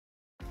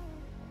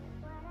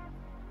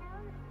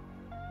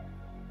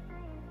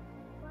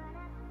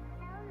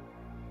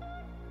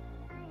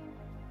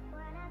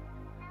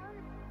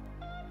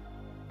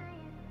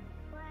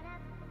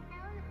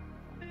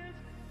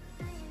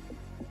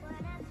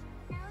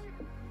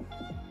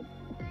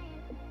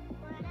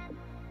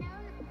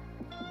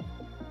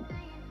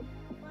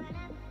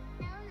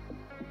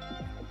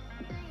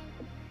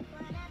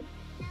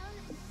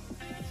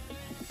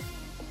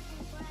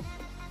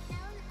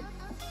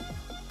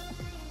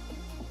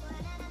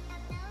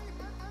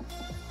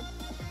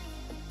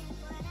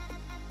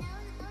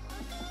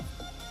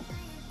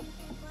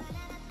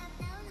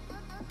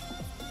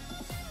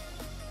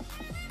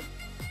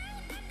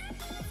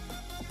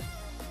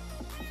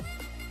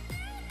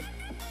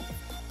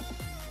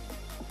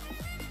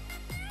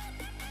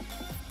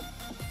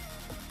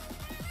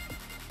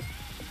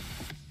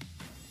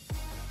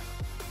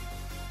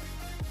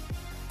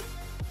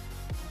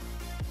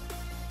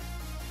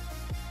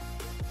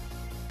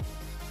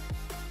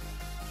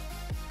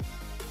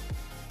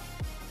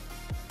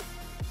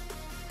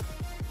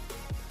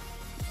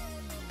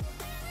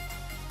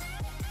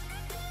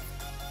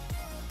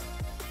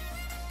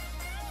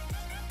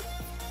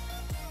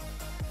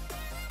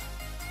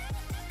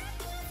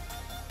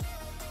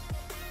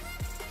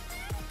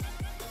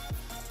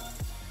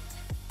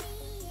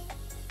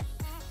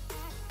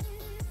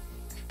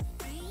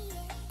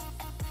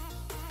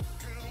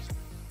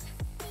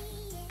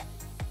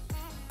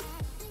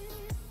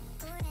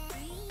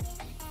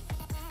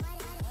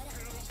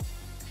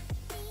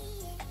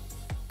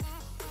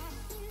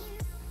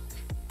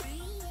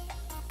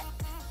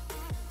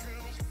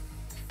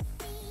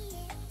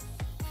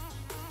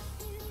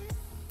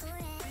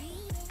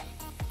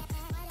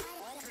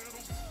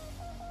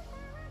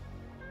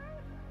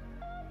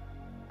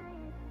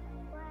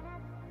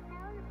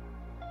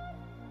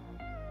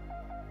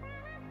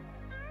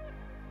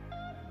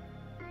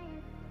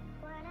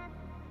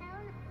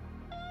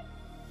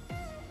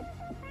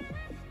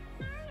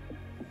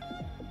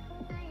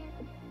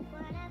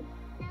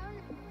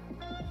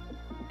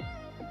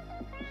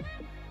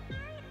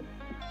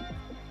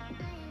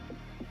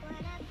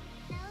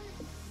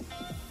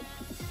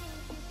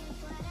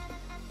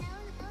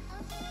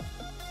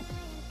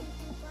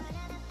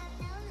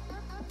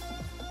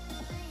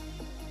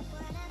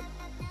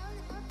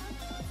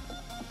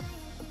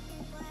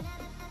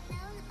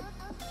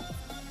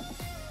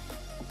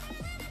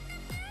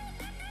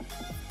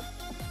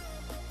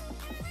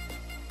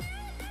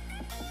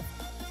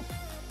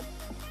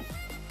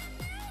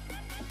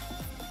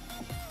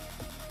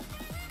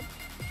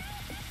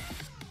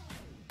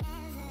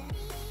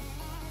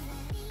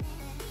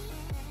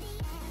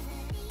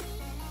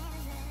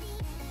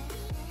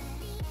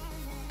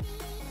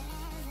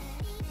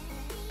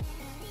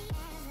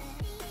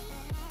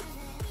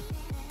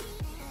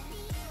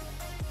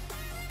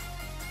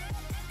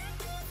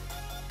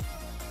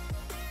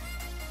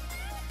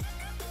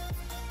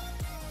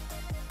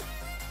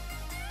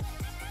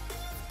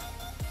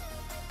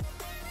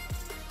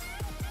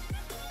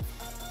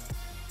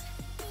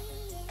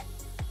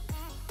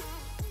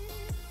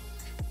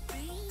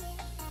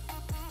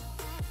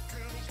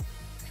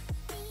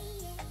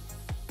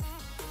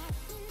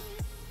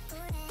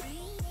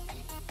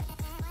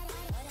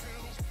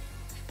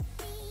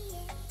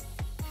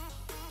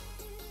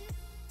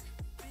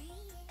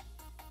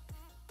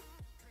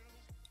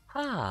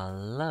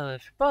Hello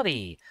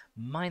everybody,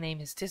 my name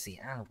is Dizzy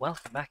and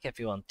welcome back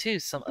everyone to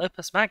some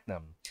Opus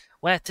Magnum,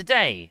 where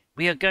today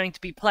we are going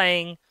to be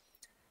playing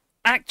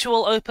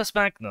actual Opus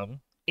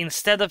Magnum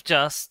instead of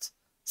just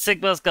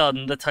Sigmar's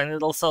Garden, the tiny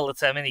little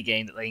solitaire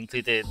minigame that they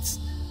included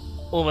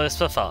almost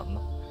for fun.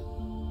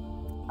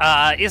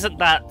 Isn't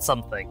that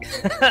something?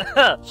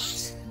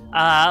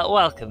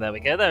 Welcome, there we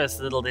go,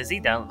 there's little Dizzy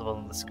down at the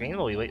bottom of the screen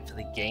while we wait for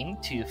the game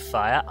to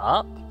fire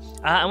up.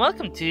 And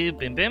welcome to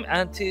Boom Boom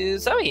and to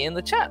Zoe in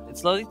the chat.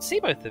 It's lovely to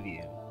see both of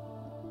you.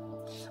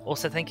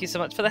 Also, thank you so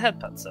much for the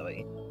headpad,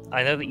 Zoe.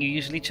 I know that you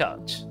usually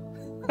charge.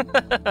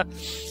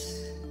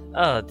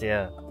 Oh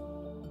dear.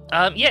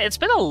 Yeah, it's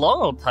been a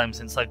long old time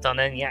since I've done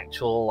any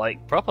actual,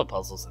 proper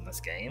puzzles in this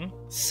game.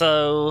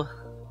 So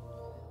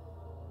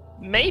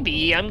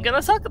maybe I'm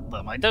gonna suck at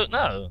them, I don't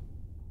know.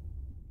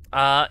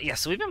 Yeah,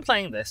 so we've been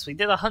playing this. We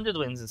did 100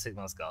 wins in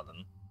Sigmar's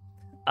Garden.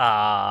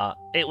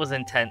 It was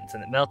intense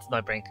and it melted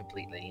my brain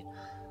completely.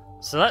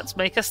 So let's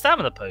make a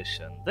stamina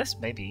potion. This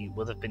maybe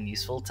would have been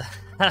useful to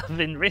have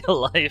in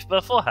real life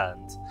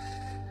beforehand.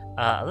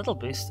 A little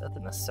boost at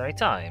the necessary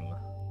time.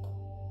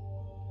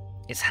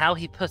 Is how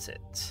he put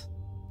it.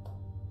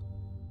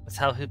 It's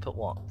how who put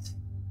what.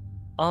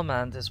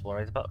 Armand is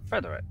worried about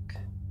Frederick.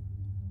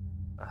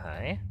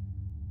 Okay.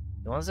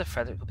 He wonders if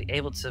Frederick will be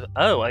able to...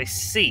 Oh, I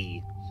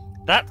see.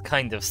 That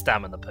kind of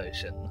stamina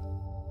potion.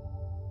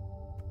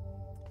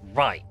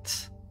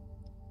 Right.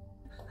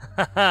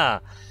 Haha.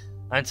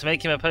 I'm to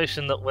make him a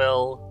potion that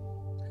will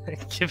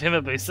give him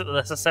a boost at the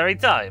necessary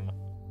time.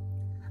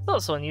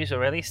 Not so unusual,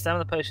 really.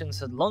 Stamina potions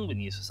had long been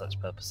used for such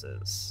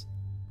purposes.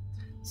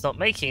 It's not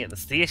making it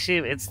that's the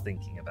issue, it's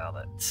thinking about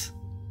it.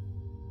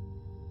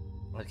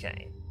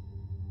 Okay.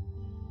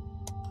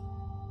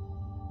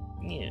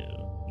 New.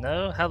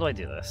 No? How do I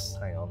do this?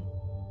 Hang on.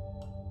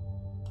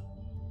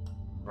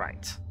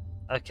 Right.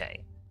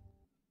 Okay.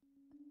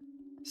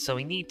 So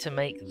we need to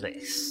make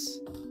this.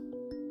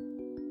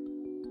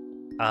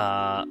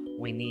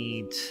 We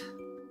need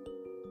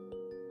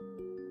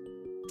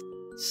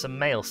some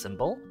male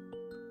symbol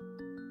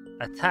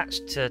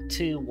attached to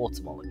 2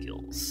 water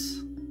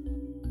molecules.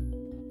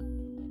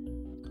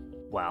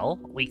 Well,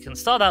 we can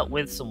start out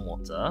with some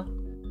water.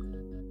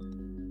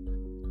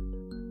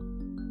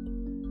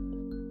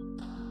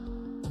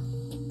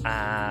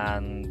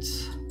 And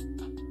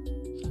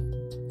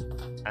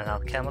an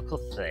alchemical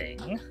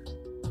thing.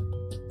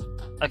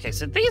 Okay,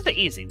 so these are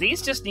easy.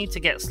 These just need to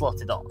get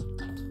slotted on.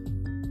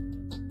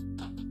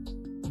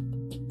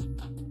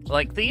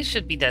 Like, these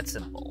should be dead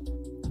simple.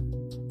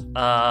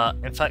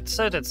 In fact,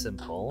 so dead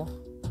simple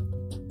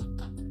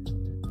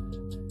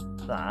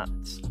that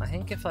I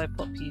think if I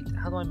pop you...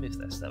 How do I move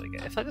this? There we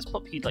go. If I just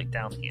pop you, like,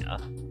 down here...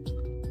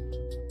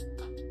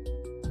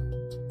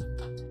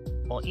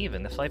 Or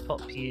even if I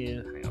pop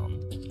you... Hang on.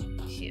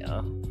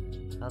 Here.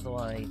 How do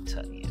I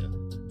turn you?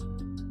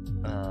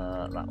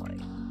 That way.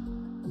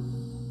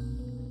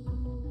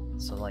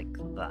 So like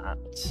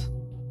that.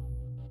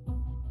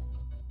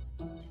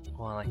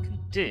 What I can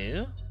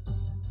do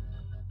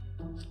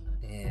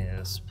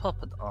is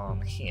pop it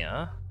on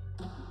here.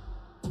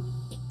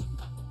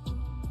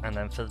 And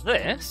then for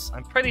this,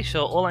 I'm pretty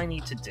sure all I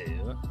need to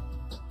do...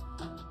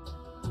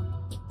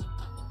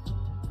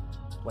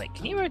 Wait,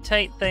 can you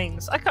rotate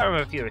things? I can't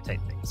remember if you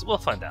rotate things. We'll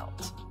find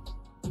out.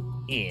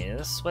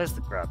 Is... Where's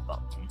the grab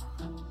button?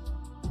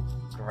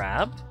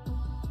 Grab.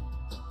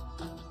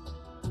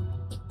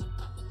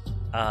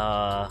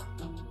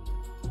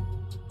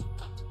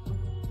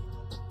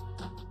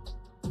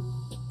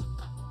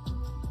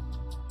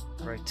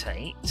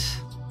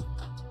 Rotate.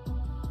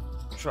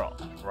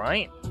 Drop,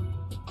 right?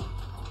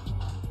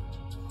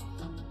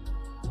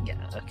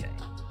 Yeah, okay.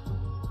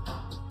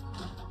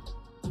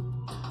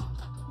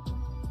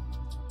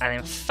 And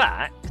in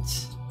fact...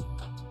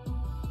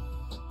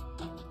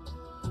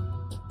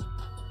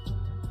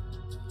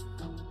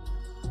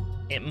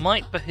 It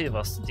might behoove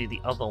us to do the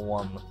other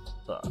one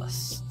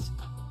first.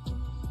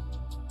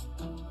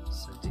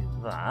 So do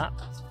that.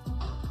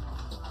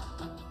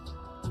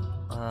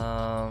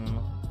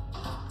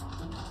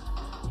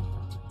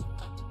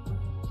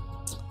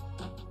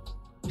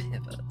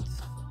 Pivot.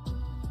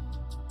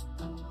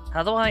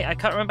 How do I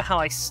can't remember how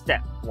I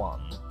step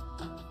one.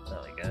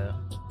 There we go.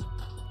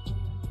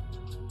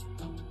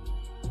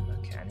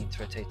 Okay, I need to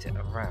rotate it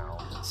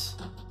around.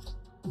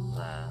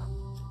 There.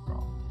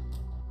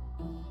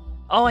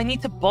 Oh, I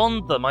need to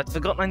bond them. I'd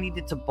forgotten I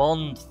needed to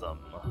bond them.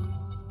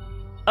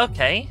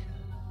 Okay.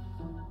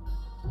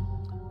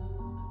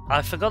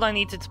 I forgot I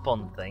needed to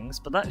bond things,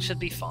 but that should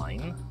be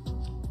fine.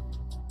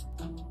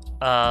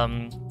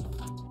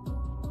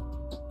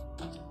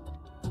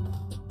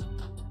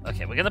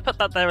 Okay, we're gonna put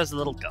that there as a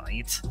little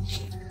guide.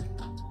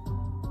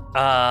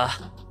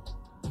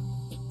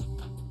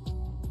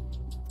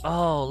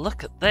 Oh,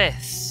 look at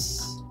this.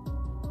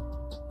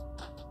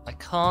 I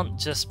can't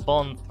just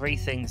bond 3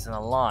 things in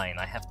a line.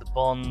 I have to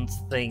bond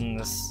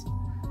things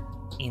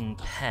in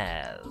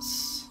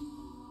pairs.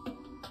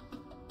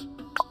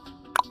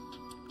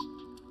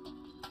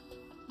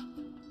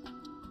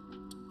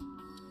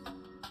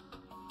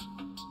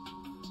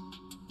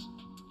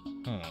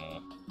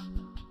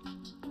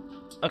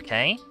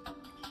 Okay.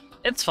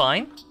 It's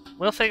fine.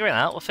 We'll figure it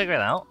out.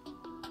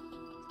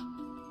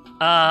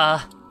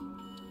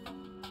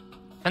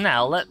 For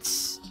now,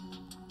 let's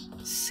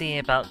see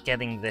about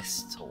getting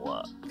this to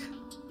work.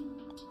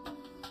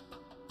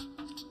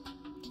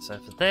 So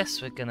for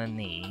this, we're gonna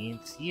need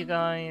you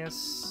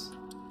guys.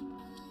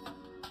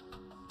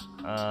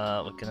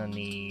 We're gonna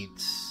need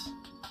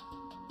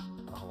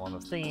one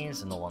of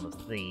these and one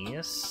of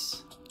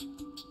these.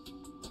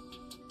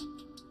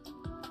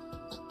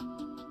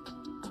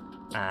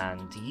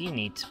 And you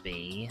need to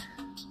be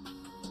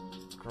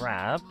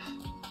grab,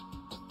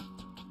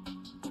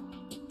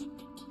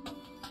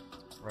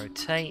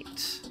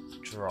 rotate,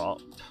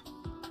 drop,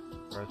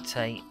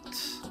 rotate,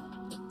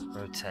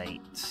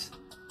 rotate,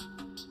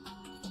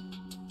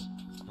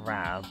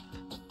 grab,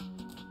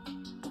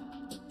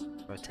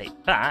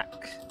 rotate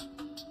back,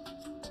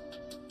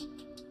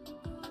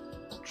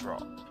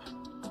 drop.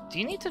 Do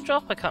you need to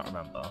drop? I can't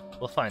remember.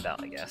 We'll find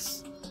out, I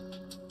guess.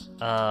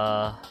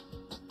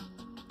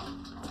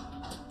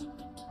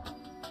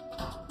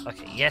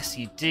 Okay, yes,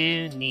 you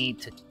do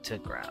need to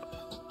grab.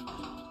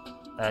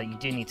 You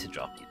do need to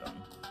drop even.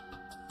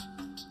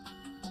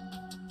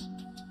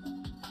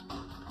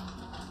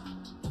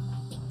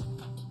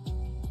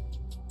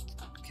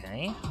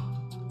 Okay.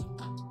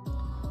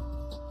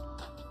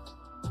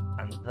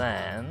 And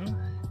then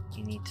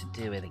you need to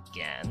do it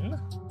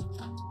again.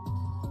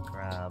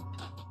 Grab.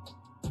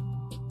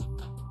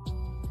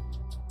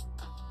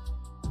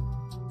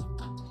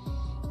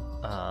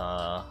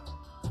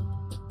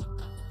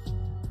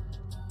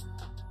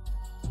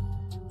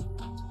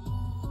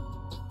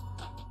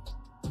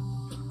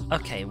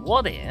 Okay,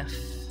 what if...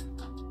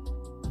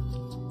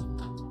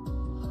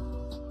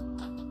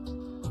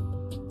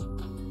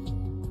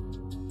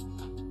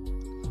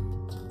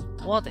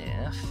 What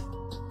if...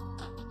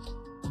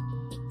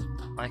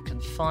 I can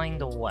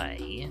find a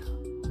way...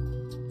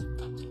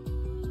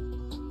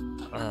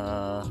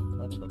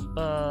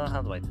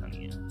 how do I tell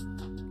you?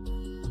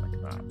 Like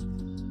that.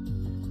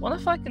 What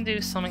if I can do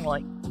something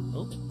like...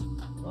 Oh,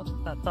 what?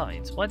 That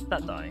died. Why did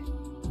that die?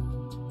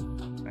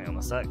 Hang on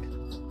a sec.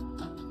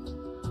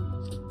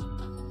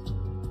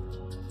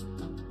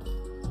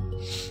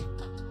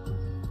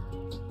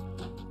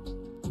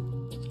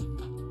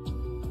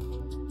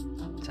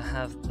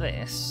 Have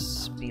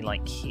this be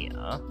like here,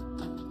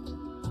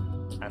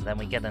 and then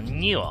we get a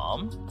new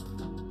arm.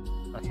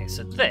 Okay,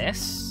 so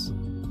this,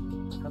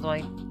 how do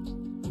I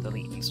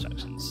delete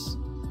instructions?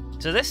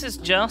 So this is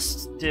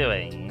just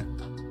doing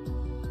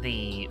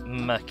the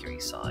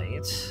mercury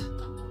side,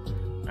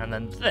 and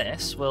then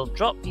this will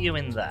drop you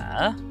in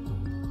there.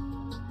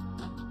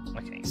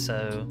 Okay,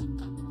 so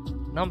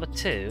number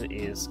 2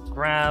 is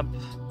grab,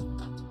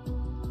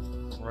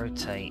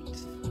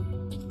 rotate,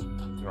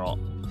 drop,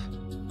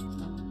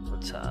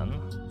 return.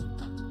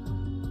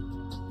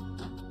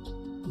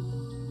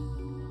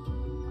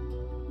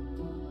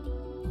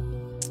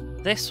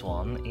 This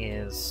one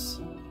is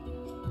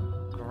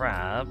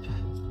grab,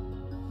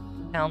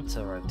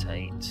 counter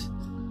rotate,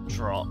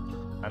 drop,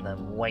 and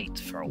then wait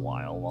for a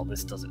while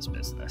this does its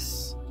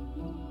business.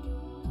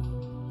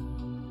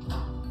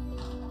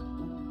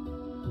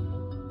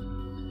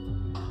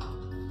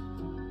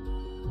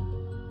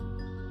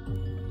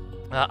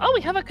 Oh,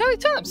 we have a Curly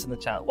Turnips in the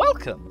chat.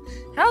 Welcome!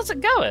 How's it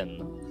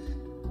going?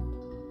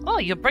 Oh,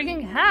 you're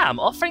bringing ham!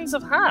 Offerings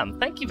of ham!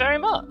 Thank you very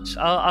much!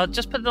 I'll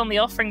just put it on the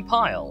offering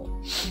pile.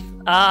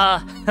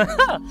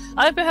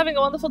 I've been having a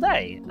wonderful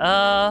day.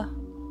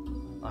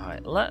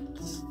 Alright,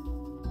 let's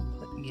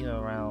put you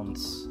around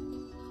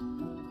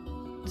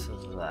to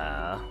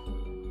there.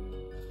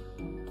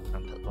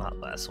 And put that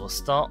there. So we'll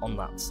start on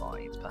that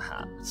side,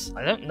 perhaps.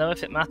 I don't know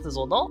if it matters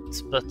or not,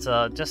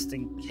 but just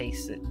in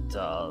case it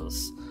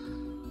does.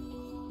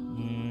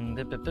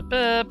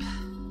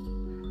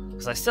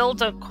 Because I still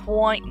don't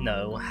quite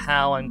know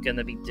how I'm going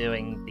to be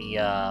doing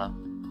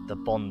the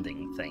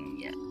bonding thing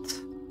yet.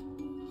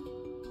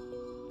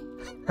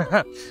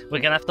 We're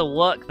going to have to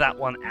work that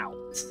one out.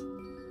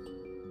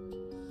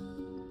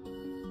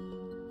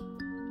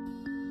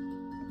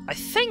 I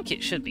think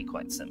it should be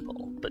quite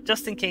simple, but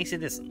just in case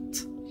it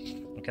isn't,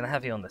 I'm going to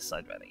have you on this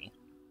side ready.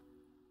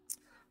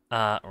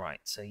 Right,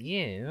 so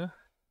you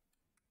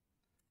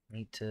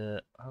need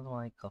to... How do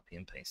I copy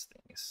and paste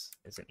things?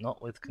 Is it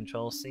not with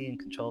Control-C and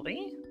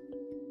Control-V?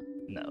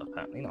 No,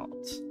 apparently not.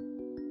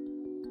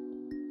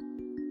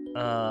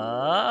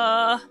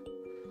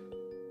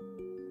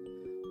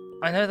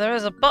 I know there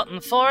is a button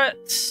for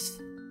it,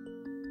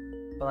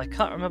 but I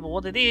can't remember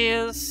what it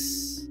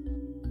is.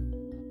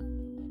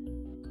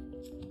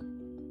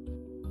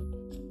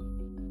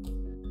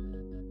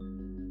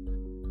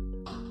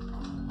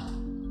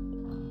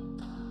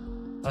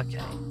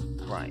 Okay,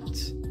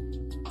 right.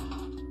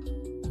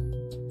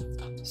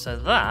 So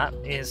that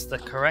is the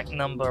correct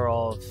number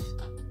of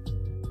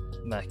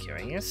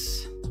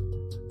mercuries.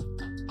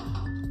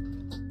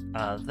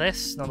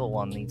 This number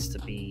 1 needs to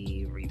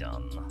be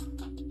redone.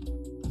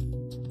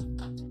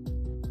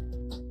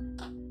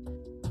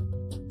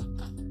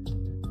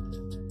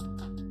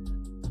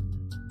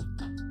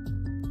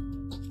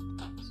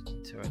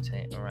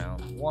 rotate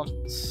around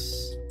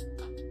once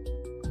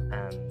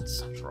and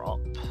drop.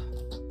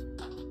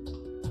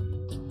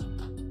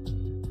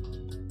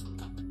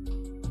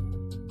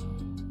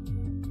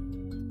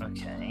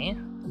 Okay.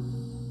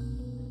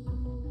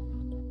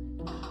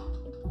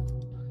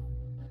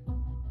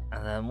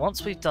 And then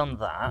once we've done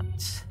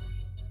that,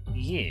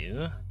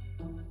 you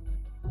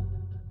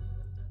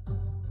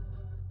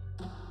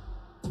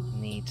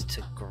need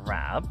to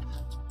grab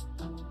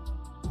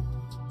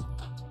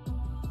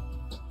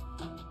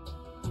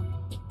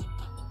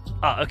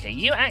okay,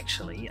 you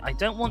actually, I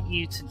don't want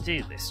you to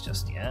do this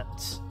just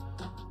yet.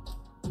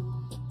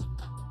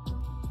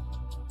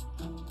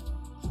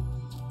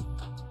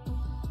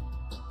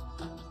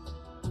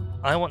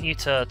 I want you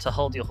to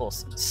hold your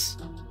horses.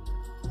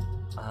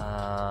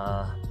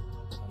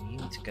 You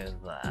need to go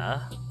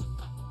there.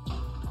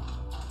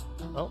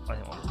 Oh, I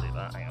didn't want to do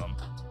that, hang on.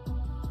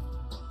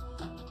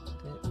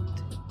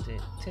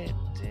 Dip, dip,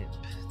 dip,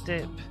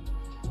 dip,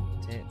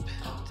 dip,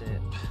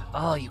 dip.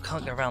 Oh, you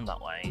can't go around that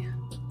way.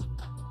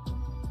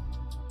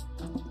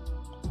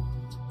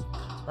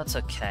 That's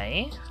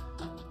okay,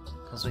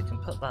 because we can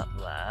put that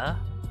there.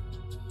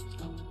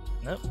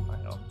 Nope,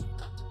 hang on.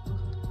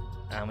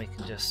 And we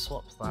can just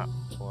swap that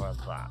for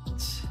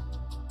that.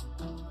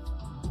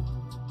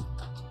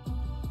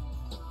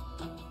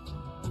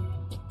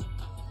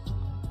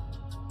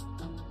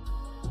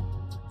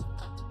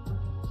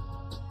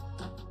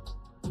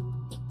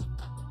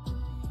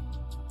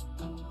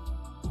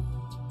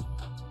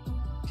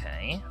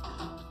 Okay.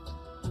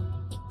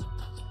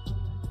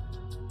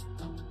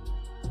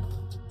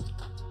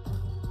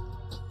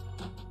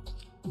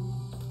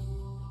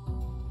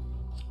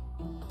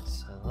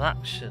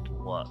 That should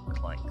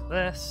work like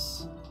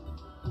this.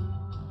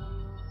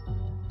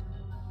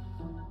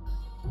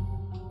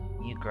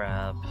 You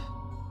grab,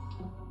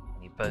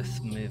 and you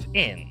both move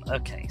in.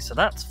 Okay, so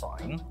that's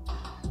fine.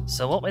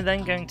 So what we're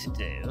then going to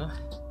do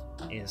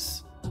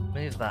is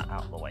move that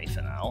out of the way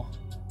for now.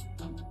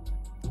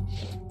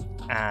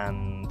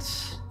 And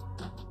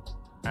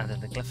add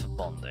in a glyph of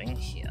bonding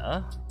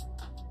here.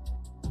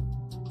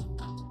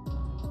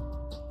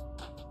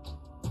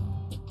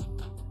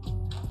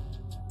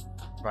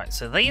 Right,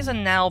 so these are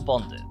now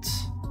bonded.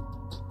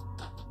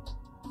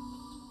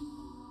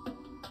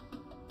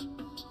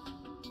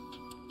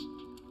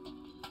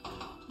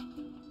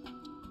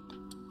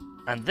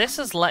 And this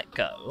is let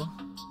go.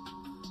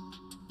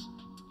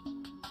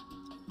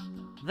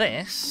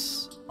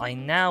 This, I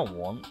now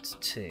want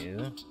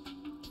to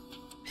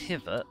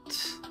pivot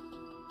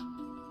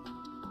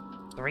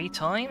 3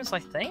 times, I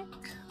think?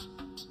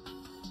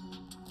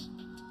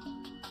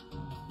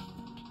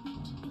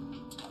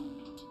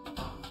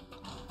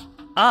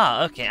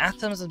 Ah, okay,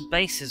 atoms and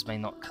bases may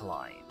not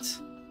collide.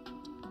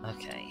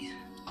 Okay.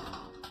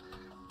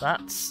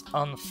 That's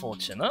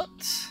unfortunate,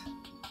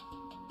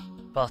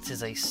 but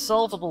is a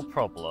solvable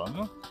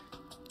problem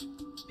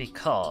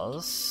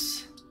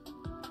because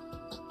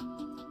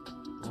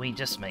we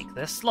just make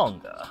this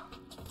longer,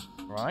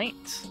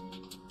 right?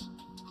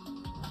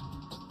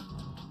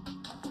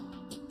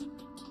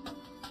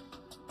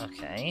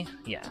 Okay,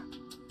 yeah.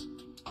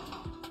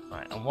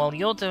 Right, and while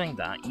you're doing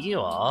that,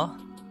 you are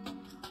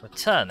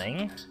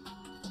returning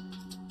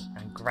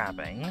and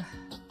grabbing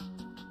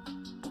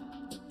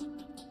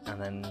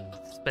and then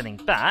spinning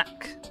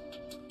back.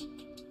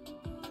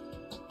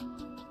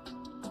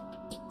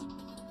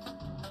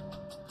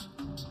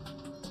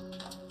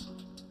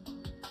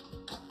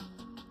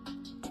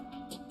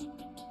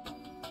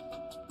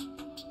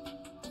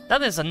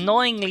 That is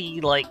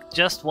annoyingly like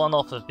just one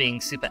off of being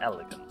super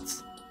elegant.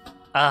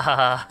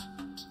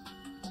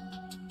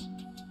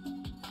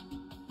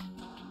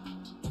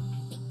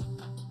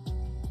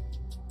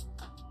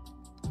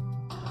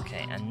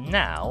 Okay, and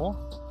now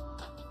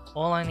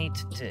all I need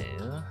to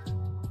do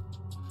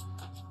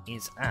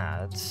is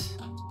add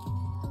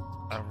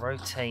a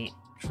rotate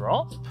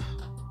drop,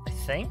 I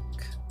think.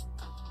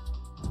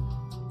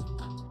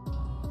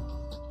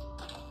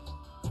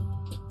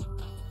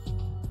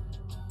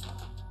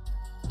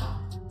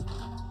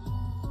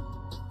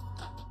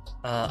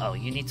 Oh,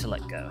 you need to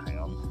let go, hang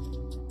on.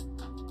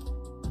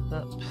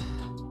 Up.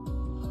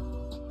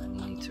 And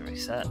you need to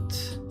reset.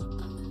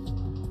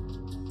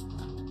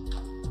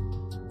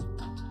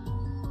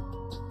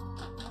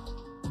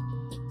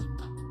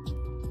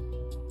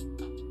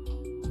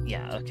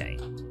 Yeah, okay.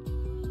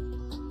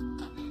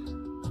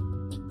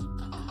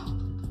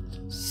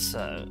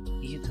 So,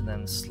 you can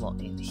then slot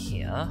in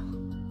here.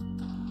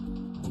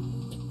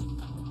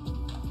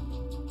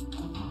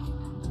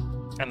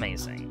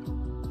 Amazing.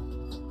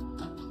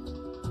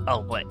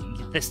 Oh, wait,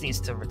 this needs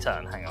to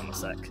return. Hang on a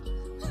sec.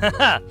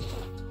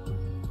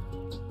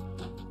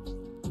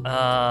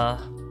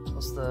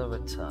 What's the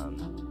return?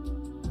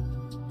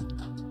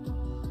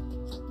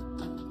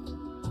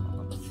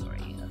 Number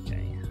 3,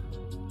 okay.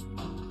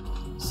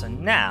 So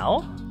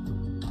now,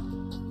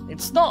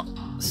 it's not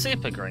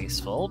super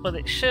graceful, but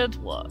it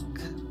should work.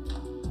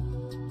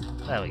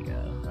 There we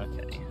go,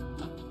 okay.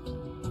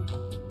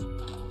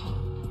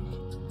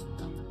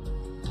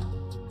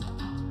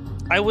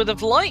 I would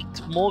have liked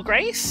more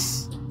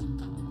grace?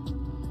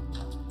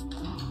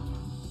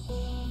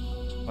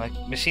 My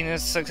machine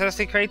has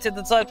successfully created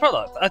the desired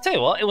product. I tell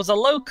you what, it was a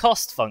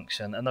low-cost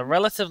function and a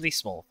relatively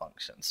small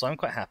function, so I'm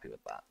quite happy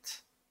with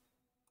that.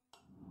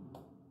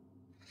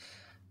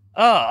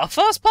 Ah, our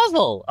first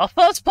puzzle! Our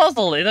first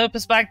puzzle in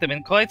Opus Magnum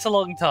in quite a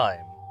long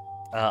time.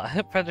 I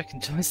hope Frederick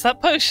enjoys that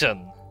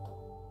potion.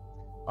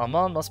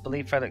 Armand must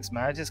believe Frederick's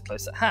marriage is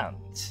close at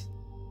hand.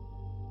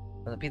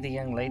 Will it be the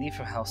young lady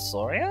from House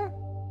Soria?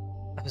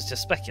 I was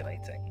just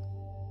speculating.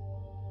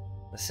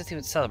 The city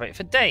would celebrate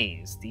for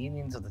days. The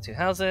unions of the two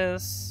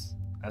houses.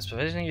 As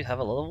provisionally, you'd have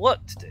a lot of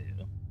work to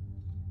do.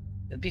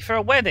 It'd be for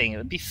a wedding. It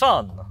would be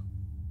fun.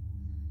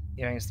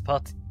 You arranged the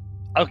party.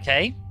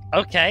 Okay.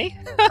 Okay.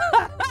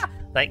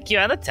 Thank you,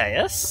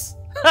 Anateus.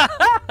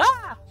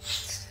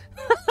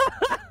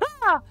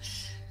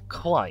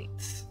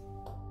 Quite.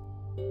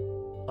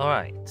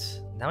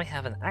 Alright. Now we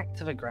have an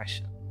act of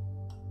aggression.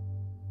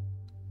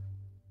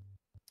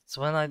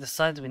 So when I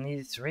decided we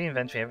needed to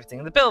re-inventory everything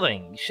in the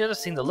building, you should have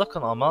seen the look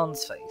on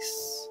Armand's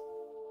face.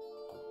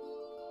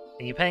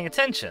 Are you paying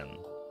attention?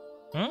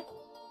 Hmm?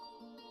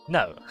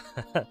 No.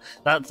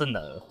 That's a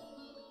no.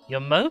 You're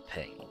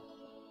moping.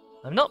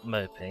 I'm not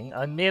moping,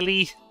 I'm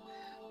merely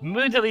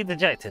moodily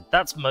dejected.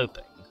 That's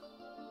moping.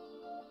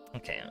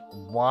 Okay,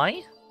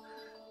 why?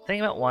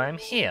 Think about why I'm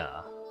here.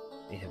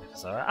 You're here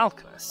because I'm an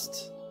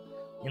alchemist.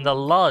 In the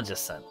larger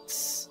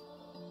sense.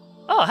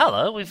 Oh,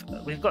 hello.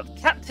 We've got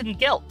Captain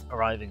Gelt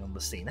arriving on the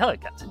scene. Hello,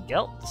 Captain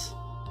Gelt.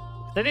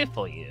 What can I do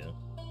for you?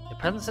 Your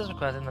presence is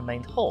required in the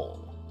main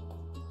hall.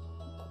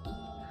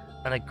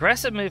 An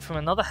aggressive move from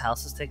another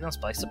house has taken us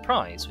by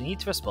surprise. We need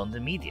to respond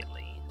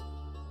immediately.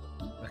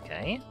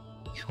 Okay.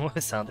 You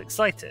always sound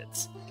excited.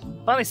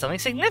 Finally, something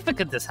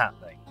significant is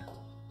happening.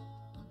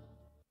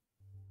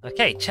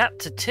 Okay,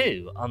 Chapter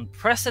 2.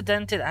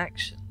 Unprecedented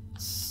Actions.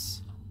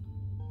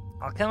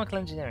 Alchemical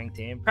Engineering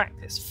Theory in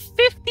Practice.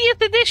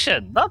 50th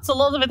edition! That's a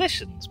lot of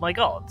editions, my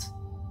god.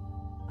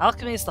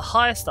 Alchemy is the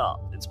highest art.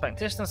 Its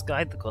practitioners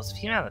guide the course of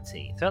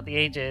humanity. Throughout the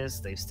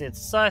ages, they've steered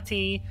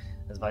society,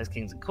 advised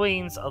kings and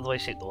queens,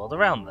 otherwise shaped the world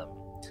around them.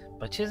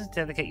 By choosing to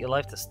dedicate your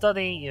life to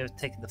study, you have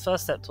taken the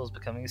first step towards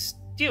becoming a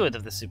steward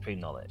of the supreme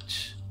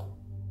knowledge.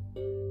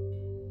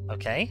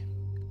 Okay.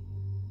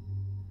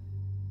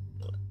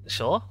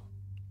 Sure.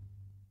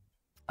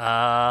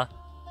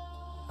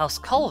 House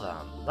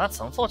Colvan. That's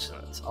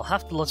unfortunate. I'll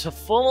have to lodge a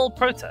formal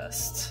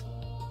protest.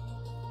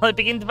 I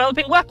begin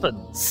developing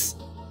weapons.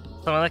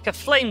 Something like a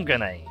flame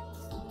grenade.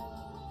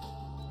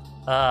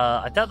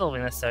 I doubt that'll be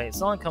necessary. It's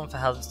not uncommon for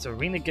houses to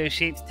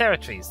renegotiate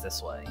territories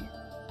this way.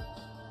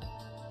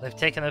 They've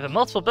taken over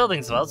multiple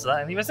buildings of ours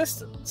without any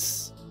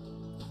resistance.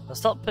 They'll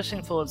stop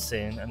pushing forward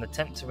soon and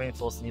attempt to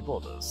reinforce new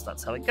borders.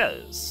 That's how it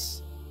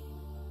goes.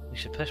 We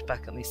should push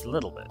back at least a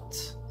little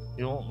bit.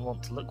 We won't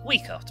want to look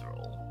weak after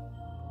all.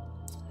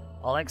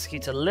 I'll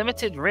execute a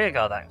limited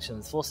rearguard action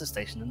with forces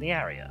stationed in the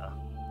area.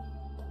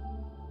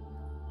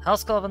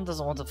 House Colvan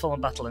doesn't want a full-on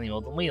battle any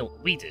more than we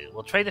do.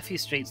 We'll trade a few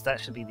streets, that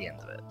should be the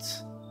end of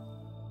it.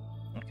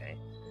 Okay.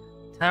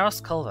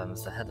 Taros Colvan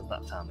is the head of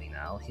that family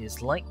now. He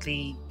is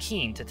likely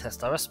keen to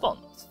test our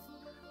response.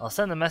 I'll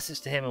send a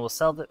message to him and we'll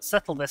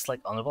settle this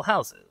like honourable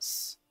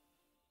houses.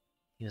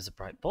 He was a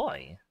bright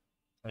boy.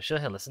 I'm sure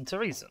he'll listen to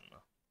reason.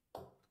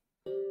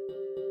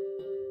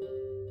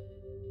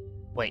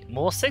 Wait,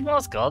 more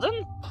Sigmar's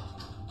Garden?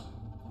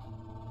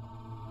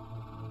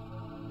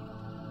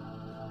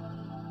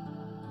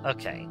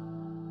 Okay.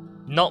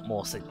 Not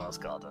more Sigmar's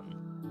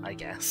Garden, I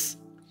guess.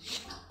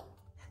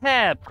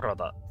 Hair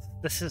product.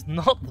 This is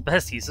not the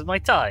best use of my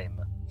time.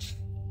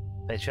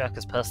 Patriarch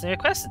has personally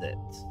requested it.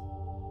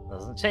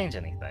 Doesn't change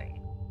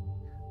anything.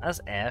 As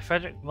heir,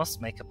 Frederick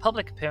must make a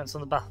public appearance in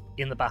the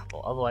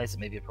battle, otherwise it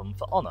may be a problem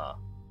for honour.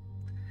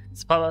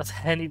 This part of his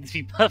hair needs to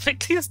be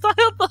perfectly styled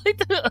that I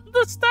don't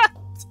understand.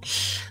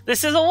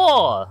 This is a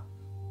war!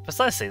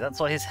 Precisely, that's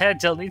why his hair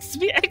gel needs to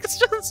be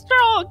extra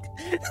strong!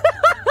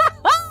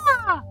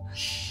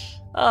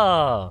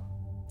 Oh,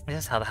 this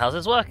is how the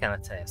houses work,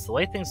 Anateus. The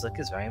way things look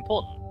is very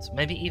important.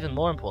 Maybe even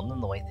more important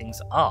than the way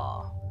things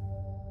are.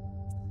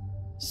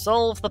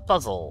 Solve the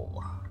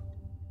puzzle.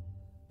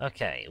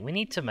 Okay, we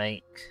need to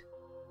make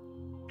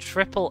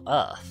triple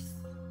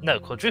Earth. No,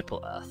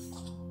 quadruple Earth.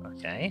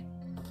 Okay.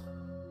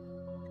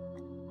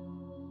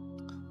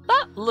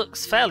 That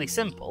looks fairly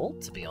simple,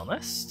 to be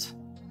honest.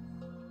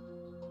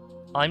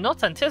 I'm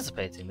not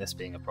anticipating this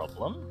being a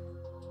problem.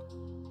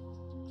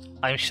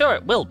 I'm sure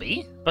it will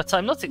be, but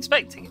I'm not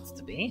expecting it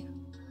to be.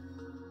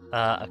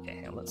 Okay,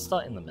 here, let's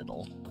start in the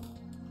middle.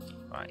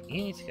 Right,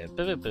 you need to go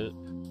boop boop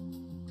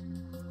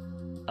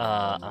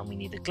boop. And we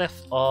need a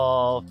glyph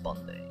of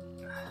bonding.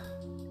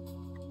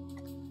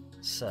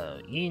 So,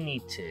 you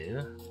need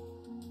to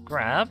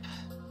grab,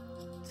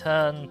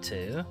 turn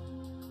 2,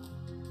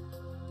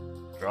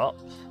 drop,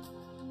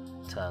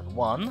 turn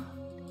 1,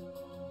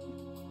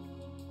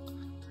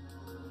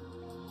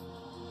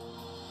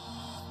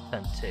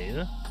 turn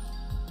 2,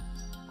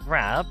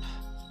 grab,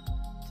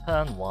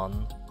 turn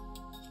 1,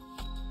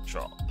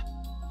 drop.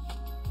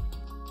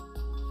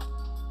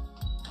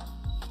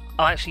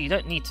 Oh, actually, you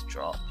don't need to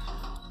drop.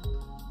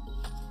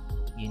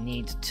 You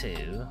need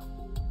to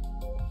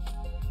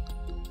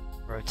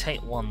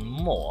rotate one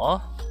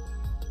more.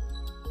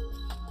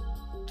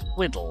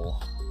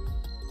 Twiddle.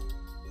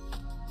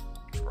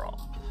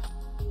 Drop.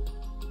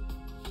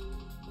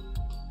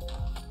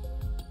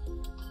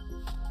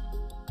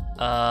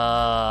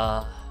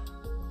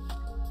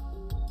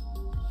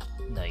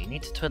 No, you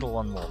need to twiddle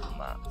one more than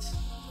that.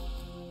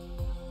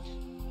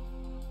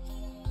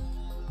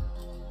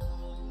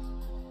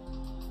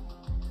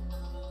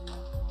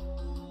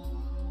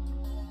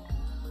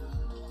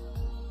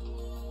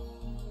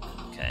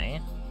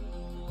 Okay.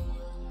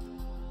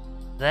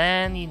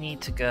 Then you need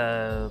to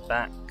go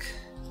back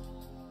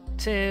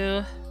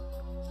to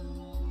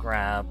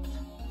grab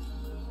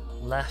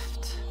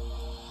left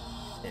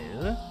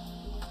 2.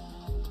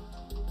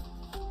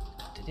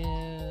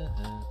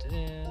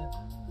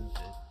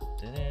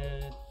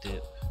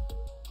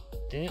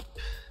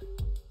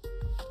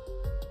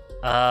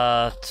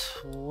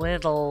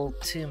 Twiddle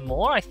 2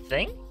 more, I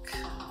think.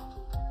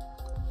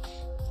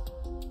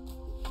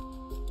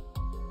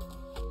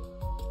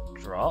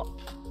 Drop.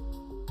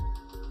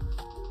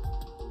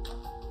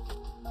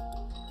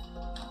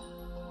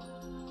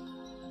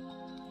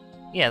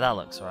 Yeah, that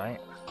looks right.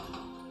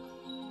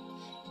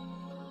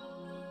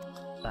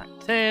 Back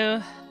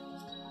 2.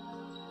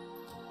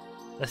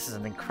 This is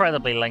an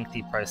incredibly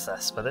lengthy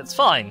process, but it's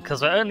fine,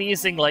 because we're only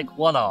using, like,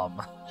 one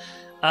arm.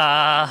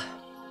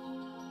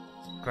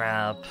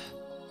 Grab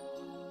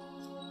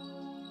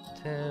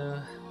 2.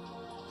 Right,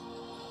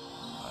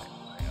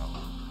 hang on.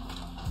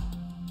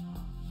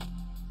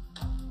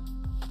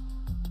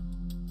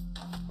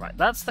 Right,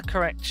 that's the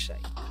correct shape.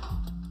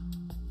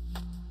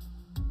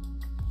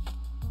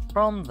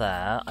 From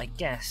there, I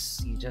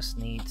guess you just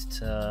need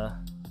to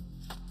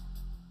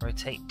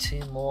rotate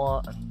 2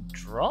 more and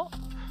drop.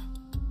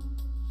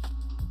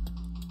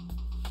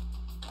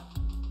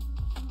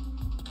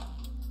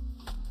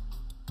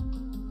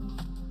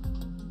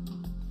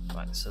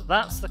 Right, so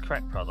that's the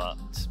correct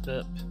product.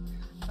 Boop,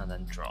 and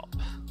then drop.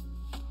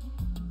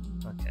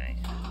 Okay.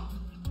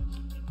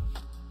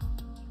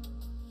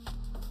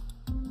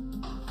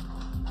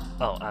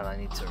 Oh, and I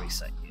need to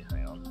reset you.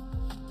 Hang on.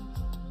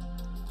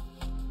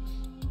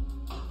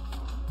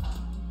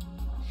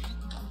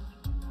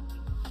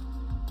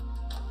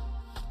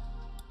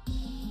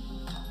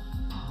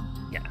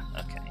 Yeah,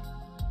 okay.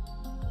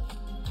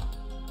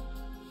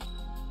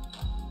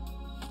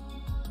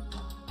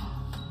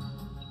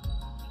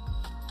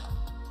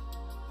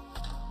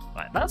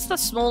 Right, that's the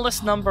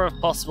smallest number of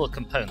possible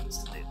components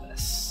to do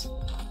this.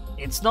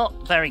 It's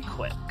not very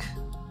quick.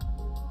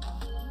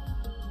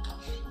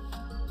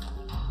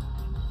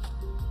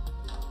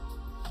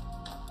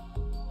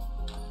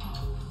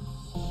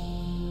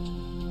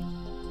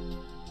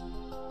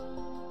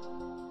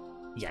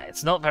 Yeah,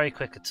 it's not very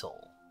quick at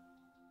all.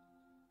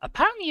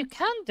 Apparently you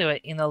can do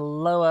it in a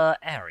lower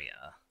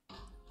area.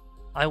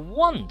 I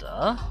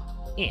wonder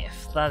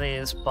if that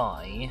is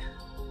by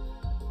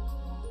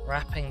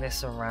wrapping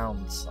this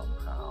around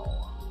somehow.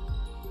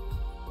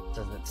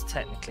 So that it's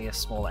technically a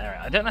small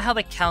area. I don't know how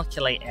they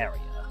calculate area.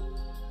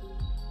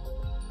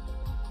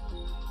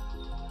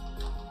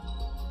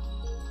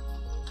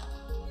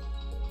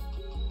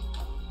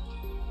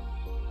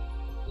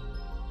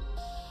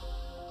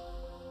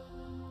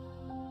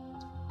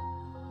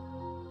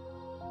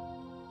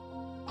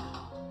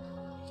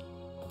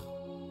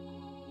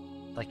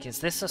 Like, is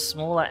this a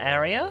smaller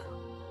area?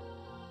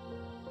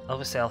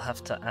 Obviously I'll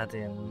have to add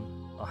in...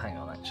 Oh, hang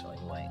on, actually,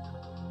 wait.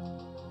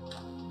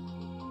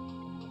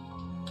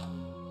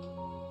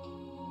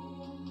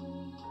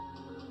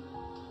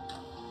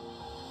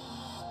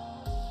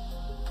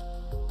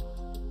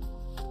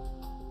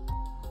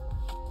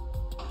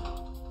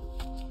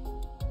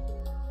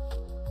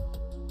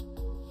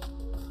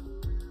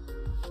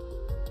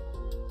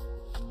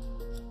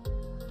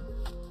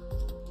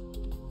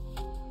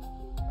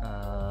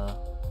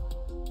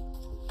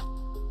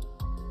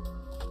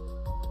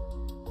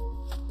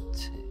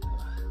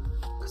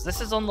 This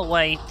is on the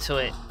way to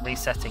it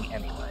resetting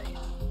anyway.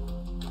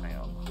 Hang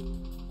on.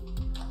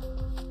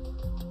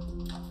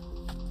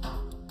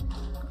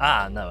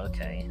 Ah, no,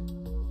 okay.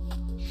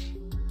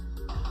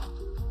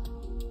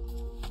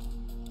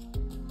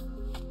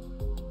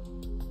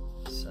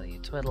 So you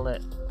twiddle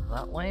it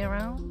that way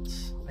around,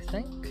 I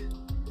think?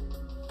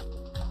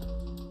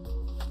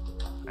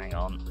 Hang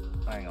on,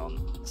 hang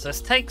on. So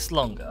this takes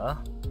longer.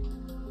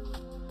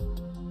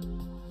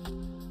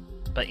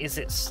 But is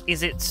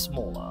it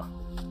smaller?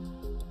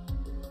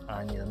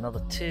 I need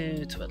another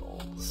 2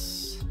 twiddles.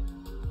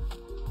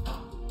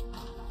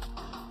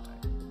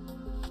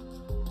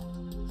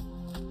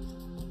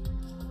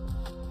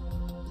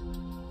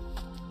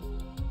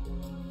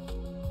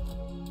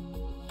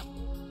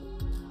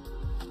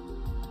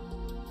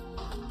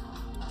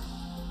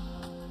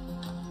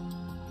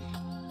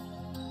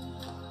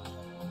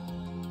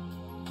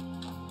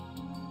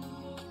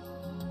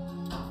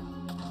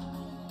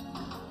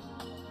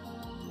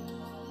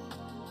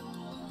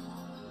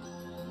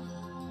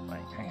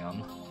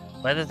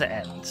 Where does it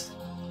end?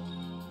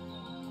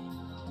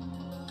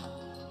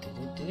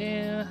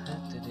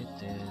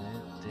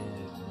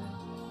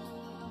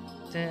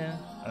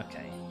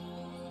 Okay.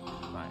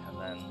 Right, and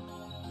then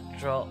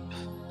drop,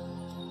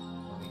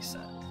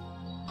 reset.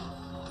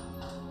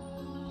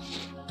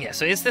 Yeah,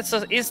 so is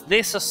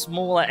this a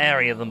smaller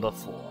area than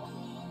before?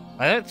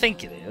 I don't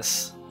think it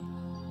is.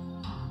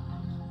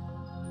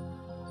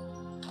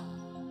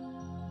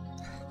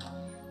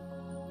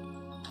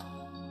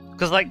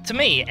 Because, like, to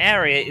me,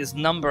 area is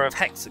number of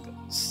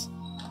hexagons.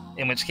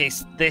 In which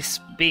case, this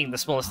being the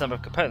smallest number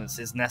of components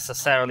is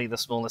necessarily the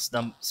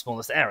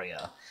smallest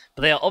area.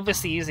 But they are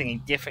obviously using a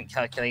different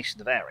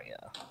calculation of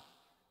area.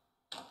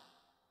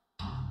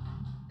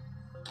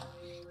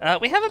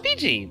 We have a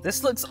BG.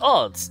 This looks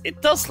odd.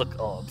 It does look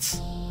odd.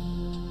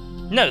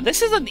 No,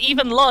 this is an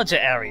even larger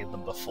area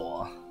than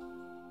before.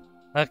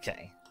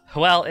 Okay.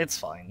 Well, it's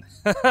fine.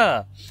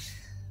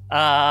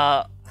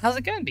 How's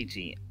it going,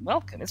 BG?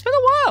 Welcome. It's been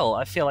a while,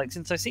 I feel like,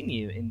 since I've seen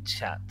you in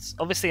chat.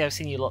 Obviously, I've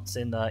seen you lots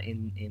in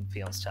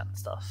Fion's chat and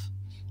stuff.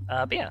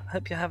 But yeah,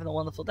 hope you're having a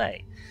wonderful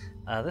day.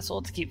 This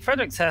ought to keep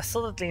Frederick's hair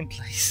solidly in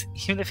place,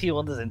 even if he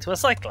wanders into a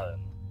cyclone.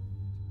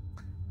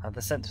 Have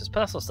the scent of his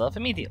personal stuff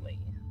immediately.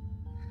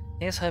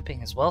 Here's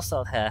hoping his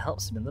well-styled hair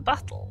helps him in the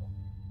battle.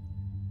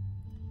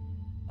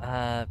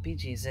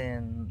 BG's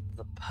in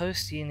the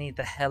post-uni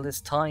the hell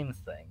is time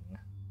thing.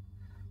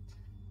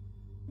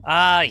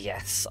 Ah,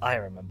 yes, I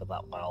remember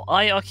that well.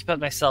 I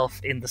occupied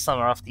myself in the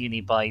summer after uni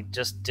by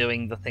just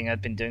doing the thing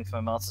I'd been doing for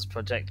my master's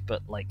project,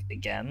 but, like,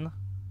 again,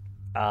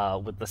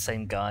 with the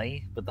same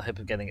guy, with the hope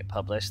of getting it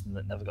published, and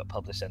it never got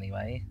published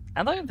anyway.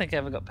 And I don't think I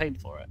ever got paid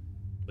for it,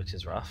 which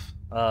is rough.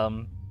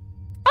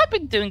 I've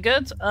been doing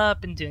good.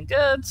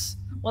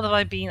 What have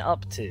I been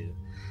up to?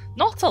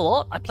 Not a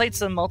lot. I played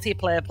some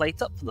multiplayer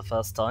plate-up for the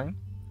first time,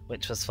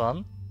 which was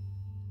fun.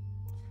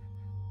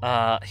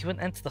 He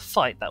wouldn't enter the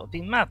fight, that would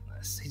be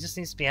madness. He just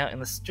needs to be out in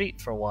the street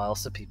for a while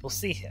so people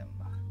see him.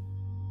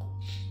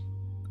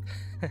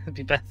 It'd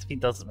be better if he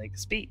doesn't make a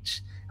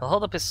speech. He'll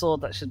hold up his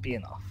sword, that should be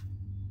enough.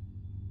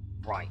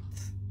 Right.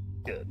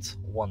 Good.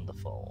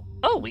 Wonderful.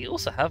 Oh, we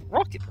also have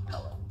rocket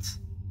propellant.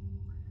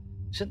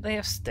 Shouldn't they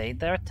have stayed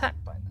their attack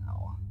by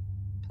now?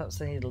 Perhaps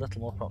they need a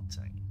little more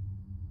prompting.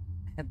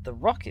 Had the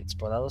rockets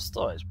brought out of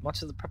storage,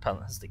 much of the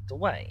propellant has leaked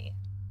away.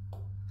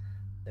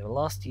 They were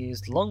last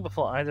used long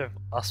before either of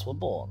us were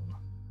born.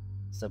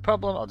 It's no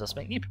problem, I'll just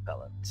make new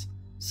propellant.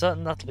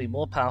 Certain that'll be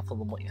more powerful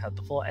than what you had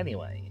before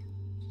anyway.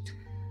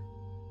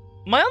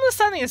 My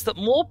understanding is that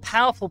more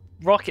powerful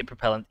rocket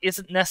propellant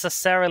isn't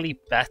necessarily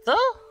better?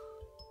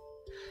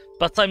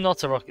 But I'm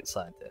not a rocket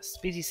scientist.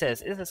 BG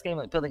says, is this game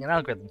like building an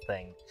algorithm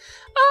thing?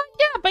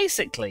 Yeah,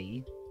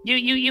 basically.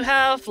 You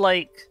have,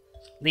 like,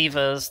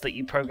 levers that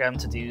you program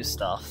to do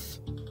stuff,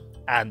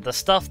 and the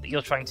stuff that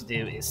you're trying to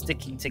do is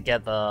sticking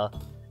together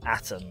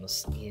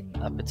atoms in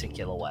a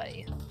particular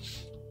way.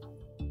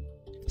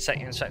 Set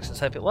your instructions,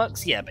 hope it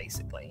works? Yeah,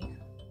 basically.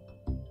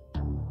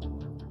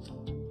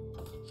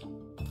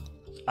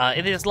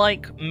 It is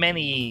like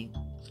many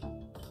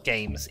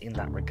games in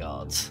that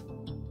regard.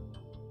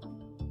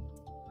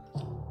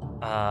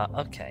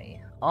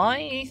 Okay.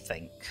 I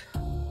think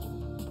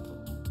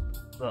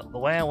that the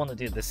way I want to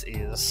do this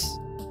is...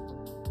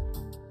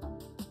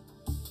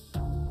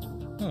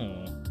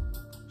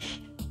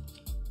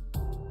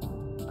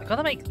 I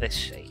gotta make this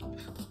shape.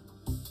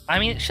 I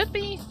mean, it should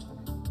be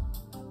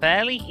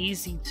fairly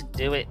easy to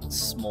do it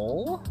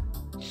small.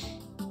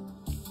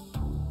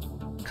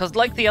 Because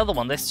like the other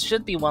one, this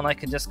should be one I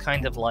can just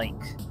kind of, like,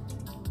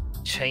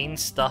 chain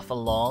stuff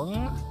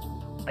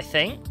along, I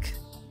think.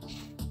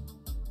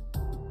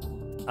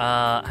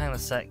 Hang on a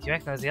sec, you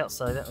recognize the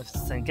outside, I don't know if it's the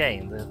same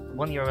game. The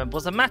one you remember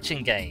was a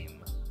matching game.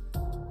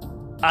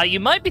 You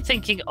might be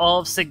thinking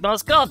of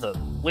Sigmar's Garden,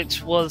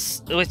 which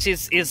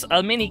is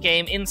a mini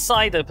game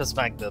inside Opus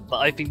Magnum that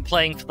I've been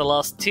playing for the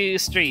last 2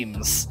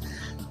 streams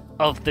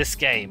of this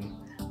game.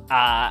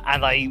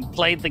 And I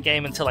played the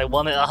game until I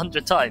won it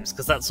 100 times,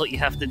 because that's what you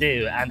have to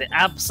do, and it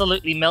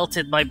absolutely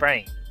melted my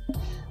brain.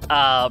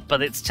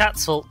 But it's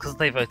chat's fault, because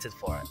they voted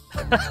for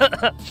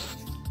it.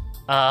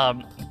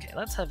 Okay,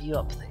 let's have you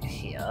up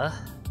here.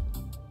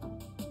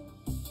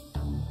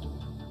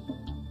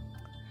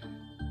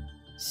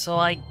 So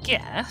I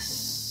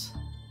guess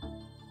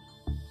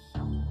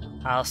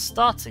our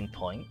starting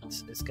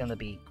point is going to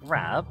be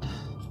grab,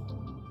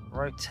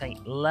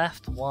 rotate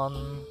left,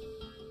 1,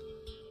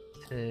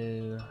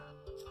 2,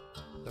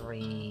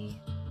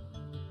 3,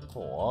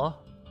 4,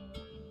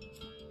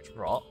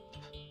 drop,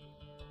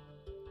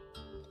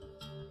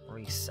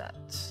 reset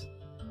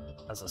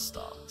as a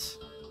start.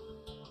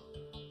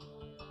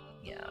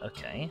 Yeah,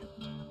 okay.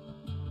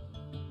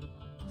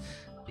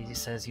 BG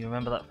says, you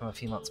remember that from a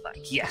few months back.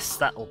 Yes,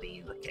 that will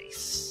be the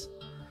case.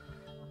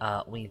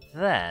 We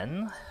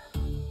then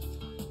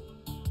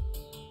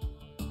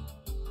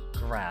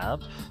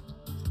grab,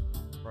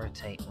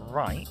 rotate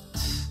right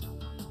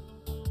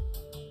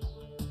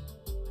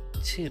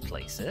 2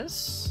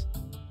 places.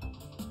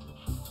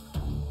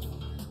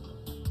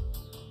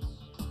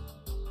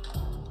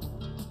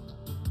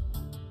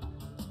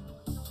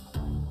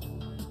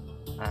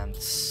 And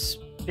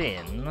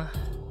spin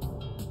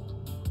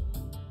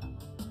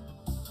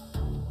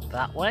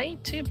that way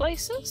 2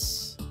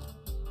 places?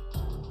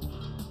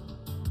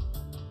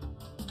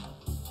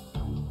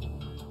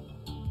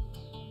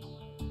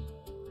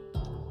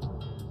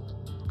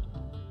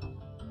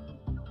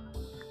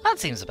 That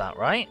seems about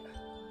right.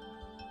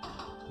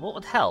 What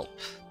would help?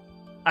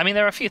 I mean,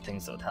 there are a few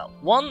things that would help.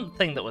 One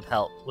thing that would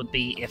help would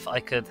be if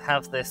I could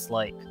have this,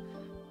 like,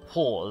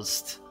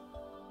 paused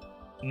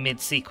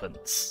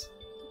mid-sequence.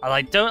 And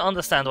I don't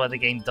understand why the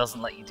game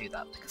doesn't let you do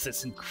that, because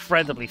it's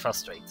incredibly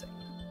frustrating.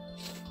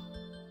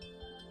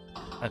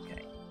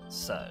 Okay,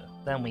 so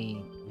then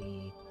we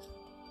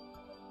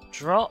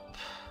drop.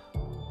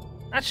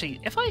 Actually,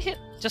 if I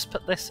just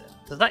put this in,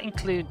 does that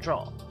include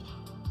drop?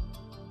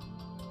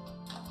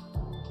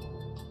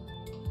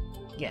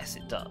 Yes,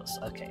 it does.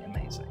 Okay,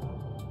 amazing.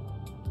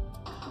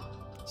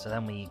 So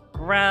then we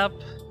grab,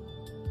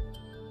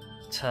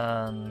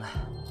 turn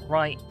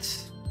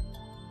right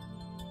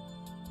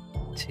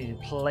 2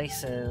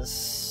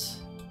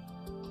 places.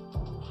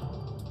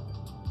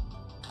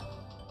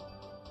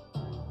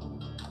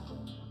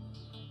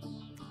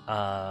 We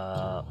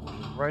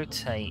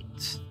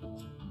rotate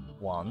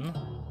 1.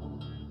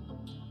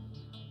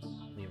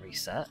 We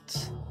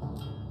reset.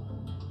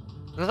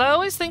 Because I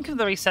always think of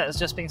the reset as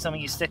just being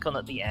something you stick on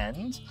at the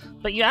end,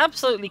 but you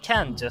absolutely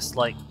can just,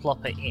 like,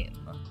 plop it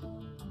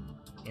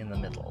in the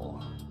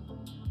middle.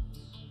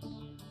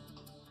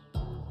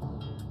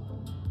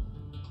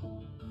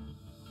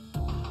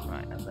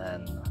 Right, and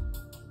then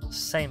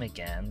same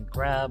again,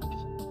 grab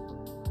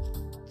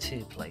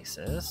 2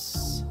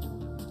 places.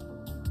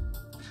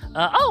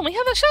 Oh, we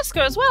have a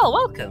Sheska as well,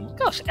 welcome!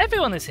 Gosh,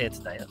 everyone is here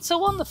today, that's so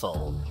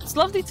wonderful. It's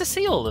lovely to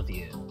see all of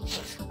you.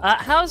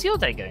 How's your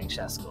day going,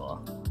 Sheska?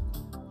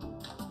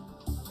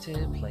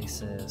 2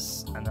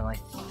 places, and then I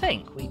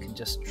think we can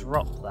just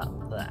drop that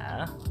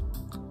there.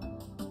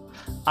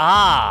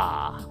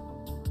 Ah!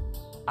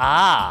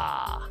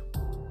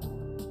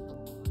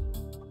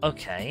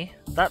 Okay,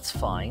 that's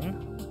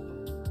fine.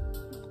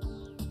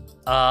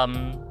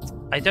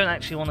 I don't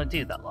actually want to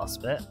do that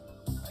last bit.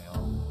 Hang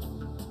on.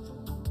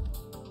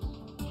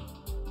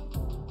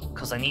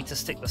 Because I need to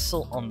stick the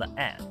salt on the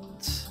end.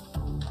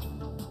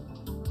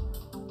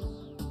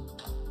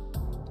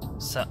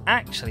 So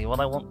actually what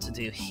I want to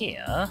do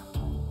here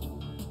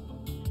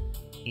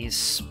is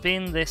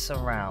spin this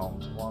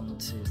around 1,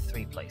 2,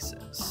 3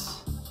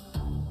 places.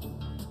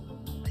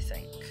 I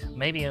think.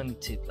 Maybe only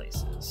 2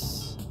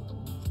 places.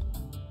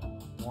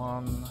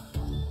 1,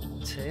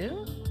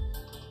 2?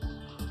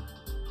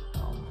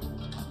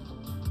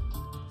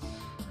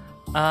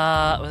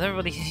 With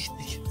everybody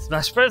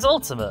Smash Bros.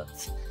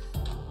 Ultimate.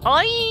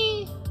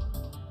 I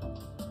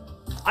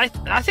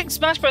think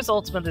Smash Bros.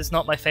 Ultimate is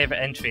not my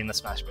favourite entry in the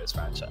Smash Bros.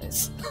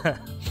 Franchise.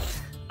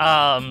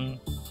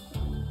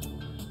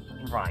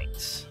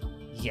 Right.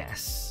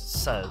 Yes.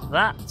 So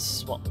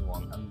that's what we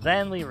want. And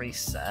then we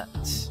reset.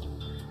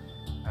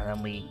 And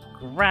then we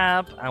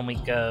grab and we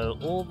go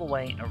all the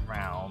way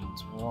around.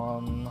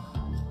 1,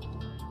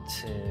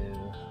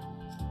 2,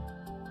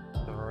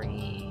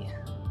 3,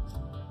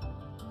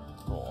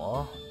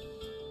 4.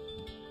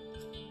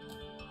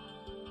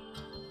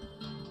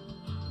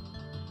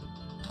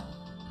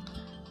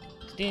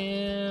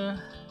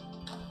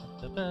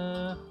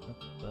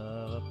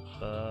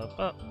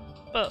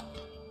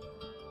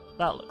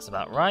 That looks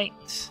about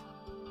right.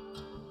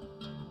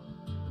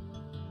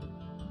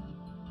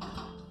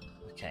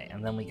 Okay,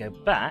 and then we go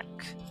back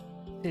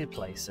 2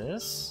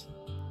 places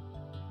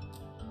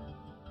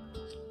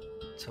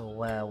to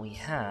where we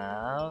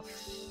have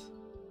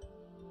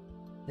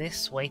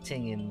this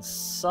waiting in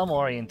some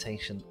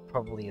orientation,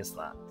 probably is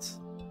that.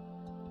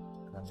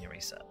 And then we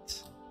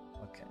reset.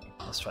 Okay,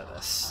 let's try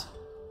this.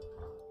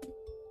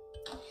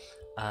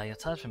 You're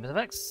tired from a bit of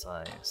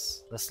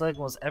exercise. The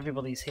slogan was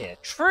everybody's here.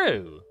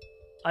 True!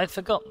 I'd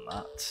forgotten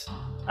that.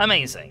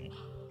 Amazing.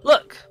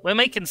 Look, we're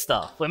making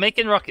stuff. We're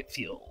making rocket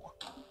fuel.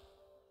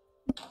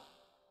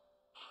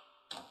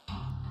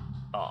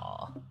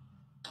 Aww.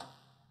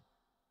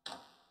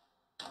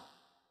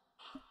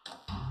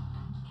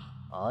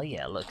 Oh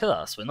yeah, look at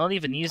us. We're not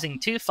even using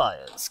 2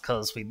 fires,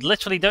 because we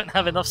literally don't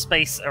have enough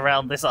space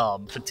around this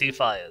arm for 2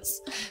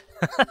 fires.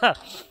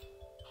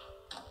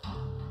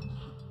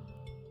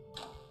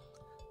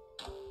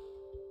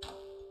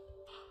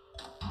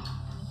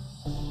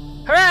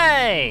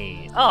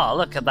 Hooray! Oh,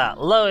 look at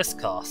that. Lowest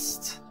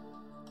cost.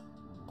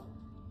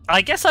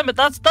 I guess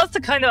that's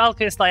the kind of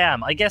alchemist I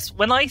am. I guess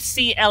when I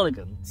see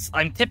elegance,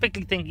 I'm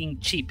typically thinking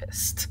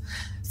cheapest.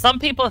 Some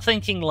people are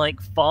thinking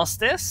like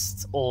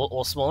fastest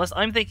or smallest.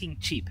 I'm thinking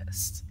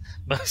cheapest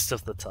most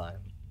of the time.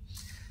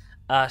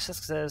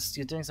 Sheska says,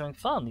 you're doing something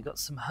fun. You got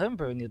some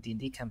homebrew in your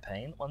D&D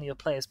campaign. One of your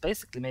players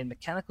basically made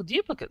mechanical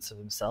duplicates of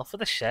himself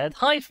with a shared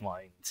hive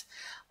mind.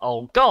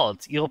 Oh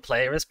god, your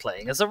player is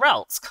playing as a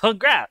Ralts.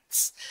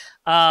 Congrats!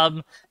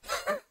 That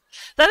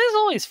is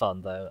always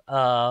fun, though.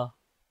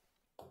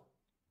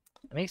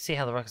 Let me see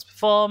how the rockets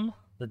perform.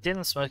 The din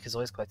and smoke is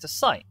always quite a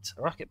sight.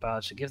 A rocket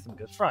barrage should give them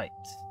good fright.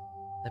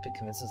 I hope it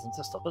convinces them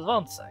to stop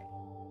advancing.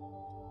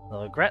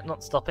 They'll regret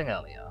not stopping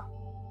earlier.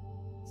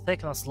 It's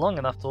taken us long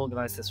enough to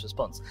organize this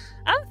response.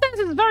 Athens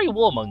is very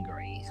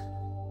warmongery.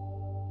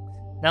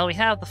 Now we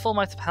have the full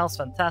might of House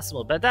Phantasm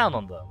will bear down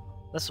on them.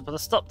 This will put a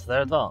stop to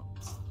their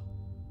advance.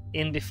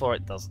 In before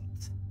it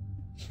doesn't.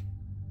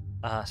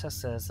 Chef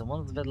says that one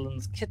of the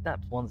villains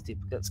kidnapped one of the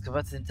duplicates,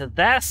 converted into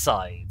their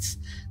sides.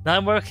 Now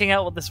I'm working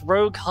out what this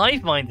rogue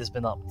hive mind has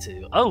been up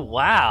to. Oh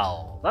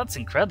wow, that's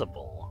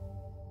incredible.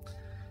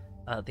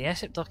 The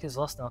airship dock is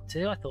lost now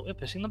too. I thought we were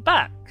pushing them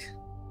back.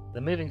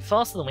 They're moving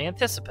faster than we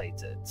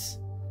anticipated.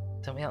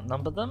 Don't we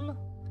outnumber them?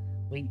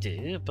 We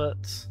do, but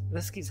if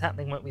this keeps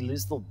happening, won't we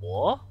lose the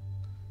war?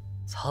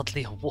 It's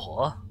hardly a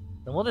war.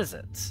 Then what is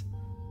it?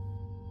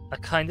 A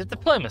kind of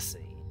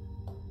diplomacy.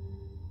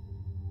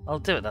 I'll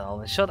do it then.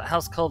 I'll ensure that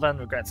House Colvan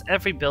regrets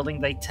every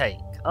building they take.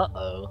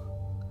 Uh-oh.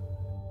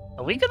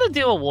 Are we gonna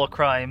do a war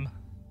crime?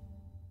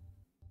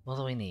 What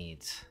do we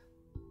need?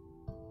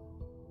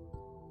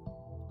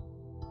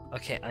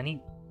 Okay, I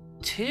need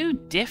 2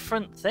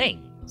 different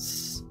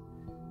things.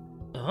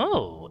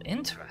 Oh,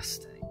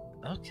 interesting.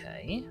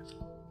 Okay.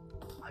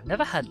 I've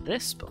never had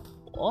this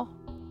before.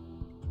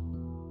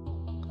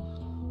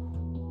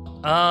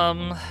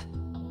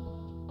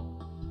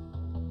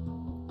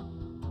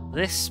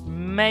 This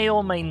may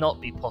or may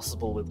not be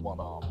possible with one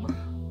arm.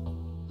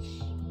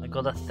 I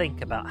gotta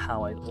think about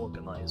how I'd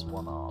organize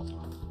one arm.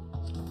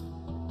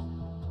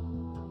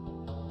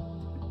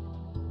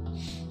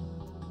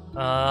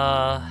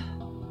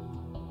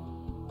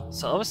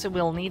 So obviously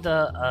we'll need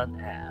an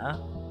heir,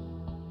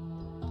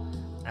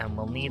 and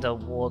we'll need a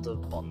ward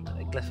of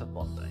bonding, a glyph of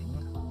bonding,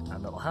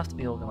 and it'll have to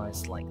be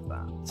organized like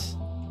that.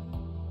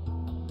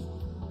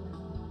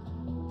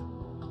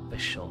 For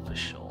sure, for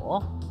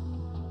sure.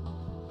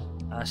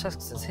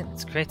 Shaska says,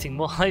 it's creating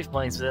more hive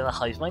minds within a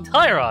hive mind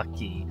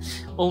hierarchy.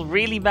 All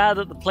really mad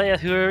at the player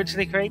who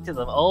originally created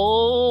them.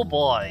 Oh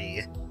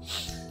boy.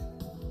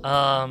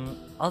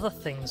 Other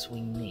things we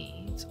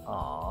need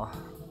are...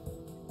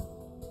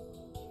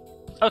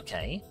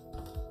 Okay,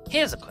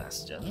 here's a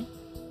question.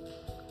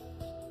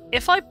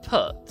 If I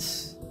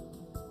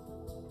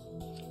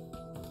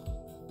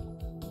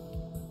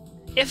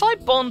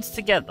bond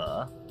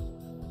together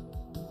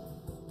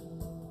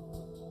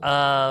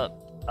a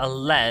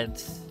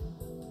lead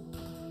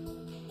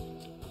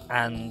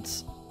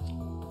and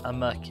a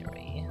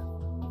mercury,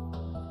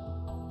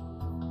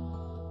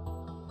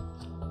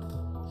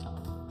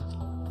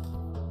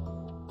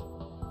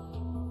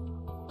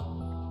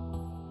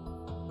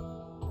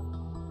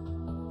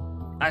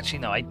 actually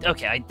no, I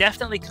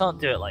definitely can't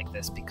do it like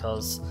this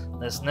because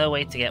there's no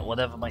way to get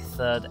whatever my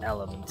third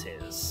element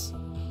is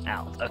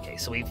out. Okay,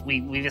 so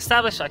we've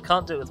established I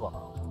can't do it with one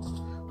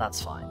arm.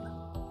 That's fine.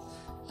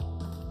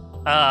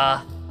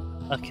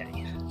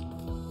 Okay.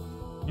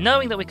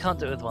 Knowing that we can't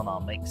do it with one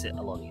arm makes it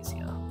a lot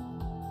easier.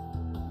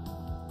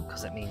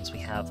 Because it means we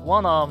have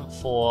one arm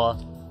for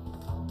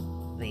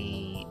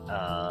the,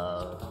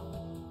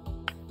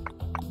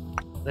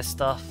 this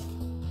stuff,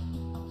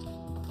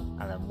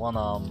 and then one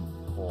arm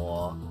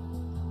for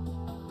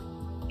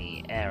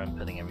the air and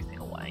putting everything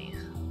away.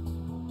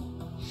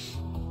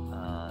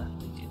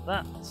 If we do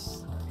that,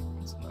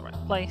 everything's in the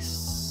right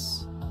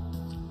place.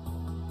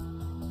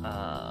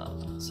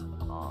 Let's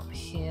have an arm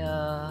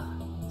here.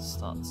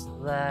 Starts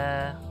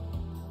there.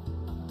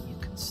 You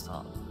can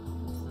start.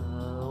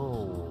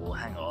 Oh,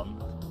 hang on.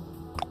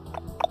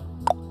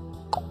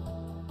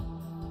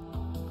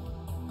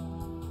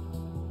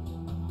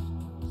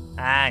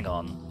 Hang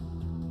on.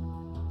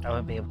 I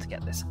won't be able to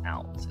get this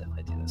out if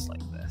I do this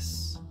like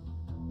this.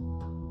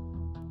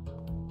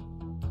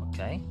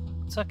 Okay,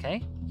 it's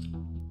okay.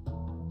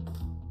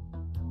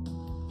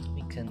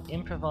 We can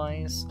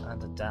improvise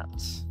and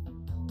adapt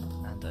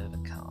and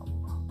overcome.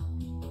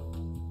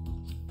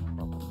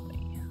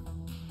 Probably.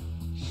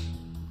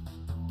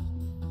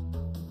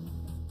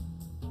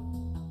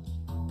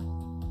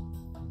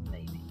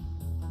 Maybe.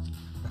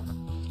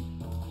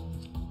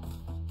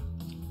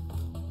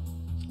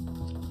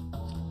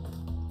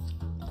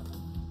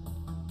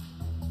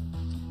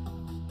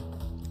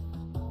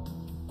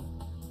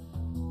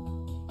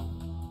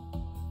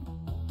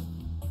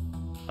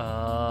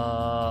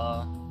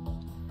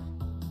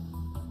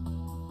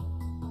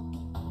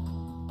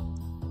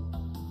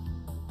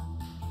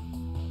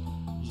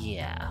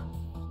 Yeah.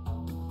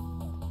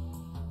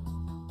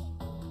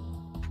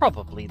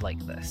 Probably like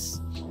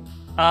this.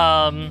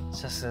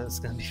 Just it's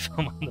gonna be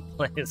fun when the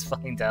players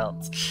find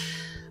out.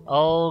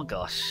 Oh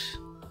gosh.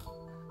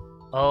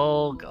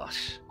 Oh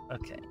gosh.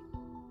 Okay.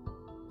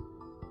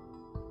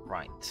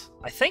 Right.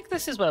 I think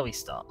this is where we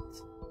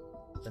start.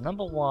 The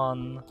number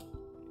one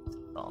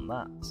on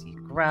that. So you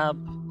grab,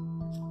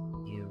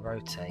 you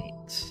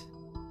rotate,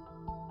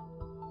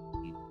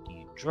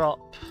 you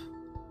drop,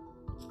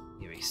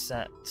 you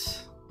reset,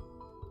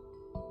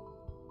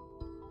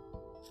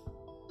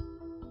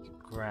 you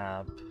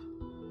grab,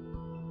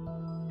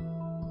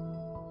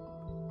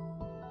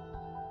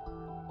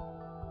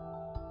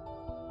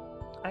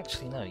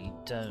 actually no, you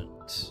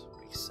don't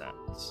reset,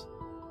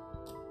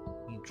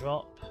 you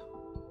drop,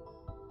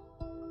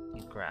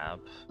 you grab,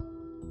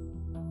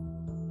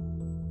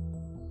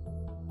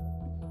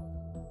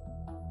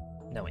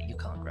 No, wait, you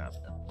can't grab.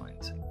 Never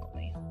mind. Not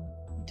me.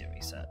 Do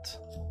reset.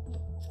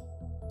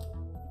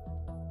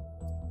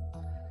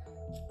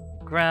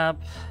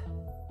 Grab.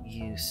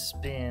 You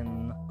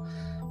spin.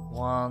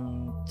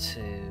 1,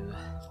 2,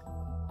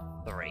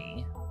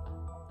 3.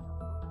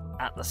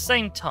 At the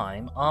same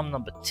time, arm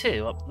number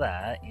 2 up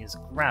there is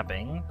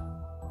grabbing,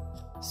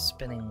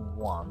 spinning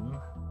 1,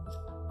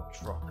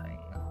 dropping.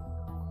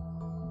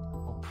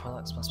 All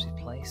products must be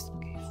placed.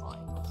 Okay, fine.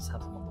 I'll just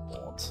have them on the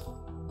board.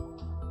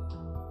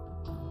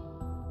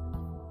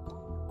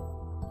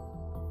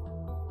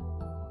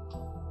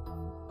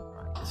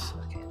 Right,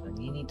 okay, then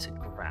you need to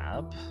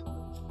grab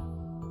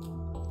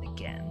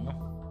again.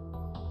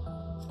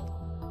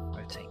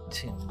 Rotate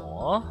 2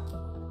 more.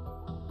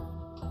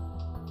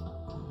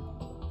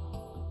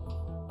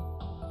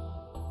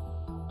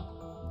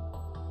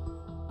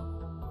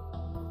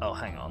 Oh,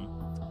 hang on.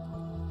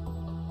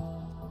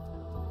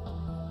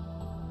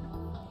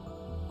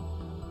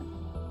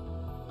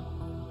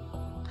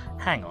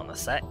 Hang on a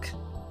sec.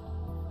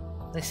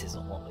 This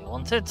isn't what we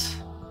wanted.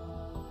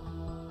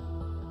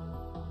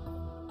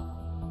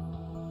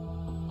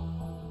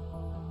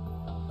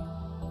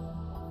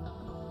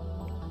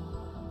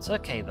 It's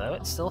okay though,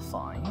 it's still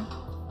fine.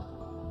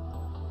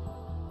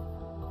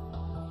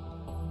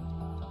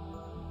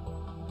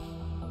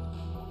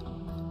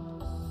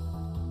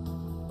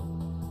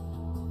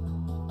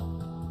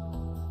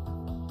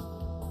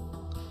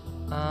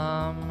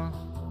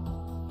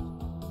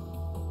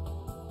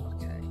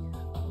 Okay.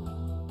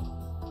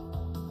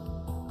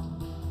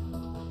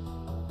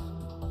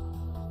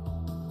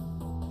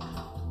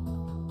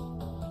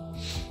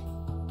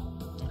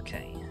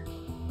 Okay.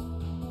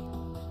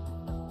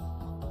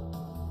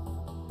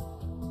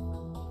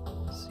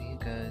 So you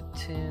go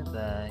to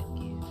there,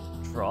 you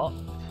drop,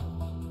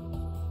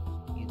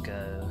 you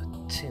go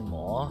 2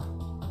 more,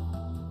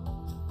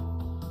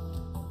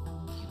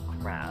 you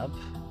grab,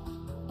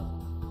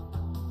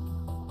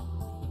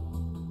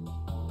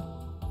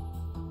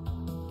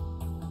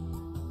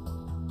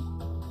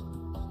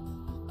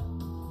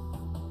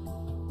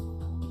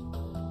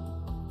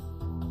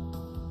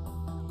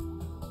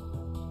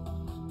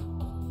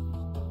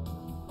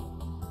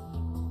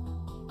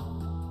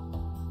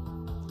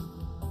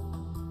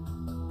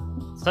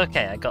 it's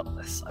okay, I got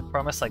this. I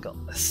promise I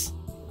got this.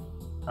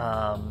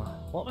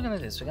 What we're gonna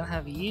do is we're gonna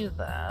have you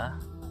there,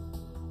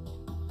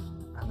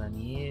 and then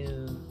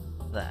you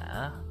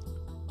there,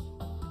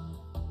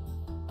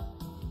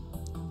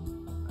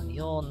 and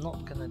you're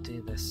not gonna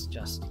do this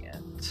just yet.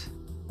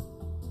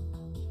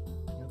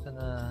 You're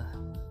gonna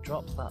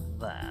drop that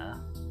there.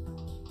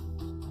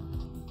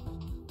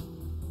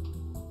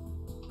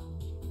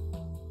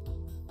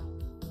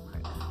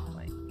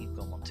 Wait, you've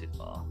gone one too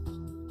far.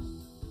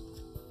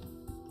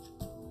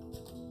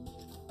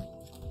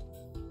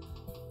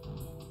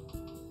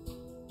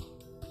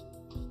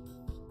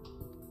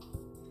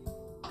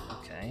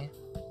 Okay.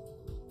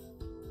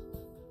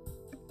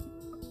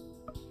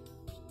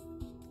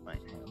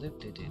 Right, hang on.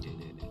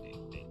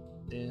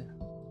 Do.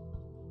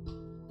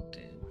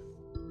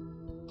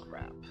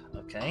 Grab.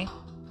 Okay.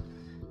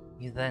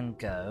 You then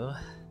go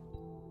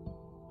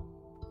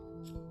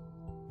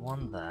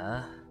 1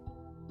 there.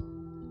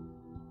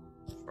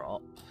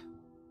 Drop.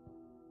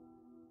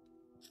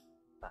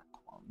 Back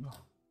 1.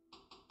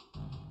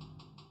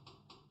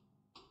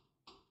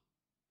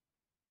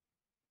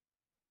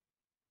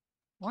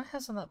 Why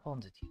hasn't that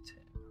bonded you two?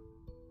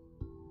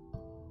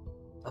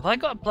 Have I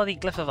got a bloody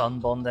glyph of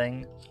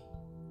unbonding?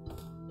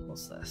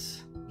 What's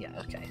this? Yeah,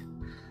 okay.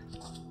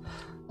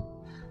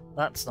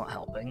 That's not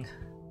helping.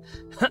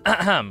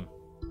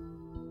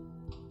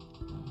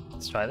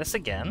 Let's try this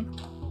again.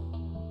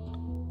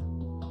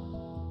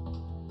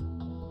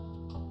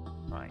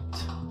 Right.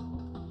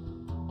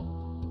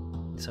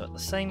 So at the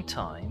same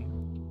time,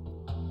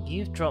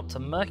 you've dropped a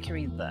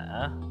Mercury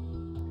there.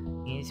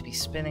 You need to be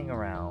spinning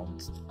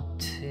around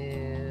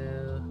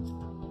 2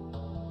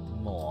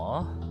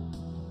 more.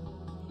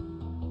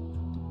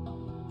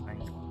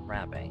 And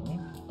grabbing.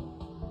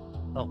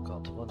 Oh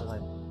god, what did I...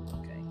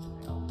 Okay,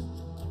 hang on.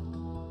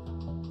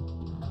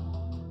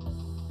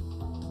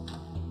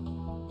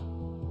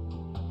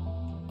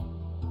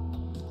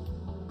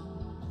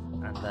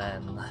 And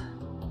then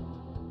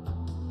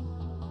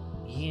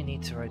you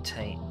need to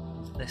rotate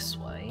this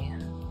way.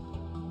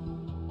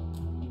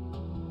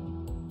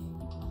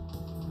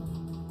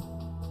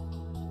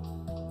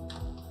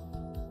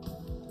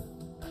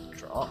 And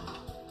drop.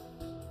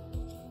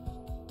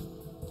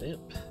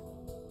 Boop.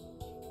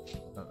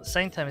 At the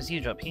same time as you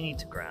drop, you need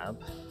to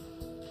grab.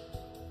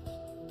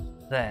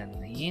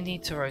 Then you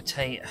need to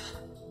rotate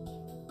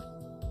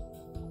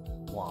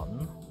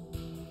 1.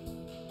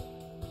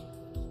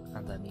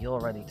 And then you're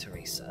ready to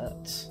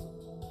reset.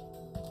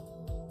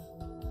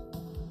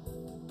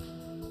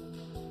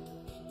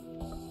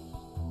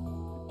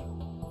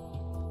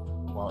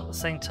 While at the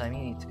same time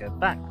you need to go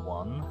back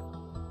 1.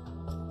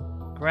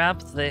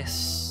 Grab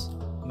this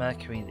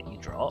Mercury that you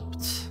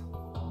dropped.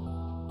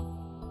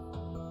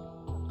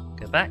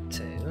 Go back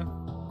 2.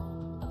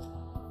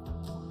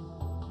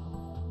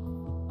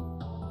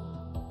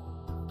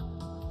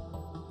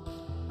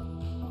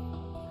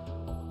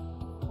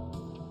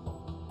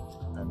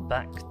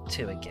 back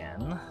 2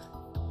 again.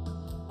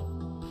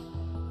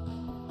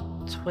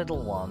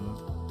 Twiddle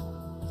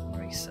 1.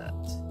 Reset.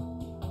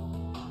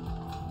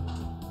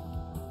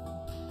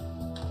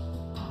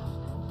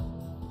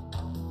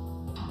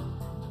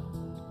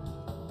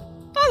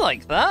 I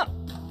like that.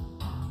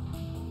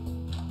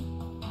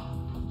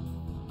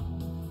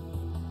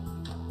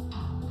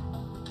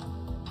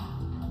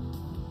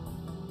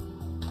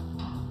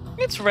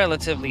 It's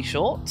relatively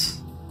short.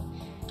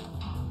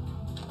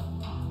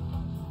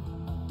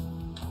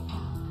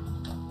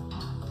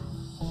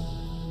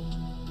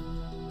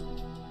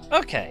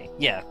 Okay,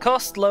 yeah,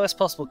 cost, lowest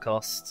possible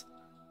cost.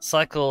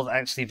 Cycle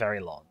actually very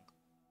long.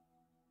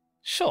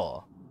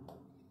 Sure.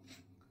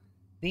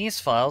 These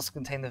files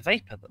contain the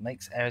vapor that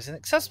makes areas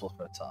inaccessible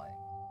for a time.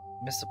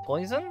 Mr.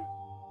 Poison?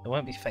 It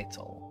won't be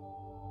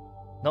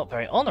fatal. Not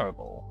very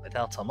honourable. I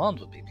doubt Armand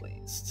would be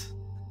pleased.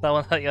 That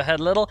one hurt your head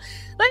a little?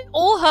 They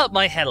all hurt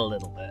my head a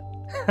little bit.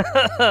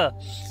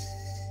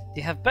 Do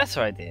you have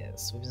better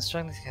ideas? We've been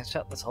struggling to catch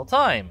up this whole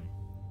time.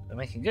 We're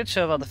making good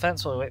show of our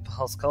defense while we wait for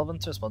Hulse Colvin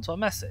to respond to our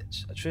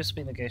message. A truce will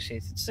be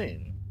negotiated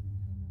soon.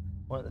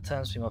 Won't the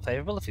terms be more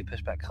favourable if we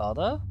push back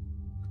harder?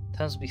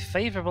 Terms will be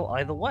favourable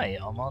either way.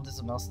 Armand is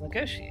a master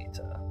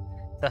negotiator.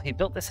 So he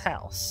built this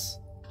house.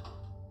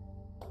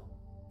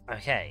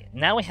 Okay,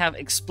 now we have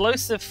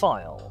explosive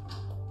file.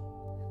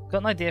 Got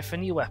an idea for a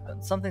new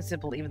weapon. Something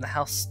simple even the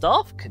house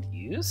staff could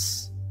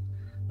use.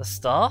 The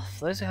staff?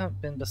 Those who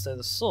haven't been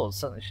bestowed a sword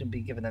certainly shouldn't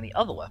be given any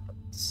other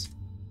weapons.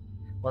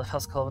 What if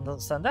House Colvin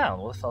doesn't stand down?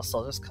 What if our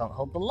soldiers can't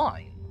hold the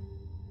line?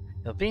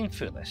 You're being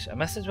foolish. A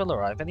message will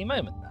arrive any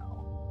moment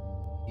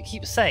now. You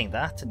keep saying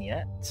that, and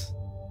yet...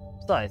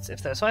 Besides,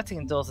 if there's fighting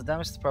indoors, the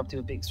damage to the property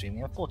would be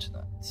extremely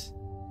unfortunate.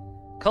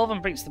 Colvin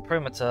breached the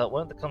perimeter.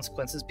 Won't the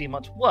consequences be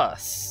much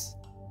worse?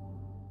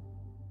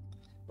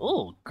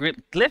 Ooh,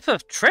 glyph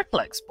of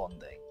triplex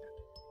bonding.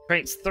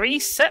 Creates 3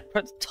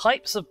 separate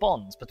types of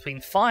bonds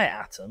between fire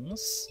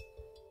atoms,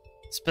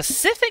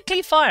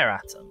 specifically fire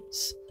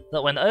atoms,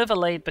 that when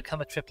overlaid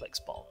become a triplex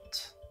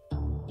bond.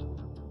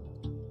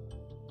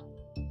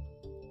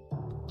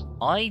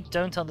 I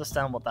don't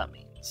understand what that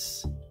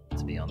means,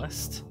 to be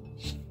honest.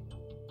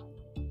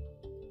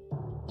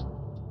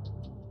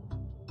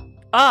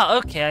 Ah,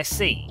 okay, I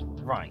see.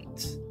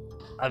 Right.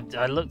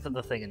 I looked at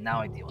the thing and now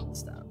I do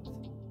understand.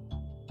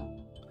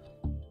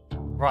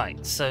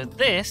 Right, so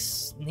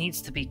this needs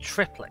to be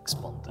triplex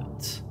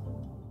bonded.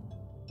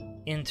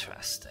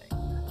 Interesting.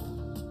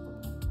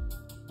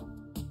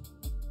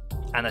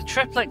 And a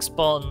triplex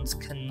bond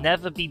can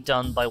never be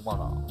done by one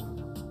arm.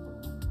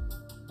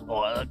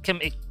 Or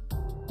it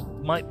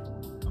might...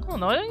 Oh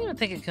no, I don't even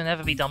think it can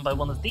ever be done by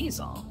one of these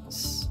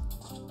arms.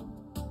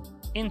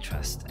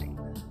 Interesting.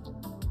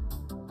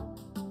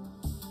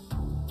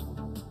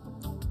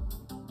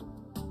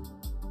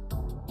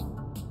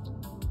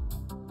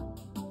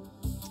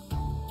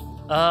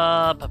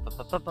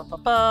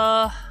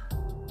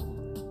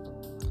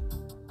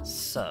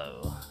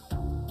 So,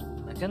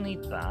 I'm gonna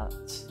need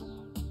that.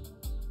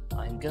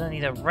 I'm gonna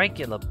need a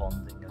regular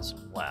bonding as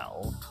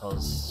well,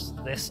 because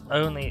this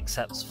only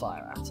accepts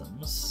fire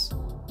atoms.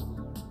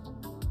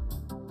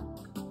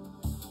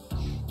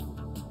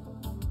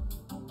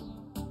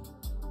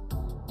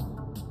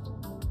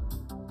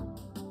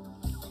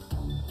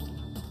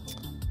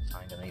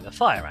 I'm gonna need a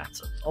fire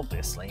atom,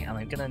 obviously, and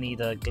I'm gonna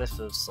need a glyph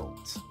of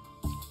salt.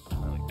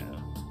 There we go.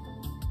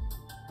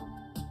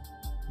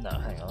 No,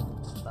 hang on.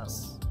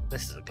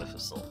 This is a glyph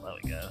of salt. There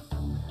we go.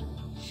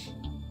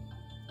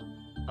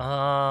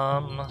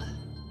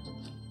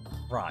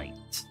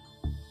 Right.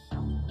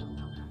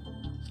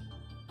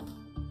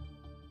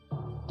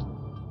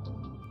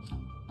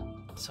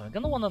 So I'm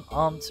gonna want an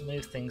arm to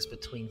move things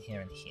between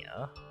here and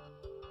here.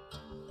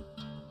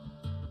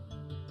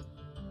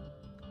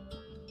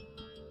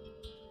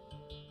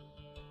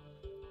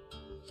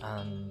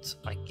 And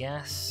I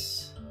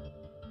guess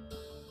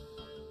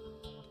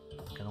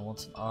I'm gonna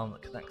want an arm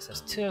that can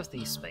access 2 of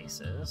these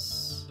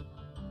spaces.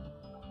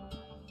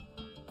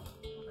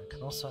 I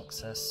can also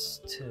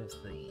access 2 of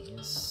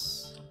these.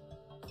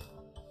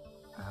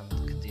 And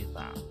can do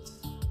that.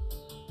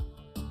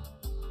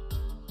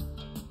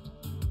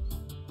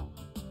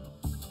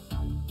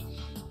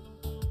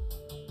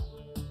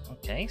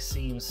 Okay,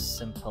 seems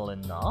simple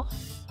enough.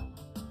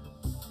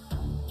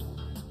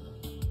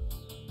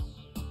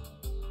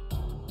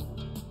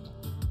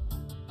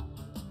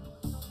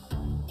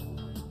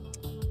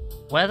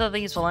 Whether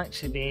these will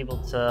actually be able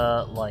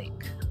to,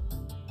 like,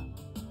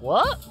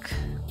 work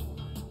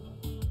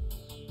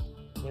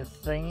with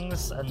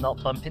things and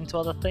not bump into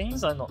other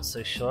things, I'm not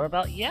so sure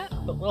about yet,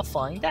 but we'll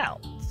find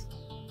out.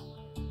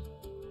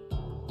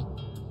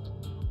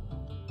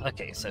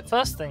 Okay, so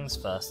first things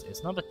first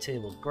is number 2,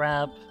 we'll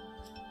grab,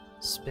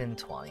 spin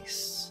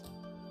twice.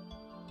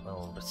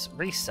 We'll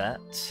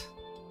reset,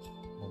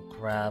 we'll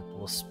grab,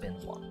 we'll spin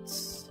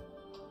once.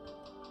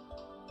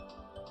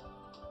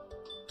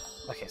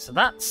 Okay, so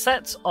that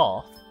sets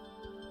off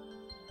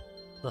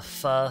the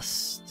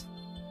first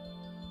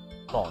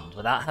bond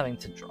without having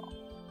to drop.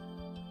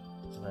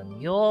 And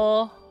then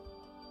you're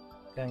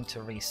going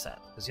to reset,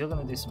 because you're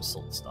going to do some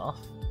salt stuff.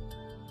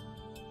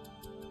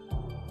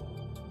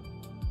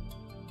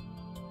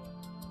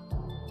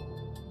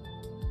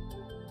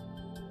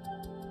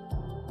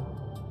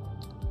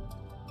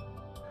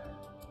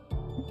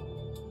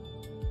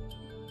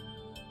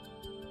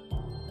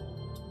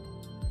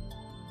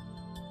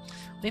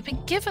 We've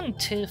been given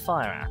 2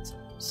 fire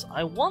atoms.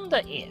 I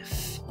wonder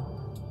if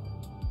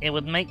it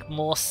would make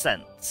more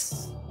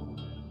sense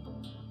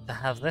to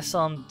have this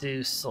on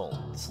do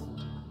salt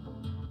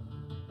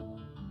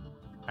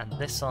and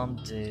this on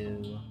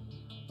do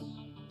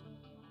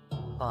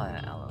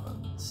fire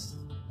elements.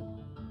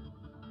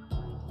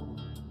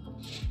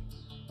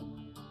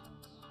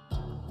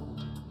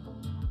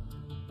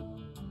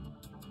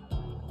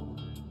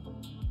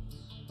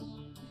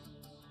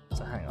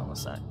 So hang on a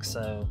sec.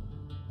 So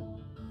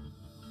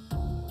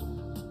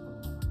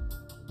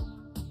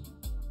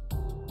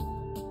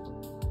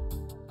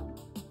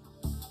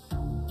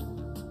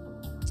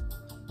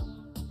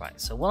right,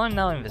 so what I'm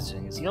now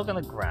envisaging is you're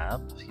going to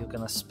grab, you're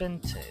going to spin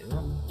 2,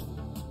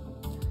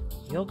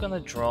 you're going to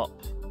drop,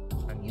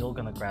 and you're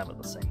going to grab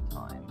at the same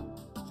time.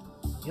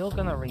 You're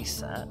going to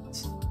reset.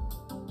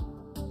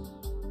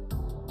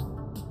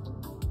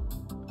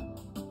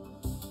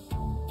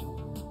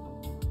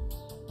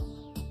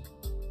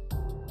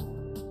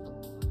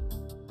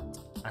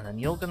 And then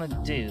you're going to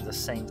do the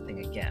same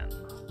thing again.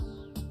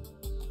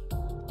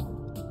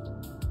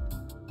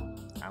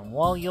 And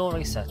while you're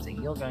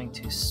resetting, you're going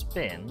to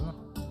spin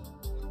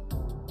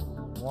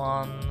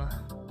 1,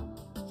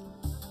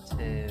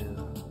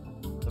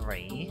 2,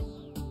 3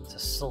 to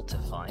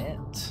saltify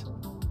it,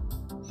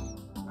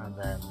 and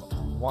then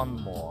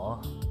 1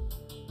 more,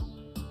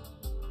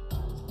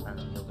 and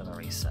then you're going to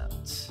reset.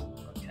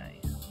 Okay.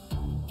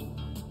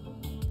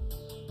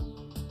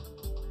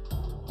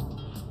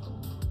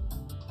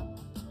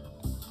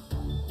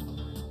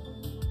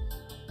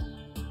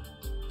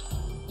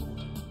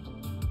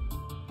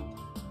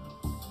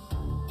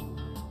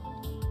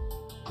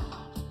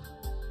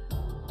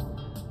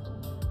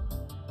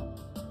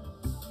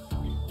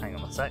 Hang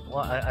on a sec.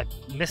 What?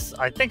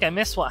 I think I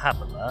missed what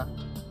happened there.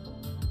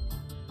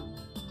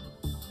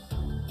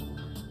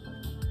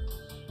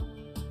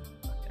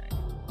 Okay.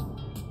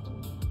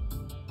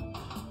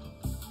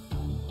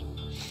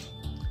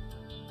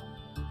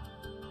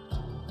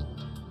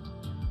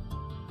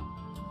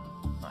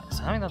 Right.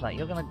 So having done that,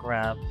 you're going to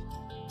grab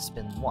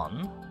spin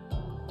 1.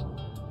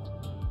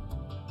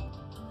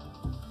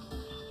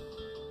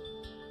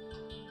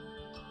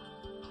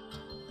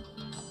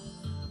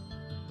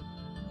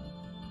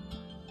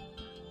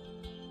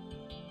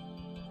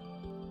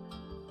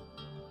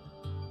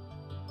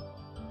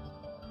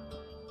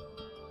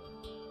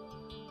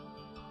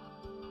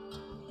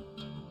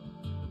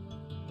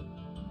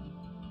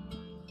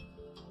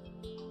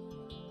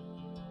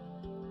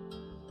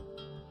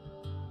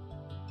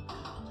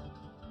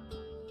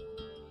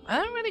 I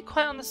don't really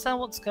quite understand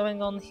what's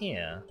going on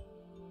here.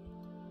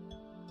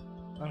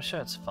 I'm sure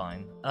it's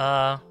fine.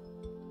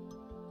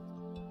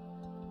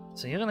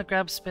 So you're gonna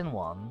grab spin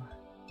 1.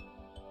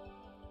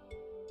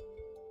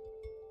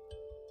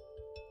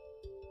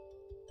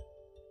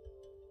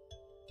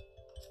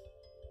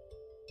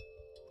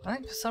 I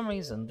think for some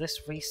reason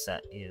this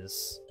reset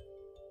is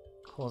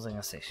causing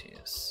us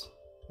issues.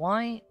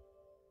 Why?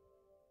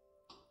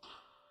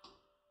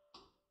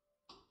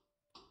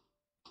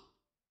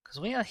 Because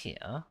we are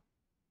here.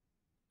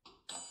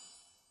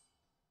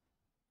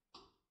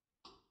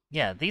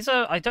 Yeah, these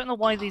are... I don't know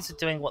why these are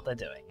doing what they're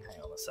doing. Hang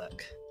on a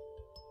sec.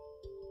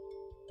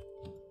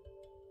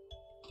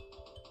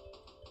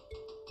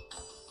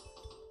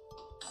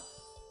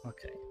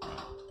 Okay.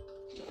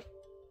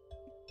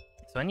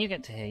 So when you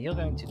get to here, you're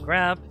going to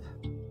grab...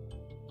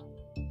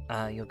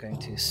 you're going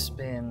to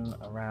spin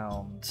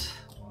around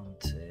 1,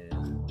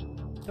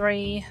 2,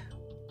 3,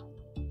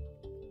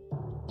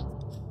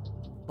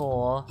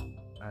 4,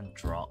 and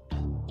drop.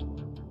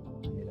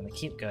 And you're going to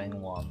keep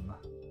going 1,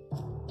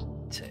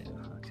 2.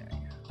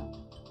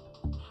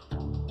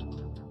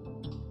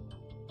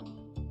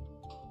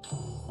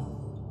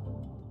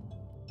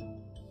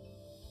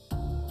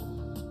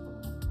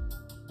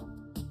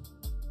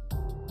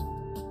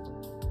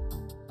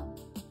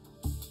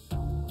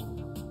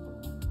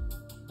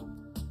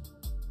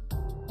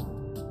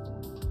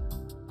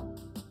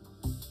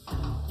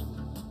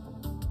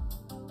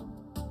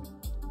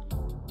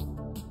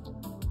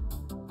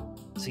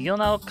 So you're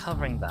now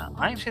covering that.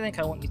 I actually think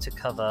I want you to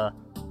cover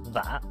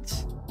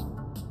that.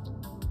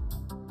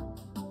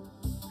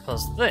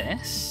 Because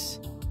this...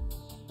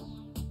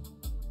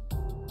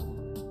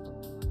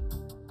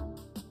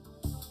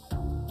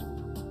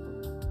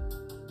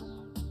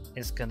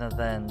 is gonna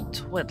then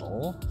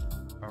twiddle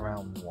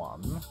around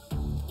 1.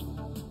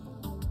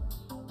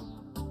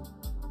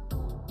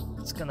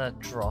 It's gonna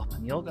drop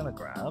and you're gonna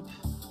grab.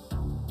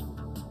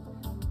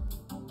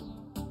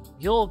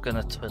 You're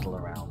gonna twiddle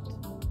around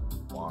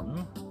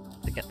 1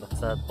 to get the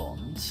 3rd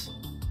bond.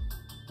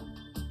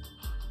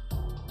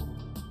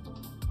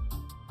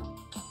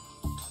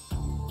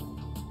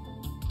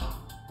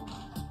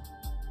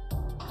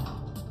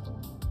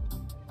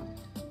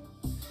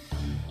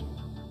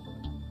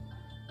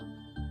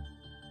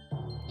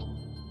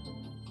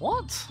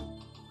 What?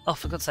 Oh,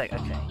 for God's sake,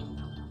 okay.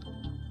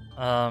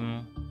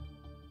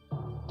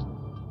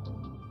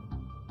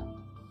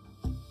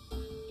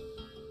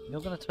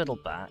 You're gonna twiddle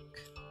back,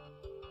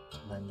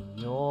 then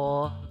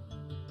you're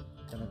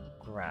gonna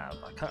grab.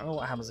 I can't remember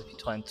what happens if you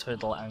try and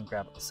twiddle and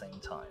grab at the same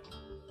time.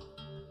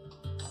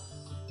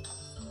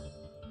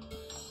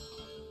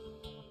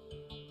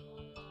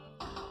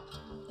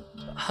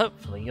 But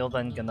hopefully you're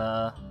then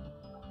gonna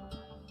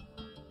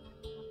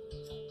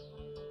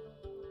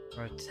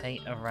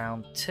rotate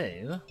around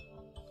too.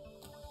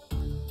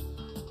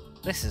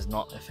 This is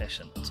not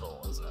efficient at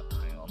all, is it?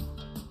 Hang on.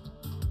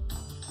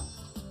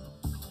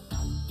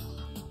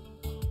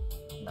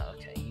 No,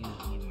 okay,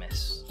 you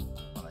miss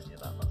when I do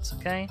that, that's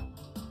okay.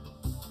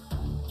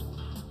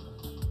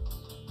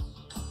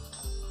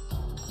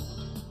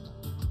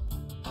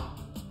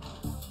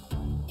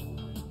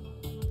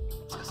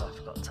 It's because I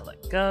forgot to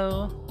let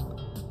go.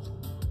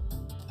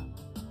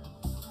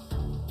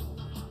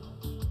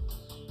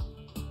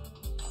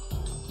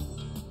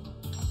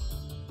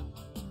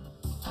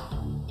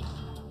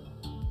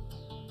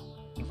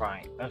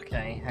 Right,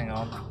 okay, hang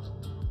on.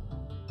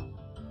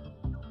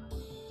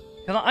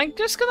 I'm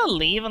just gonna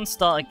leave and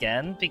start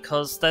again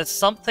because there's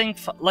something.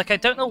 Like, I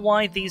don't know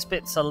why these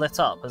bits are lit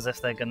up as if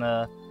they're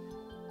gonna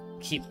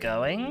keep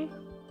going.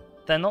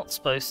 They're not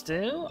supposed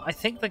to. I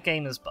think the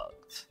game is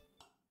bugged.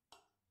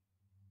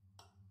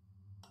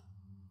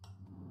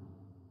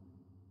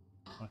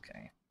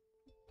 Okay.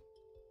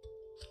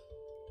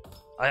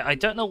 I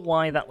don't know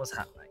why that was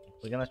happening.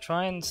 We're gonna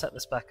try and set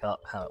this back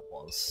up how it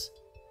was,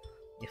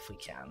 if we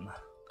can.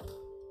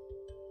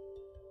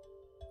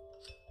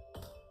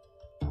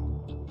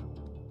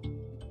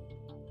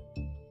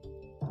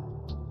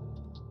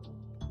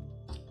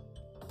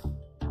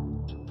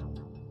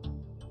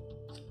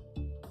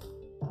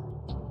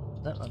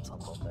 No, that's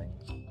not holding.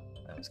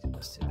 Let's get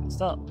this two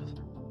mixed up.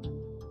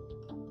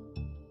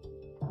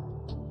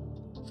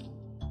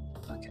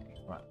 Okay,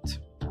 right.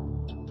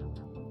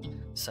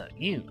 So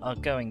you are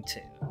going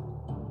to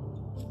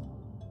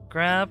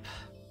grab,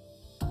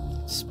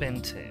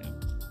 spin 2.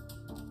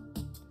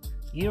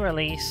 You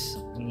release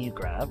and you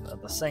grab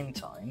at the same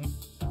time.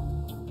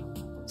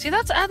 See,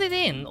 that's added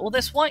in all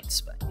this white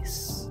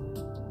space.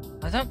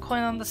 I don't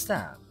quite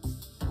understand.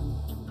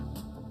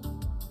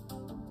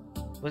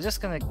 We're just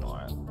gonna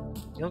ignore it.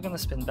 You're gonna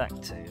spin back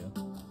 2.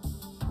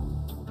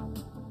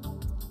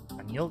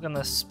 And you're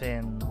gonna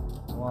spin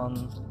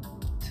 1,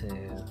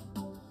 2,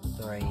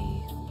 3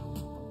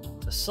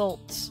 to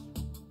salt,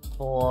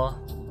 4,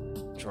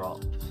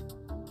 drop.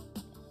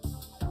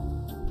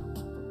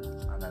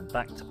 And then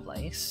back to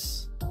place.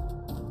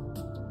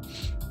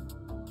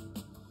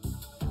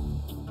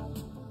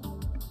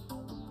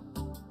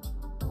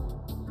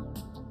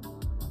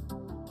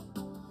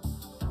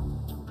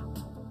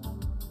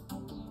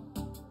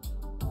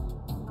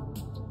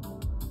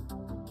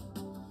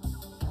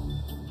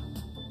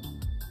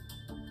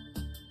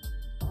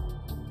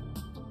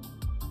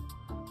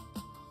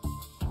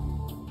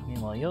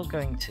 Meanwhile, you're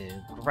going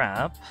to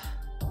grab,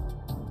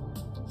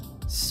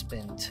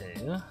 spin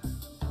 2,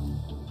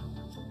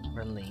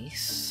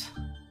 release,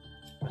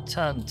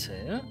 return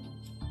 2,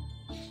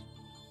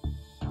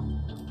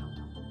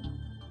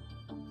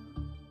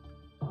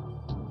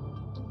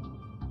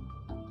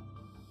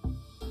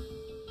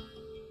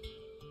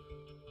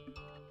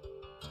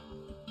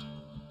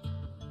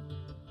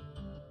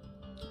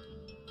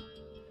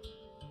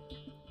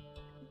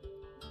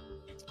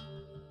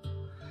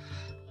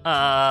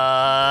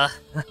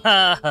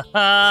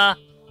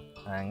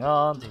 hang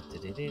on.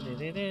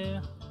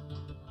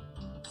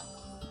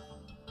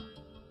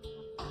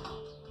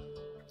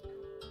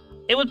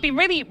 It would be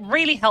really,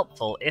 really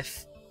helpful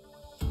if...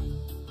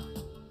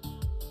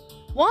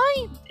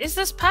 Why is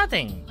this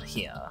padding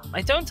here?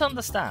 I don't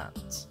understand.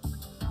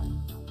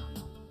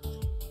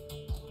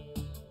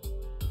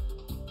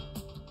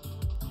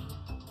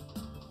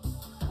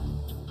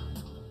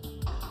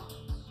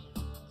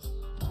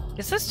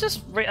 Is this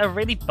just a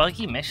really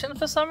buggy mission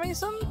for some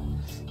reason?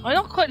 I'm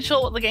not quite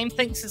sure what the game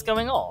thinks is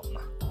going on.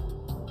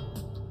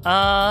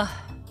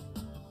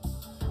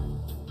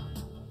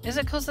 Is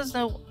it because there's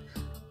no...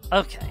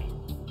 Okay.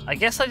 I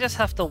guess I just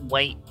have to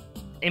wait,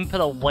 input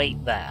a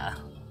wait there,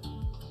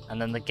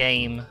 and then the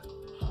game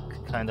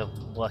can kind of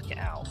work it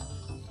out.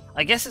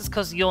 I guess it's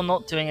because you're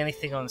not doing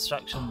anything on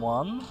instruction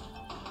 1.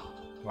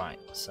 Right,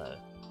 so...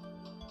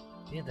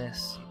 do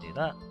this, you do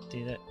that,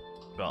 do that,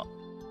 drop,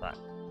 back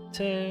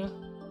 2...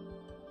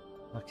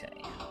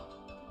 Okay.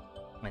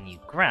 When you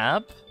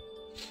grab,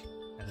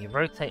 and you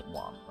rotate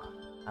 1,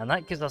 and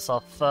that gives us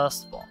our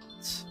first spot.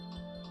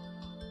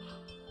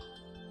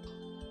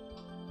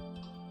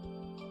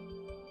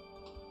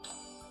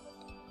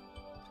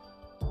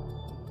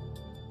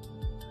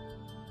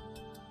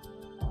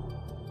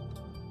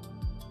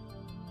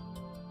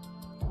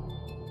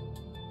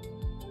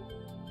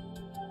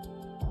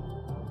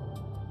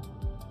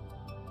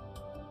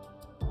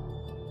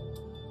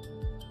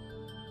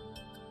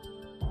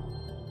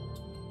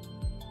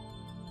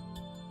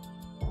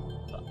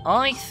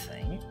 I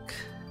think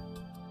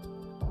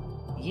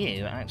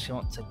you actually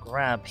want to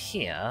grab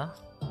here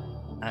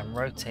and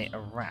rotate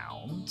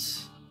around.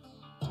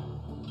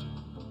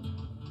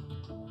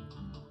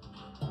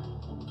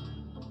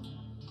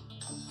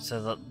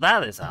 So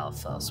that is our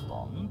first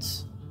bond.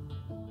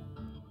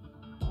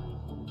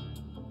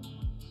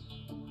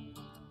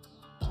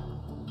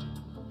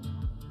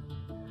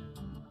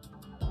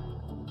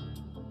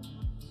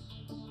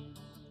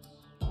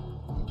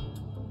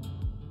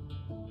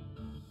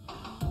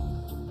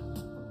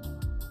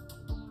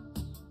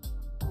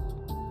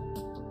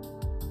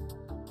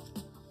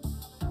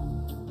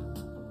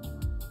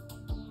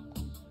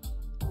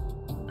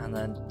 And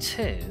then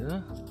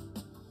 2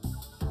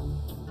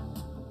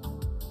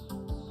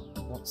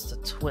 wants to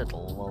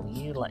twiddle while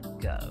you let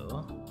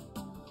go.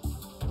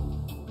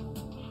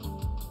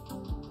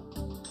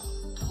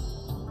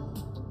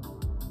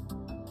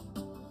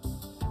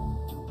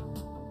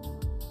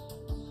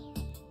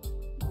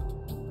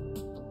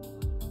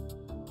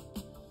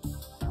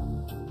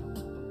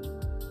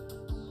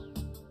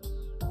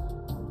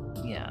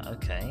 Yeah,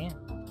 okay.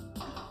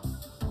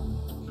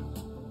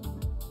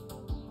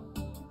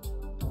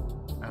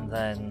 And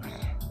then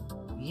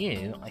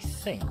you, I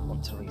think,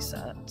 want to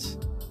reset.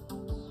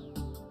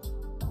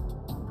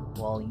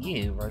 While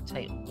you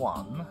rotate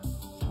 1,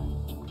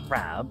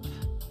 grab,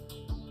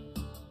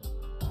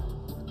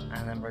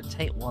 and then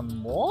rotate 1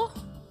 more?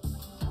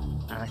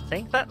 And I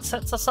think that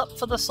sets us up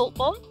for the salt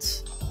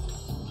bond?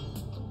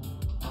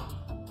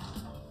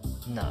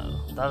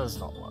 No, that does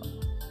not work.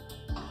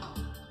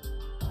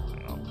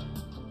 Hang on.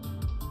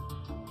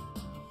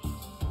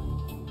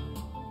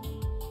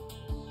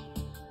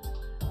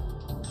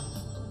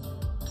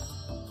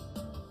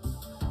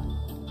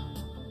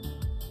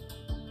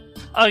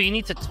 Oh, you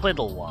need to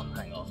twiddle 1,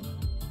 hang on.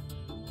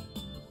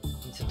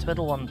 You need to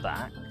twiddle 1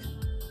 back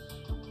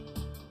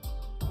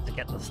to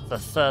get the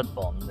third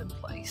bond in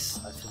place.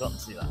 I forgot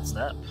to do that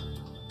step.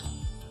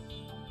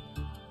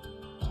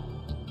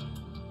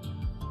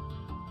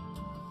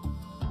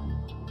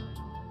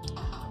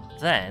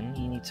 Then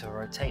you need to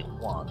rotate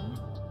 1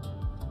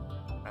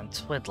 and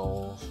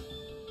twiddle,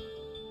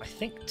 I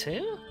think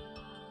 2?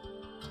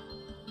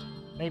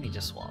 Maybe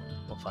just 1,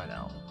 we'll find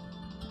out.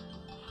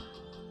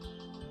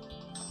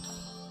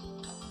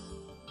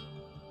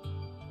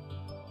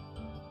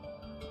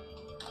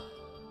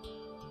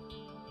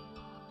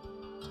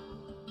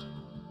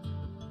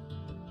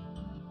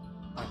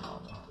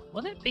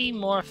 Would it be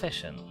more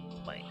efficient?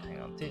 Wait, hang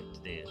on.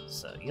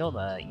 So you're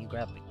there, you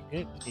grab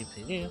it.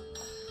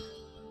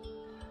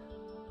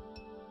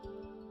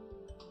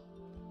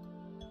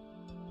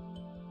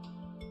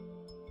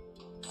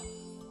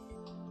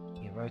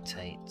 You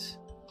rotate,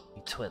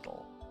 you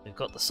twiddle. We've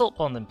got the salt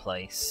bond in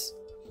place.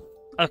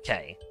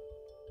 Okay.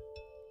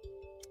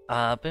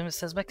 Boom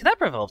says my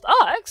Kadabra evolved.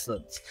 Ah,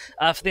 excellent.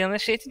 For the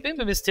uninitiated,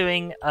 Boom is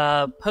doing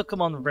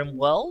Pokemon Rim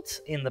World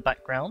in the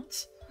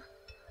background.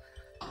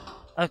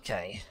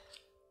 Okay.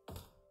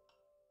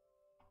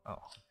 Oh,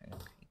 okay.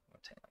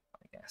 Rotate like that,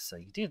 I guess. So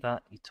you do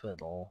that, you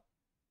twiddle.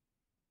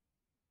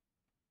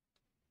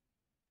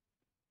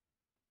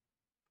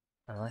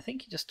 And I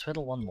think you just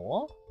twiddle 1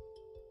 more.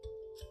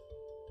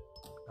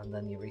 And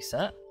then you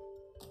reset.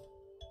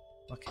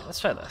 Okay, let's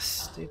try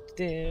this.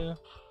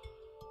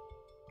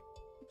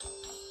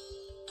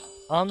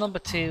 Arm number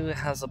 2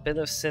 has a bit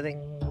of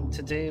sitting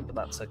to do, but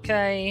that's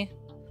okay.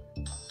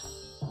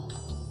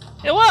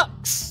 It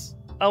works!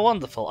 Oh,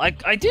 wonderful.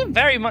 I do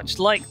very much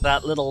like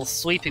that little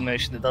sweeping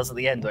motion it does at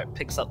the end where it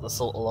picks up the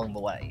salt along the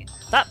way.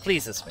 That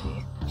pleases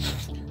me.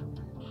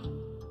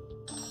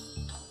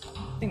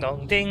 Ding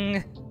dong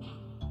ding.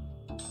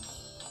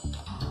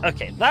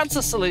 Okay, that's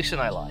a solution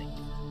I like.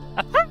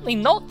 Apparently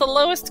not the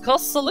lowest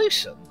cost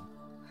solution.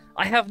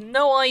 I have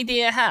no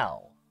idea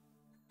how.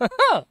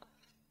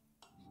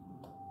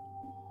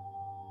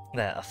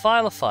 There, a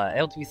file of fire,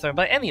 able to be thrown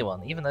by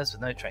anyone, even those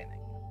with no training.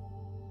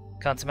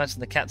 Can't imagine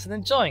the captain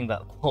enjoying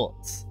that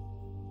thought.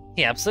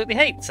 He absolutely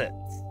hates it.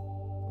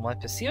 Why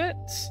pursue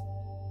it?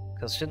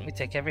 Because shouldn't we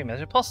take every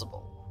measure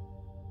possible?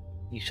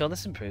 You sure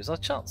this improves our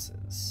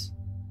chances?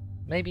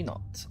 Maybe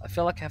not. I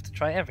feel like I have to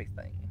try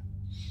everything.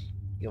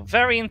 You're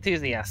very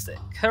enthusiastic.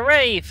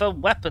 Hooray for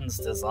weapons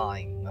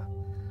design!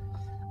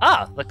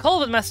 Ah, the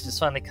Colvin message has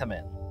finally come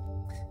in.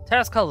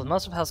 Terrace Colvin,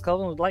 Master of House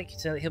Colvin, would like you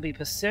to know that he'll be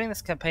pursuing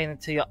this campaign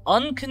until your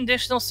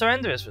unconditional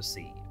surrender is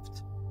received.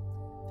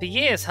 For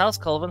years, House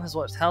Colvin has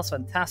watched House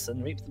Van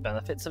Tassen reap the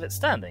benefits of its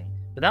standing,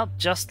 without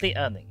justly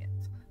earning it.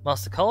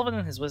 Master Colvin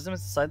in his wisdom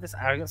has decided this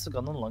arrogance has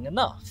gone on long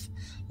enough.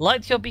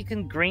 Light your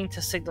beacon green to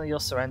signal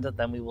your surrender,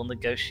 then we will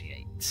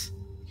negotiate.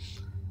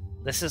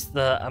 This is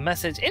a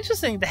message.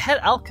 Interesting, the head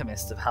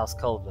alchemist of House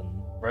Colvin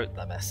wrote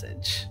that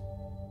message.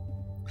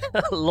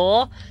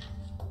 Lore?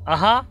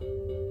 Uh-huh.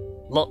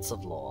 Lots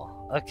of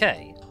lore.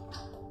 Okay.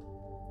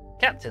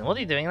 Captain, what are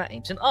you doing in that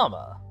ancient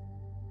armor?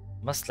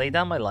 Must lay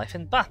down my life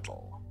in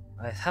battle.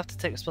 I have to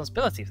take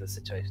responsibility for the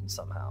situation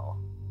somehow.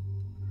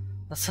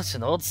 That's such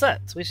an old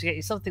set. We should get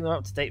you something more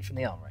up to date from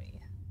the armory.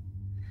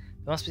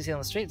 We must be seen on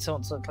the streets, so I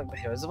want to look like the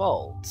heroes of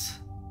old.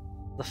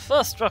 The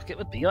first rocket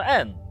would be your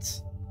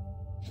end.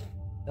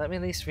 Let me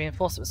at least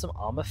reinforce it with some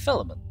armor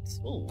filaments.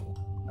 Ooh,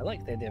 I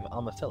like the idea of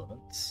armor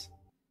filaments.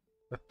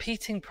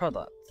 Repeating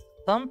product.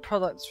 Some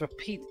products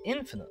repeat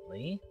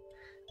infinitely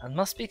and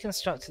must be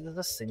constructed as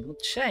a single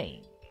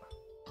chain.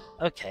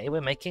 Okay,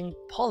 we're making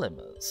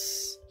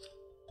polymers.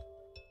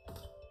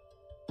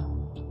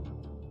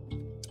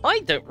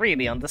 I don't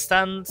really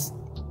understand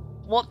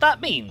what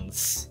that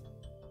means,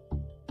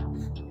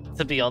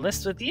 to be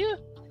honest with you.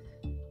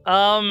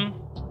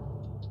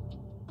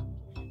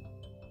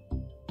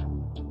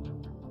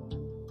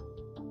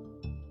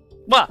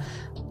 Well,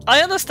 I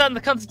understand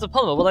the concept of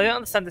polymer. What I don't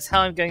understand is how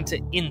I'm going to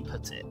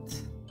input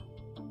it.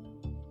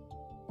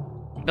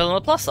 But on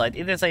the plus side,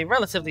 it is a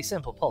relatively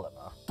simple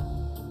polymer.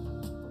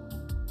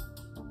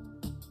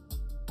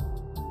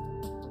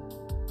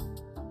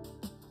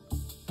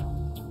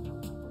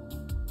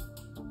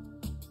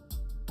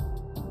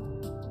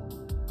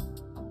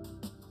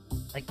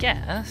 I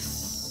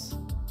guess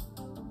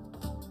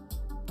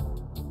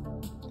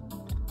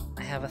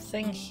I have a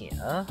thing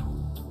here.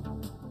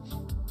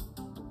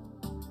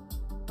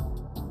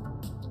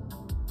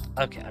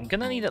 Okay, I'm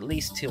gonna need at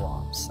least 2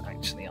 arms,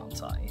 actually,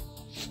 aren't I?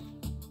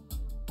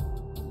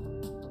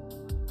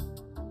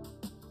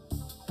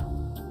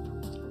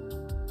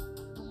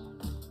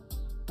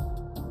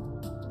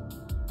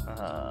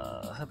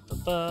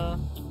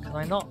 Can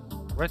I not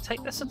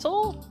rotate this at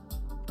all?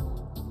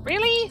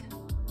 Really?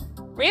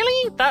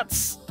 Really?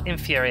 That's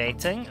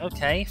infuriating.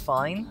 Okay,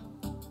 fine.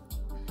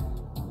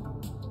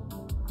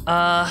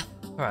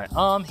 Right,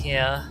 arm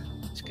here,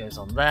 which goes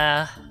on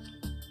there.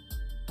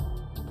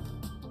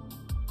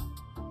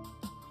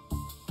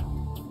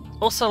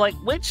 Also, like,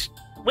 which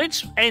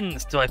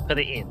ends do I put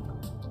it in?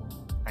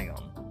 Hang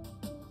on.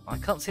 I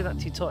can't see that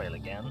tutorial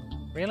again.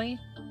 Really?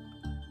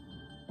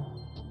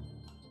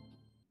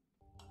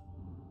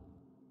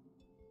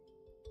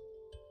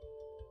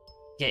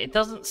 Yeah, it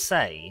doesn't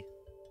say.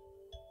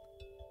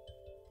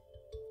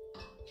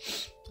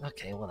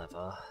 Okay,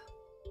 whatever.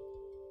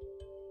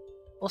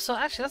 Also,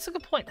 actually, that's a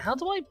good point. How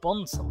do I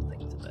bond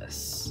something to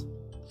this?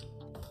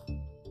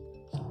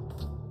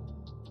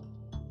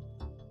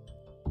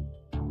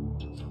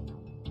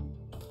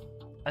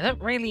 I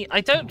don't really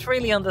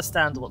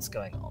understand what's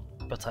going on,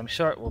 but I'm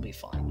sure it will be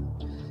fine.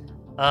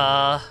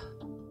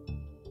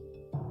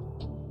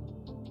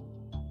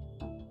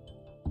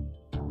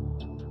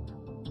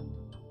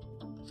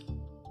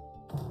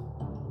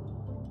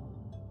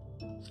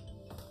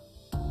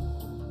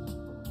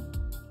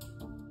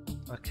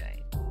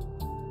 Okay.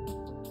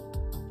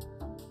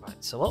 Right,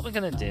 so what we're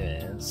gonna do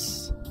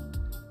is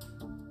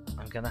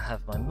I'm gonna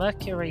have my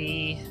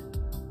mercury.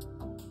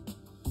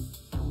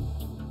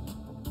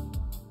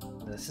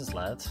 This is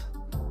lead.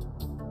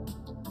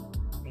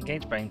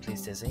 Engage brain,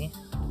 please, Dizzy.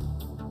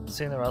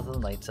 Sooner rather than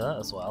later,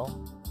 as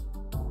well.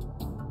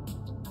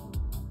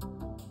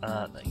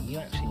 No, you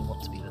actually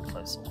want to be the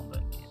closer one,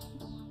 don't you?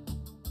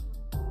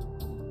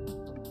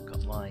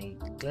 Got my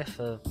glyph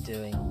of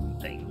doing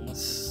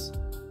things.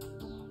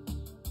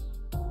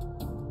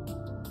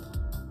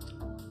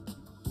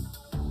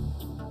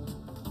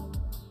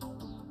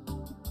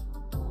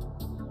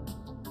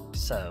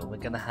 So, we're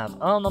going to have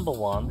arm number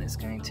 1 is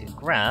going to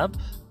grab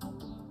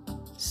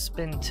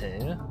spin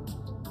 2,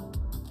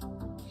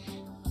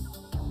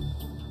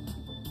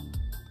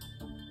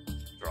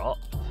 drop.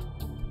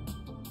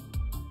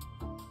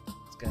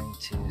 It's going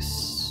to.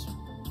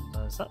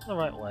 Oh, is that the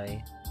right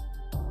way?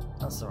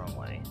 That's the wrong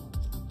way.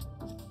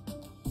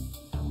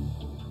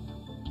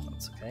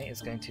 That's okay.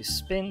 It's going to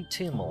spin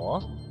 2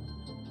 more.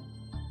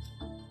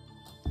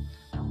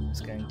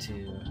 It's going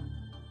to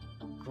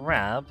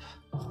grab,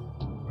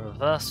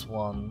 reverse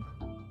 1,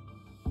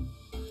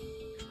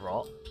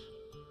 drop.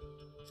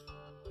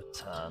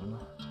 Turn,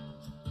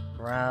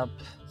 grab,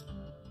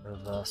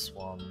 reverse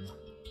 1,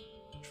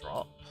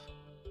 drop.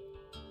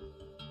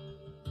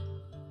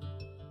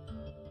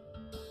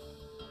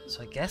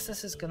 So I guess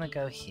this is gonna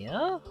go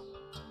here?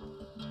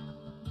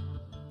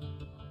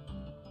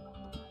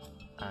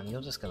 And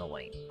you're just gonna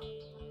wait.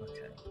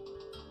 Okay.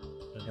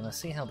 We're gonna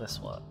see how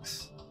this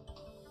works.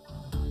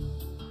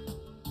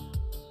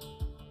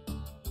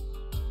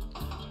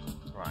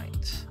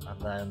 Right,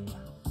 and then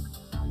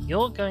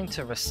you're going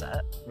to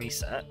reset.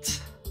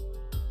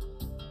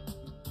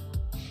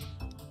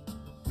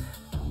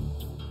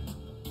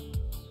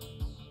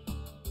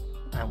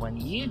 And when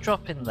you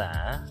drop in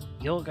there,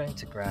 you're going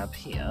to grab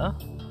here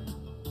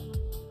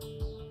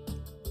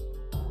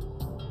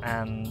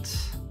and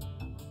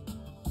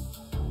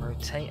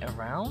rotate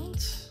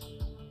around,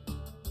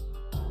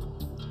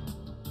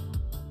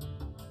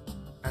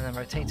 and then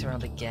rotate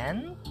around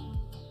again.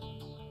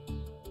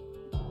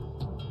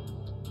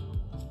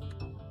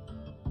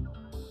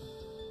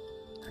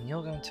 And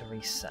you're going to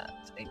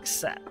reset,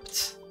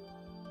 except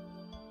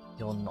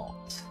you're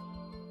not,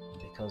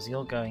 because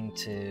you're going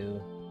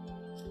to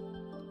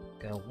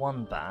go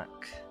 1 back,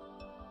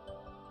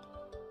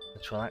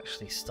 which will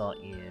actually start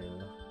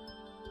you.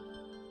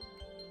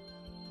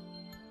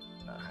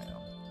 No, hang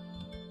on.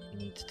 You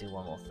need to do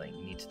one more thing.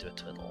 You need to do a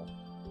twiddle.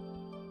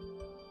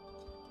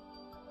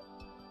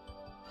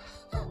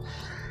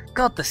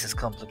 God, this is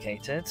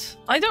complicated.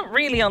 I don't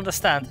really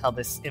understand how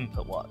this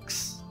input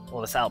works.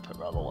 Or this output,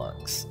 rather,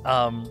 works.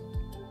 Gonna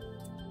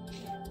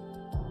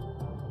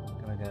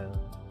go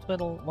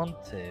twiddle, 1,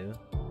 2.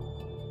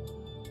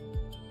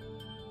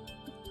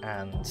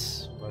 And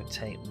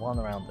rotate 1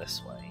 around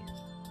this way.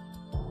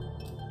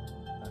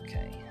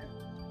 Okay.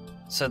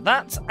 So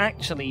that's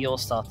actually your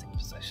starting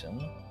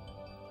position.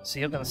 So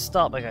you're going to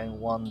start by going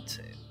 1,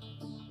 2.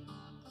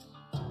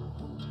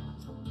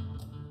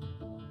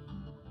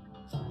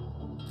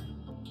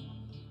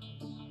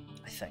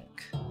 I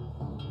think.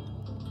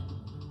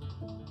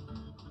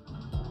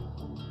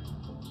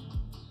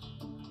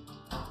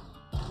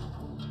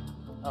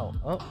 Oh,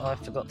 I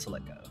forgot to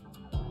let go.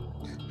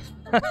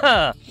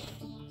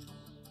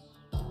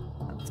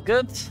 That's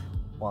good.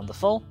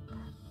 Wonderful.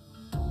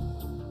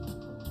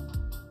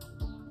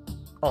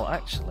 Oh,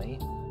 actually...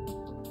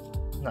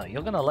 No,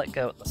 you're going to let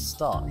go at the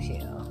start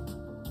here.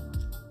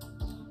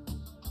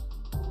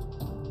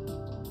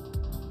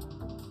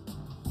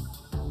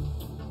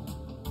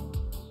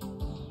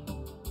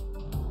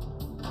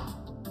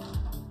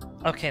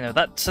 Okay, no,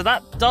 so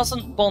that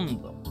doesn't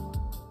bond them.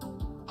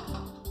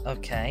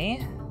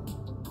 Okay.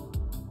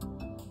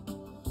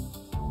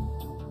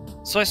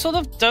 So I sort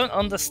of don't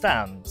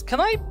understand.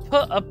 Can I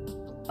put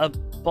a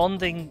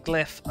bonding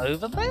glyph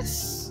over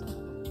this?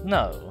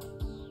 No.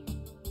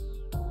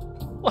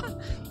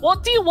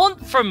 What do you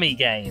want from me,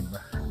 game?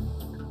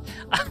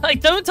 I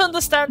don't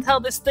understand how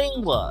this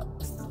thing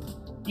works.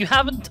 You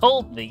haven't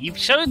told me. You've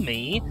shown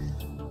me...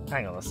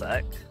 Hang on a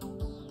sec.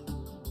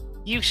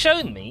 You've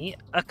shown me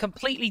a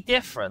completely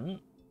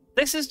different...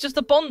 This is just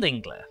a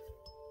bonding glyph.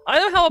 I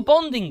know how a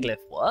bonding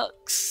glyph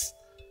works.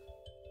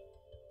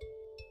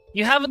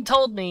 You haven't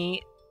told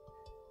me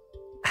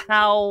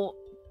how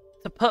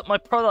to put my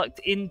product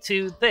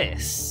into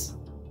this.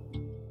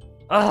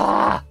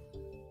 Ah!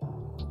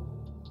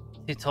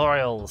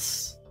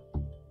 Tutorials.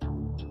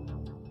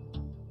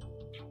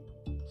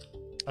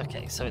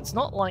 Okay, so it's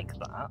not like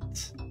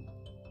that.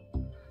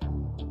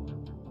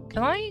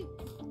 Can I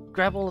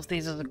grab all of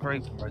these as a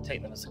group and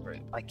rotate them as a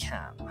group? I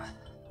can.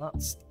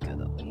 That's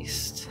good at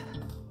least.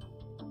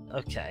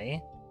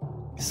 Okay.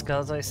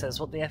 Scarzo says,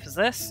 what the F is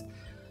this?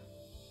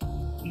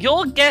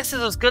 Your guess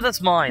is as good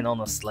as mine,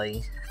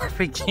 honestly.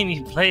 Every game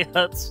you play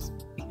hurts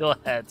your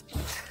head.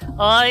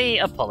 I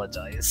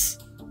apologize.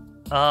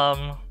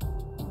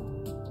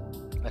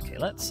 Okay,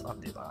 let's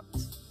undo that.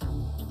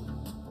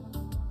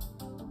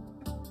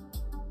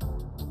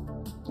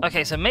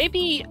 Okay, so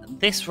maybe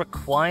this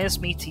requires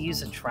me to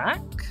use a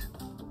track?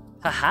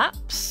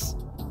 Perhaps?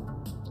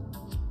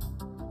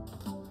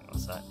 One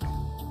sec.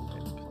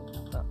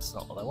 That's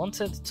not what I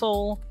wanted at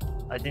all.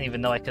 I didn't even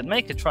know I could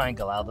make a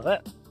triangle out of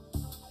it.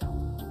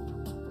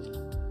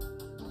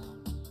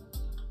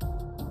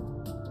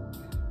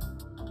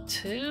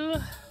 Two?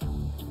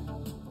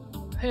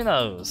 Who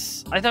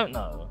knows? I don't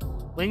know.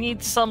 We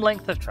need some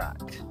length of track.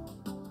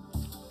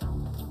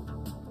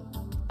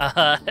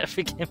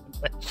 Every game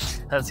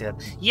that's good.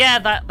 Yeah,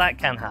 that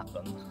can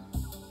happen.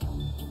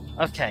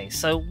 Okay,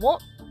 so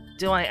what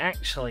do I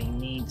actually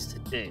need to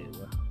do?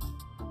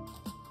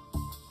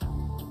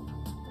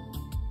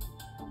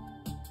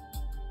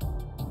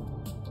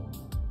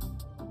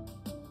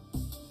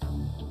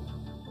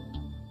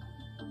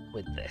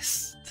 With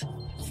this?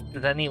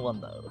 Did anyone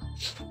know?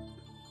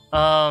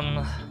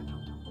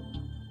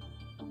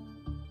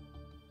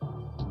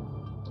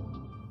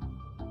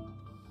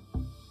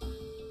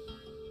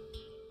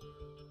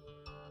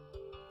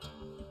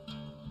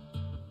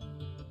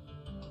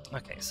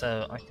 Okay,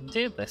 so I can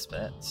do this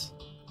bit.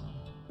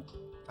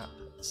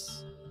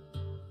 That's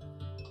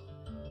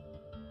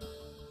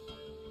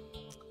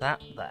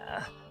that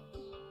there.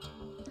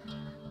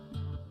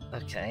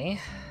 Okay.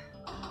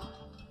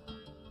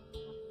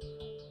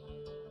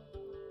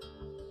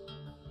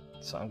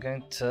 So I'm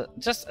going to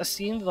just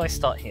assume that I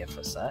start here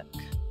for a sec.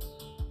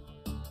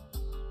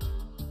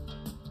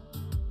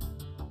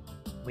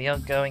 We are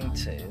going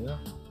to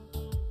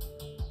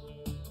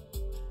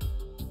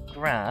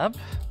grab.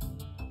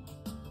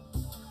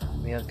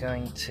 We are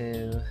going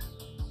to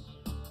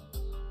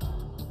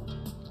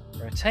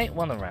rotate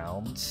 1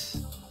 around.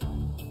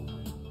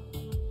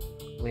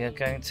 We are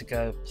going to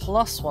go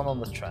 +1 on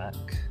the track,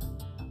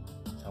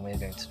 and we are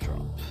going to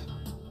drop.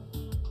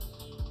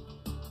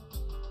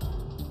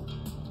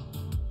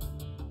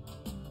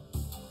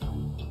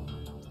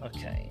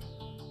 Okay.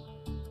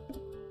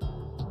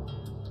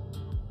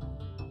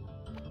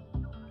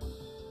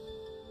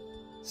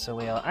 So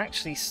we are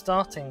actually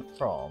starting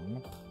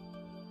from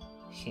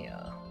here.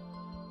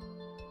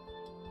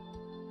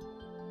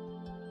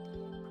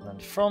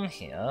 And from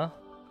here,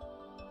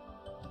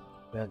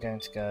 we are going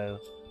to go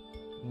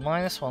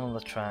 -1 on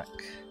the track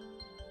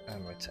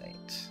and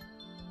rotate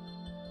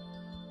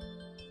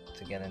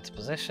to get into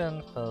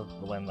position for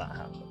when that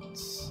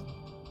happens.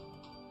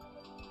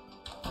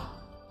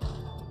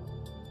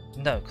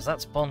 No, because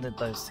that's bonded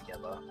those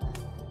together.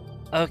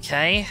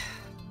 Okay.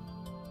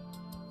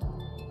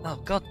 Oh,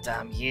 god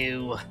damn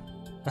you.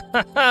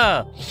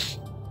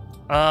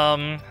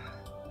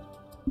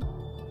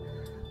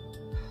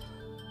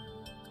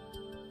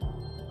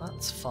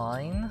 That's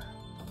fine.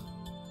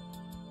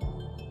 So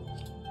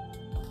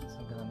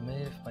I'm gonna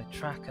move my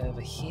track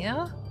over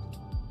here.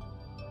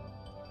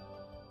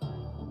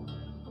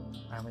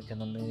 And we're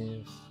gonna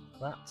move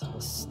that to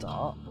the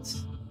start.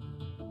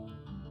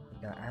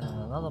 We're gonna add in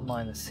another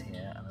minus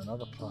here and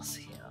another plus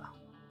here.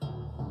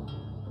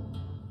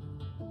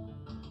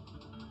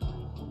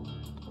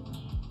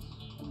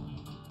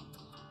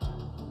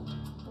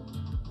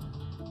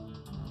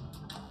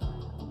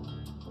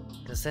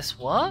 Does this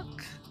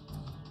work?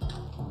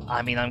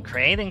 I mean, I'm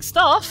creating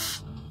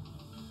stuff!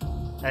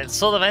 And it's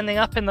sort of ending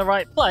up in the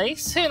right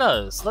place. Who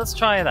knows? Let's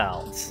try it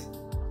out.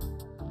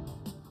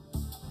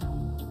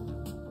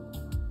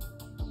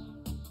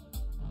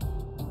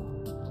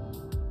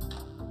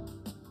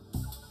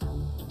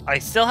 I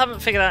still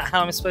haven't figured out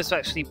how I'm supposed to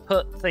actually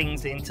put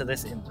things into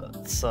this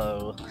input,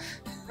 so...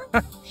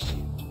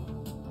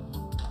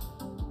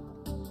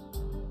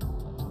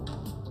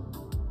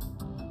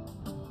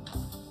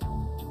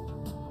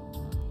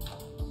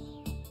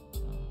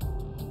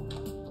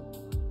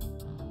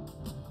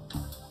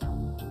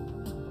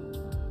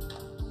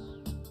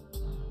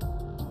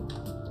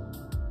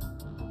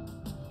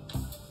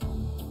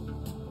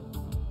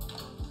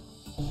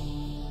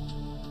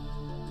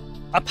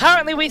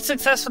 Apparently we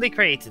successfully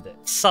created it,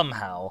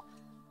 somehow.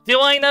 Do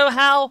I know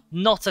how?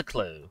 Not a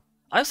clue.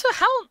 Also,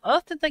 how on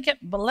earth did they get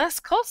less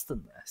cost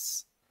than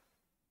this?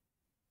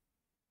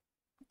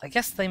 I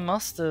guess they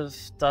must have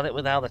done it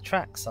without a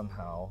track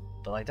somehow,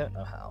 but I don't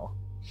know how.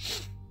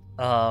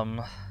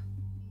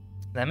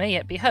 There may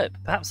yet be hope.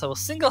 Perhaps I will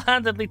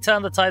single-handedly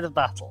turn the tide of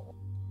battle.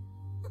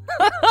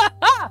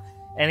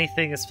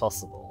 Anything is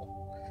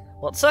possible.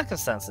 What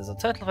circumstances? A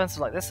total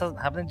offensive like this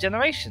hasn't happened in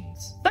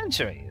generations,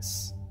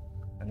 centuries.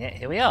 And yet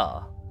here we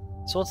are.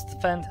 Swords to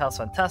defend House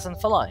Phantasm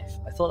for life.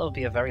 I thought that would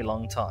be a very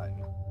long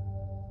time.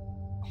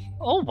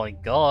 Oh my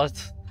god.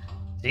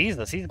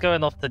 Jesus, he's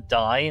going off to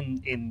die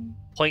in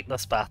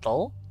pointless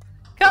battle.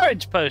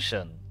 Courage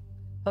potion!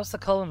 Perhaps the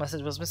column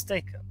message was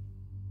mistaken.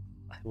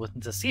 I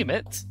wouldn't assume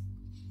it.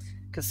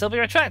 Could still be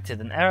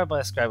retracted. An error by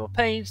a scribal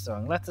page, the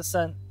wrong letter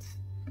sent.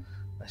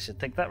 I should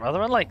think that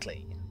rather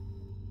unlikely.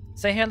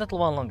 Stay here a little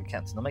while longer,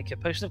 Captain. I'll make you a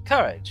potion of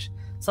courage.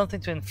 Something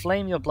to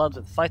inflame your blood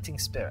with fighting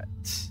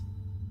spirit.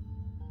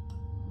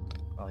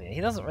 Oh yeah,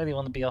 he doesn't really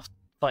want to be off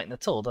fighting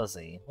at all, does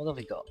he? What have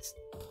we got?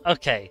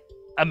 Okay,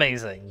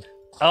 amazing.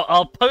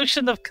 Our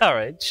potion of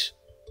courage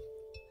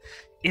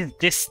is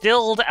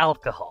distilled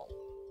alcohol.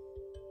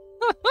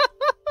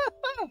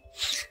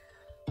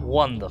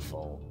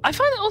 Wonderful. I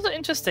find it also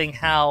interesting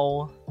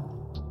how...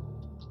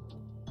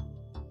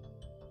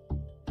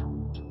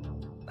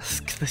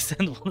 Can I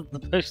send one of the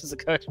potions of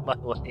courage my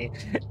way?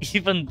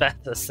 Even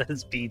better,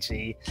 says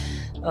BG.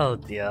 Oh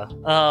dear.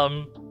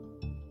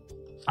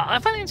 I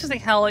find it interesting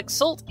how, like,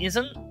 salt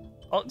isn't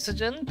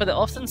oxygen, but it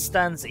often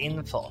stands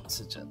in for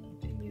oxygen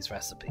in these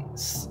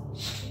recipes.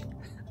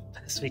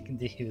 Best we can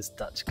do is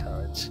Dutch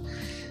courage.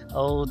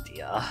 Oh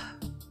dear.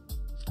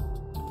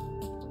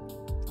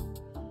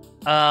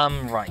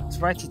 Right.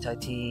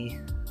 Righty-tighty.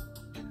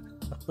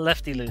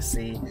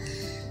 Lefty-loosey.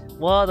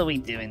 What are we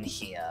doing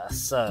here?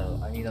 So,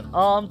 I need an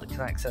arm that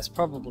can access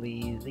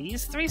probably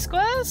these 3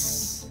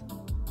 squares?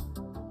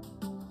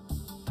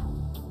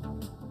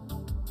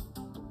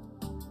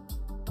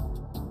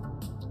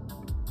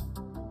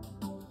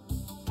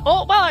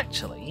 Oh, well,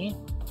 actually...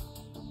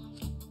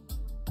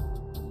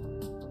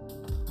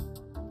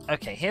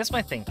 Okay, here's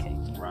my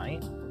thinking,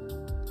 right?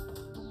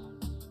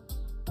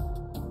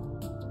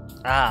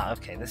 Ah,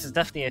 okay, this is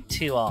definitely a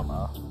 2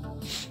 armor.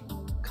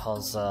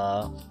 Because,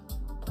 I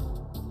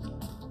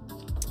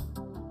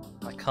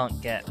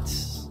can't get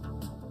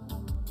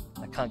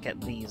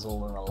these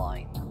all in a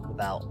line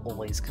without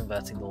always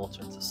converting the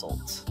water into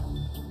salt.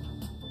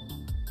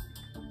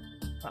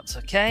 That's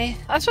okay.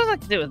 I suppose I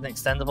could do it with an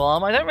extendable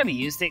arm. I don't really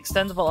use the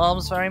extendable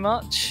arms very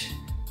much.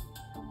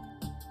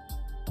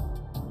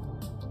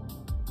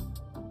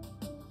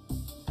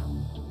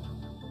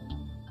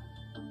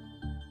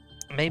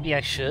 Maybe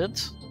I should.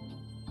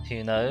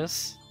 Who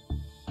knows?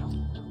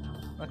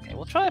 Okay,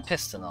 we'll try a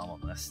piston arm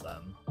on this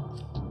then.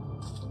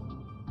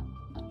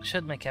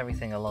 Should make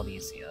everything a lot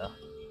easier.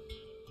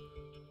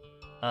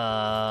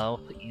 We'll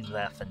put you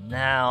there for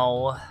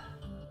now.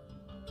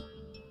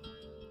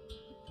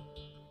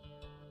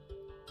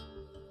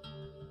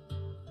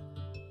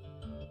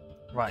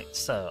 Right,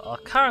 so our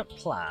current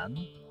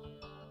plan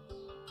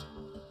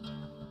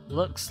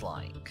looks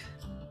like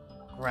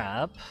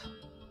grab,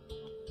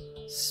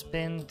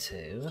 spin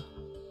 2,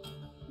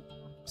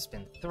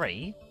 spin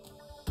 3,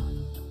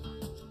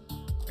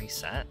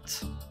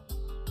 reset,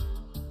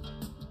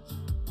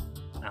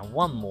 and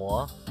one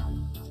more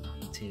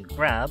to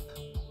grab,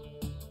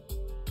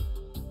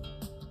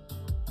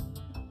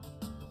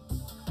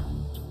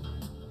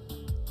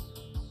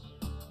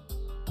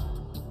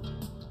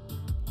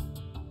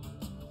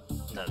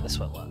 no, this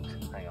won't work,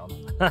 hang on,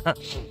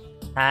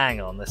 hang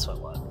on, this won't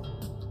work.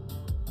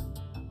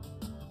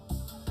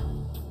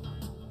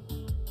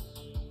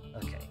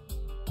 Okay,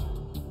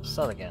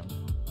 start again.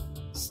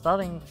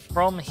 Starting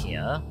from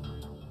here,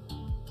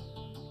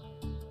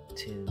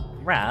 to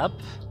grab,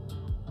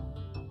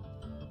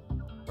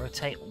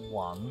 rotate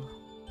 1,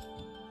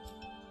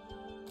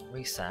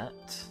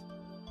 reset,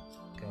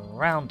 go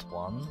around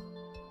 1,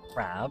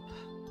 grab,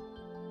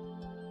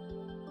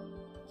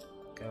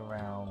 go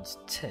around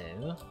 2,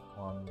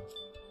 1,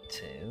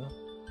 2,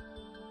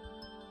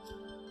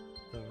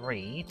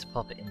 3 to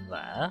pop it in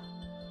there.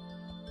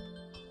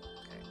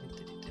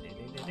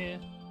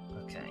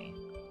 Okay.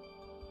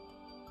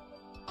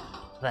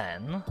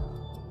 Then,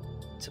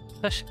 to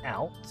push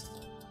out,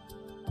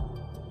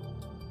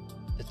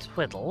 the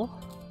twiddle,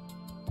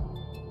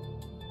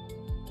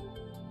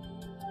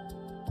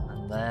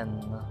 and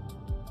then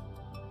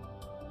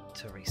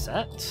to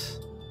reset.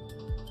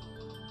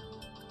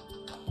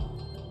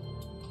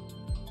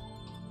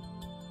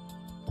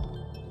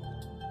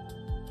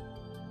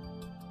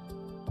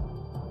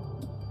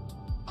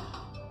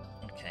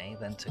 Okay,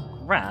 then to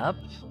grab,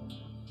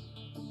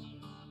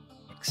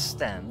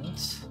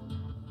 extend,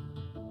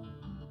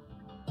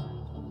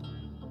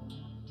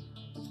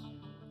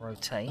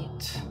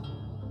 rotate,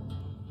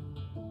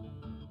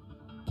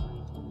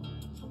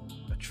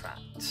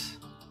 retract.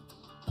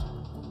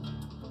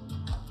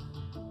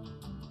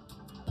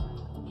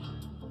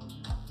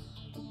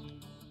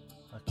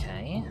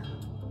 Okay.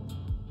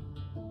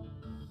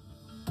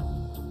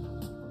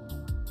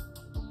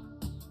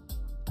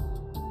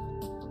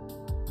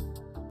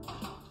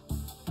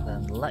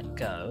 Then let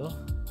go,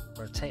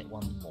 rotate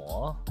 1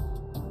 more,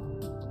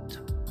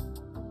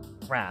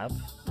 grab,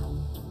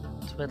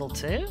 twiddle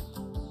 2.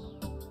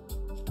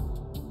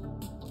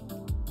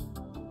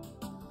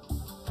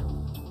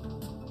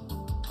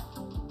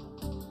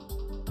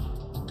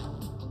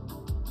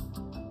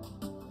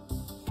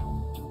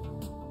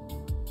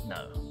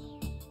 No.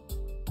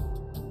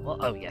 Well,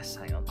 oh yes,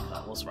 hang on,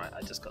 that was right,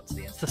 I just got to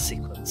the end of the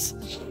sequence.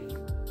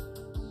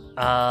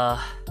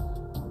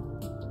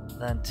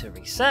 Then to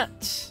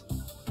reset.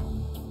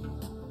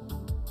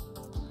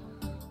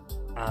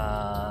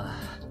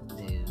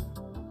 Do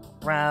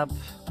grab,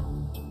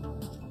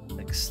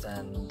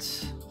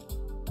 extend,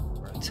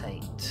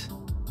 rotate,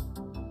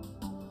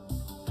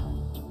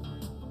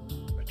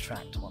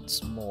 retract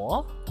once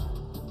more.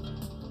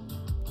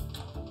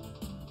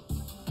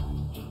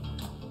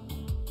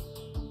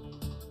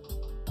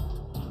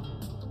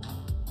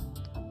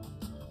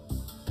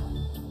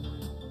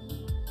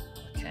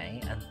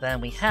 Okay, and then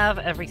we have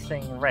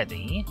everything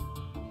ready.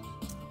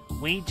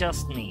 We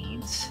just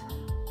need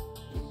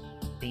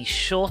the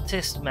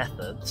shortest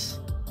methods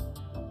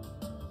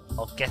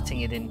of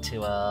getting it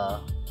into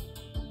a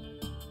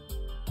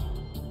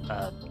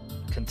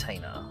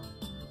container.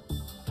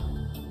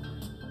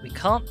 We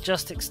can't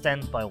just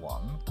extend by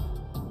 1.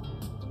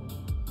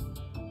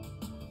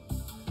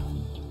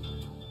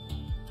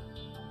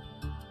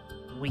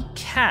 We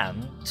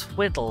can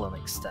twiddle and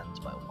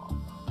extend by 1.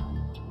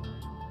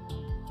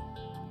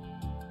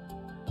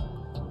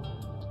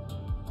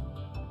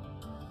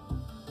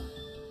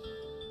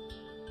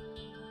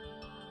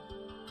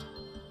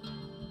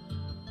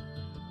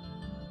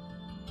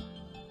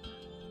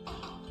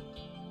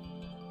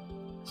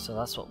 So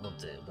that's what we'll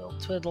do. We'll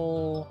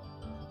twiddle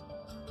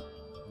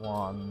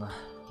 1,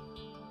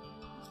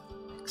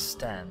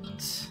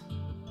 extend,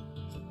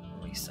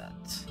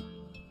 reset.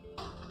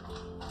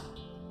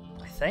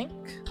 I think.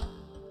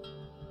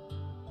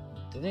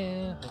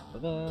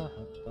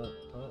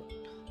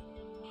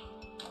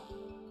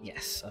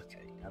 Yes,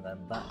 okay, and then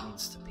that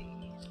needs to be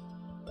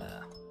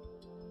there.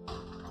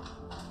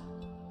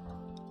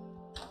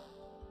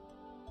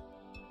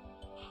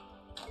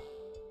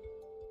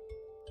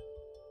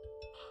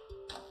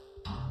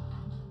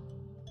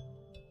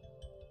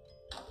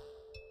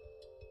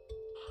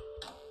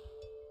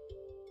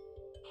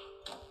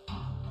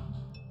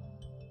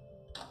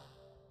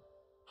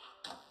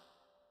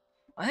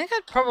 I think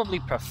I'd probably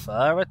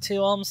prefer a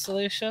 2-arm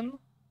solution.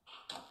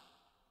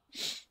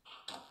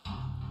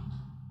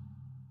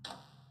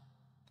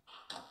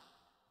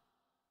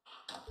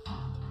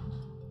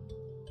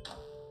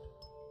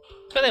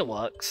 But it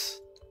works.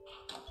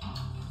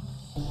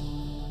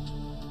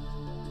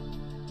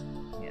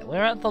 Yeah,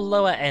 we're at the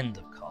lower end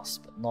of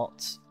cost, but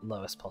not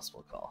lowest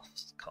possible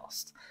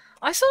cost.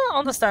 I still don't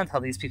understand how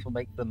these people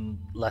make them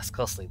less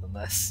costly than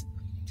this.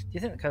 Do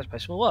you think the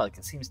contraption will work?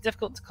 It seems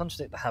difficult to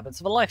contradict the habits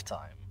of a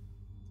lifetime.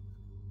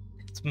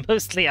 It's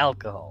mostly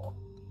alcohol.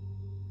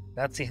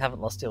 Glad you haven't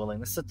lost your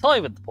willingness to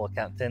toy with the poor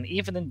captain,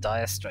 even in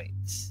dire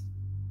straits.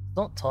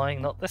 Not toying,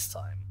 not this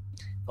time.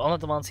 If honor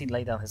demands he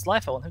lay down his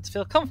life, I want him to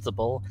feel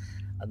comfortable,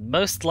 and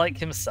most like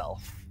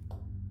himself.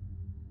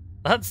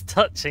 That's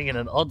touching in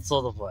an odd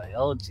sort of way.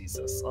 Oh,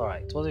 Jesus.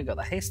 Alright, what have we got?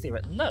 A hasty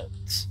written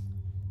note.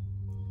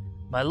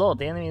 My lord,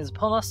 the enemy is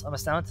upon us. I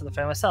must now enter the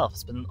fray myself.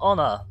 It's been an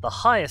honor, the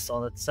highest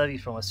honor, to serve you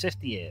for almost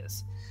 50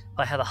 years. If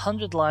I had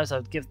 100 lives, I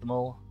would give them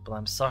all, but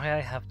I'm sorry I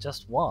have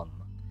just 1.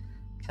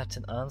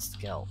 Captain Ernst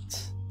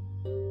Gelt.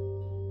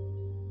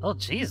 Oh,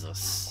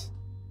 Jesus.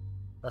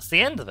 That's the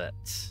end of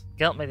it.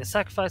 Gelt made a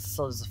sacrifice, the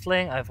soldiers are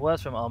fleeing. I have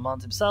word from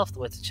Armand himself, the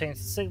way to change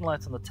the signal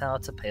light on the tower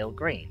to pale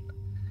green.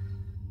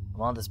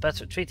 Armand is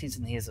better at treaties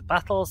than he is at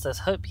battles. There's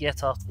hope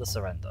yet after the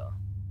surrender.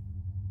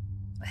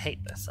 I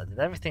hate this. I did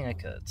everything I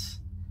could.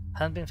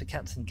 Hadn't been for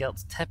Captain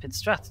Gelt's tepid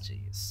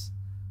strategies.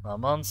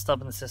 Marmon's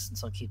stubborn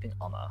insistence on keeping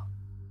honor.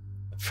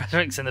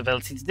 Frederick's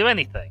inability to do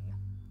anything.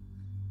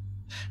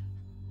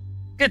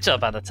 Good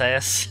job,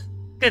 Anateus.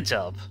 Good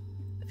job.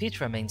 The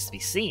future remains to be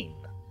seen.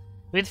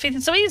 We were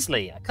defeated so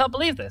easily. I can't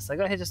believe this. I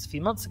got here just a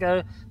few months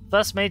ago. The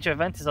first major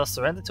event is our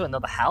surrender to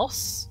another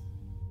house.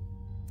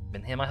 I've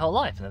been here my whole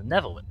life and have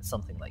never witnessed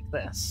something like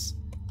this.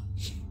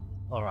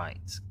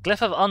 Alright.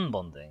 Glyph of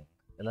unbonding.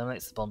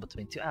 Eliminates the bond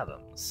between two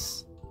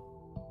atoms.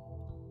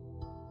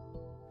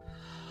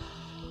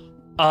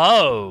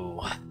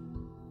 Oh.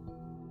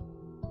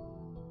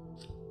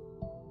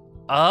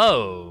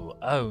 Oh.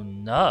 Oh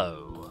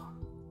no.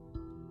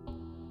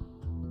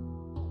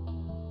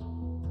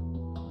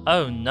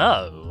 Oh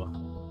no.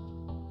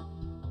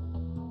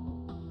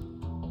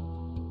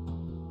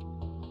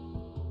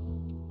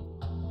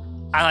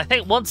 And I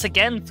think once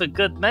again, for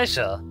good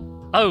measure,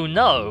 oh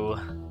no.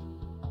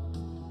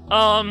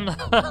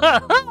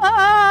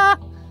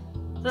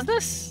 Does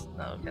this?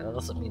 No, okay, that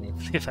doesn't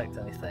meaningfully affect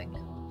anything.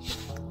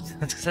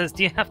 It says,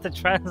 do you have to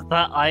trans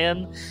that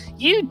iron?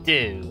 You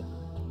do.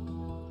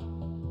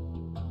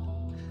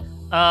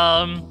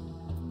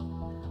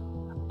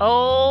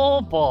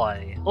 Oh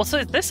boy. Also,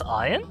 is this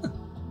iron?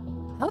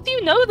 How do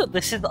you know that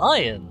this is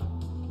iron?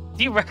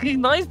 Do you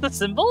recognize the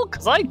symbol?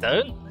 Because I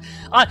don't.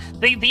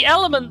 The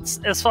elements,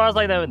 as far as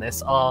I know in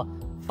this, are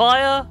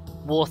fire,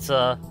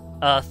 water,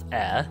 earth,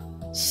 air,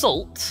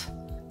 salt,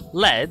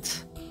 lead,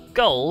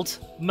 gold,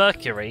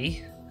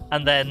 mercury,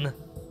 and then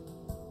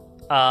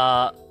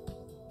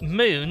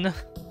moon,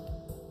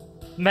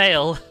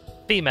 male,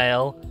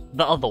 female,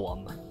 the other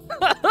one.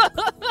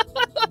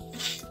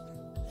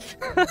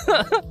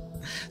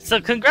 So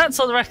congrats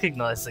on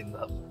recognizing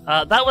them.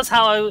 That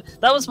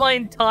was my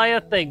entire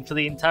thing for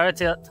the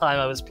entirety of time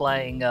I was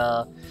playing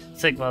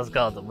Sigmar's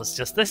Garden, was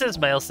just, this is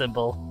male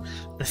symbol,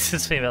 this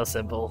is female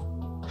symbol.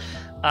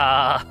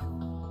 I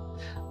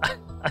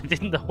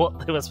didn't know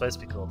what they were supposed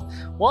to be called.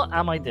 What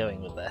am I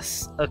doing with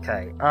this?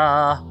 Okay,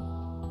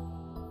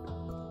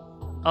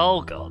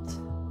 oh god.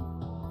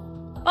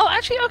 Oh,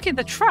 actually, okay,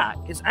 the track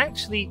is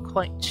actually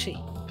quite cheap.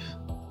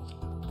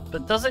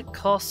 But does it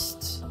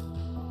cost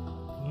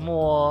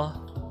more?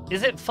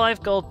 Is it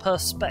 5 gold per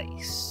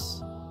space?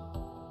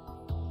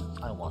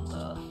 I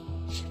wonder.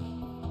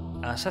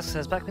 Shaska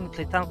says, back when you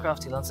played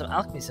Thaumcraft, you learned some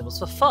alchemy symbols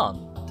for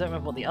fun. Don't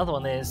remember what the other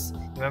one is.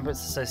 You remember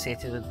it's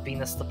associated with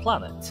Venus the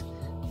planet.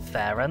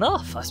 Fair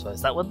enough, I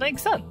suppose that would make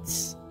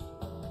sense.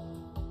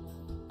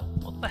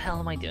 What the hell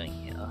am I doing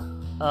here?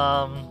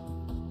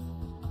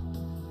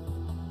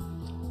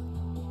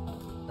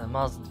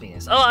 Mars and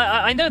Venus. Oh,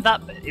 I know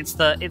that bit. It's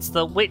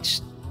the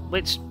which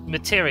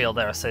material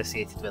they're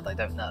associated with, I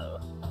don't know.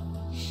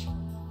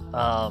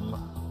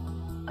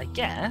 I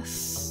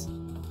guess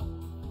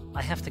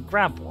I have to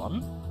grab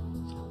one.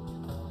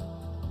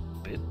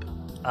 Boop.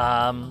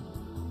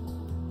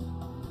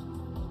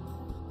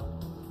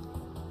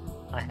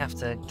 I have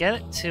to get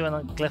it to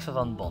a glyph of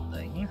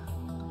unbonding.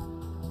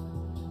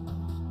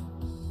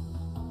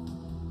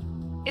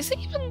 Is it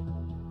even...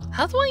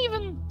 How do I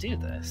even do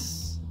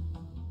this?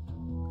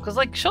 Because,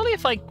 like, surely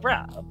if I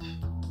grab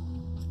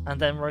and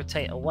then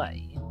rotate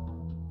away...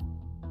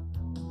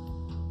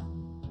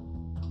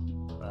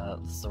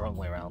 that's the wrong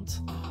way around.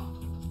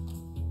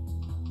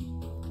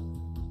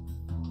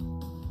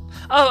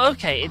 Oh,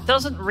 okay, it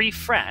doesn't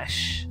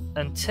refresh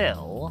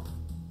until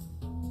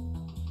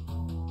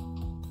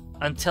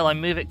I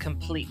move it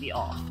completely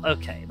off.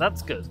 Okay,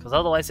 that's good, because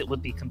otherwise it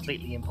would be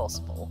completely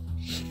impossible.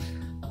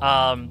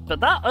 But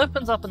that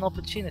opens up an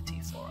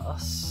opportunity for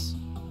us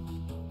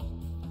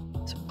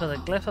to put a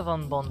glyph of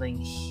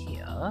unbonding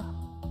here.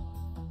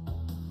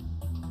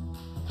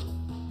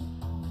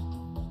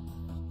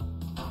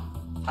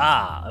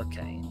 Ah,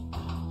 okay.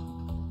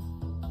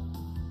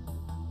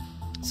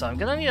 So I'm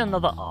gonna need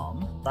another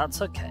arm. That's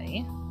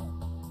okay.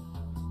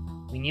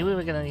 We knew we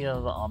were gonna need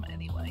another arm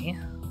anyway.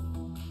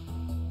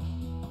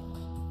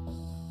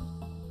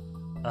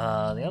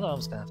 The other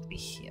arm's gonna have to be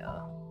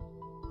here.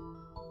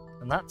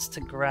 And that's to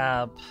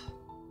grab...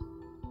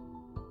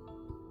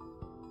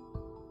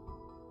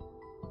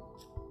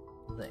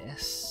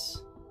 this.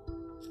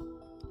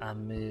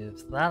 And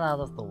move that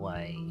out of the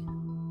way.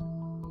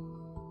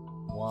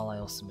 While I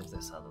also move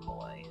this out of the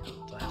way.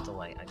 Do I have to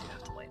wait? I do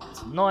have to wait.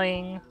 It's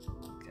annoying.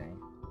 Okay.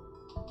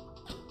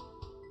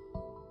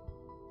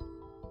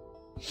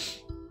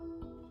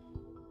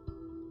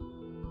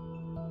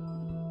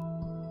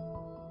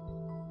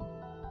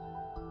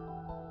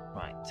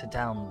 Right, to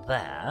down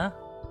there.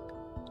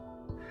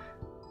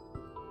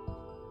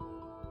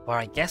 Where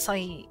I guess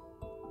I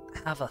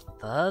have a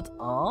third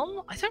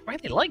arm? I don't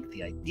really like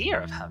the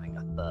idea of having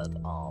a third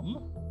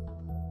arm.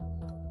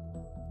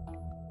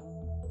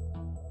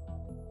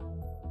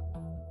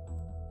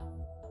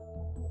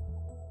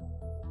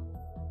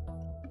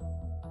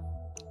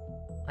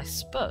 I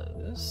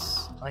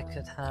suppose I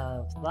could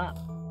have that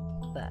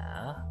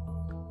there.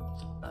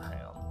 Oh,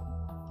 hang on.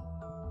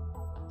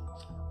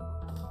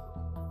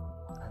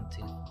 And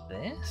do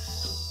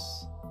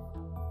this.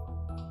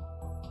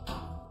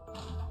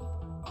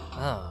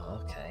 Oh,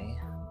 okay.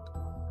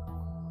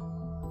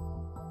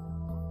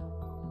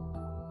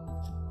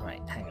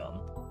 Right, hang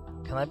on.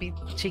 Can I be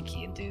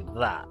cheeky and do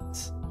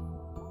that?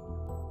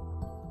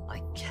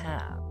 I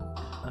can.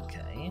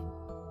 Okay.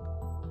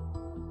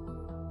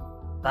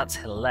 That's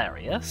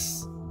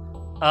hilarious.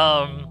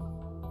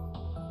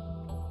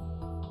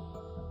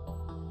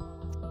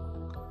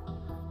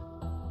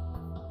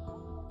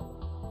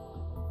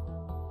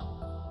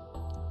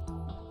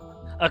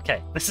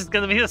 Okay, this is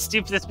gonna be the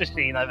stupidest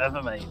machine I've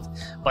ever made.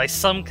 By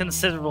some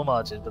considerable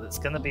margin, but it's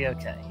gonna be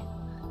okay.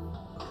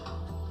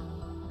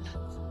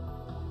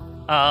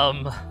 Hang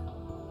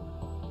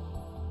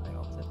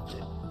on.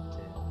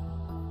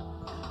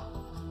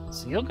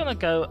 So you're gonna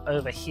go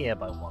over here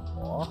by one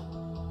more.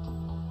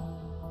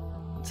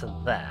 To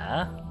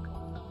there.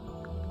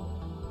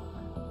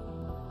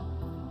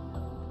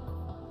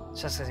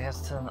 Just because you have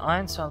to turn an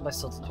iron surrounded by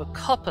salt into a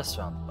copper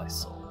surrounded by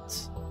salt.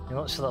 You're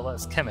not sure that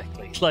works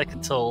chemically, like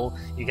at all.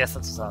 You guess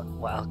that's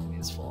what alchemy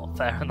is for.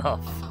 Fair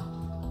enough.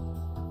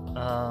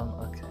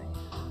 Okay.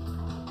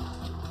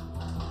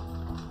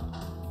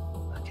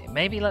 Okay,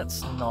 maybe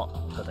let's not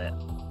put it...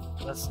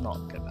 Let's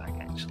not go back,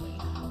 actually.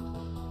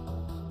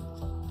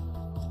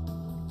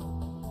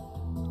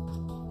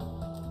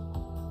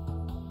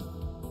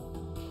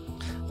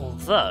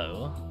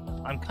 Although,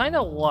 I'm kind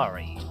of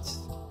worried.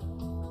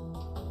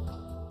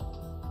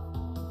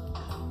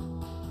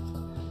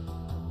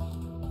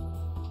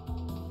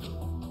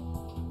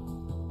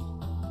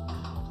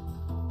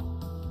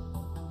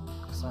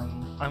 Because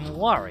I'm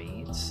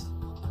worried.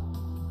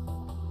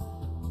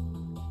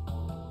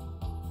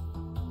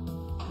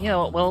 You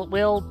know what,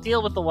 we'll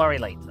deal with the worry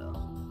later.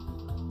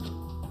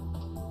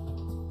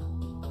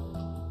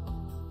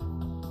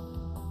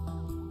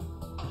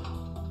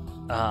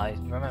 I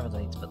remember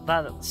I need to put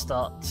that at the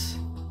start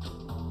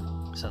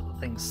so that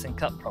things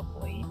sync up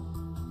properly.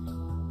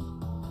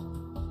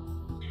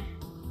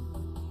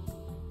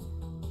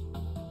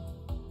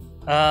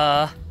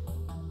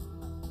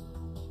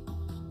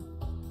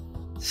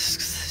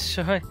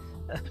 Sure.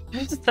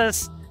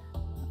 Says,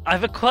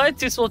 I've acquired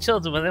 2 small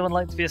children. Would anyone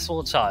like to be a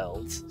small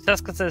child?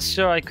 Seska says,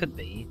 sure, I could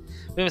be.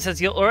 Boomer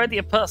says, you're already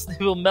a person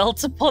who will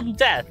melt upon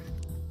death.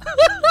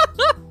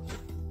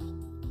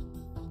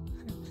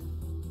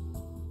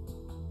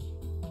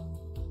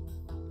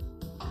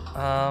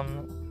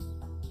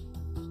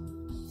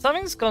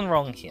 Something's gone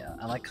wrong here,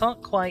 and I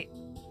can't quite...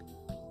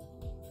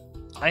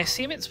 I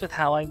assume it's with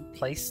how I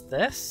placed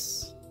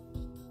this?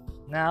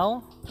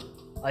 Now?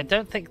 I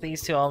don't think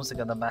these 2 arms are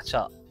going to match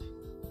up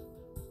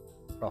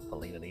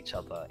properly with each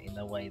other in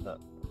a way that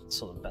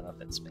sort of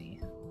benefits me.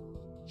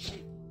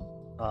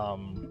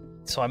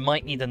 So I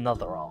might need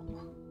another arm.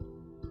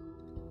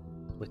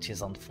 Which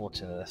is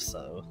unfortunate if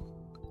so.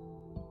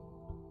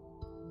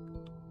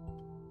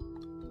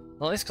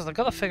 Well, at least because I've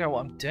got to figure out what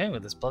I'm doing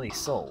with this bloody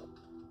salt.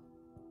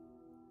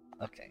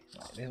 Okay,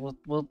 right,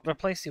 we'll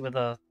replace you with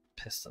a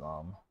piston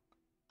arm.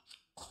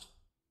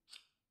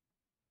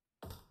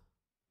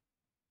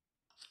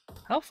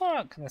 How far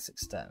out can this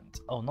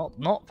extend? Oh,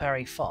 not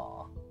very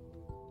far.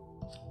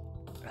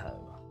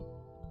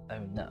 Oh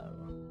no.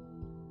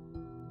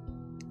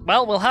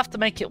 Well, we'll have to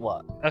make it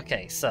work.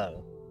 Okay,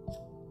 so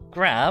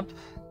grab,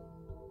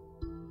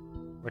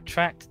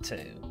 retract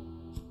 2.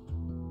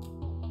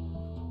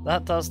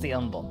 That does the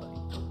unbonding.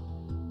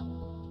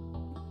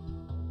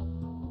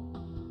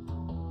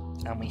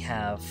 And we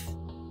have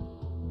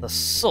the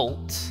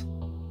salt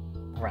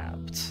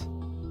grabbed.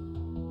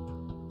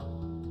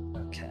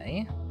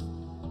 Okay.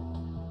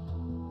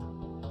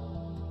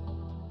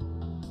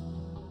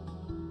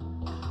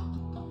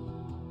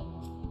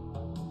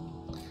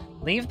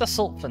 Leave the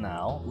salt for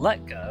now,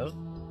 let go,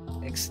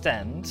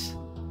 extend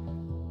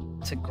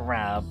to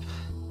grab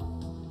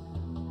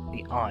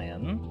the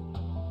iron.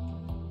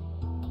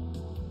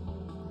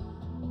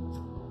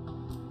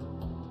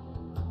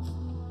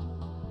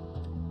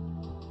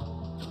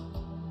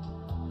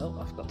 Oh,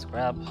 I forgot to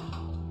grab.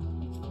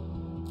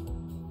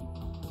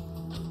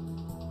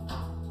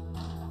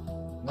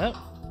 Nope.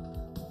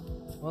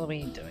 What are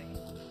we doing?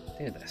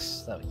 Do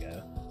this. There we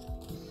go.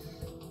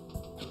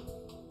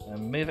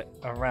 And move it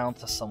around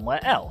to somewhere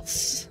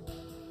else.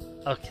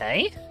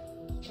 Okay.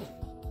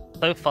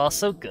 So far,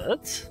 so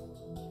good.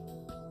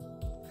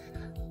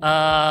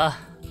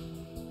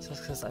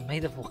 Just because I'm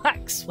made of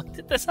wax. When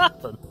did this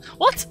happen?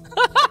 What?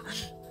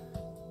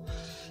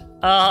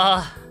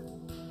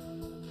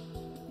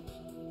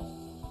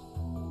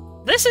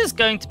 This is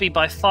going to be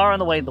by far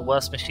and away the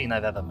worst machine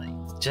I've ever made,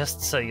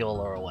 just so you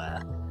all are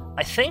aware.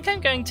 I think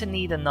I'm going to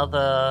need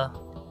another...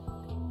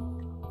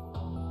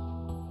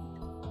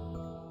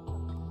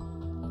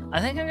 I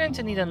think I'm going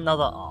to need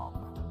another arm.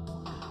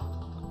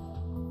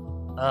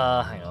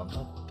 Hang on.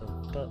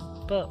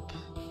 Bup.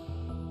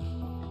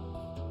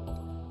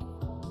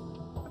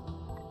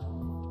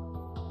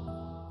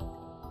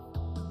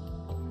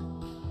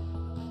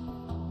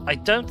 I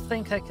don't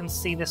think I can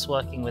see this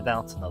working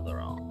without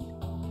another arm.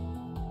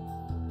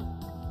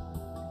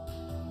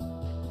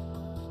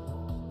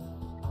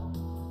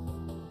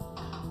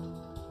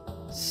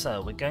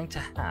 So we're going to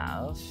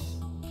have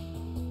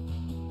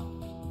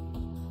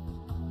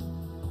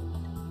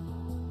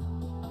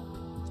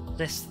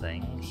this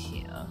thing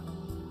here.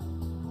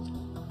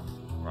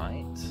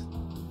 Right.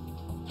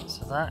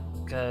 So that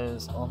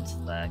goes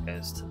onto there,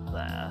 goes to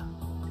there.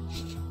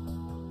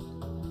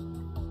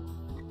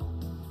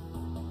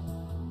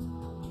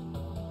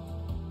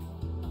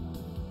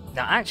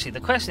 Now actually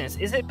the question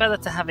is it better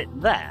to have it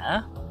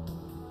there?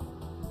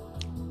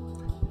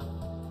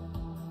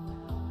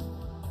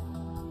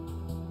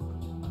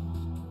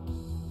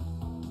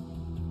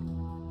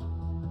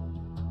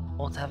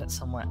 Or to have it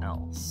somewhere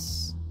else?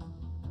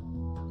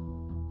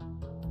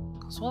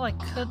 Because what I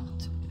could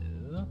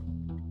do,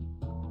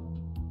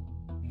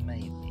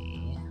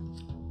 maybe,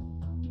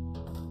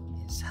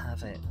 is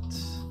have it...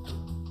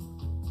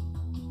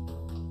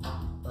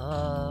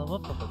 another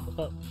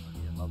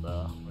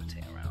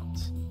rotate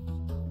around.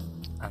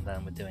 And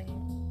then we're doing...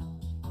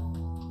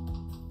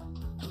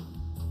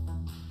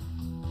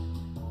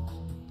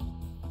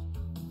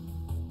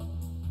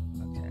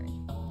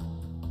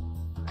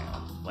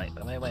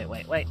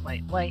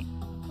 Wait.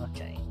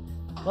 Okay.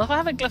 Well, if I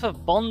have a glyph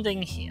of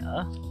bonding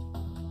here,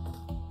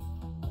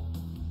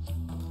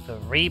 for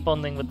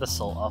rebonding with the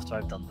salt after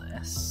I've done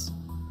this,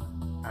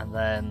 and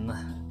then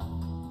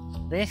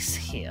this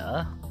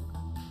here.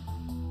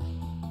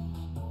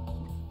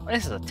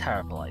 This is a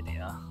terrible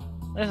idea.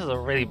 This is a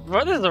really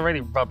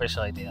rubbish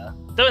idea.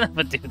 Don't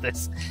ever do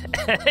this.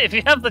 If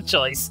you have the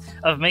choice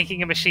of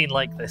making a machine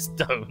like this,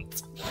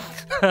 don't.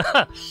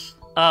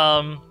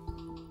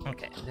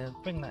 Okay, I'm going to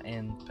bring that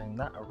in, bring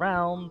that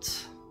around.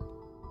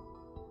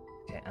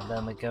 Okay, and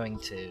then we're going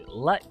to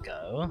let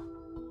go.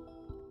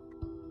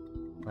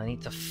 I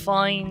need to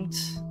find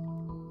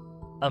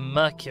a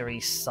Mercury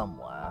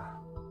somewhere.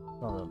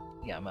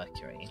 Yeah,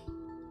 Mercury.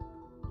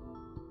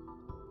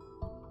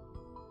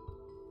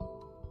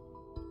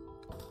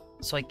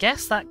 So I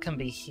guess that can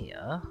be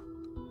here.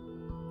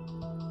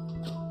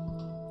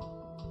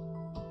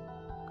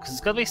 Because it's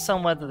got to be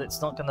somewhere that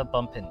it's not going to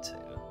bump into.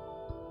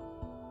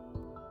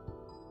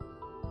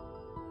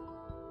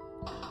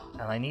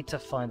 And I need to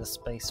find a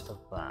space for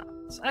that.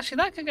 So actually,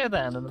 that could go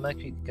there, and then the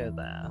Mercury could go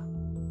there.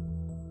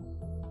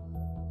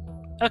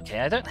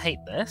 Okay, I don't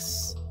hate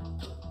this.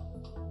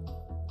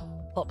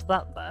 Plop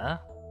that there.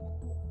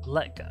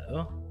 Let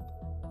go.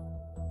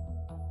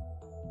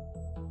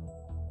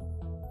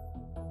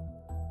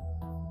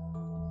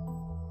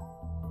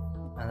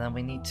 And then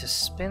we need to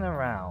spin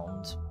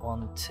around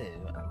 1, 2,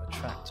 and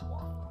retract 1.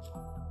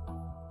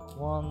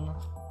 1,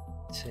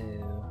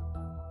 2...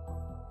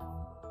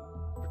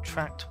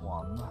 Retract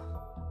 1,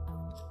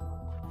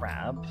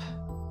 grab,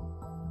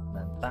 and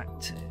then back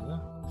to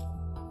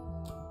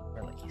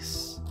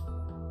release.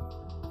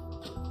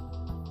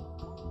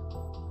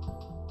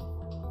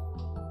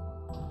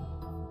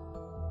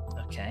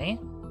 Okay.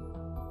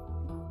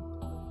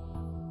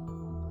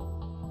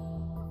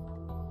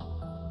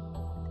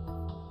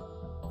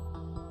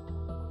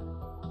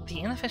 The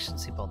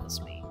inefficiency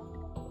bothers me.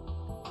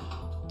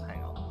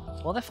 Hang on.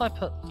 What if I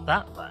put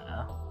that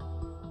there,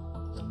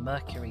 the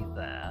Mercury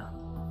there,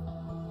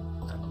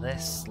 and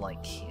this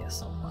like here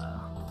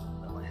somewhere?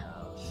 Then I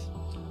have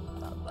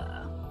that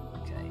there.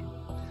 Okay.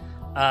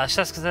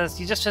 Sheska says,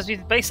 you just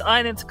transmuted base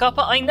iron into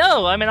copper? I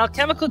know! I'm an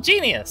alchemical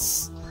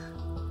genius!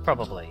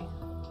 Probably.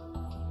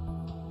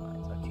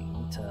 Right, okay, you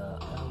need to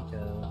only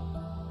go...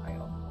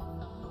 Hang on.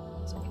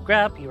 So you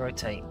grab, you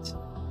rotate,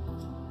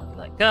 you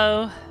let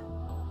go,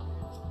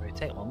 you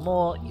rotate one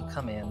more, you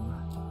come in,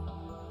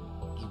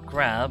 you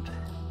grab,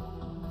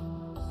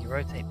 you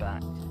rotate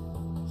back,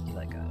 you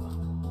let go.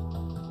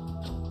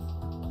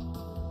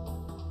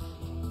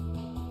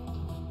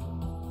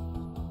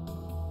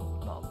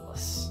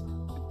 Marvelous.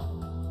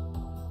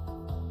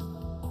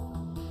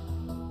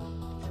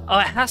 Oh,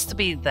 it has to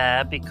be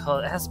there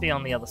because it has to be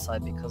on the other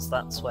side because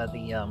that's where the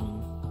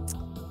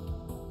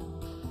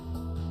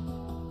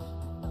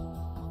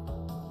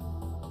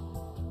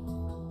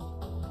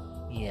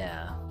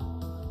yeah.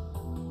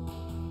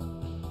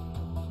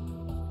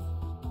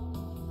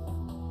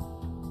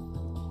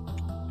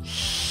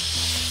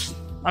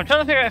 I'm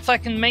trying to figure out if I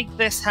can make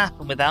this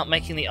happen without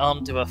making the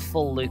arm do a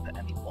full loop at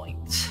any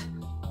point.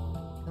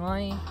 Can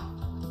I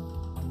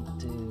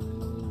do here?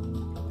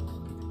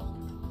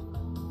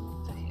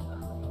 Hang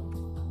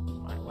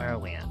on. Right, where are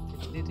we at?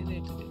 Okay,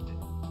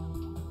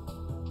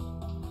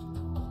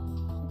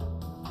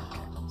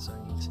 so I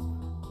need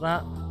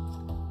that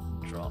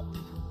drop.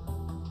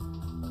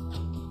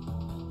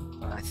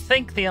 And I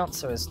think the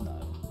answer is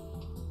no.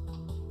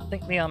 I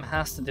think the arm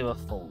has to do a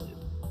full loop.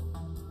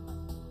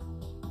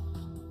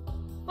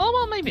 Oh,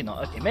 well, maybe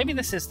not. Okay, maybe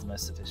this is the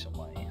most efficient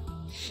way.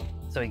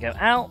 So we go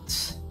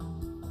out,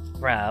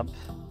 grab,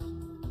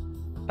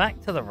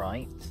 back to the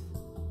right,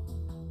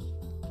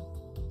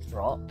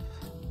 drop,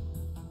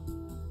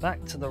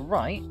 back to the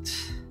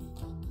right,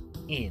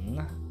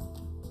 in,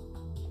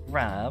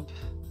 grab,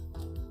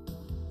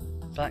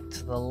 back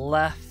to the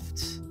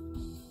left,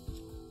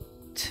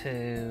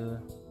 2,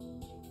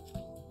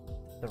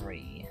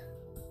 3,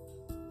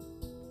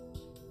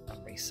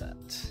 and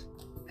reset.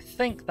 I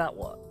think that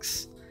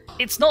works.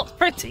 It's not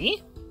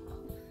pretty,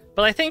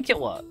 but I think it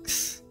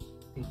works.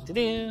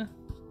 Do-do-do.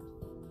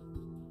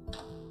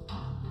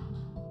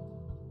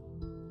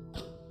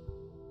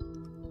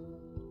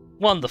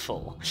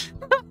 Wonderful.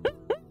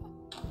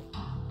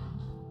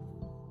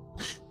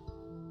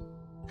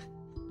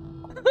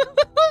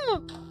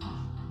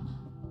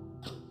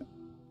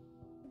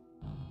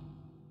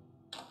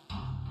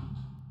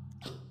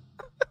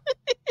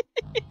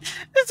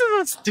 This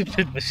is a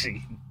stupid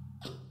machine.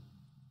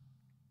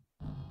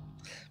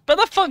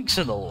 But a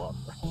functional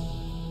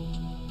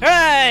one.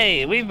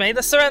 Hooray! We've made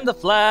a surrender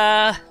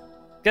flare!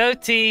 Go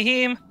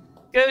team!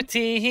 Go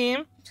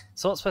team!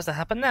 So what's supposed to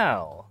happen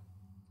now?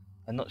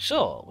 I'm not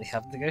sure. We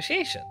have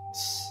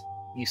negotiations.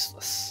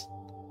 Useless.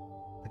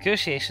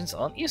 Negotiations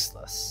aren't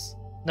useless.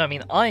 No, I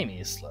mean I'm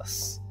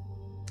useless.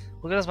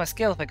 What good is my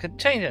skill if I couldn't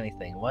change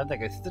anything? Why did I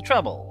go through the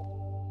trouble?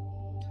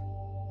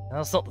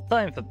 Now's not the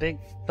time for big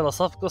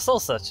philosophical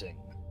soul-searching.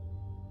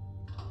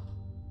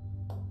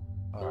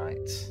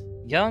 Alright.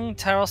 Young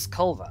Taros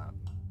Kolvan.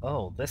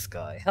 Oh, this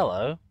guy.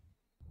 Hello.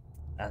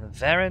 And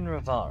Varen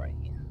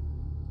Rivari.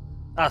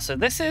 Ah, so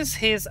this is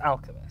his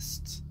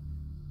alchemist.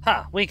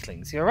 Ha!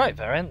 Weaklings. You're right,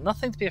 Varen.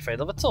 Nothing to be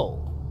afraid of at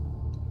all.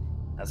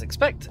 As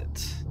expected.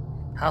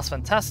 House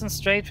Fantassin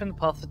strayed from the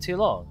path for too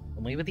long,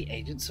 and we were the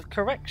agents of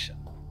correction.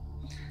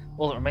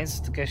 All that remains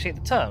is to negotiate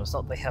the terms,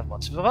 not that they have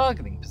much of a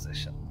bargaining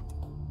position.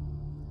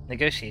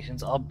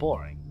 Negotiations are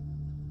boring.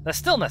 They're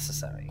still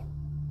necessary.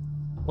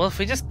 Well, if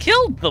we just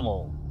killed them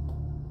all?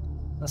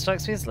 That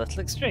strikes me as a little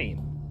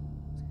extreme.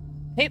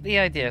 I hate the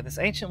idea of this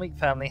ancient weak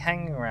family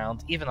hanging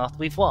around even after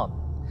we've won.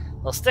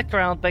 They'll stick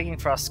around begging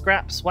for our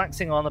scraps,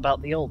 waxing on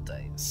about the old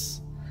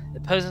days.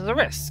 It poses a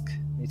risk.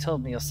 You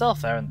told me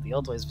yourself, Aaron, that the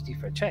old ways were due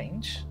for a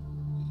change.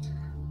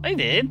 I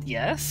did,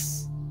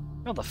 yes.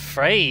 You're not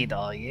afraid,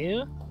 are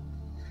you?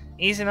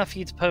 Easy enough for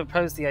you to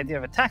propose the idea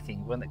of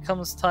attacking, but when it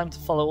comes time to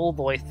follow all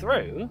the way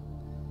through...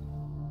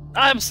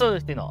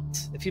 Absolutely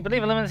not. If you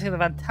believe eliminating the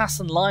Van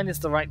Tassen line is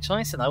the right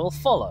choice, then I will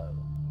follow.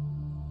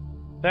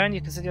 Baron, you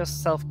consider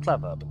yourself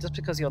clever, but just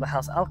because you're the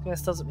House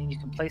Alchemist doesn't mean you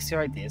can place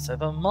your ideas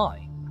over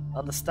mine.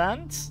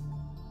 Understand?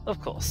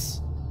 Of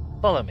course.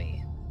 Follow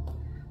me.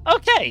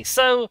 Okay,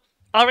 so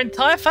our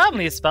entire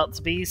family is about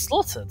to be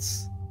slaughtered.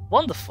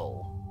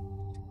 Wonderful.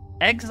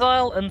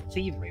 Exile and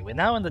thievery. We're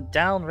now in the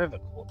downriver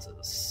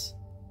quarters.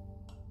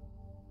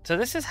 So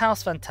this is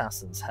House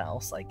Fantassin's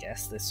house, I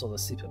guess, this sort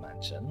of super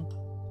mansion.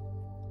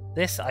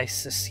 This, I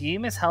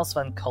assume, is House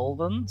Van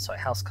Kolven, sorry,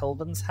 House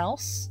Kolven's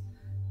house.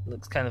 It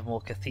looks kind of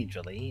more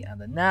cathedral-y, and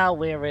then now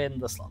we're in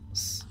the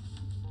slums.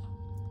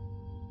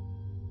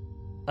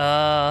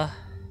 Oh,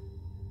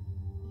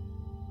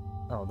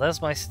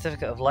 there's my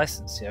certificate of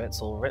license here,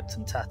 it's all ripped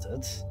and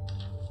tattered.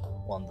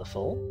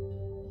 Wonderful.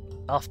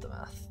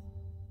 Aftermath.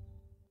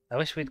 I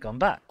wish we'd gone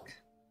back.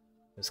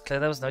 It was clear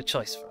there was no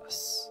choice for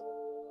us.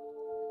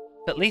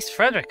 If at least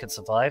Frederick could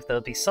survive, there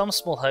would be some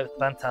small hope the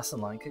Van Tassen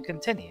line could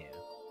continue.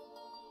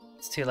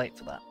 It's too late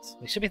for that.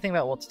 We should be thinking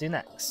about what to do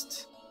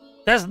next.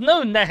 There's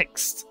no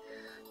next!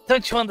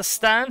 Don't you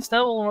understand?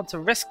 No one will want to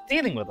risk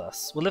dealing with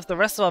us. We'll live the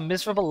rest of our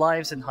miserable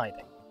lives in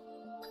hiding.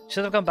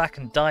 Should have gone back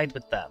and died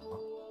with them.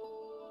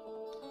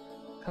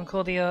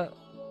 Concordia...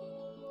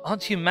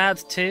 Aren't you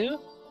mad too?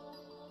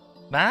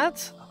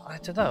 Mad? I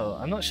don't know.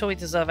 I'm not sure we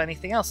deserve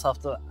anything else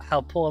after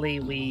how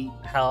poorly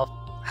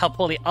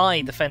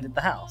I defended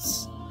the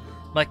house.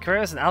 My career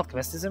as an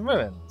alchemist is in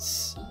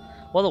ruins.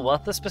 What a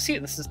worthless pursuit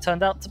this has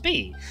turned out to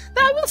be.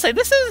 Now, I will say,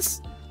 this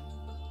is...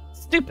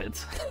 stupid.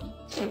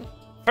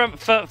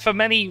 for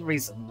many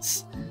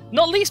reasons.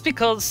 Not least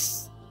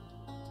because...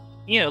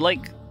 You know,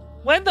 like,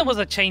 when there was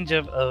a change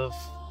of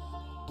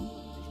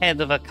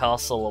head of a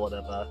castle or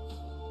whatever,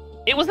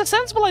 it was a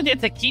sensible idea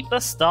to keep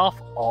the staff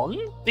on,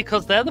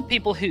 because they're the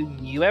people who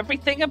knew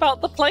everything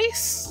about the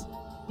place,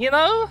 you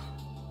know?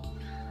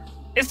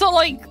 It's not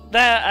like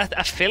they're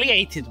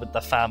affiliated with the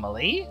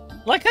family.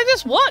 Like, I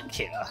just work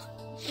here.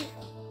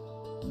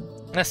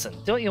 Listen,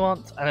 do what you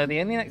want. I know the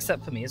only next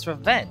step for me is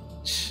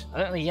revenge. I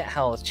don't know yet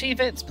how I'll achieve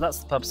it, but that's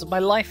the purpose of my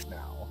life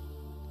now.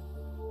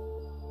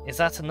 Is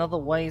that another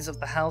ways of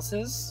the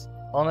houses?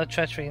 Honor,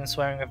 treachery, and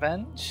swearing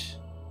revenge?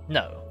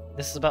 No.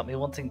 This is about me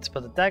wanting to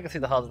put a dagger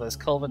through the heart of those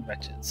Colvin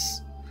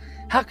wretches.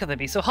 How could they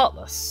be so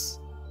heartless?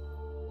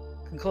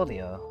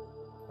 Concordia,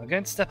 I'm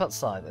going to step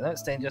outside. I know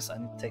it's dangerous, I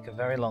need to take a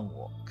very long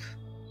walk.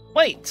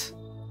 Wait!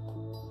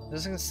 I'm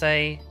just going to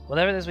say,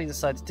 whatever it is we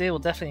decide to do, we'll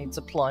definitely need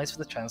supplies for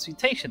the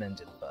transmutation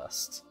engine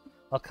first.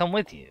 I'll come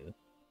with you.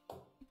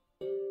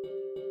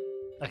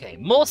 Okay,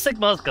 more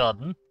Sigmar's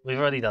Garden. We've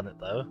already done it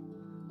though,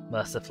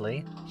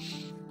 mercifully.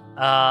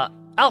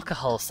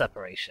 Alcohol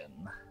separation.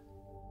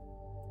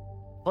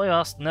 Before you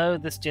ask, no,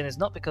 this gin is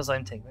not because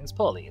I'm taking things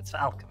poorly, it's for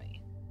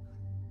alchemy.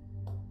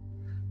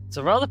 It's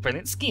a rather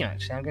brilliant scheme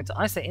actually. I'm going to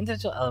isolate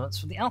individual elements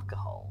from the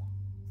alcohol.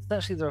 It's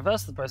essentially the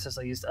reverse of the process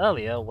I used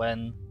earlier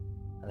when...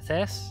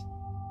 Anatheus?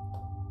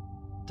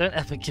 Don't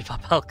ever give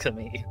up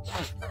alchemy.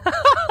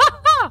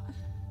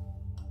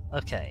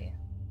 Okay.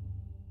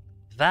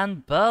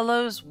 Van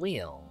Berlo's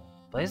Wheel.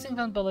 By using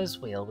Van Berlo's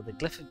Wheel with the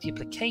glyph of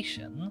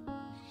duplication,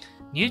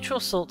 neutral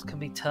salt can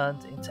be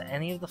turned into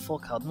any of the 4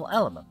 cardinal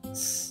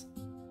elements.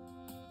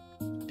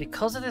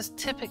 Because it is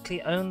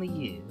typically only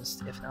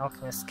used if an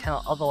alchemist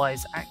cannot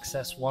otherwise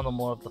access one or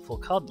more of the 4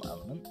 cardinal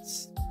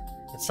elements,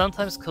 it's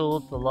sometimes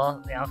called the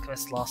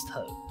alchemist's last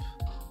hope.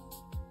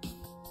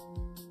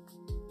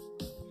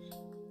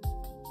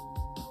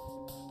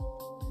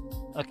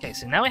 Okay,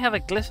 so now we have a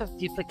glyph of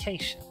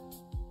duplication.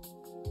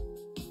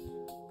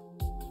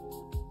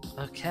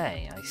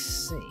 Okay, I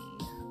see.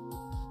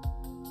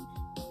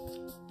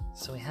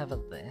 So we have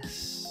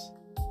this.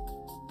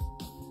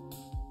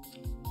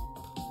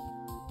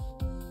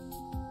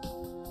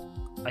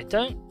 I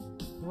don't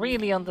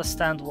really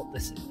understand what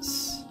this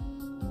is,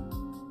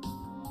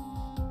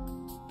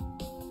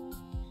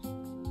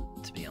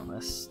 to be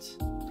honest.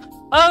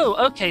 Oh,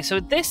 okay, so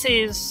this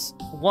is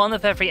one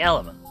of every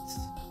element.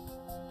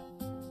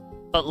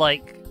 But,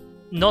 like,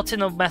 not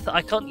in a method.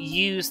 I can't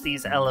use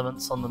these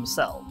elements on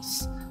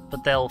themselves,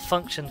 but they'll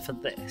function for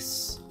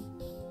this.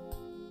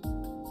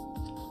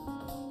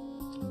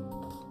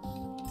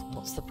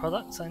 What's the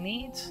products I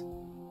need?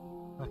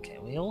 Okay,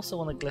 we also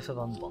want a glyph of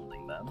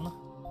unbonding then.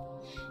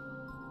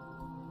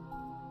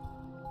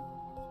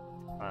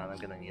 And I'm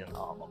going to need an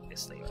arm,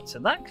 obviously. Right, so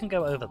that can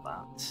go over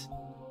that.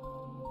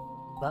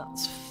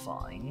 That's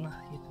fine.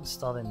 You can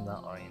start in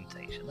that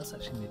orientation. Let's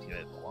actually move you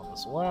over one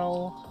as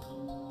well.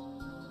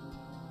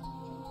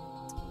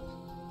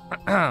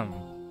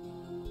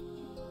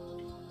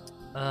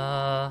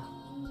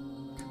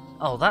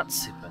 Oh, that's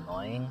super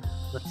annoying.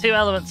 The 2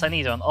 elements I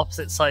need are on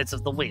opposite sides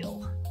of the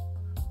wheel.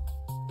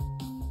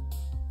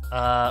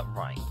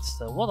 Right,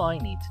 so what I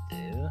need to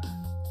do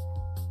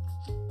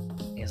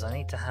is I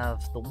need to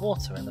have the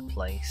water in a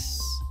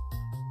place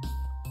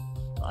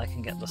that I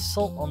can get the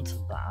salt onto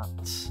that.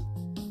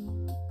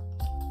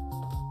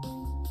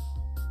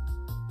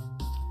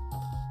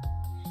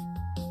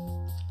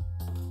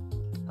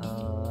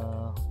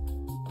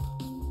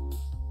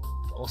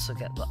 Also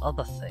get the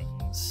other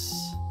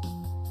things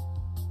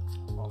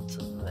onto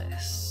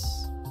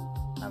this.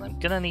 And I'm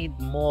gonna need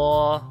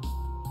more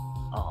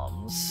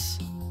arms.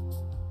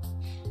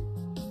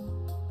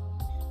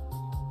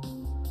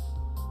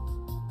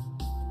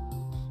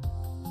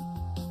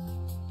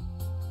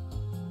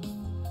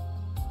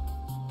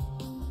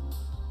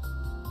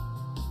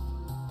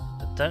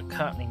 I don't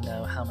currently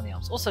know how many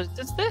arms. Also,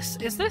 is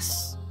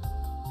this...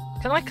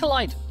 Can I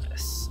collide with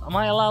this? Am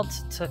I allowed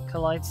to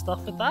collide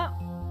stuff with that?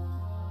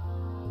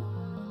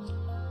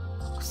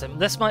 So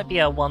this might be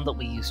a one that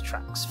we use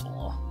tracks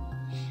for.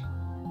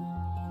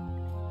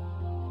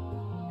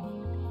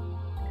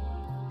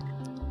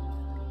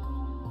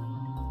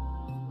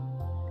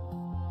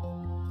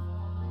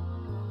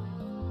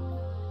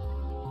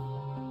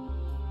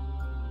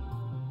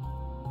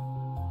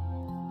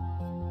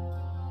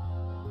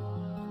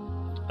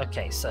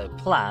 Okay, so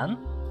plan.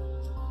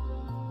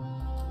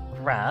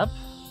 Grab.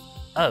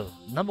 Oh,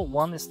 number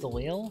 1 is the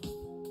wheel.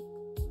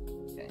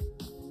 Okay.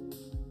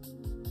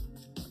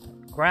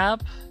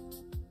 Grab.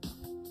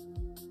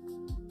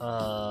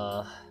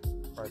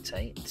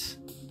 Rotate.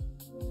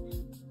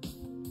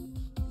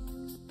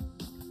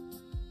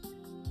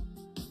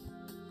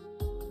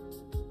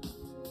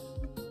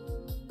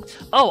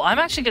 Oh, I'm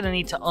actually going to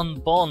need to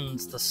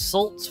unbond the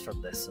salt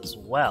from this as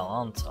well,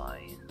 aren't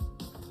I?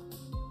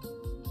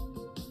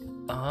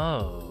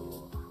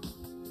 Oh.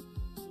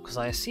 Because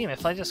I assume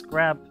if I just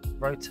grab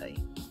rotate...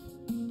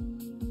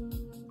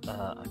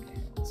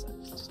 okay, let's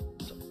just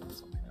jump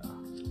this on here.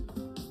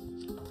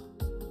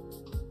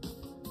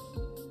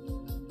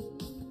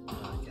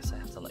 I guess I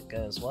have to let go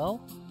as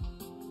well.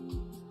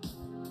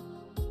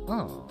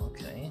 Oh,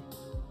 okay.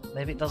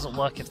 Maybe it doesn't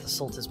work if the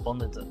salt is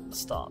bonded at the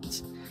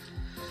start.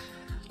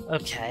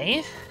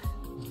 Okay,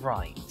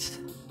 right.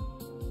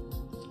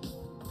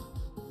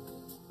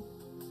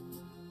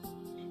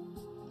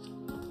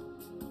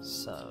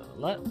 So,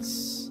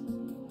 let's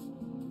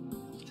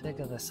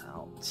figure this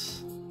out.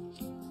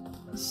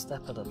 A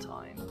step at a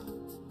time.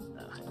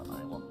 No, hang on,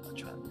 I want the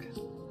track.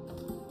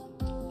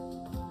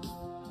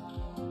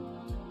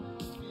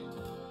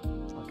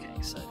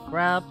 Okay, so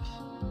grab.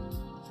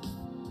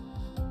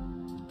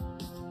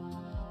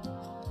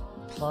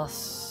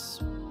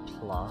 Plus,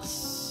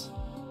 plus.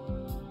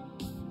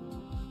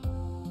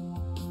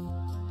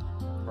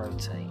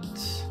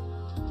 Rotate.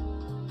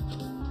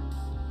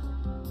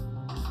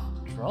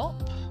 Drop.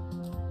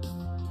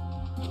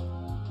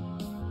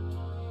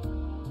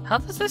 How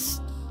does this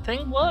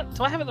thing work?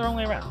 Do I have it the wrong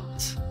way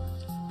around?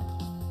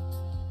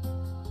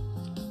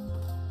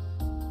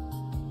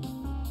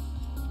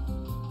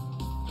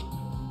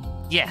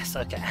 Yes,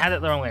 okay, I had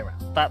it the wrong way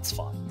around. That's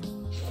fine.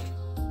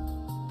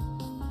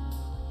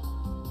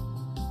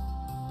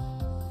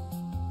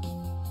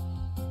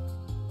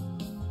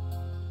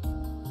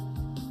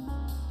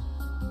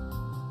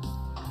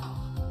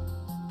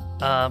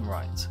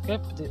 Right.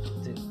 Good.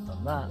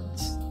 Done that.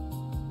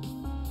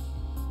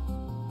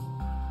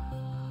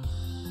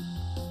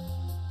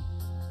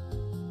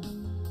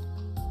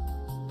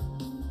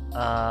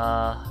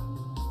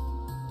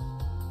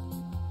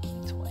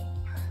 Need to wait.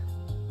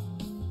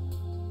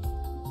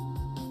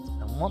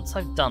 And once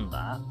I've done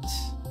that,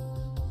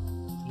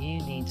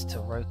 you need to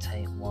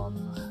rotate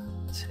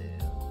 1, 2,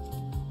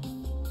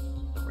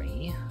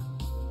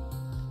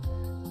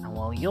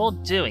 while you're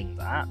doing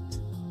that,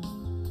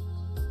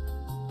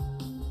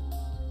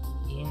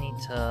 you need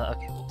to...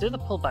 Okay, we'll do the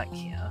pullback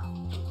here.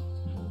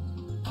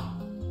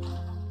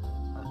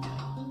 Okay.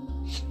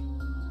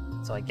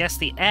 So I guess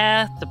the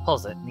air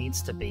deposit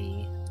needs to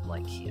be,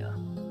 like, here.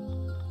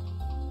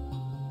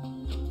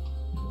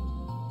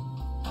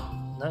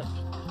 Nope.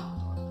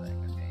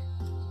 Okay.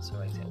 So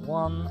right here.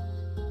 1,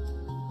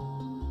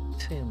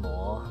 2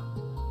 more.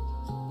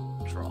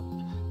 Drop.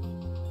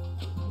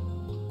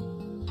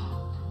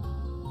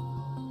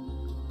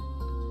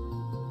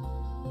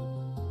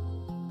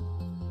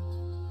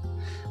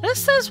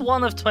 This says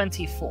 1 of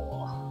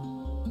 24.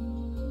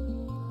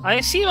 I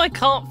assume I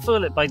can't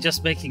fool it by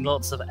just making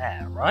lots of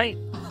air, right?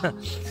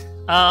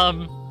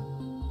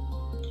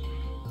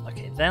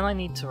 Okay, then I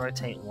need to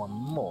rotate 1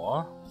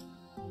 more.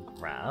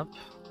 Grab.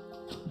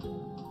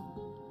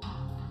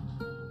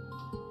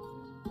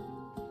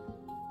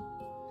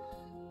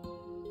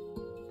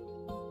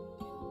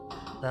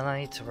 Then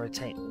I need to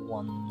rotate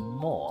 1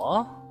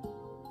 more.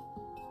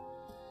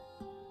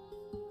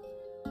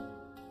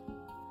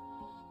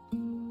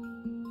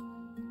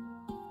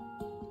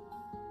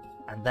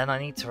 And then I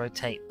need to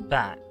rotate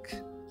back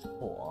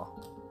 4.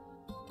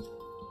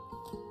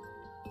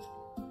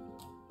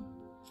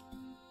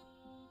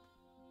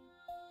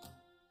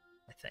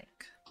 I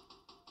think.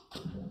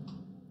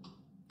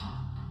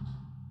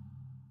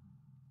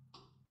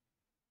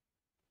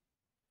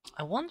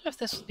 I wonder if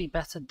this would be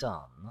better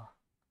done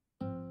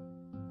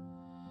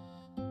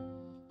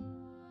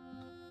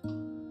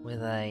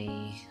with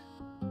a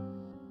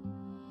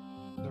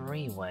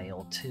 3-way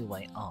or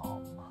 2-way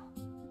arm.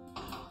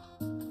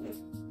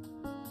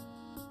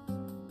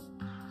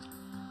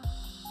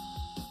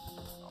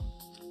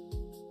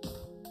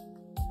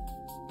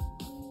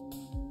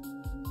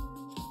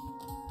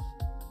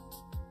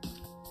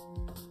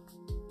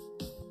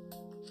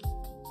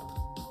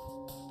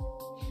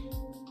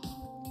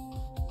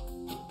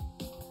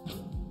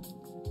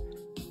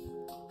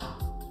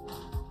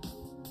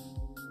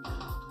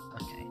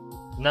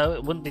 No,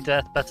 it wouldn't be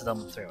better done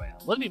with a 3-way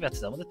arm. Would it be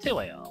better done with a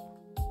 2-way arm?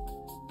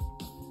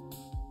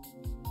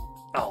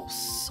 Oh,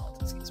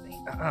 sod, excuse me.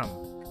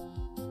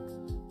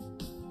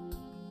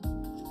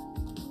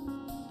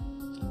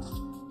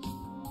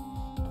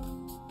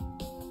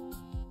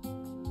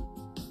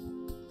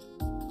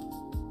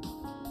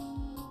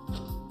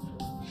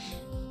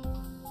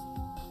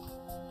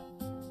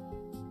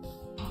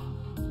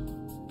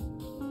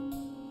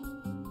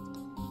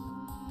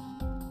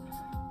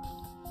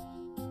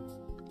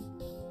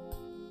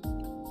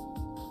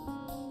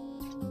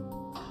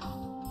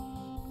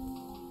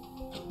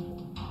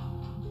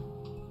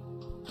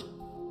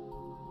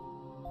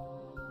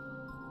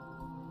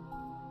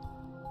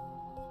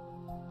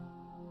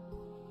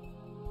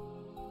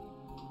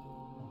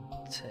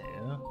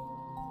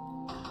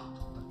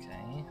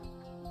 Okay,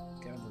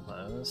 get rid of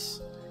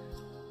those.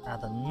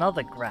 Add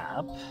another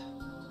grab.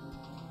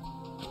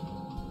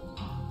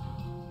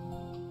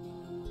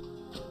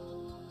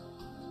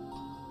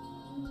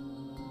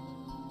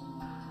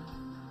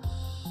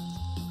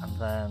 And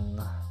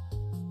then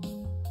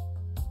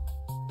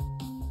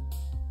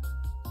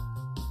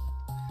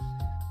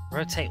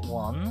rotate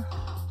 1.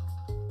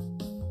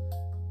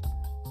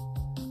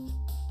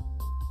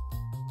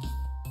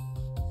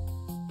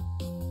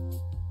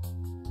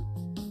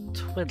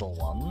 Twiddle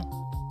 1.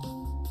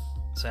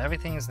 So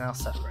everything is now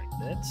separated.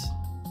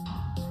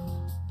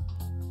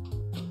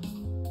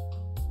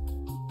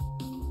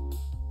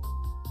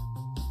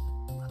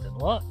 That didn't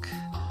work.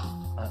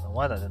 I don't know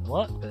why that didn't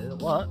work, but it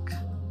didn't work.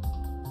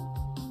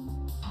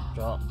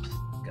 Drop,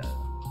 go.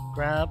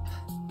 Grab,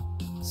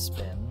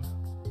 spin,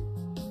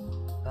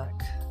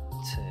 back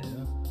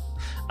 2.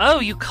 Oh,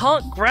 you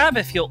can't grab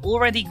if you're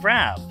already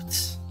grabbed.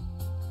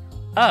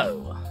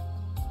 Oh.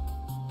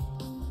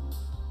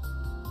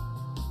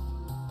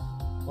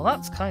 Well,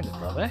 that's kind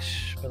of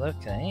rubbish, but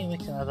okay, we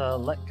can have a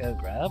let go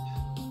grab.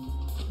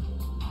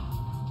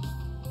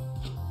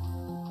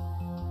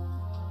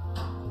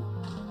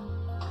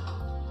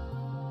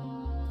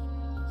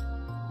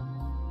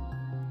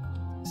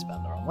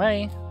 Spun the wrong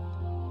way.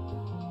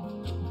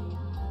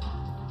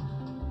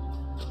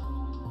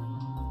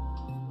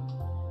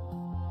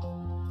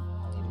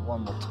 I need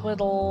 1 more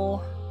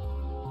twiddle.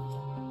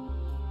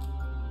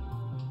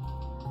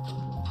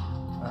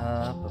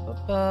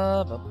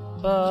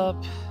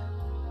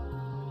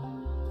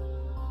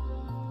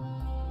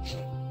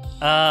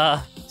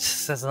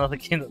 There's another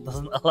game that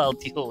doesn't allow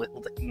dual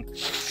wielding.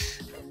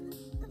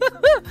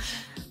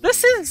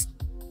 This is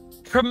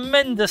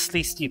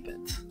tremendously stupid.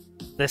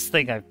 This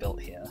thing I've built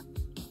here.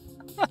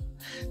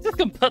 Just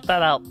gonna put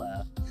that out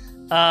there.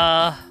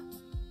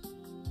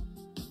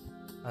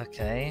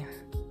 Okay.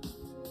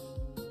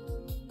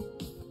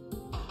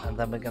 And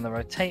then we're gonna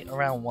rotate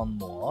around 1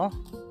 more.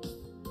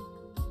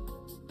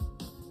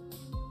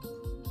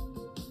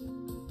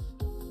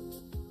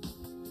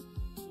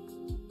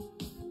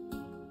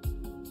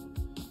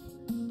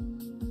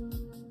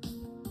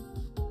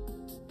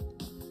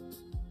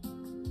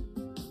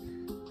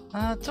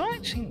 Do I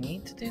actually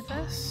need to do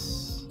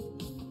this?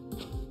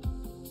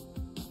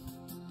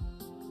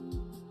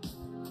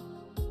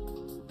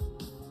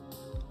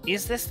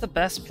 Is this the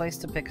best place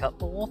to pick up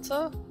the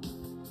water?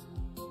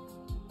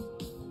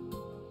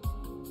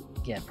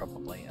 Yeah,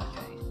 probably.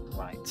 Okay,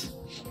 right.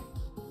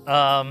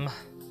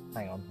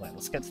 Hang on, wait,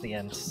 let's get to the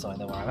end so I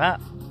know where I'm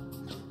at.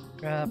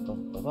 Grab,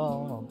 bum, bum,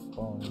 bum,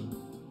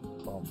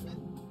 bum, bum.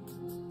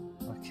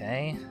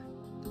 Okay.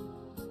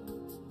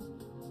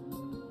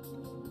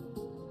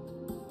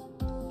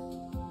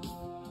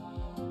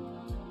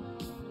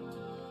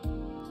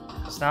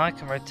 Because now I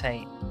can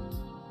rotate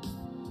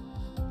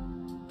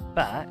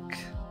back.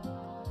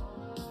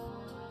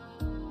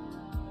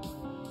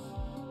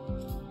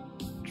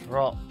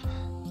 Drop.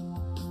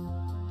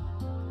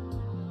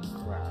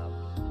 Grab.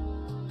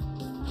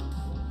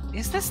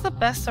 Is this the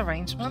best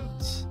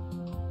arrangement?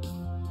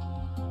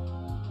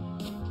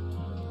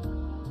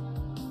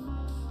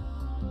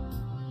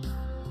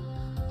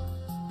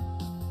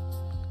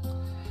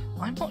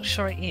 I'm not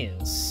sure it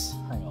is.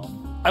 Hang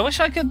on. I wish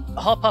I could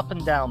hop up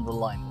and down the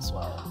line as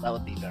well. That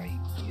would be very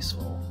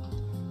useful.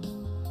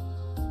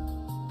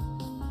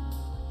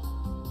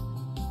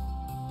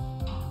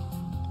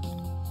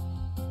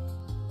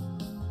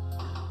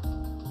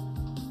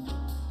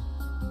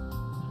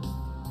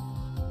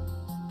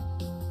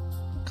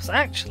 Because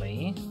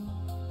actually,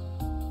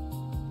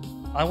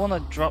 I want to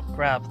drop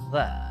grab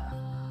there.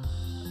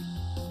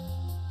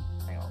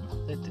 Hang on.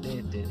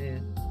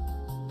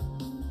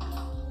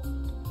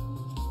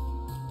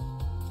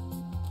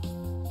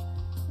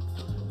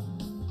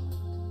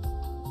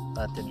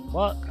 That didn't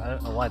work. I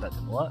don't know why that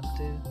didn't work.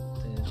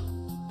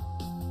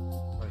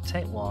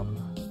 Rotate one.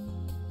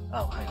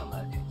 Oh, hang on.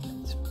 Okay.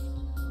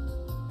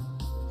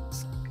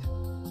 Looks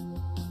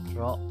like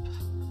drop,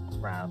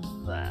 grab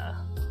there.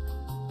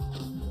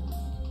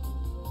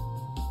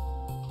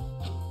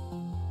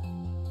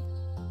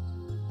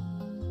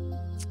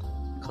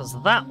 Because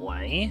that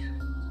way,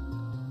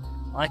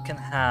 I can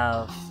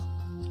have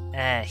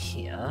air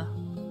here.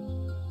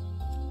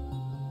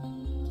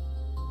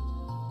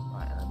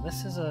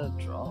 This is a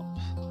drop.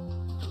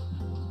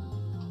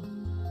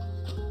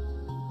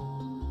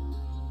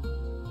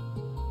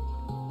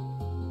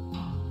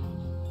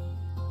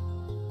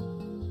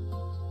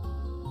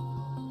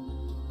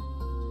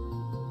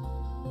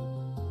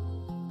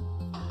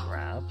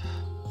 Grab.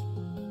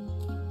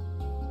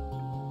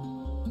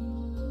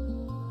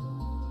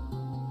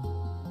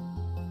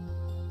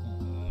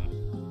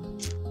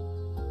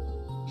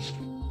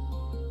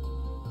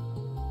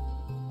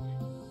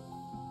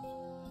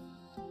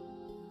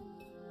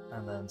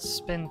 And then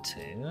spin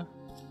 2,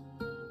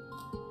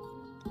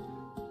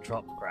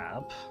 drop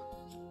grab.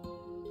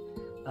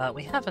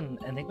 We have an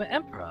Enigma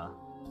Emperor.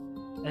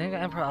 Enigma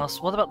Emperor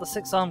asks, what about the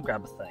 6-arm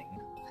grabber thing?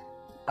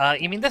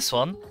 You mean this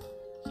one?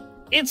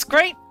 It's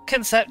great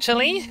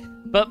conceptually,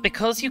 but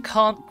because you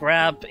can't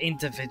grab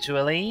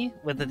individually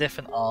with the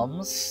different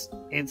arms,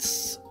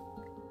 it's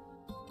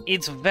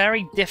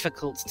very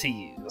difficult to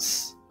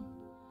use.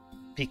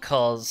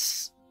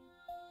 Because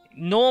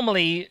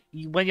normally,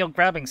 when you're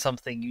grabbing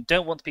something, you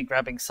don't want to be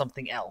grabbing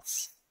something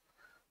else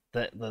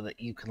that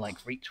you can like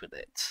reach with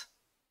it.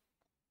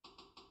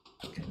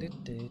 Okay,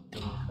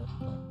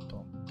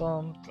 drop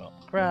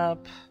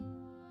grab,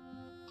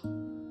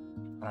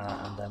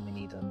 and then we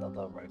need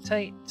another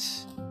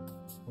rotate.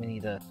 We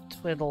need a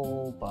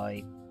twiddle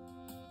by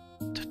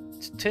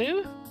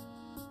 2.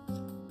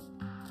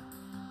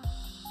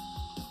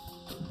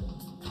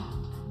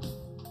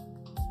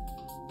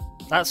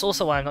 That's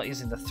also why I'm not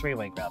using the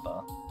 3-way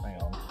grabber.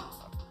 Hang on.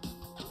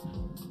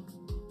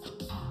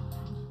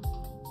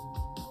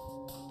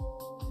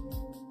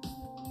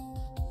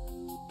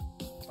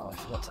 Oh, I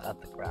forgot to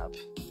add the grab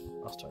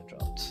after I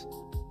dropped.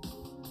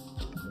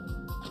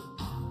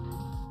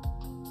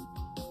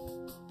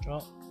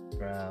 Drop,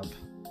 grab.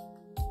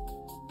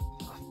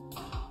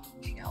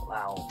 Thinking out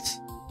loud.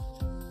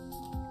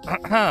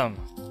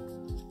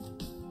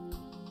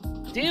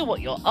 Do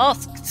what you're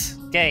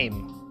asked,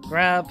 game.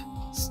 Grab,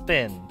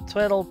 spin,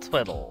 twiddle,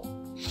 twiddle.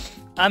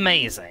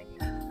 Amazing.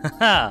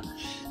 No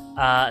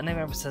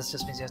member says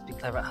just means you have to be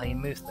clever at how you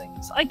move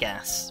things. I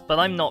guess, but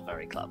I'm not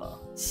very clever,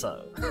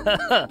 so.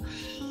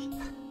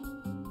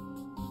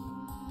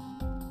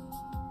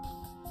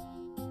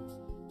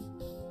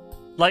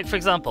 Like, for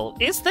example,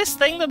 is this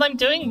thing that I'm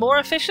doing more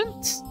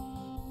efficient?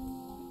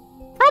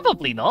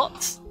 Probably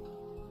not.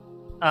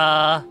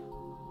 But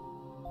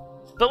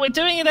we're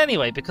doing it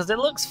anyway because it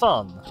looks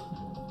fun.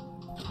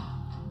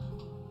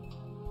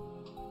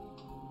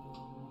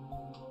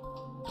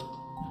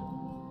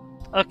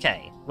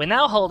 Okay, we're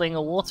now holding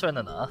a water and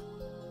an earth.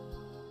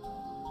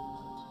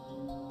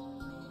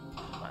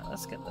 Right,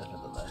 let's get rid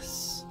of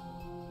this.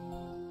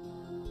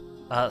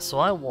 So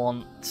I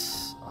want...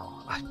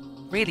 Oh, I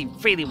really,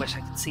 really wish I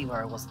could see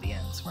where I was at the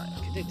end. Right,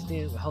 okay,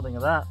 we're holding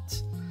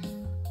that.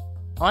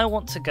 I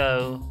want to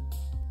go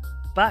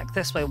back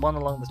this way, one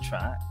along the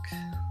track,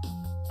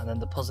 and then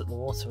deposit the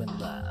water in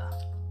there.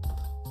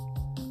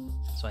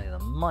 So I need a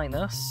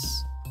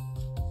minus,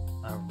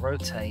 a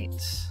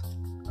rotate,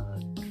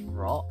 and a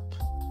drop.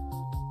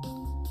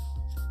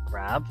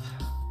 Grab.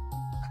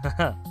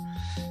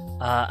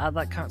 At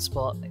that current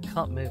spot, it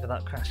can't move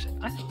without crashing.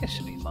 I think this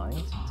should be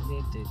fine.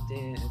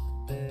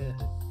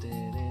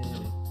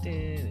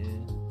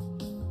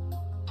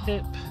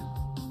 Dip.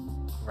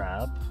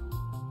 Grab.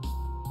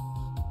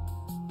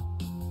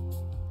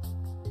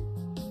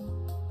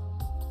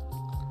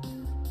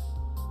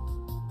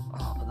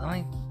 Oh, but then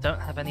I don't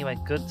have anywhere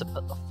good to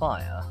put the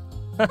fire.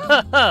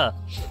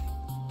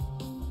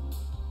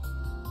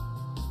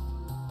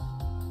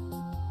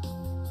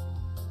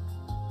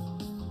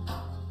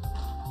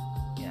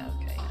 Yeah,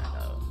 okay, I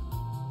know.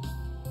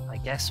 I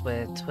guess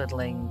we're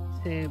twiddling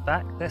 2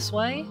 back this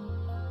way.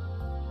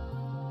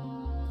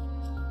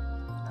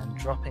 And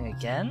dropping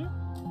again.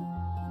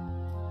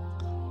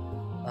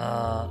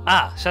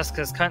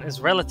 Shaska's current is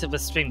relative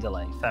with stream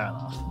delay. Fair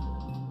enough.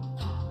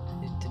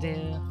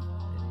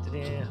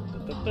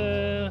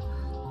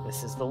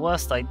 This is the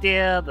worst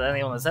idea that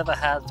anyone has ever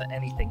had for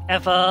anything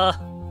ever.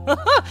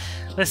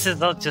 This is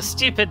not just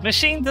stupid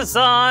machine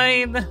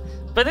design,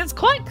 but it's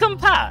quite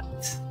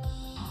compact.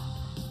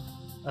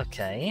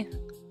 Okay.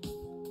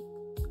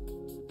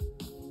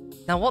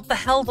 Now what the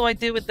hell do I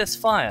do with this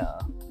fire?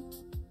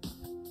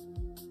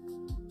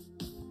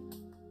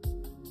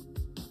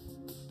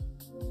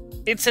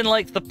 It's in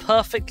like the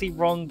perfectly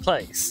wrong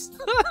place.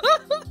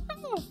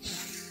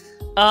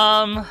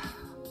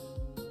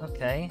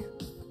 Okay.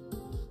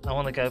 I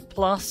want to go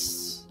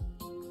plus,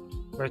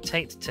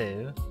 rotate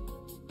 2,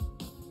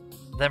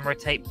 then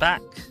rotate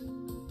back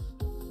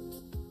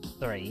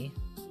 3.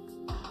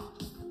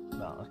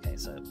 Well, okay,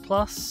 so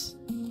plus,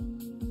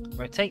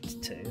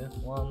 rotate 2,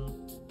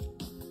 1,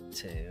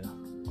 2,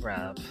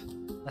 grab.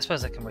 I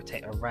suppose I can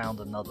rotate around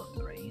another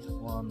 3.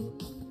 1,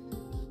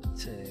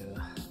 2,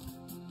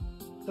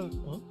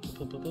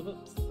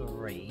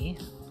 3,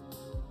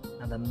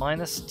 and then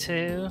minus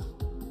 2.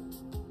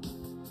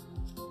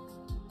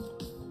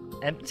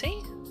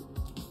 Empty?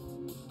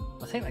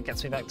 I think that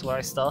gets me back to where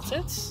I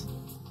started.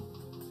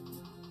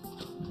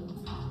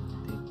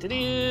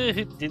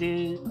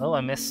 Oh, I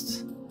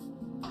missed.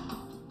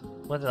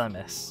 What did I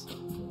miss?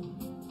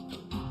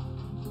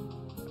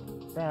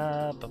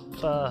 Grab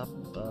up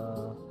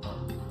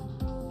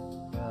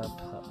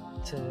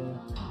 2,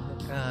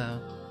 go,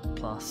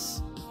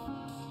 plus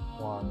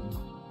 1.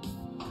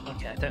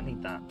 Okay, I don't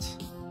need that.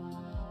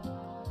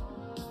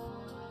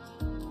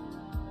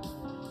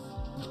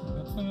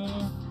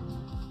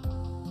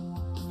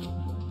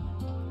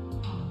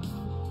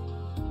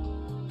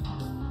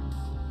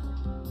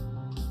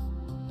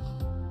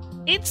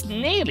 It's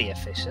nearly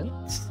efficient.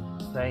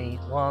 3,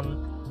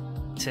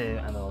 1, 2,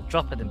 and I'll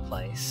drop it in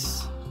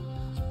place.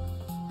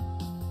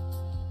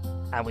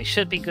 And we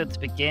should be good to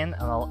begin,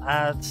 and I'll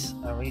add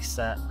a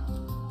reset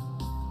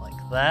like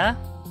there.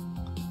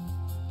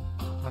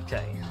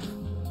 Okay.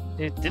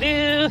 This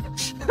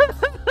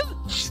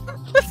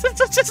is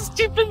such a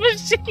stupid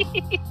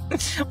machine!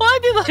 Why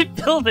did I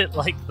build it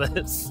like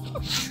this?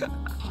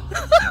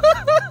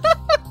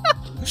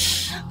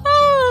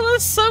 Oh,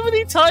 there's so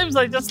many times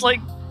I just like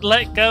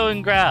let go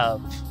and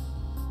grab.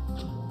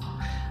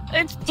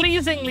 It's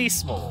pleasingly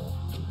small.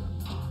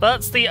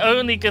 That's the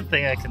only good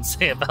thing I can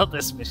say about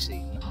this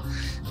machine.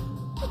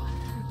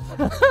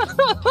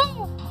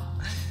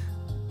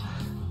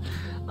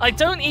 I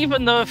don't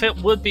even know if it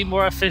would be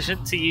more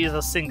efficient to use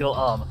a single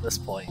arm at this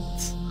point.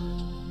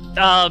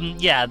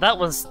 Yeah, that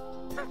was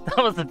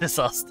a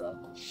disaster.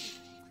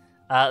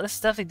 This is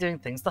definitely doing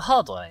things the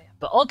hard way,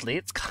 but oddly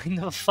it's kind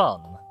of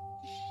fun.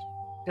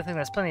 Good thing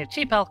there's plenty of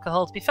cheap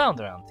alcohol to be found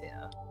around here.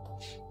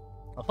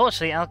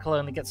 Unfortunately, alcohol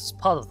only gets us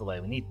part of the way.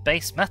 We need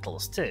base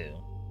metals too.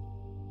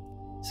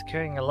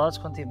 Securing a large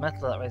quantity of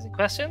metal without raising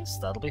questions?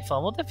 That'll be far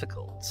more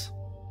difficult.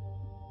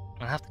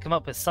 I'll have to come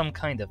up with some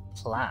kind of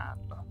plan.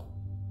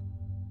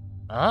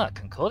 Ah,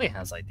 Concordia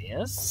has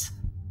ideas.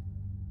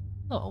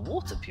 Oh, a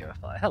water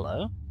purifier.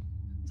 Hello.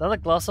 Is that a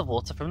glass of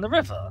water from the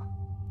river?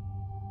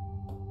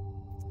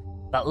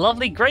 That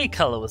lovely grey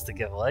colour was the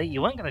giveaway.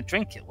 You weren't going to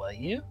drink it, were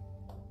you?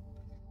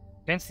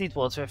 You're going to need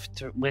water if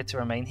we're to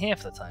remain here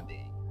for the time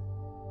being.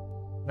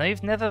 Now,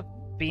 you've never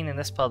been in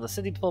this part of the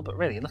city before, but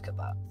really, look at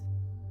that.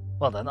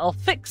 Well then, I'll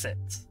fix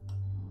it.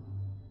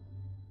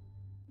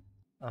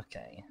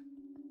 Okay.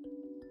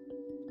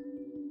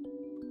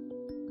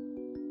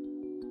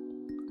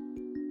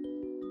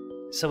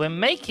 So we're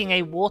making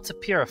a water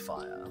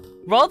purifier.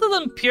 Rather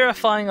than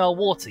purifying our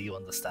water, you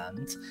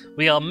understand,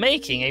 we are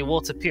making a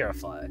water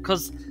purifier.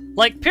 Because,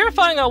 like,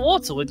 purifying our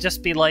water would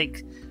just be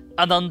like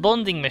an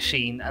unbonding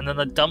machine and then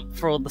a dump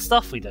for all the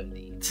stuff we don't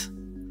need.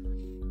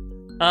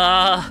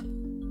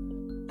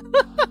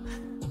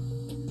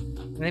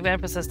 Maybe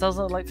Empress says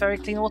doesn't look like very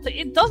clean water.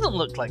 It doesn't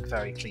look like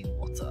very clean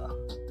water.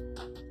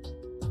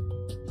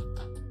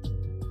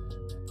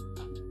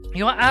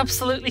 You are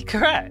absolutely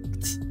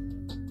correct.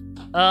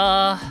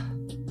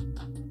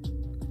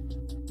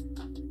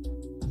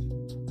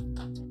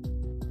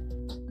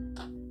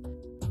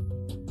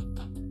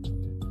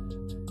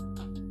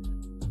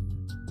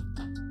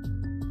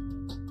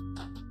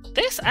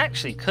 This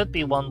actually could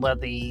be one where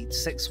the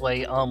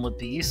 6-way arm would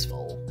be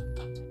useful.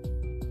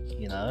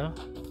 You know?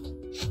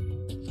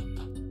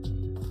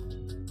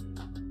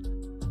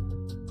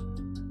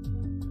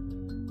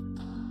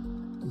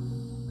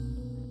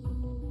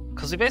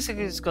 because we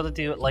basically just got to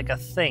do it like a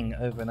thing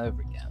over and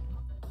over again.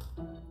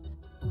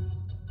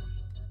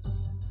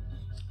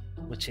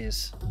 Which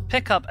is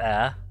pick up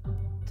air,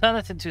 turn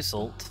it into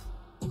salt,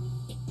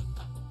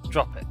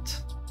 drop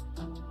it.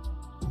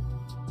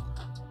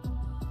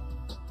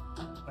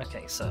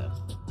 Okay, so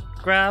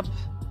grab,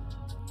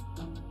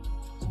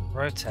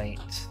 rotate,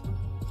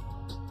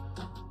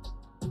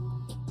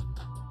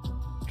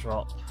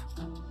 drop,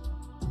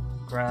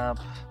 grab,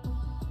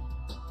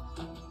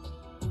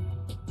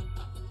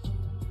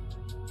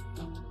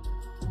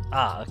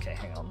 okay,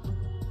 hang on.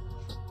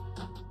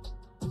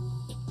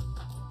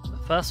 The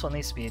first one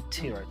needs to be a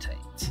 2 rotate.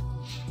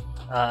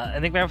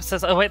 Enigma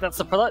says, oh wait, that's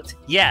the product?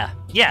 Yeah,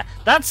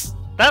 that's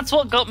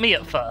what got me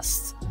at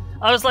first.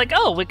 I was like,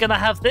 oh, we're gonna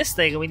have this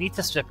thing and we need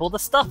to strip all the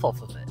stuff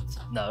off of it.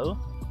 No.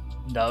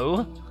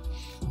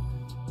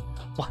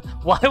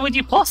 Why would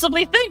you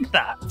possibly think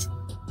that?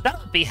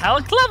 That would be how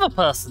a clever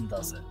person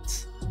does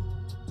it.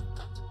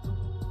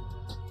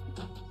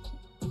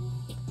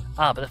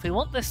 But if we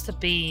want this to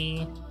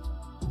be...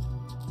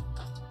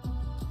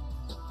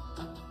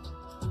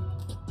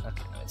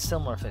 Okay, no, it's still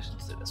more efficient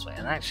to do it this way.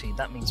 And actually,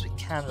 that means we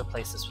can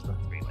replace this with a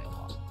 3-way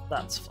one.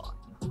 That's fine.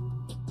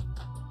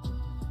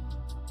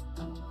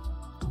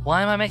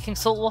 Why am I making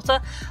salt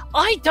water?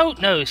 I don't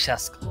know,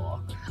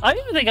 Shaskor. I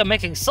don't even think I'm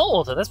making salt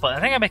water at this point.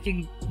 I think I'm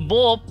making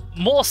more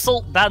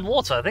salt than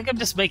water. I think I'm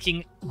just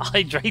making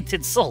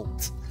hydrated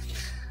salt.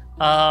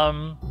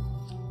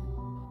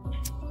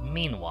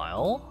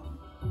 Meanwhile...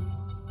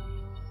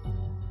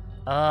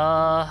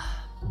 I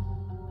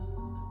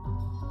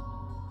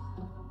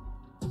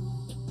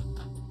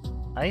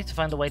need to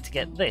find a way to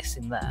get this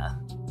in there.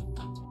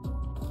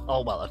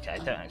 Oh, well, okay, I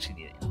don't actually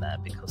need it in there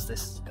because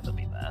this is going to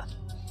be there.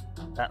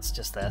 That's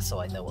just there so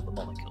I know what the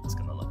molecule is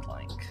going to look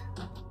like.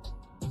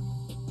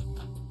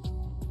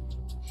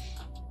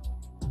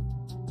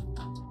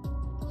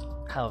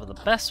 However, the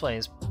best way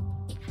is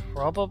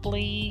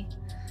probably...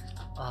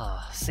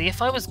 see,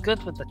 if I was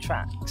good with the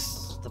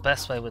tracks, the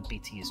best way would be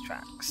to use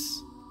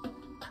tracks.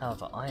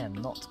 However, I am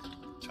not good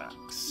with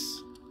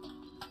tracks.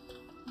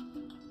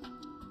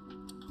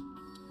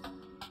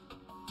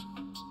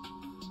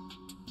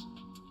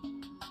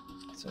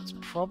 So it's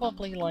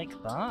probably like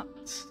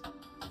that.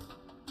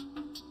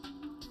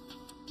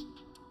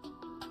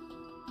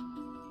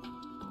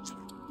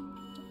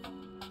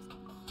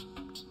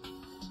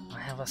 I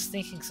have a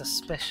sneaking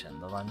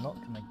suspicion that I'm not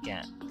going to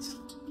get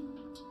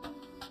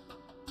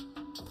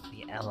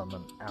the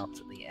element out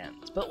at the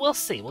end. But we'll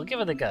see, we'll give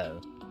it a go.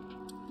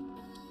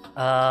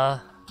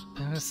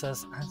 Boomer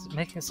says,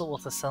 making salt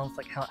water sounds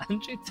like how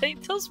Andrew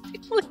Tate tells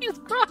people he's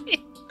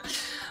crying.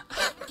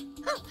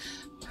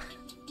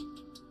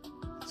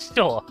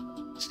 Sure.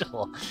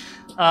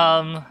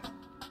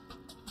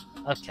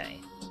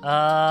 Okay.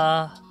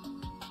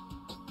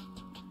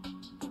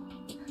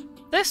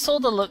 This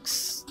sort of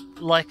looks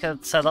like a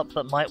setup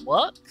that might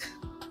work.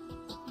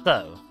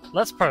 So,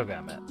 let's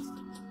program it.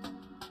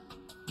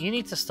 You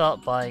need to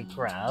start by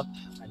grab,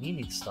 and you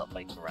need to start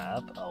by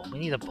grab. Oh, we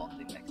need a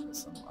bonding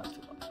mechanism. I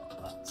forgot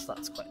about that. So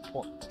that's quite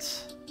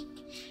important.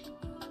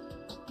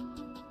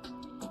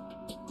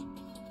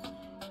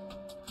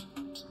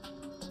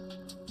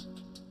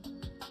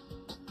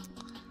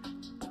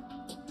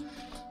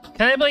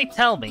 Can anybody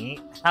tell me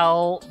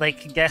how they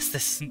can guess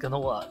this isn't gonna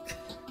work?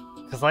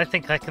 Because I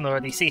think I can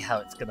already see how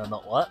it's gonna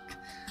not work.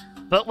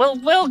 But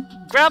we'll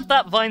grab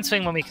that vine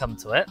swing when we come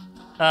to it.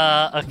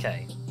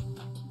 Okay.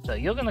 So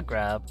you're gonna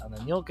grab, and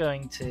then you're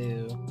going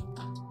to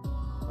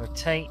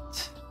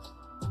rotate,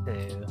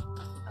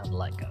 and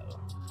let go.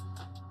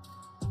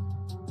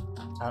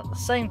 At the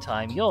same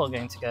time, you're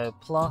going to go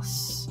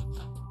plus,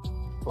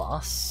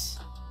 plus.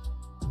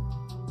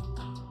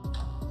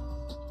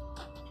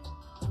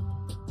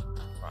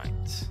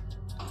 Right.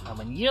 And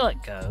when you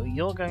let go,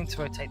 you're going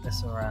to rotate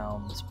this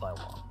around by 1.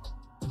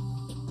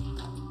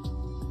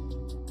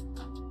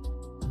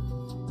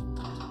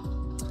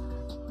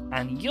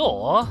 And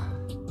you're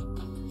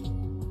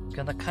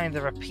gonna kind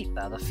of repeat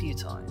that a few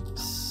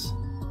times.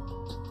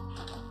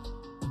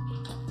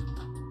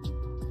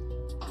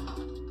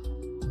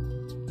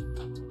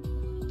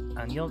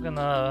 And you're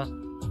gonna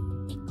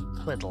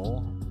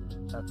twiddle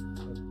at,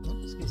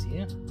 excuse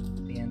you,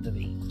 the end of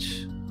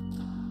each.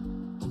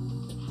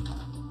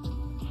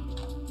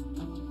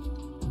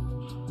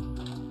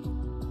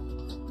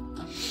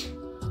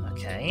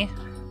 Okay.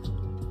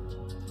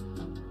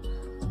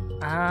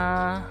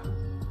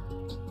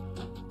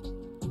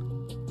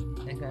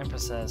 Emperor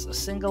says, a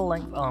single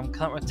length arm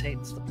can't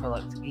rotate the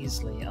product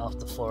easily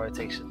after 4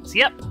 rotations.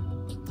 Yep!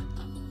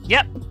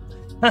 Yep!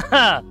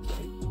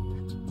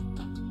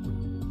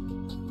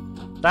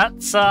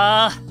 That's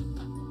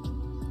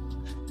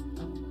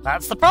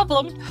the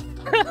problem!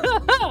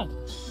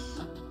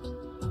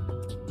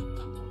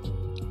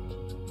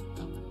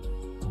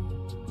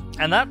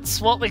 And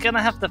that's what we're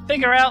gonna have to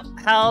figure out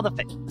how to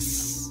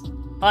fix.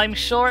 I'm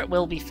sure it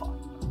will be fine.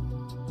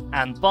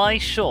 And by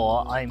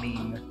sure, I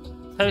mean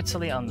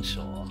totally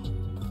unsure.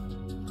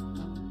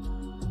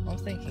 What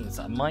I'm thinking is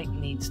I might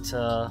need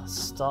to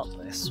start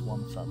this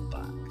one further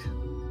back.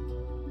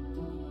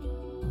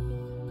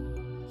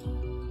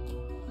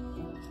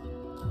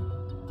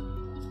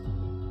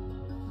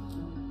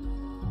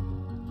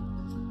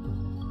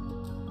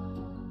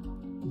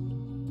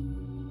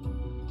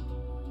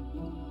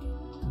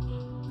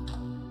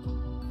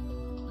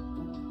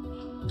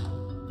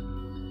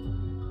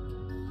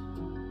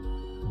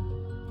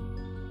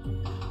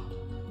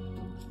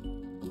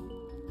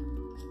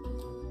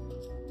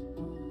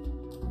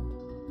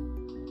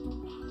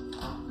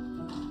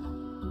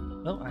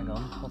 Oh, hang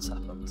on. What's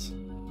happened?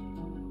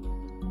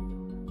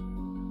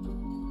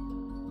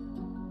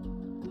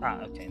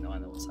 Ah, okay. No, I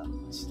know what's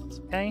happened. That's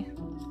okay.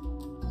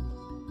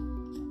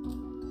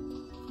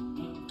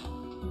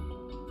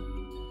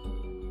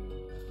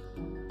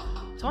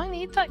 Do I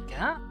need that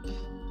gap?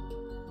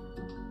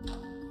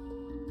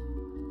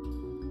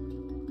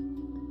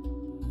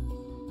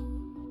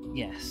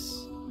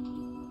 Yes.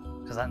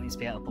 Because that needs to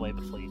be out of the way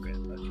before you grip.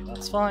 Okay,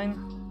 that's fine.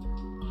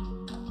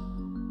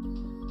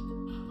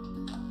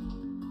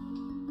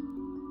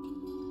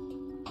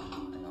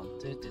 Hang on.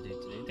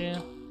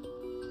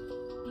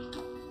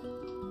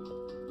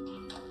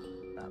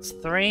 That's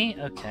 3,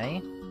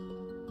 okay.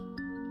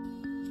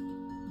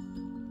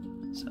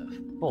 So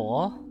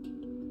 4.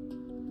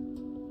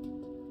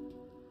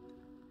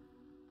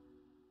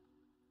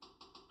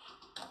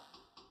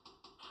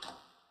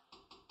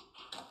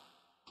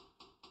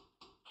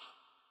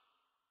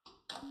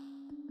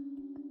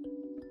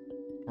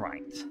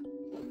 Right.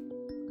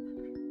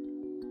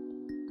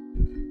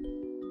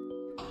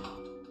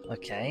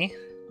 Okay.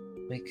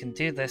 We can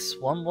do this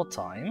one more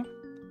time,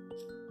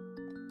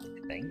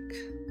 I think.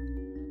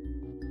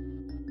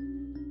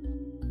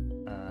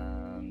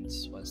 And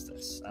where's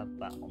this? Add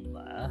that on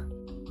there.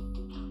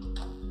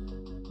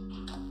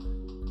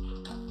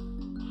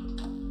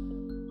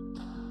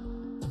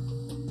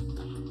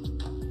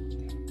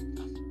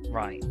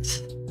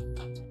 Right.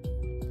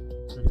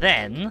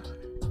 Then...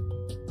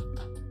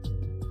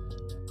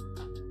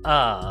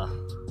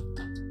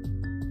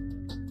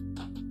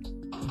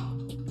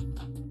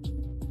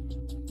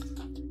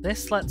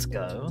 this lets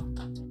go.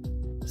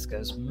 This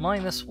goes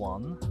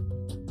 -1.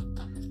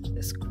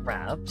 This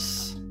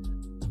grabs.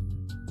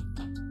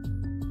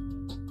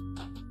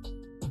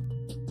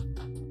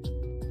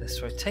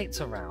 This rotates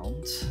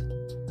around.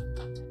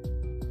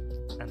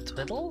 And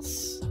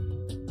twiddles,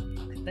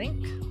 I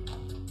think.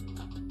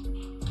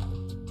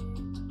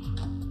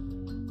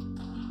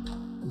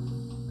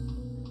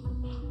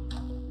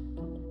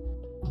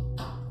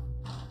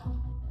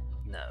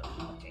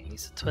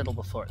 To twiddle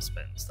before it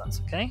spins,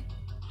 that's okay.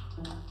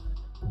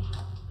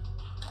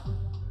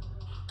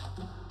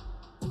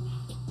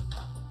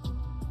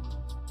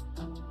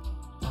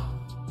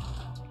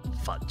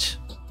 Fudge.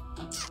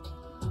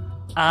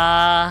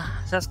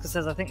 Jessica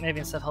says, I think maybe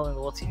instead of holding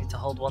the water, you need to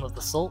hold one of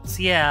the salts.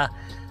 Yeah,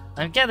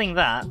 I'm getting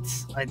that.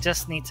 I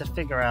just need to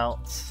figure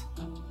out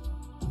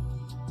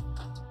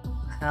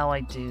how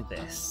I do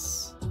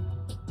this.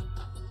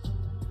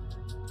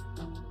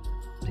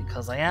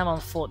 Because I am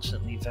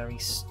unfortunately very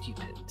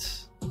stupid.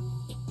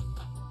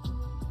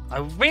 I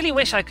really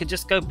wish I could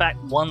just go back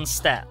one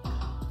step.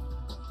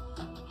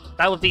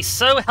 That would be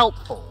so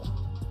helpful.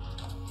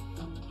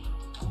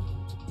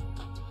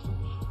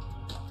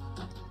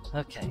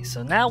 Okay,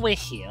 so now we're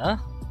here.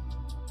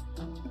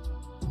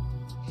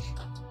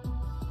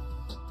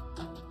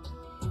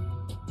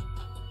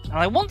 And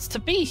I want to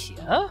be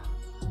here.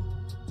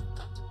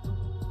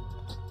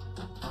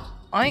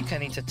 I think I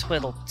need to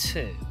twiddle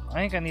too. I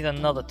think I need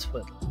another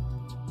twiddle.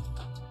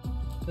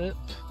 Boop.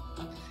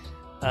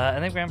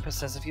 And then Grandpa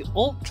says, if you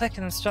alt-click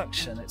an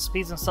instruction, it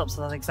speeds and stops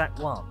at that exact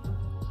one.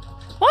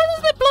 Why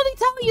doesn't it bloody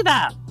tell you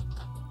that?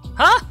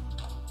 Huh?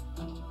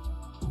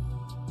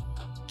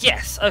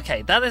 Yes,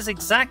 okay, that is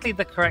exactly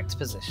the correct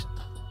position.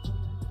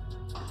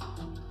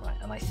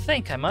 Right, and I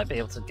think I might be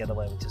able to get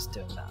away with just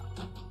doing that.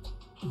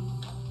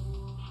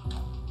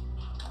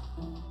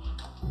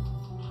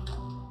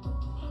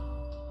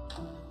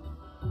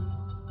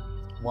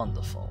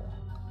 Wonderful.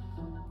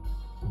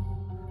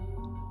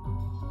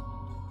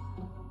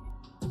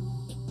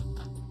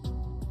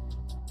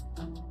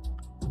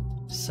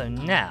 So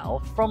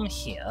now, from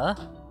here,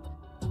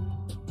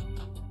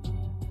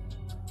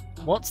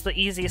 what's the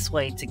easiest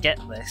way to get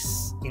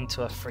this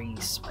into a free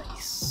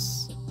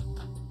space?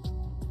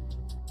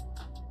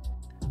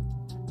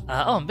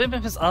 Oh, and Bim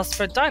Bim has asked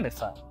for a dino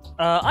fact.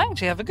 I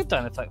actually have a good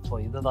dino fact for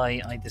you that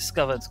I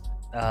discovered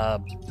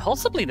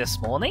possibly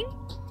this morning.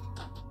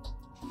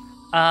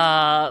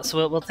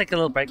 So we'll take a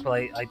little break while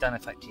I dino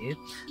fact you.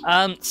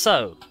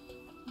 So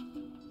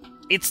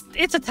it's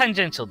a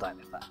tangential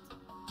dino fact,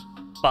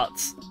 but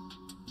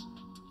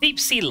deep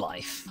sea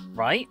life,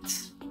 right?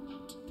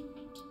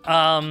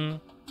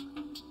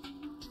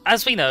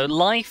 As we know,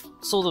 life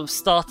sort of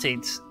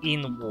started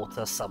in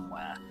water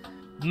somewhere.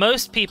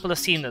 Most people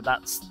assume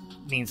that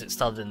means it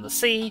started in the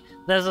sea.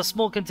 There's a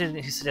small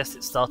contingent who suggests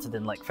it started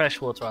in like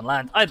freshwater on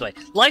land. Either way,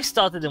 life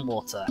started in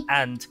water,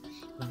 and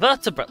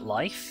vertebrate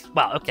life,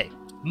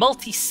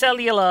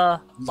 multicellular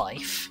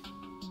life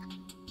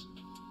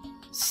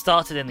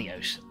started in the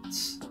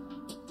oceans.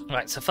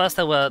 Right, so first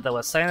there were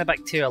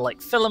cyanobacteria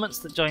like filaments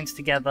that joined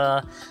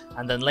together,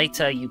 and then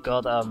later you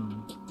got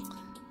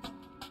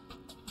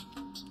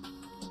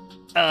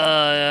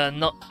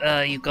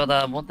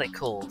what they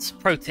called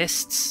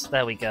protists.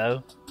 There we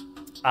go.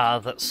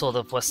 That sort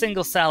of were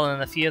single cell,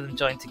 and a few of them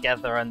joined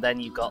together, and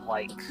then you got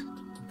like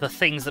the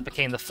things that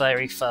became the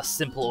very first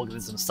simple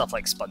organisms, stuff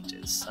like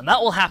sponges, and that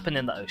all happened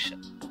in the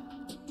ocean.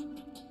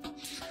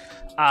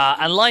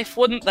 And life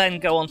wouldn't then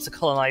go on to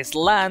colonize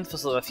land for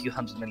sort of a few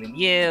 100 million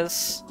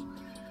years.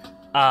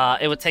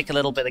 It would take a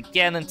little bit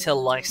again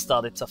until life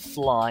started to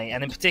fly,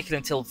 and in particular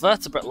until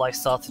vertebrate life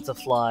started to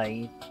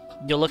fly.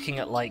 You're looking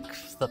at like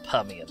the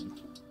Permian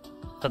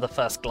for the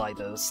first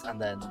gliders,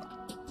 and then,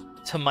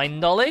 to my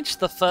knowledge,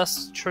 the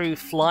first true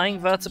flying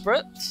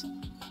vertebrate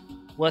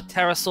were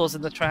pterosaurs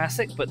in the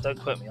Triassic, but don't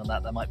quote me on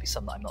that, there might be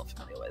some that I'm not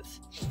familiar with.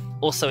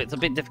 Also, it's a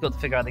bit difficult to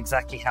figure out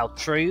exactly how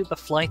true the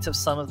flight of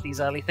some of these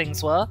early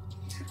things were.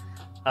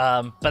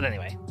 But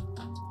anyway.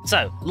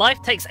 So,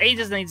 life takes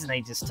ages and ages and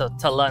ages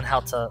to learn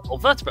how to... Or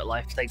vertebrate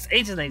life takes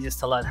ages and ages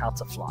to learn how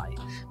to fly.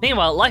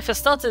 Meanwhile, life has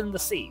started in the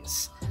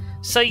seas.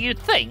 So you'd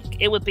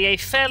think it would be a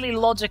fairly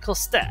logical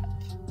step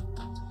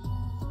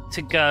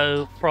to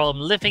go from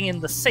living in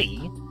the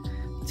sea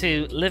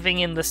to living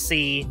in the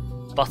sea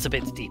but a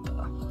bit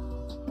deeper.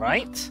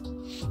 Right?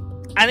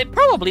 And it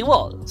probably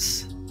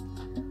was.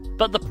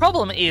 But the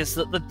problem is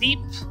that the deep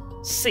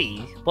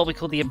sea, what we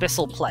call the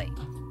abyssal plain,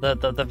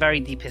 the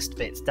very deepest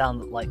bits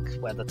down like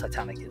where the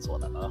Titanic is or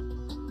whatever,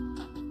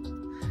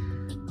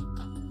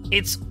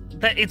 it's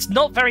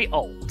not very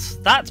old.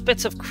 That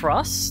bit of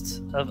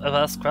crust, of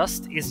Earth's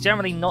crust, is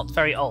generally not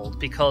very old,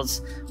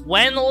 because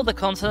when all the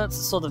continents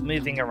are sort of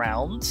moving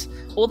around,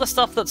 all the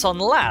stuff that's on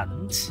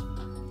land,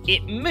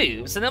 it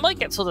moves, and it might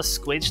get sort of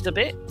squidged a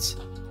bit,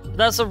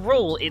 but as a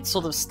rule it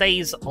sort of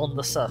stays on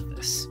the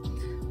surface.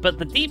 But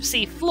the deep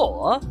sea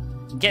floor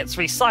gets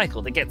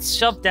recycled. It gets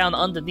shoved down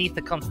underneath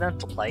the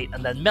continental plate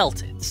and then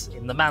melted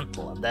in the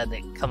mantle, and then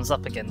it comes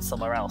up again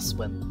somewhere else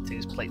when two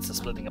plates are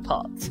splitting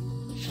apart.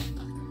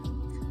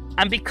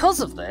 And because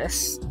of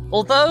this,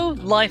 although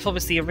life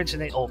obviously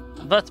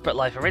vertebrate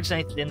life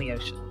originated in the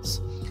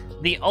oceans,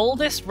 the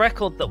oldest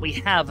record that we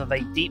have of a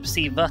deep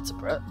sea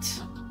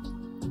vertebrate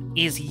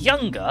is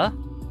younger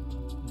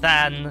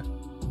than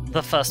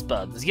the first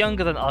bird. It's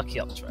younger than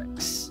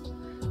Archaeopteryx.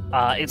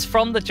 It's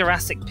from the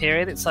Jurassic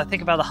period. It's, I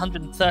think, about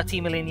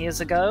 130 million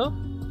years ago.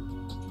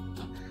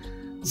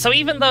 So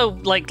even though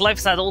like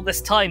life's had all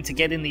this time to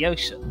get in the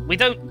ocean, we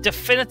don't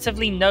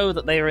definitively know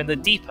that they were in the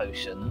deep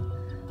ocean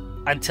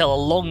until a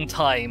long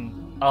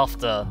time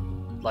after,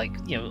 like,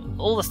 you know,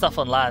 all the stuff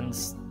on land,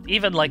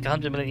 even like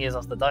 100 million years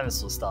after the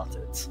dinosaurs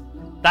started.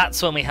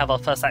 That's when we have our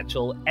first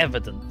actual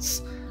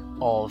evidence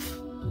of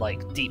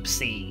like deep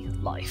sea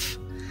life.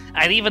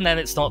 And even then,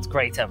 it's not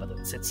great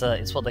evidence. It's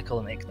what they call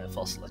an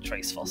ichneofossil, a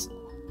trace fossil.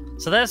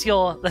 So there's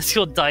your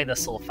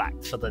dinosaur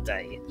fact for the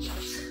day.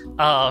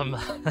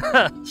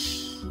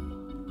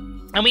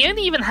 And we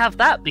only even have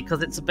that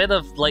because it's a bit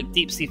of like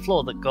deep sea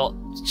floor that got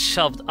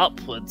shoved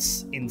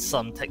upwards in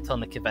some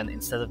tectonic event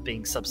instead of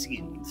being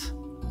subsumed.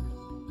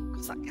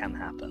 Because that can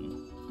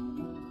happen.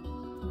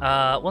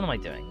 What am I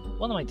doing?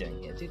 What am I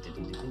doing here?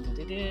 Getting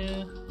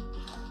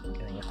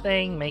a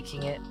thing,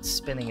 making it,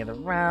 spinning it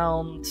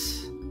around.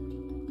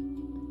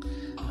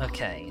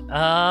 Okay, wait,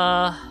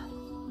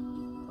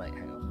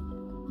 hang on.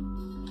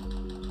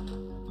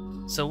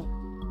 So,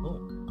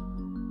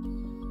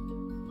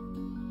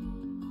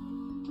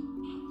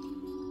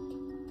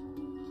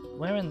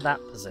 we're in that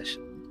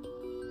position.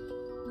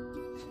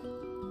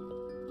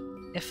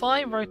 If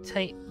I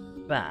rotate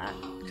back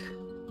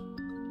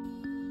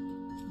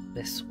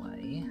this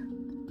way,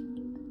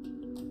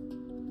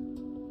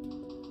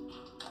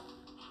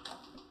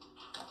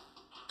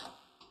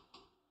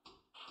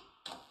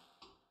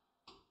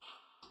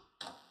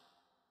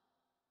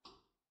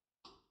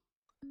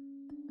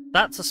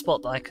 that's a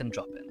spot that I can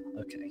drop in.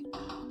 Okay.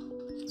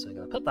 So we're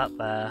going to put that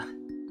there.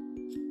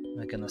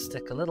 We're going to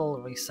stick a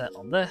little reset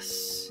on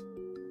this.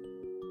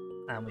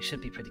 And we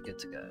should be pretty good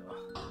to go.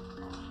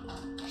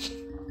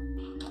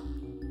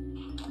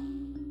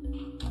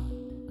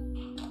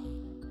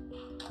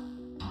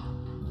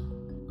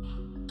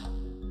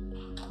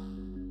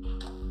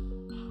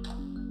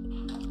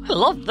 I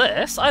love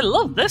this. I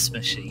love this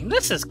machine.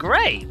 This is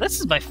great.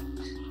 This is my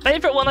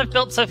favorite one I've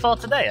built so far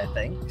today, I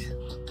think.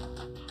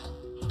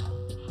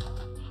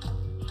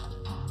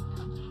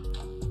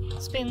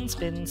 Spin,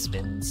 spin,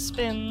 spin,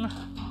 spin.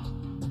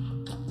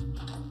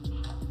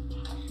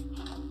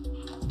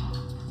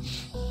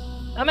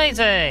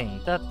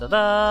 Amazing! Da da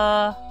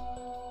da!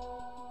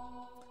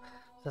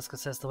 Jessica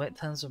says the way it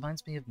turns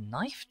reminds me of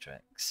knife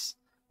tricks.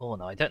 Oh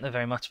no, I don't know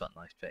very much about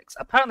knife tricks.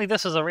 Apparently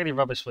this is a really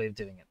rubbish way of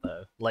doing it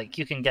though. Like,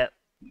 you can get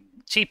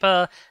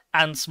cheaper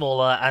and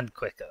smaller and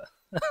quicker.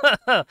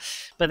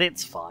 But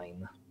it's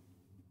fine.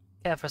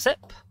 Care for a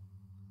sip?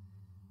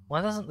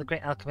 Why doesn't the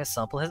great alchemist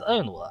sample his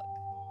own work?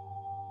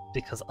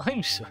 Because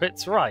I'm sure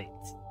it's right.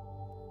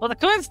 What a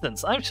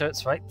coincidence! I'm sure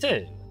it's right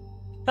too.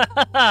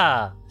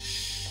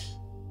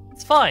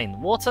 It's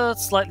fine. Water,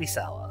 slightly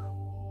sour.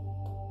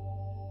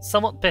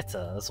 Somewhat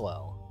bitter as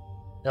well.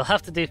 It'll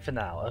have to do for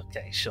now.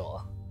 Okay,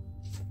 sure.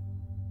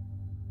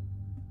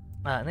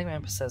 Enigma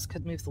Emperor says,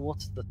 could move the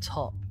water to the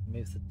top.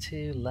 Move the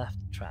 2 left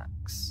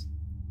tracks.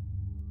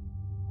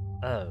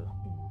 Oh,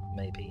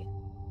 maybe.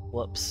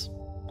 Whoops.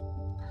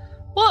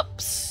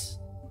 Whoops!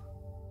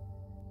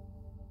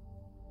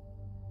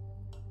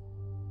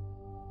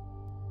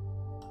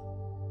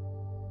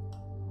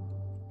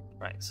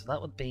 Right. Right, so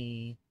that would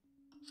be...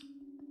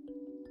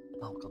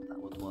 Oh god,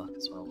 that would work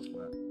as well, wouldn't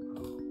it?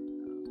 Oh,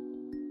 no.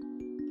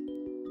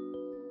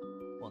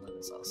 What a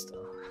disaster.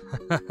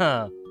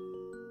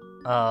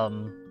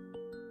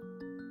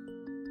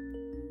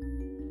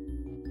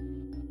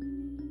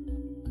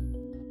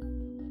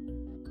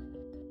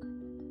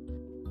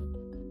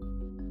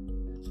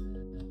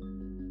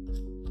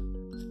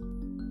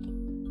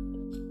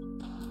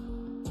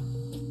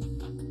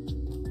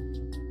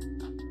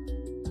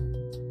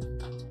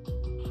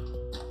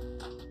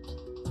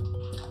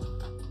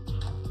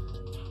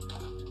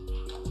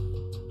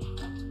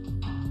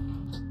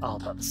 Oh,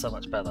 that's so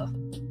much better.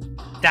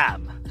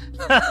 Damn!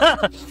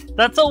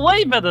 That's a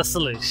way better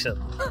solution!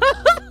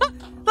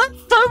 That's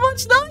so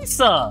much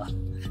nicer!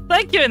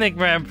 Thank you,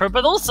 Enigma Emperor,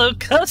 but also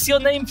curse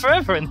your name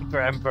forever, Enigma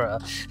Emperor!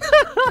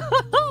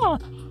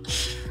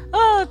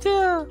 Oh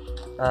dear!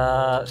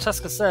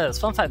 Shaska says,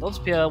 fun fact,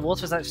 ultra pure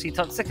water is actually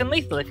toxic and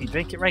lethal if you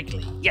drink it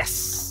regularly.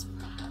 Yes!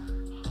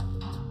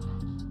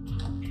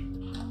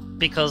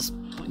 Because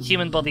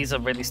human bodies are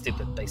really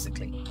stupid,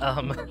 basically.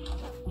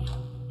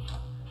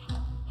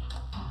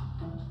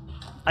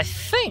 I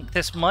think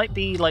this might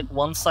be like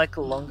 1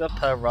 cycle longer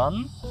per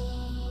run.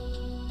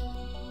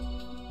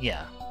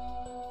 Yeah.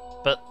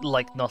 But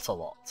like not a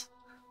lot.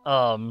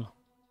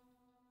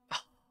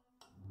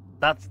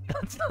 That's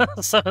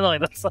so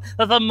annoying. That's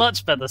a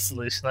much better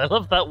solution. I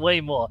love that way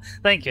more.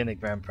 Thank you,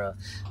 Enigma Emperor.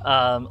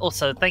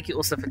 Also, thank you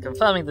also for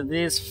confirming that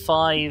it is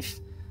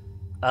 5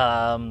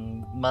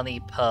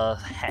 money per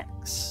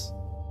hex,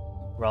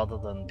 rather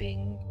than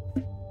being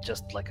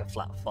just like a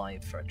flat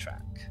 5 for a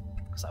track.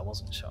 Because I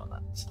wasn't sure on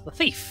that. The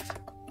thief!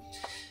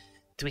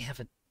 Do we have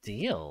a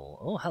deal?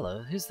 Oh,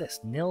 hello. Who's this?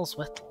 Nils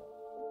Whittle.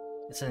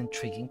 It's an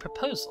intriguing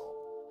proposal.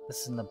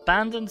 This is an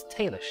abandoned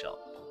tailor shop.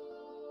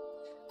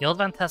 The old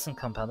Van Tassen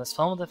compound is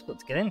far more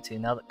difficult to get into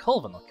now that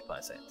Colvin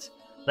occupies it.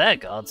 Their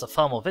guards are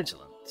far more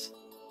vigilant.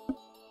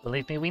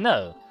 Believe me, we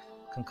know.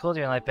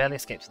 Concordia and I barely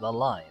escaped with our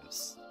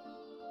lives.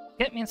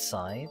 Get me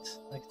inside,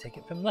 I can take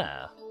it from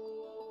there.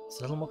 It's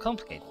a little more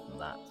complicated than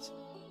that.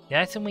 The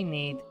item we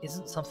need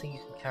isn't something you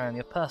can carry on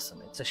your person,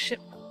 it's a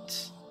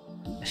shipment.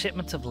 A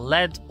shipment of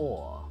lead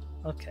ore.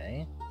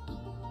 Okay.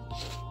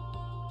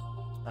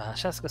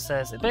 Shaska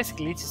says, it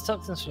basically leaches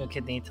toxins from your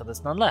kidney until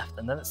there's none left,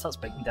 and then it starts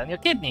breaking down your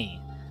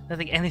kidney. I don't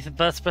think any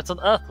vertebrate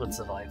on Earth would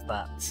survive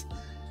that.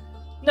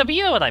 No, but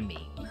you know what I mean.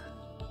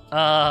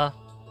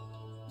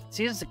 It's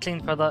used as a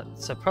cleaning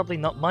product, so probably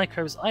not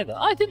microbes either.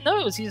 I didn't know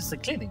it was used as a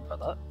cleaning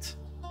product.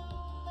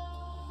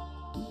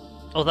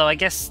 Although I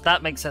guess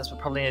that makes sense, but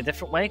probably in a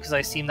different way, because I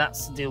assume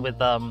that's to do with,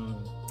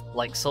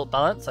 like salt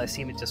balance. I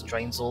assume it just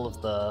drains all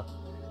of the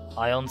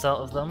ions out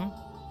of them.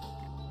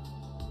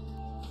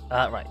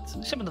 Right,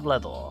 shipment of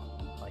lead ore.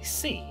 I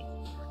see.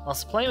 I'll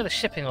supply you with a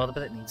shipping order,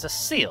 but it needs a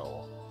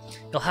seal.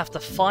 You'll have to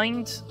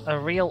find a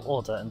real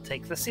order and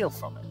take the seal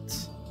from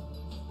it.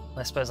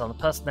 I suppose on the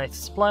personated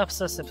supply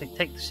officer, simply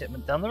take the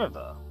shipment down the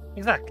river.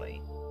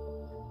 Exactly.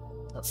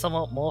 That's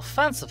somewhat more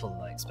fanciful than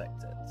I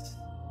expected.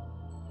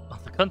 On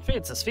the contrary,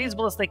 it's as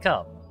feasible as they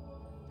come.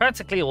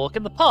 Practically a walk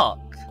in the park.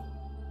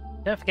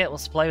 Don't forget, we'll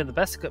supply you with the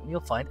best equipment you'll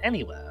find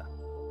anywhere.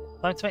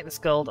 If I'm to make this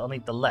gold, I'll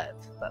need the lead.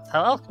 That's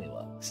how alchemy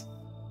works.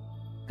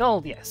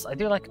 Gold, yes, I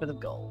do like a bit of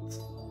gold.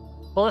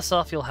 Pull this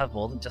off, you'll have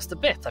more than just a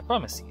bit, I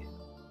promise you.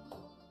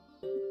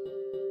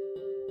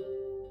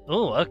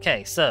 Ooh,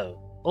 okay, so,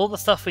 all the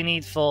stuff we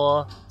need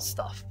for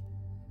stuff.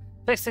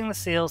 Fixing the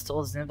seals to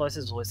orders and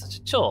invoices is always such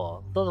a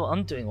chore, though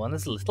undoing one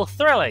is a little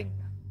thrilling.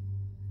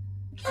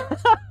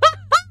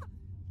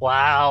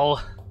 Wow.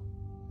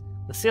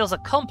 The seals are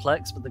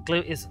complex, but the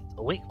glue isn't,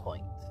 a weak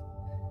point.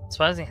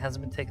 Surprising it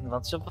hasn't been taken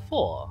advantage of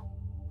before.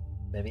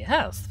 Maybe it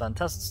has, the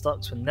fantastic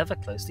stocks were never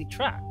closely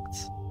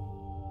tracked.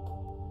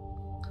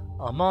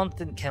 Armand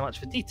didn't care much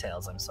for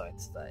details, I'm sorry to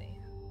say.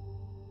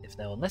 If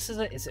no one misses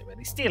it, is it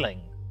really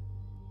stealing?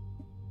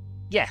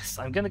 Yes,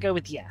 I'm gonna go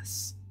with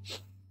yes.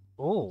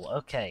 Oh,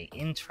 okay,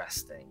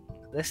 interesting.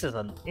 This is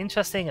an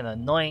interesting and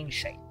annoying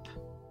shape.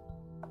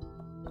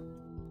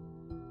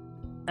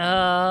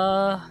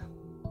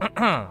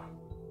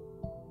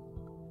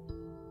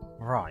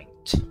 Right.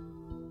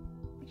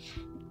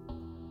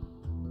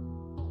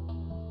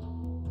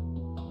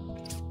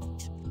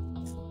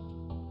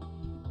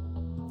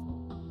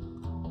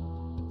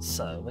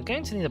 So, we're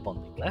going to need a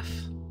bonding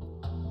glyph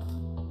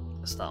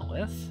to start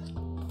with.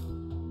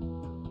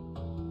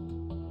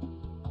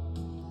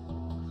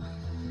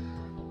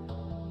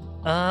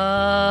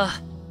 We're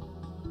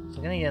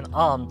going to need an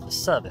arm to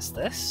service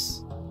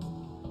this.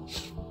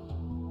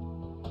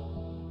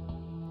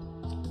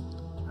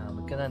 And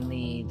we're going to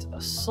need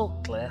a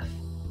salt glyph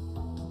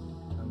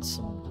and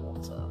some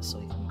water. So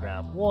you can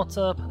grab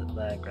water, put it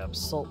there, grab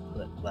salt,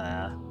 put it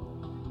there,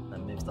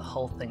 and move the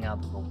whole thing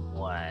out of the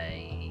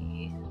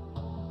way.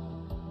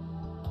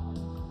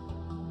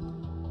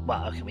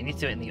 Wow, okay, we need to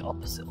do it in the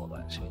opposite order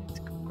actually. We need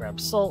to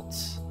grab salt,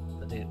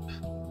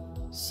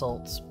 badoop,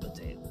 salt,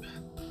 badoop.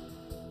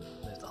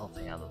 Move the whole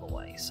thing out of the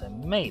way. So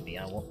maybe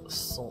I want the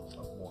salt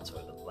and water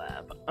over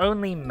there, but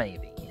only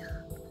maybe.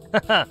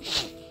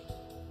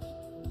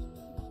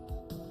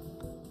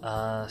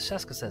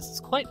 Shaska says, it's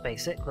quite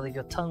basic, will leave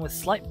your tongue with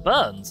slight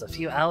burns a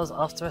few hours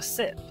after a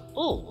sip.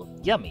 Ooh,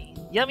 yummy.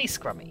 Yummy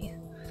scrummy.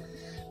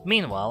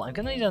 Meanwhile, I'm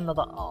gonna need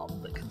another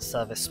arm that can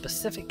service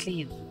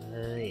specifically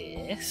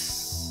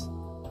this.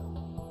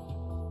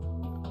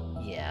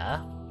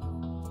 Yeah.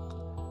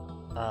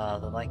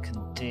 That I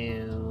can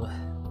do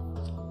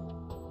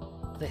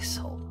this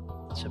whole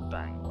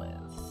shebang with.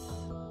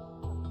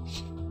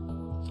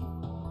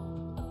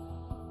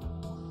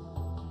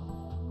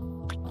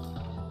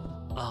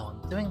 Oh,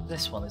 and doing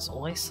this one is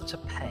always such a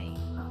pain.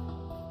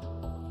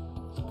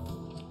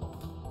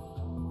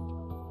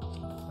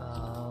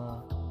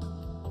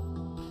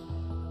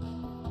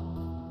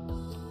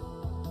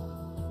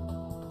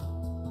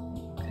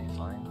 Okay,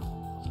 fine.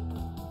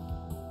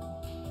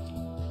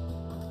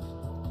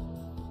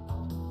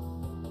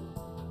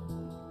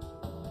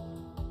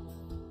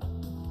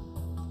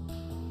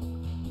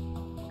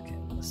 Okay,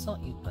 I'm gonna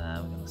start you there,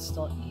 we're gonna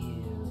start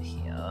you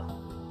here.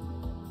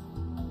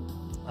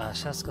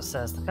 Shaska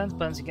says, the kind of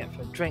burns you get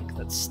from a drink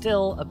that's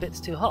still a bit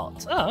too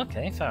hot. Oh,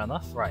 okay, fair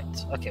enough. Right.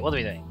 Okay, what are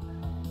we doing?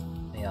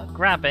 We are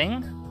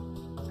grabbing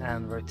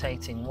and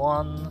rotating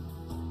 1,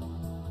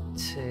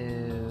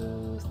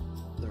 2,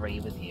 3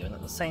 with you, and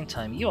at the same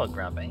time you are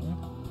grabbing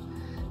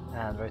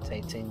and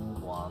rotating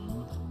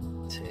 1,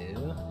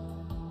 2,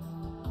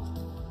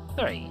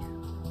 3.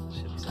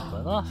 Should be simple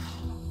enough.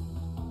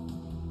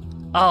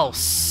 Oh,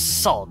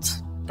 sod!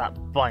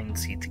 That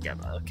binds you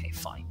together. Okay,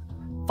 fine.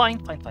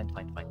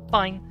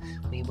 Fine.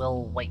 We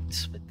will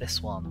wait with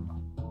this one.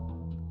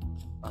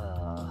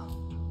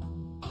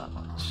 That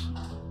much.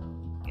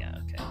 Yeah,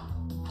 okay.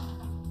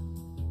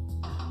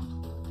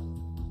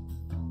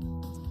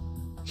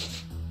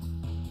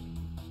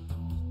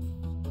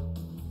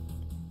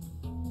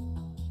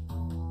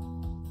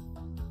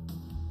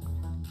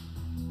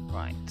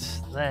 Right,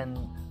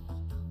 then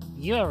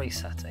you are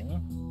resetting.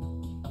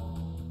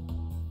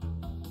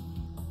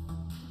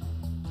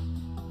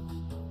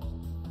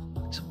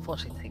 Which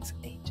unfortunately takes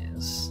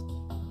ages,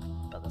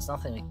 but there's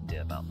nothing we can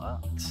do about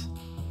that.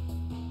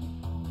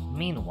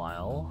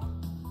 Meanwhile,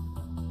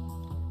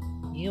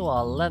 you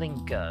are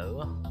letting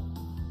go,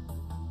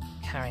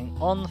 carrying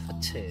on for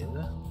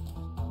 2,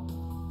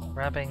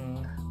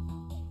 grabbing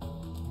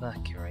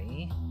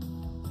Mercury,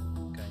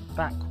 going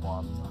back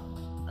 1,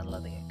 and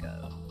letting it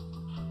go.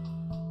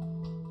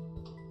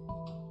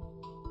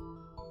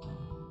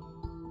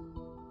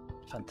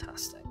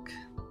 Fantastic.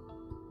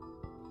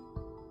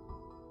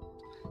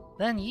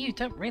 Then you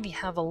don't really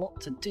have a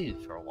lot to do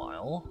for a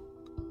while.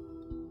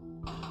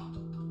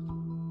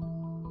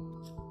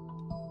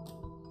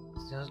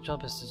 Your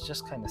job is to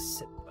just kind of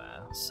sit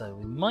there, so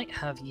we might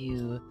have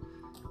you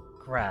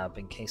grab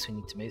in case we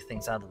need to move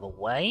things out of the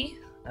way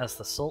as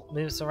the salt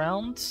moves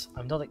around.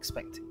 I'm not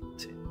expecting you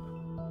to.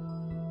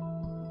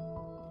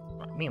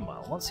 Right,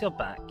 meanwhile, once you're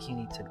back, you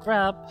need to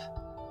grab,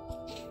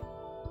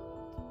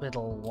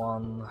 whittle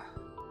 1,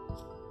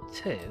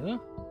 2,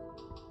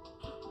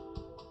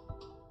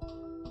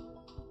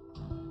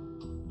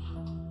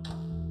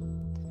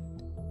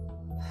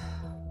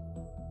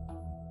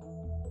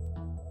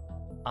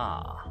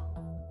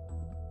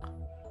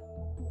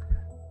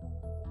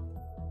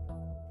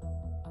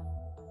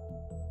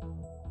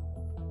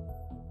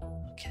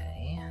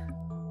 Okay.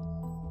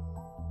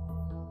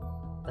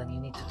 Then you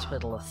need to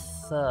twiddle a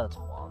 3rd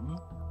one.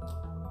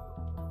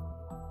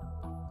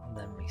 And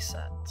then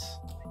reset,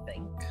 I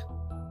think.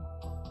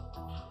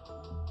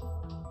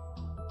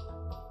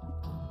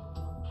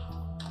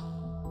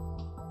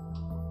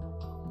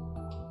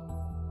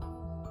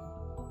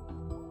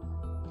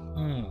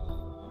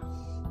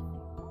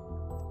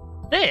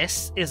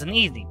 This is an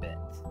easy bit.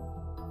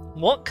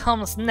 What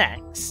comes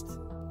next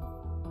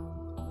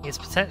is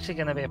potentially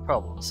going to be a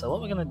problem. So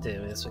what we're going to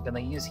do is we're going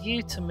to use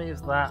you to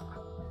move that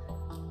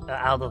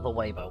out of the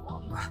way by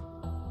 1.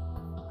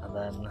 And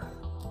then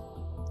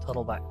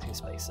toddle back 2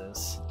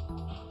 spaces.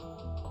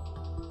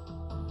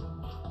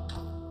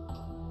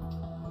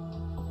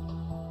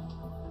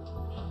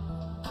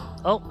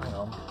 Oh, hang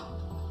on.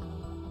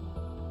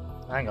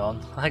 Hang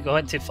on, I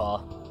went too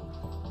far.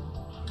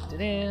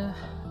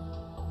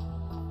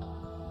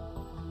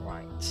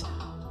 Right.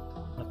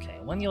 Okay,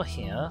 when you're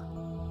here,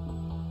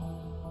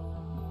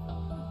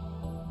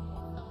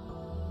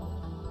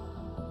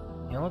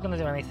 you're not going to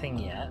do anything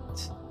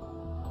yet.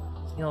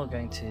 You're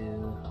going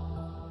to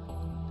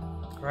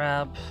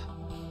grab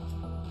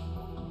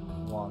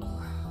 1,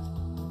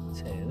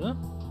 2.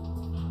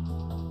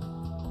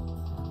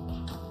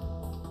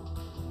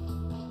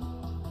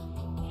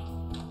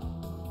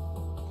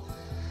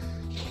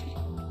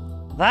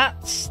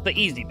 That's the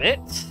easy bit.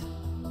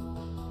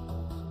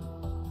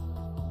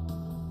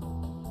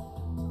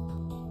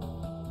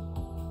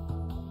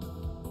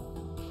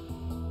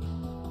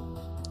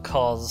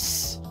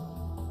 Because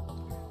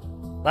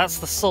that's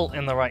the salt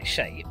in the right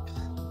shape.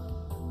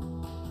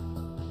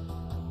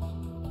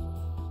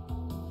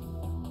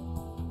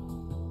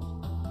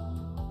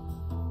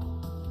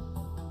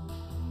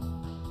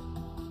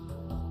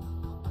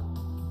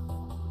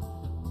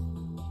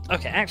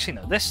 Okay, actually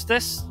no, this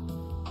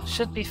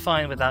should be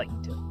fine without you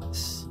doing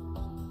this.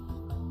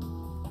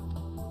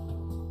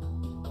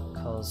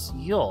 Because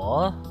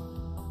you're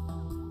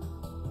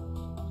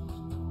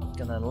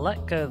gonna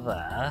let go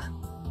there,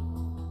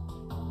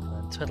 and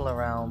then twiddle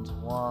around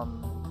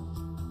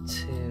 1,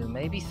 2,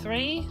 maybe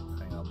 3?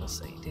 Hang on, we'll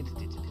see.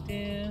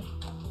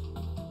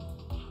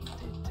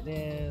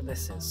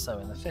 This is so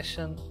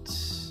inefficient.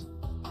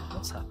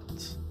 What's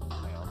happened?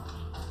 Hang on.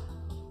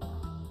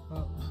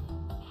 Up,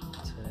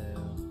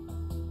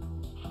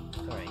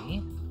 2,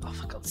 3. Oh,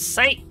 for God's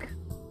sake!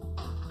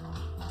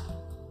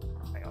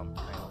 Hang on.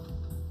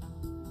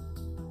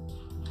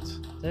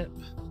 Dip.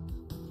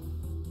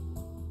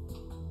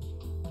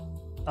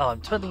 Oh,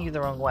 I'm twiddling you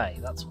the wrong way.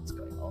 That's what's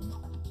going on.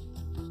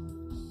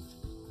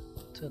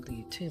 Twiddle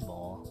you 2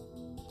 more.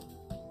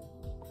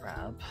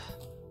 Grab.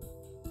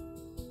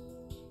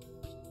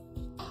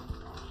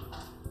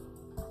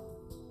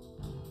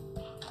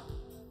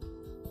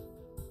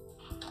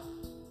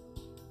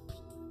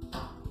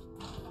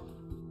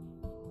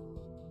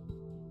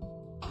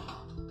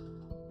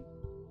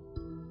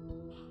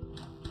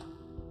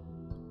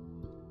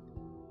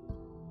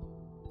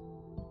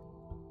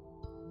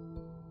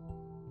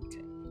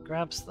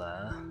 Grabs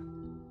there.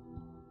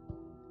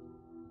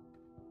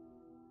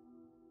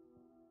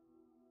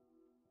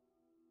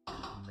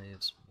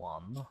 Moves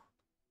 1.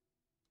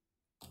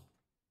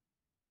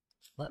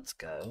 Let's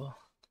go.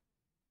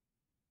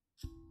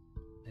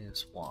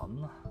 Moves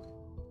 1.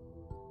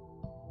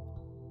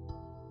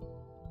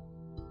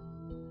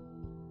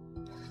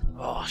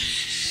 Oh,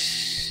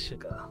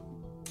 sugar.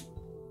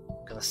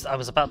 I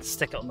was about to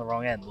stick it on the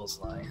wrong end,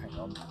 wasn't I? Hang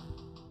on.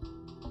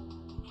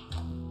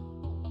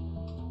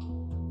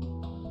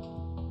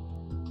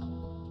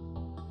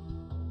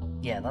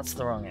 Yeah, that's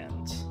the wrong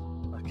end.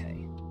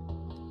 Okay.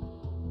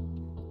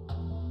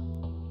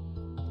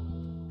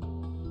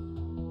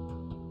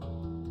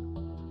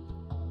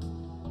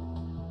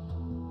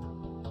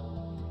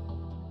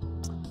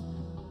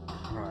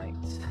 Right.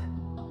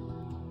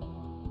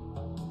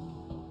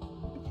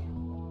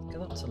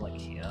 Get up to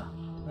like here.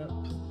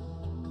 Up.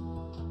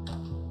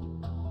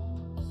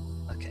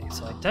 Okay,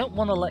 so I don't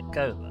want to let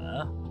go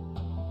there.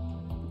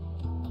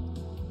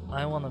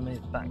 I want to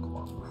move back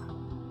 1.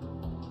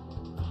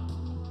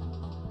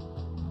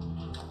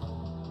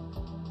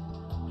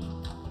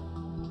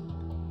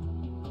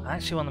 I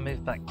actually want to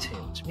move back 2,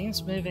 which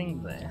means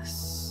moving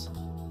this.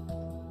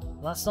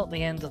 That's not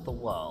the end of the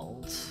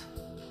world.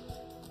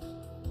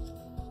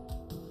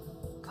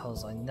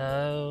 Because I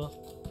know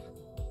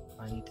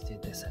I need to do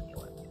this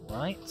anyway,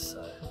 right?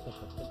 So...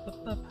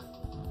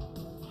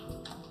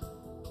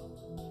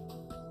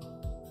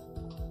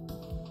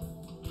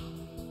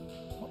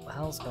 What the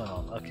hell's going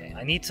on? Okay,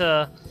 I need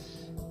to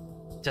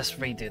just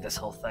redo this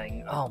whole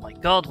thing. Oh my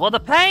god, what a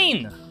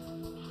pain!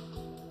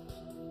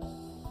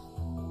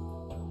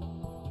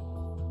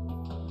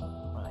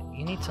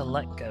 You need to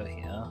let go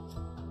here.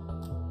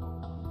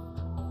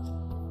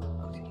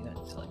 Okay, you don't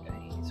need to let go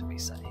here, you need to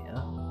reset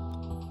here.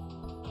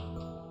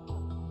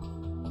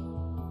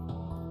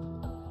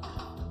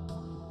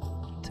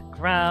 To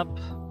grab.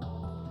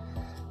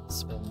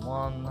 Spin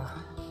 1,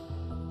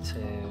 2,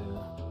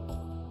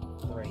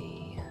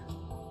 3,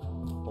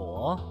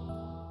 4.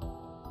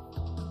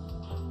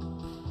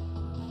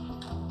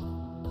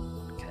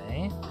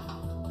 Okay.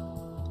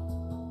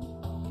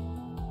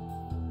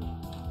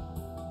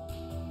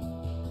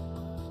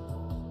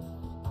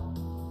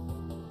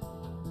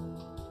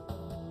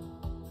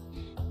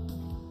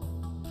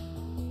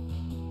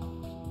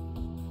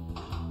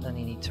 Then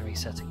you need to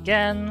reset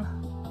again.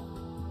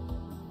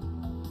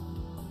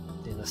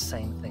 Do the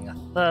same thing a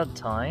 3rd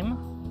time.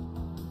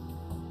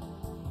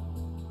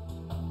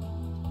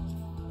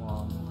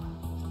 1,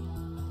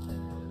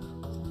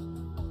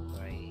 2,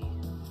 3.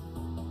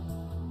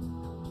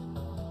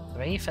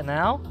 3 for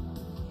now.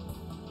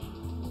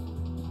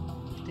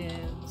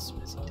 It's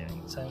busy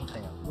doing its own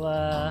thing up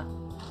there.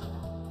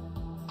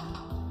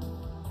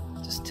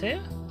 Just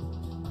 2?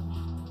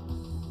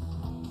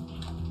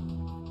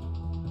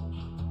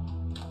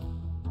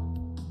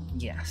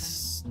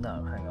 Yes.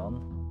 No, hang on.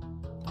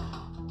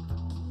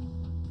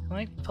 Can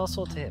I pass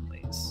all to here,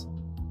 please?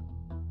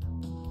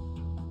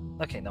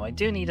 Okay, now I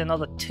do need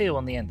another 2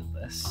 on the end of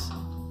this.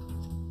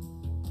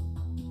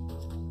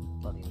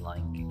 Bloody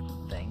line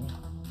thing.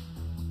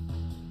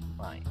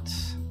 Right.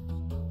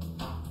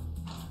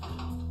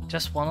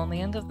 Just 1 on the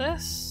end of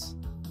this?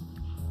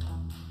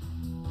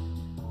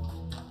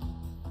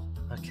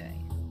 Okay.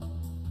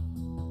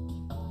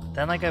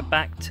 Then I go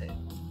back to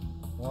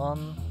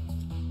 1,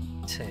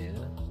 2,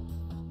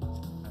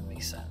 and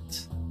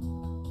reset.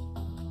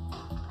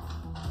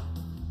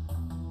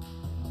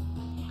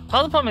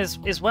 Part of the problem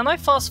is when I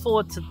fast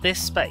forward to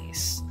this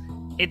space,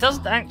 it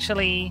doesn't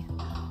actually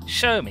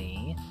show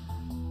me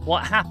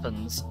what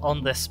happens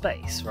on this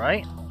space,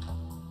 right?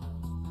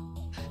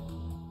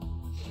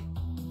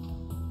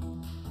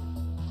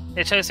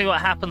 It shows me what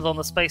happens on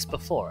the space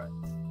before it.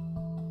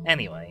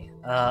 Anyway,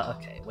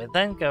 okay, we're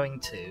then going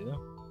to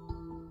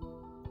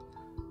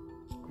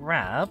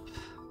grab,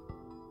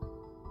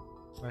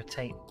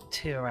 rotate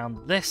 2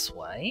 around this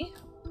way.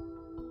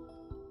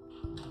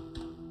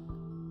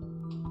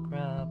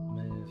 Grab,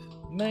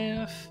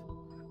 Move.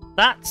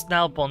 That's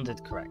now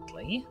bonded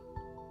correctly,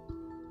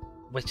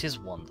 which is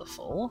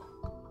wonderful.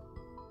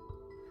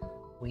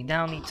 We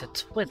now need to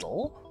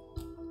twiddle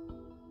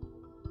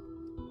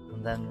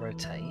and then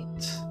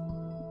rotate.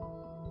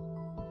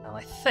 And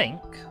I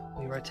think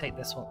we rotate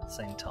this one at the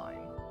same time.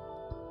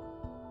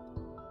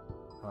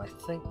 And I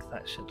think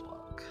that should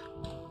work.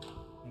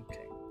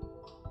 Okay.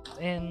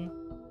 In,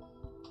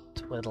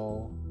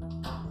 twiddle.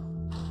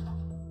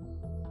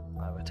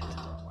 I rotated the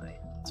wrong way.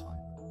 That's fine.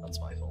 That's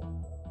my fault.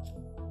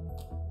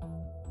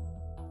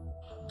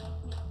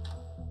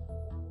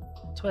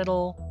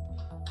 Twiddle,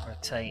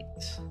 rotate.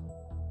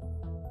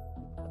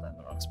 Put that in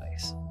the wrong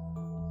space.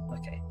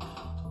 Okay.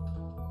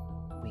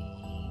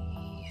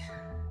 We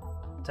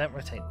don't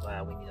rotate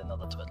there, we need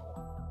another twiddle.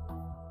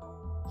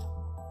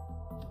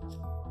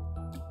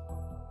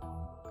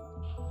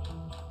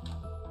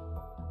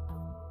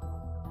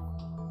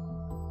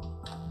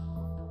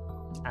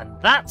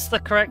 And that's the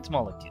correct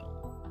molecule.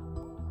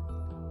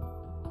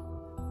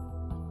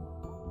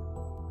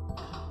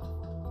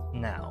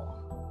 Now,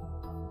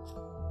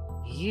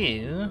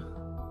 you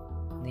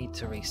need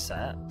to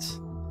reset,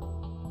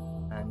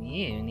 and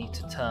you need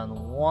to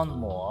turn one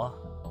more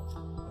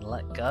and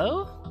let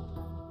go,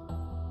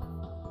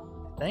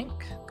 I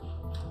think.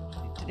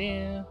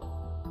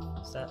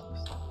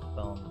 Steps,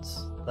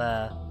 bonds,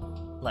 there,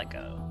 let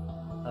go.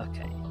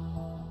 Okay.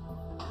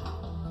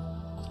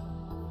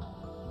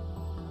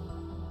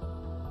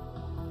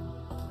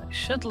 It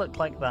should look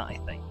like that, I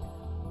think.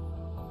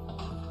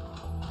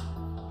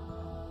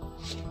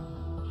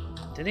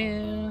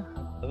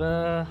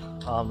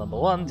 Arm number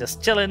one,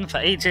 just chilling for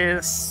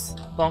ages.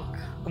 Bonk.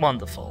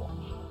 Wonderful.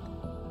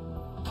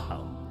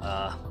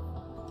 Oh,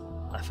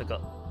 I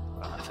forgot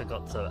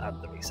to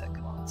add the reset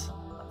command.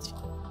 That's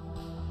fine.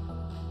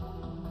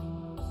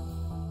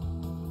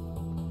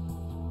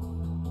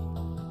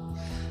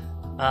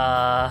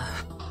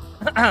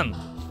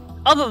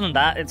 Other than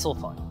that, it's all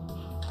fine.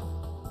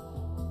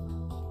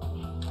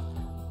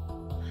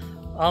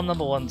 Arm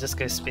number one just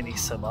goes spinny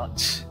so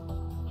much.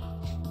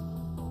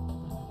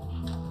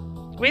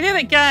 We did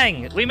it,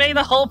 gang! We made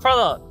a whole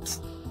product!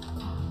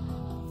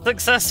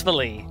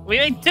 Successfully! We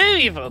made 2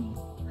 even!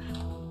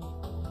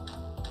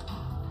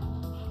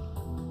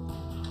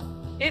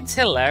 It's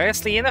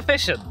hilariously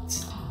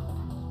inefficient.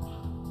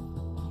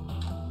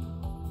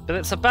 But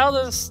it's about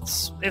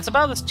as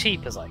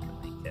cheap as I can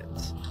make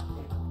it.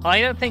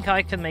 I don't think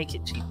I can make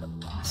it cheaper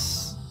than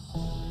this.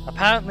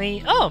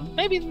 Apparently, oh,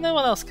 maybe no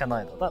one else can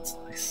either. That's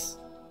nice.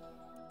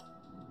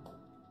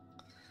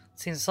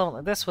 Seems something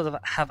like this would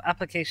have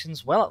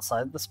applications well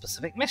outside the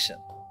specific mission.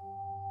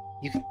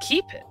 You can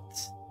keep it.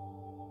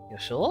 You're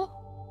sure?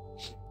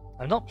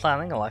 I'm not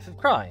planning a life of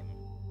crime.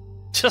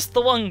 Just the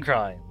one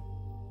crime.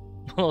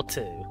 Or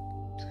 2.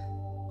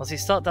 Once you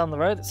start down the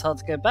road, it's hard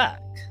to go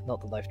back.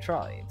 Not that I've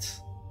tried.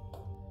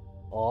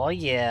 Oh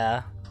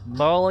yeah.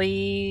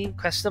 Morally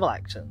questionable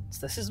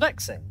actions. This is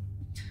vexing.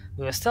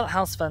 We were still at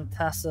House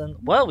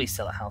Phantasson. Were we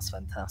still at House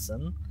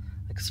Phantasson?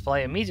 I could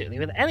supply immediately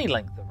with any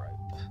length of rope.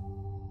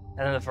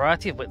 And in a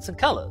variety of widths and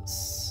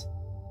colours.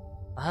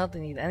 I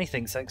hardly need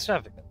anything so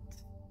extravagant.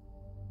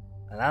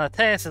 And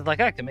Anateus is like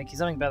I can make you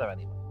something better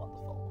anyway.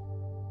 Wonderful.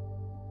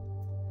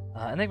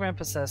 Enigma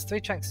Emperor says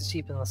 3 tracks is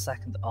cheaper than the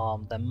second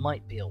arm. There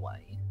might be a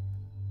way.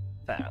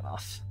 Fair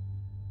enough.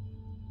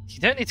 You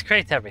don't need to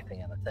create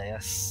everything,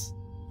 Anateus.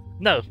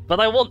 No, but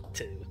I want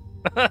to.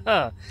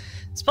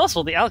 It's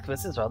possible the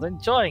alchemist is rather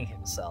enjoying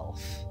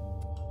himself.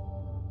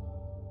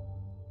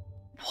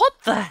 What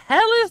the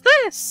hell is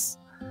this?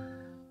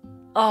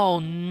 Oh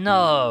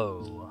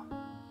no.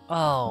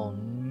 Oh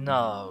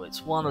no.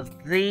 It's one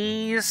of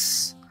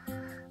these.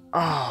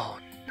 Oh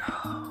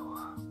no.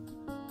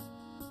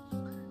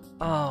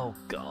 Oh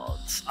god.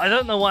 I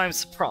don't know why I'm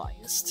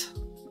surprised.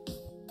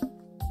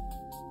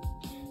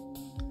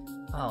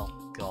 Oh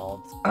god.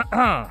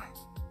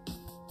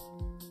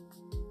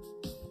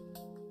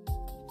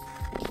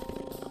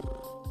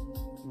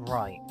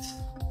 Right.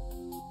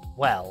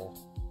 Well.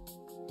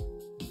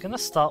 I'm gonna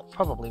start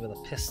probably with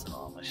a piston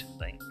arm, I should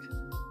think.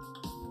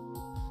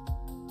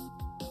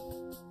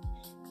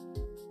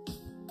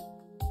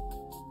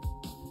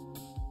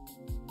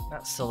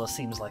 That still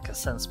seems like a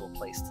sensible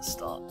place to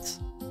start.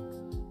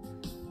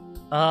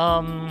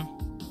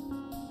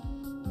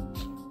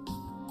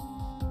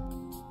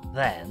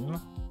 Then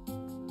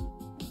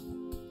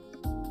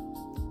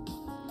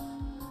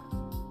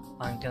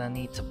I'm gonna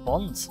need to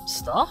bond some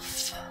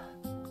stuff.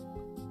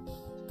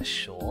 For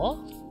sure.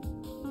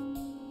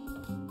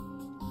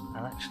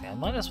 And actually, I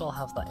might as well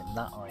have that in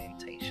that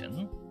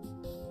orientation.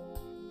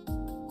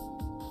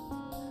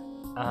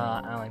 And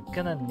I'm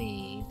gonna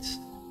need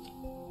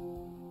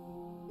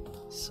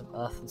some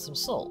earth and some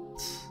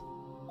salt.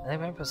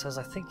 And Emperor says,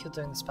 I think you're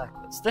doing this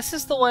backwards. This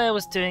is the way I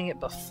was doing it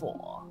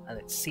before, and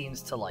it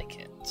seems to like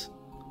it.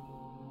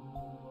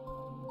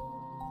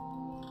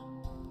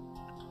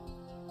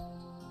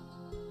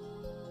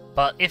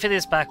 But if it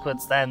is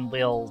backwards, then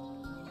we'll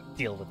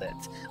deal with it.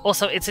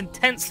 Also, it's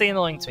intensely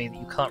annoying to me that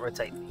you can't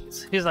rotate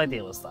these. Whose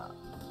idea was that?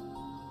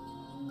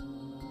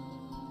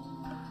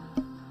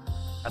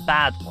 A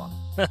bad one.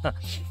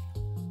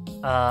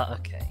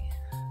 Okay.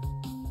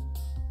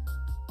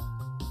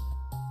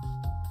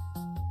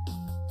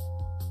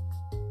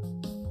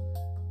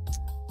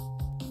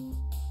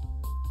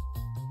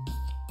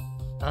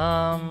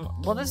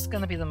 What is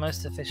going to be the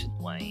most efficient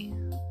way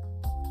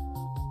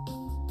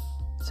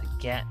to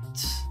get...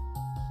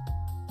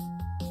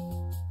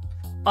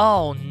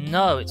 Oh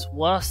no, it's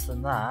worse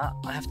than that.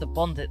 I have to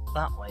bond it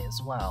that way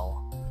as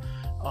well.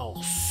 Oh.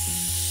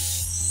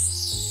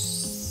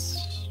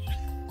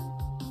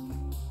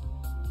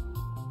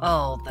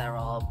 Oh, there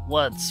are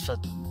words for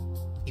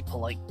people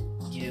like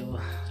you,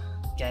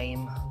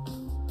 game.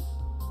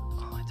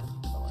 Oh, I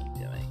don't know what I'm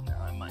doing.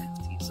 I might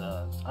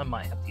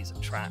have to use a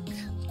track.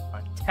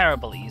 I'm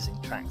terrible at using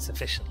tracks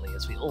efficiently,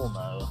 as we all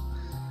know.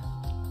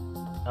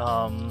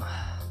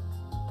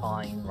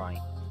 Fine, right,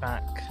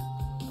 back.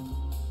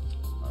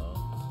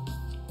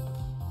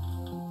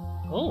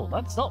 Oh,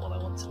 that's not what I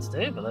wanted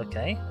to do, but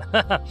okay.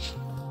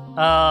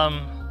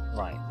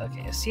 Right,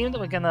 okay, assume that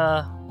we're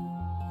gonna...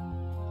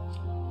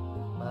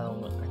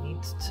 Well, I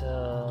need to...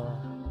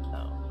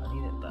 No, I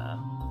need it there.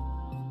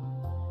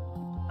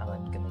 And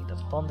I'm gonna need a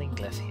bonding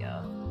glyph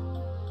here.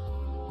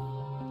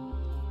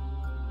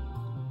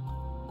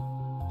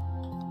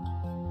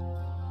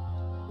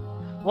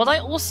 What I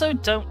also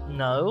don't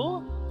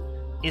know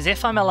is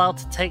if I'm allowed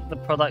to take the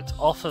product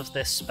off of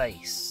this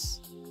space.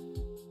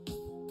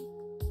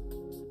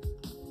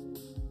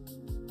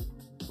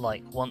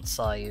 Like, once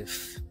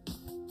I've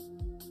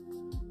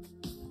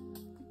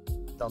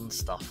done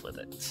stuff with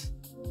it.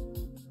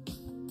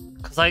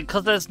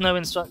 Because there's no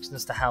instruction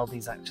as to how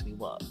these actually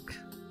work.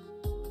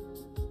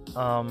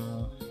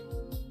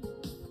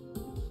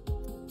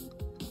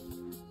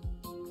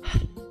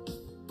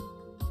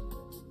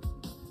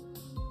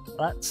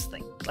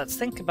 Let's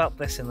think about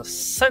this in a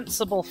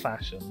sensible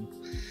fashion.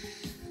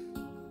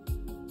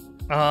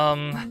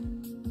 I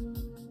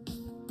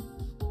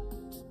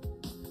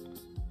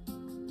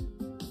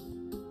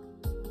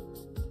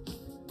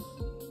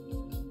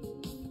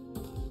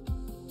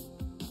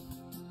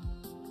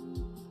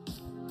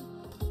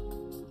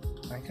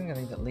think I'm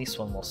gonna need at least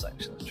one more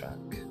section of track.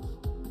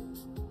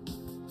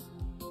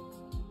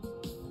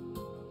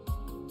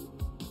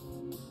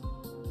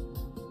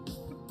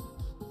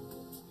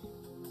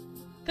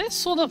 This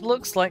sort of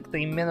looks like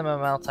the minimum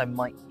amount I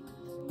might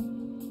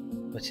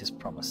need, which is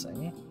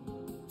promising.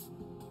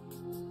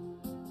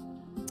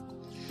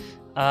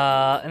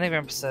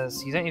 Enneagram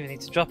says, you don't even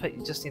need to drop it,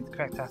 you just need the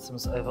correct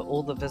atoms over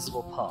all the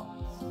visible parts.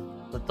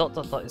 The ...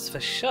 is for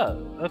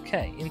show.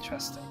 Okay,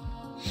 interesting.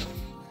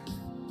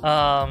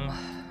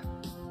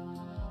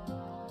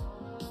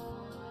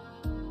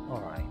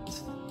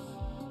 Alright.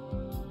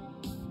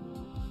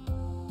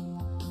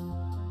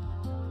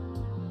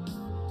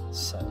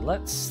 So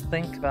let's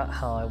think about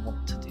how I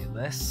want to do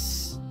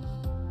this.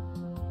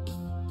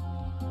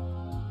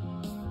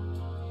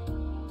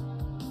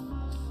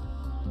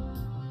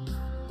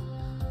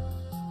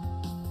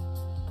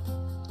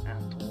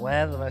 And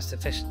where the most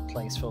efficient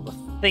place for all the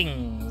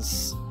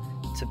things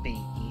to be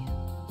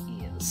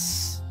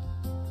is.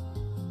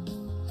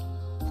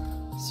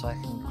 So I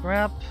can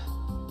grab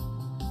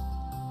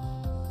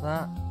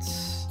that,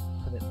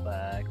 put it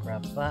there,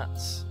 grab that,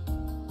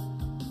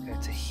 go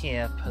to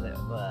here, put it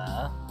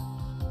there.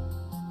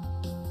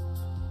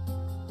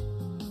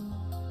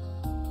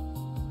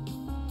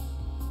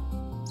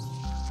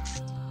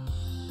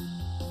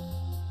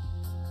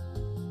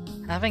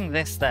 Having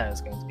this there is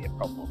going to be a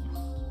problem.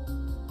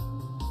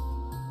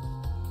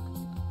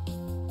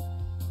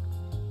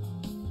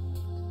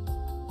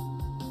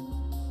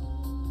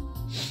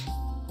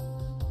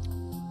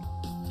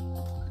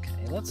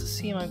 Okay, let's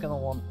assume I'm going to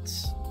want...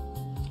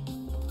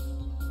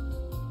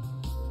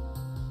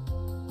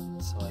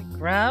 So I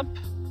grab,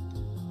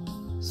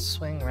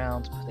 swing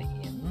around, put it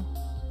in,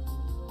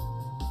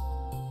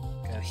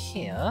 go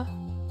here.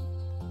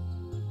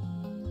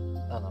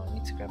 Oh no, I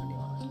need to grab a new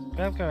one.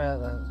 Grab, go out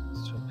there.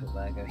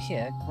 There, go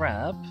here,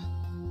 grab,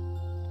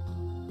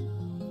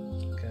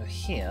 go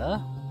here,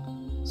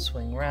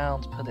 swing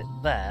round, put it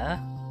there,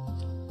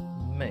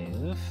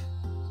 move,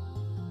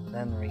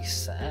 then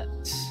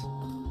reset,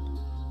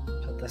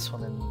 put this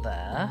one in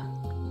there.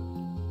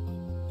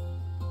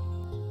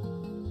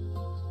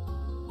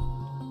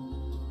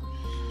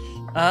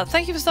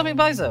 Thank you for stopping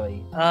by,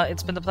 Zoe.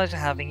 It's been a pleasure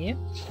having you.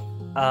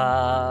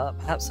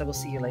 Perhaps I will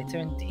see you later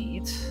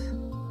indeed.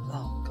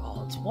 Oh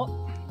god, what?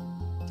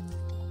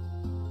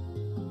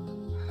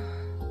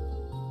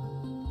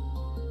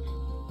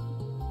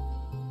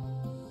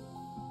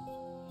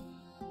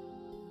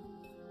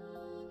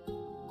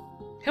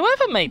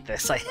 Whoever made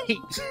this, I hate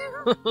you.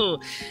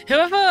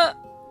 Whoever...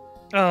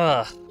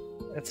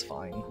 it's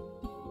fine.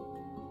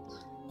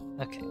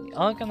 Okay, we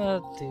are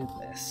gonna do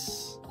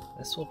this.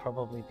 This will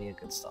probably be a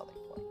good starting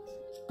point.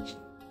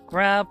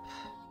 Grab.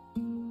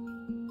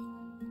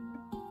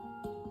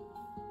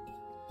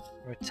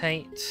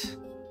 Rotate.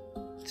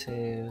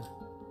 2.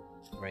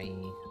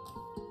 3.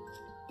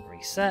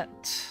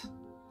 Reset.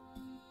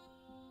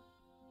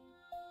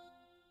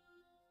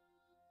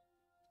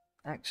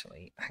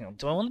 Actually, hang on.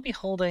 Do I want to be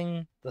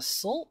holding the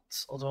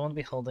salt, or do I want to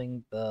be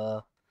holding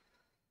the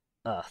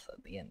earth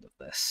at the end of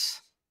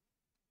this?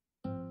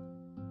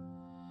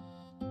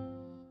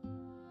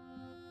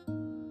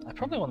 I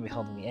probably want to be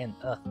holding the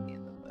earth at the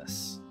end of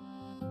this.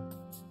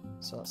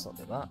 So let's not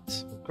do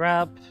that. We'll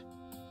grab.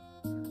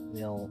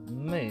 We'll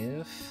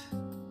move.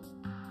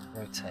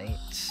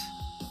 Rotate.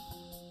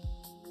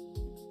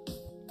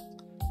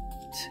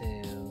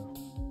 2,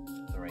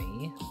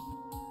 3,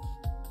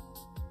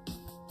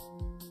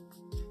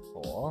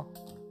 4.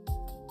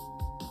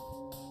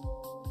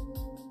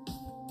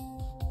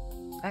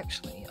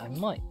 Actually, I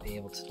might be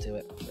able to do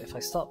it if I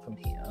start from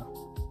here.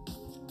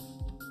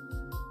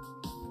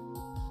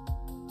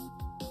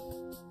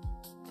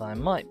 Then I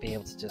might be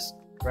able to just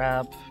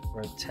grab,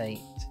 rotate,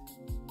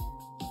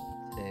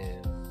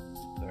 2,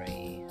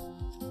 3,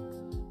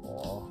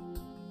 4,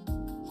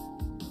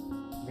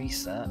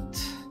 reset,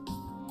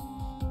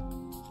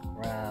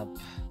 grab.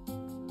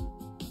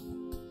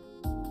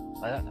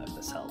 I don't know if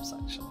this helps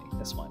actually.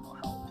 This might not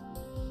help.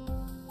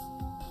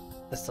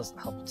 This doesn't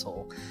help at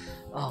all.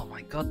 Oh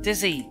my god,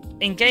 Dizzy!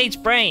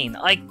 Engage brain!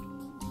 I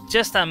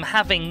just am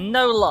having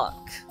no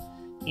luck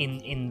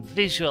in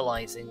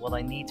visualizing what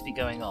I need to be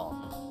going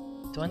on.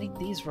 Do I need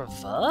these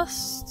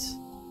reversed?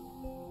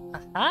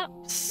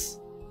 Perhaps?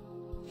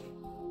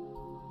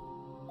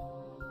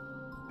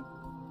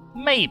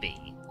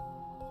 Maybe.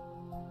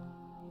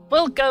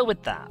 We'll go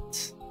with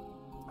that.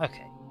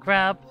 Okay,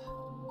 grab.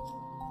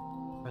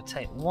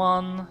 Rotate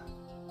 1,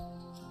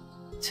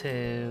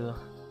 2,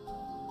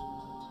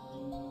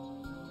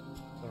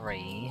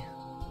 3,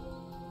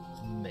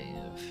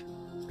 move,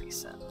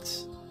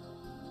 reset.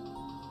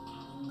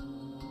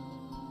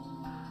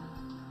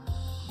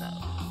 No,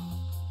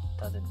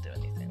 that didn't do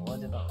anything. Why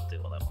did that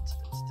do what I wanted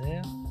it to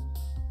do?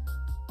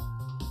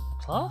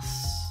 Plus?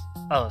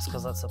 Oh, it's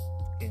because that's a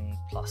fucking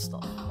plus,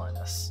 not a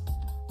minus.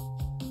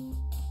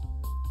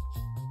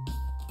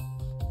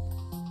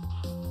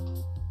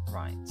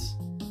 Right.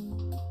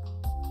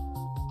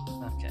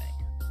 Okay.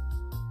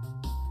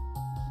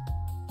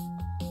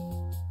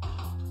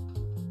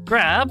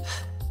 Grab.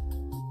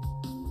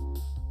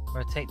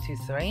 Rotate 2,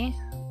 3.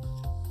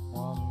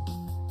 1,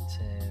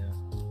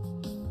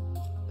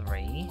 2,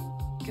 3.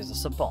 Gives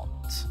us a bond.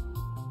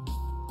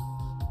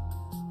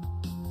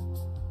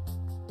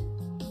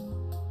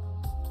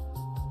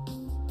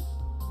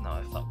 No,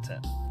 I fucked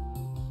it.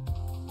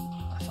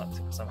 I fucked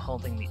it because I'm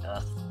holding the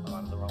earth and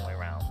I'm the wrong way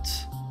around.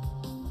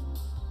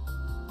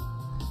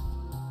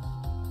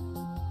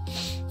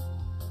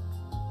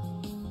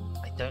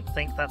 I don't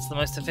think that's the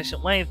most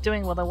efficient way of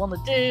doing what I want to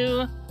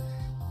do,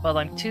 but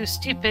I'm too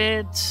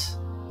stupid.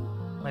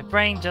 My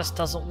brain just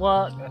doesn't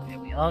work. Okay,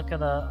 we are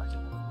gonna. I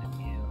don't want to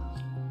do you.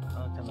 We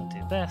are gonna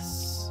do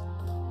this.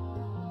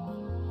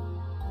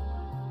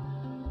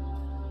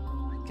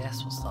 I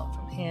guess we'll start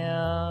from here.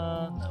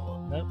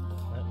 No, nope,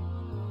 nope.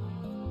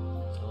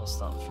 We'll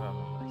start from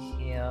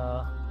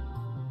here.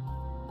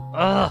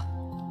 Ugh!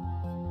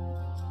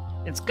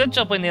 It's a good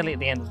job we're nearly at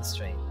the end of the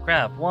stream.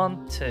 Grab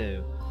 1,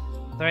 2,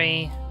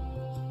 3,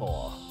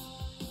 4.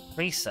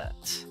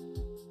 Reset.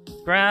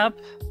 Grab.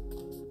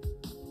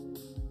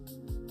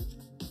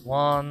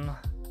 1.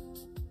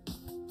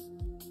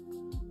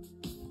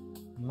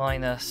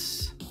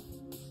 Minus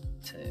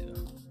 2.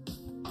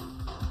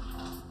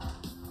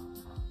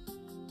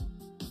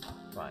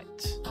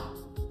 Right.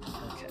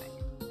 Okay.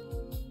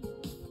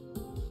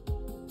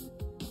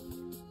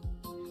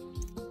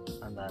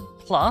 And then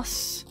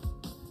plus.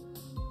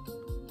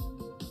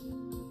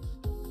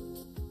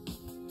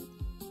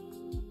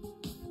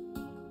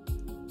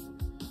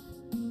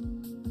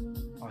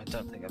 I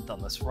don't think I've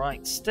done this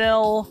right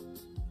still.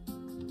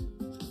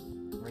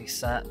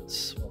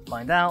 Reset. We'll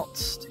find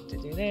out.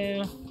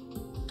 Do.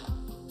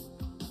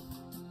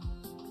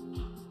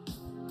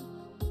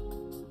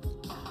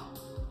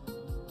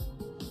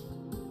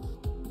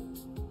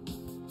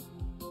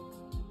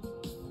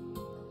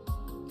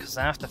 Because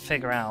I have to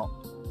figure out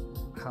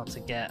how to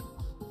get.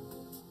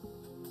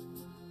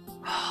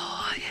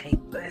 Oh, I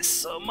hate this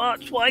so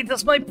much. Why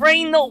does my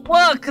brain not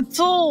work at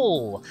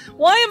all?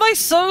 Why am I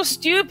so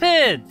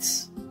stupid?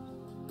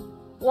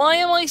 Why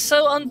am I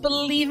so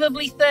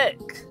unbelievably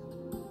thick?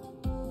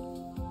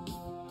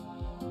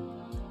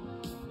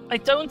 I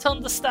don't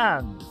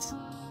understand.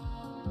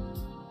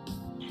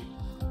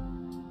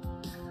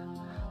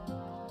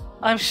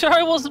 I'm sure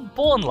I wasn't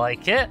born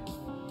like it.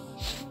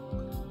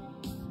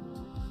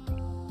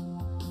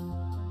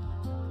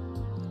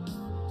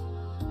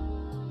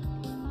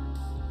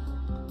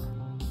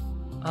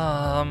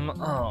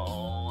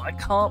 Oh, I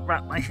can't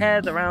wrap my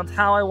head around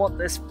how I want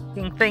this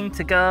fucking thing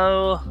to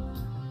go.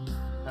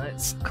 And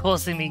it's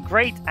causing me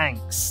great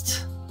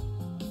angst.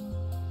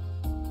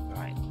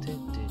 Right.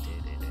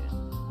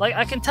 Like,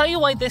 I can tell you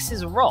why this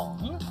is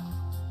wrong.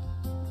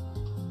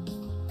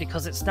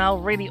 Because it's now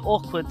really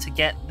awkward to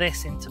get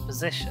this into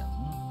position.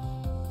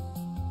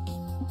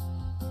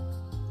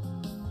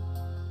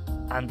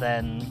 And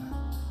then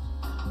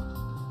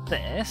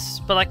this,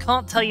 but I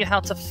can't tell you how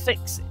to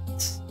fix it.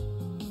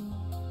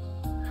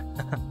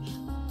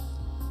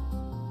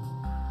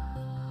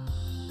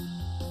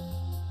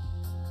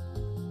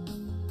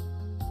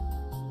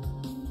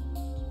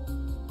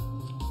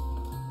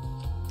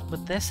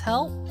 Would this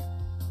help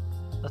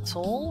at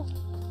all?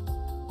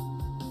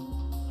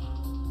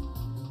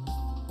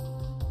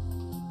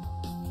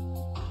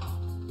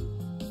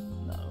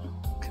 No.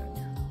 Okay.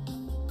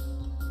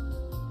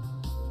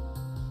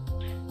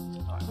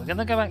 Alright, we're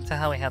gonna go back to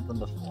how we had them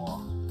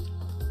before.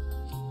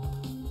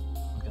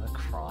 I'm gonna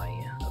cry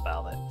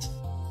about it.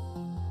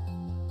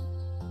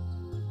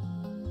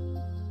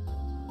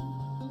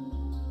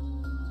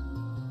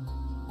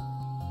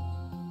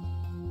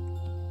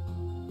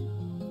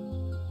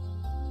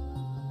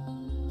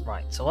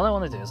 Right, so what I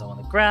want to do is I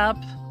want to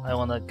grab, I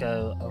want to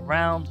go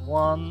around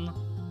 1,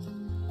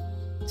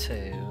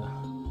 2,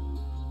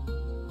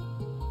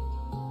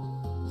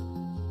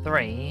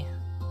 3,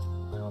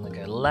 I want to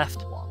go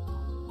left 1.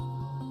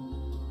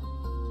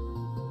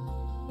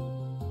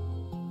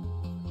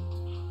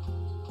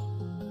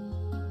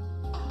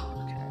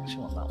 Okay, I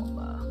actually want that one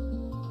there.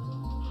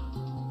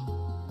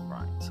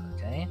 Right,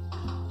 okay.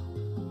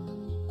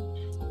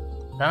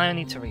 Then I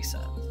need to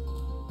reset,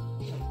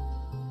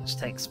 which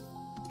takes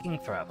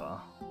forever.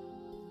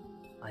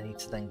 I need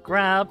to then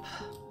grab,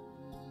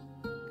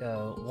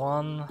 go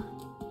 1.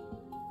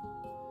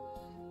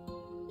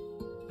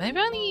 Maybe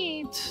I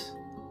need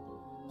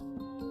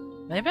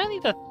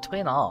a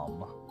twin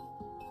arm.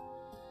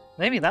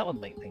 Maybe that would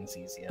make things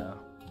easier.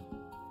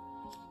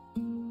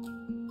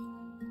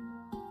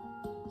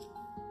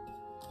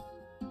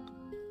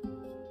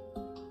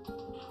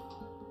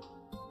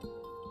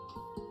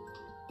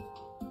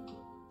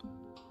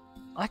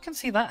 I can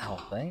see that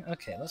helping.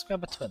 Okay, let's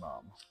grab a twin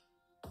arm.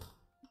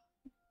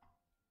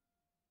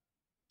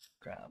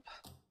 Grab.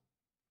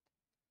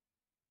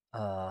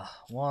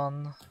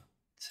 1,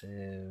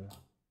 2,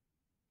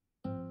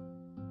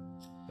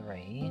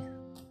 3.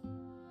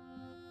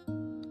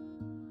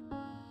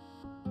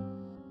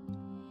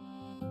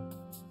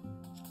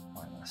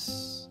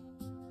 Minus.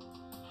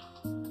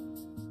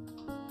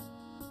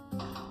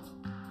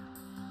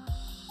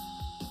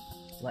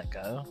 Let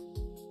go.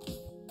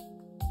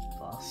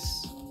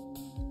 Plus.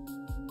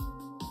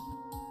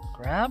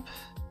 Grab?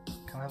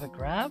 Can I have a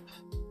grab?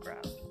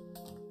 Grab.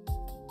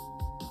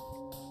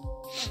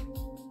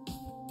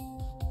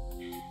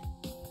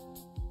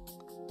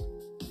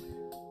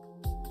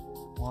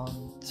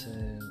 One,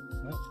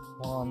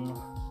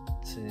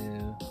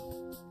 two,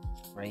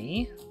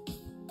 3.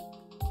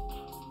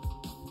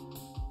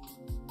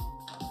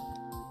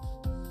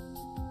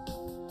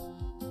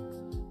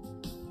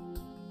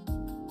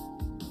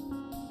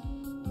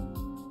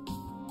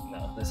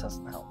 No, this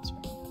hasn't helped me.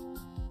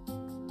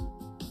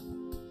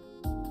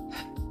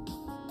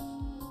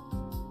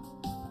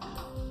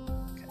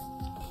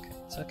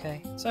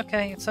 Okay, it's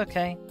okay, it's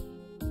okay.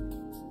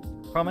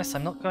 Promise,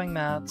 I'm not going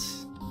mad.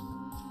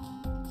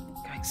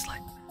 Going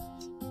slightly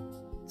mad.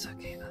 It's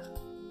okay though.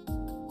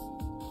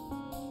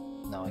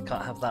 No, I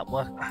can't have that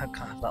work. I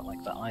can't have that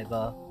like that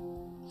either.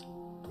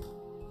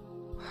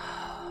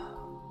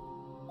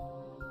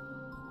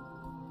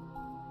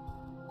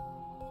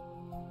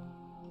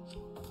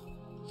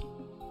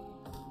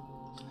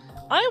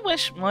 I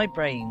wish my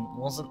brain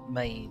wasn't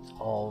made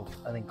of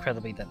an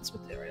incredibly dense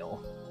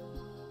material.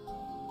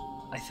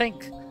 I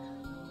think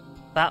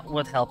that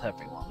would help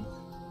everyone.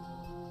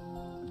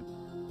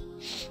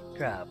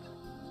 Grab.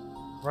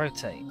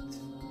 Rotate.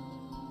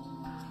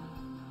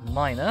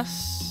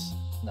 Minus.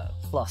 No,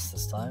 plus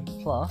this time.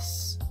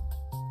 Plus.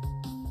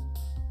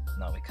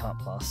 No, we can't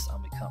plus,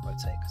 and we can't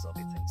rotate because there'll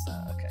be things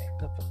there. Okay.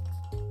 I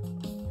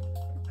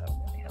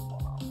only have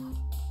one arm.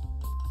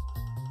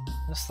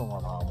 Just the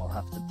one arm will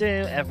have to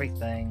do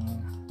everything.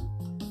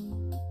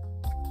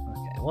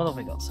 Okay, what have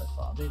we got so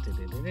far?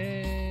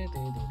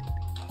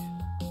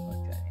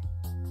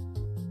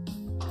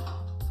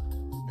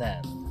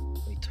 Then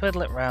we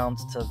twiddle it round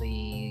to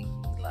the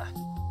left.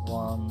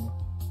 1,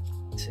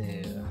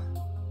 2,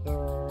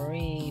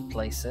 3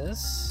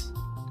 places.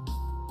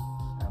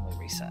 And we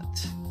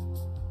reset.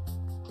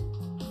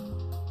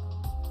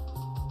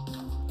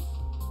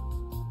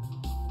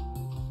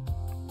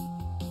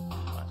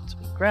 Right,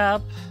 we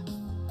grab.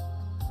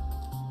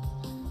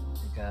 We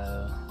go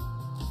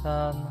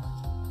turn,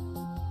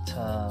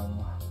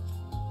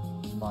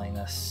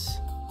 minus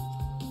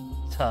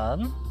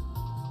turn.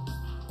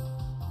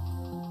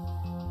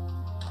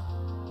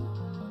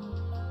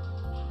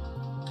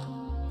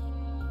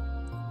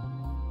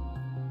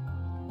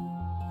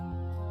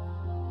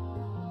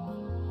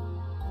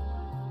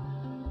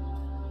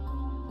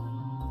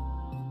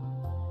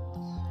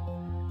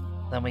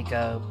 Then we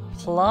go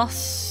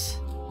plus,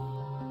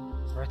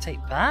 rotate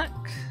back.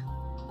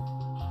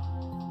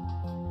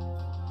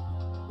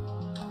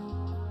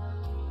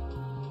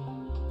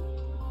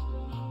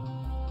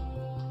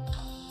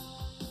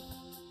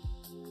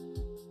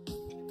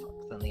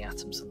 Then the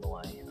atom's in the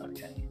way,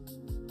 okay.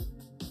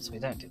 So we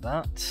don't do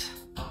that.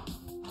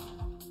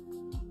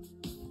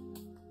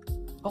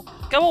 Oh,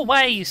 go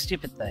away, you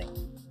stupid thing!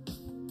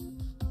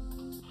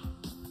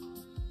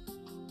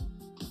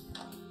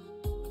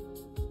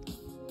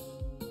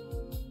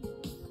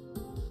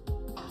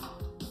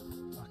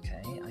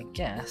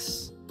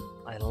 Guess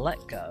I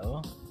let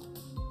go.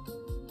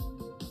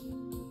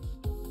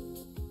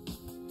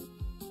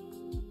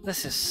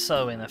 This is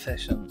so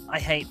inefficient. I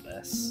hate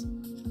this.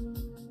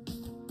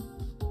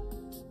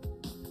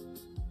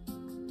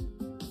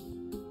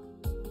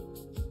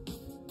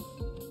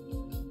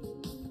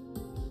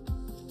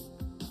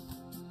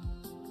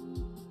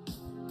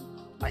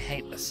 I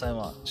hate this so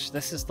much.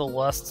 This is the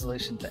worst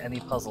solution to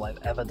any puzzle I've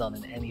ever done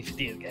in any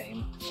video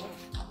game.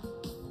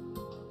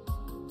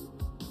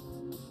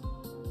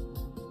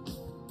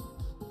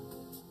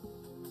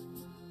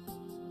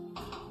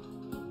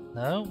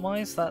 No? Why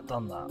has that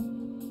done that?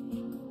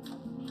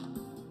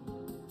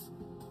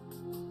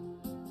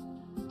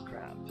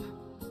 Grab.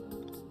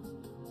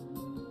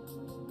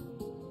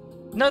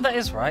 No, that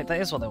is right. That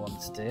is what I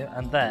wanted to do.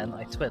 And then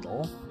I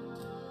twiddle.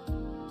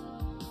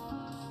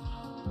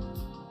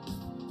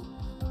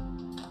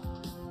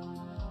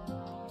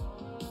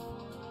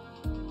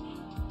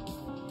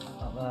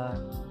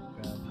 Grab,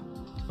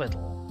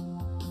 twiddle.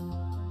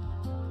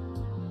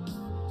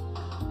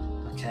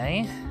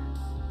 Okay.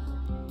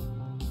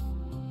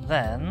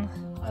 Then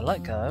I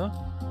let go.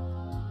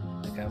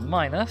 I go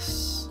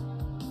minus.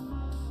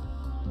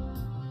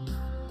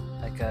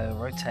 I go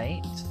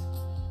rotate.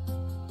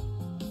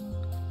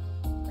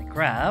 I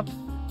grab.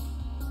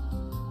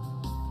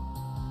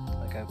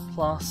 I go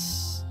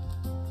plus.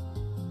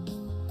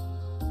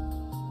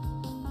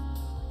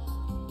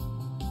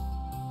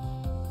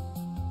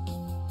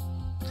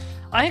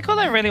 I think what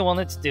I really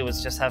wanted to do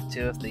was just have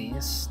 2 of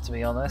these, to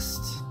be honest.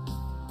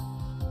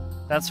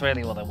 That's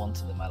really what I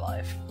wanted in my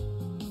life.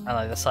 And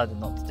I decided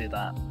not to do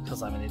that,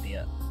 because I'm an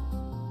idiot.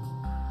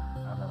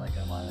 And then I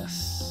go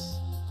minus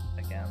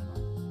again.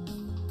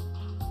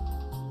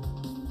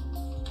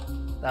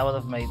 That would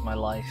have made my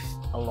life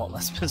a lot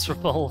less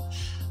miserable.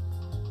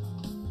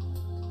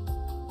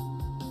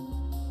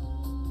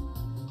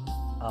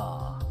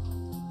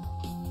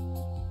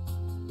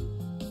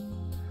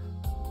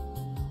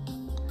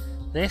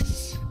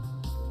 This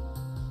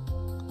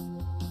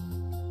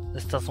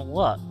doesn't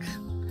work.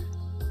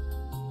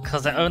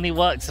 Because it only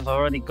works if I've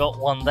already got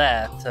one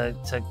there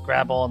to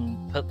grab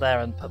on, put there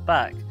and put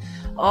back.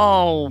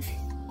 Oh!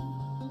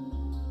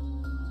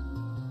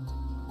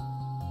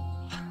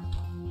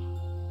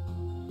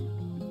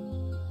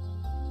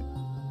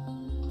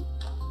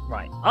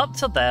 Right, up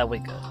to there we're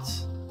good.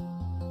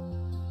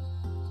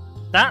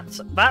 That's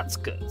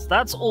good.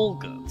 That's all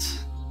good.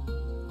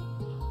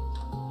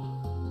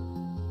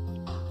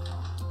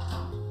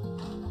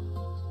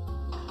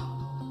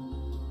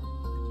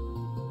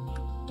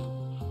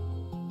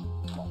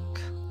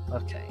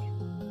 Okay.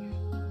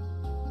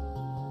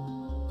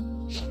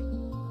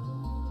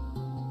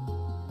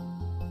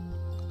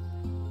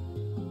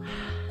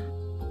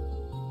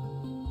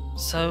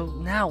 So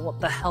now what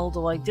the hell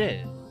do I do?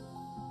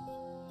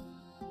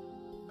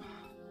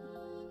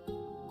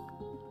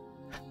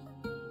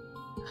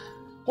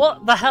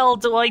 What the hell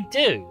do I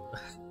do?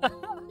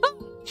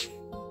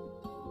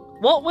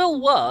 What will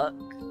work?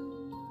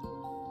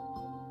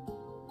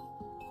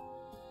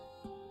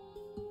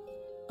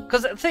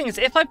 Because the thing is,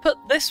 if I put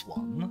this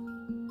one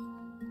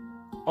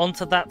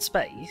onto that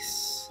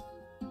space,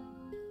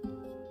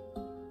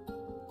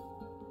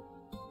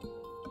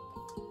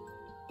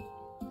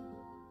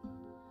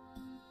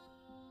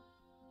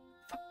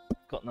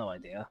 got no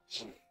idea.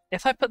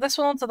 If I put this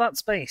one onto that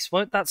space,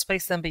 won't that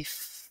space then be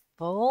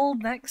full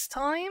next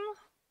time?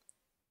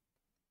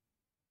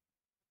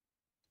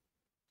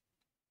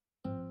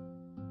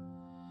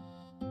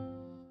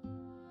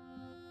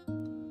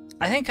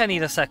 I think I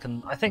need a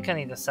second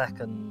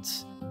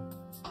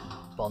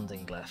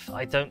bonding glyph.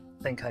 I don't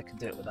think I can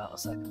do it without a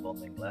second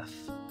bonding glyph,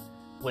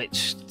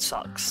 which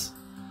sucks,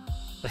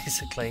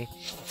 basically.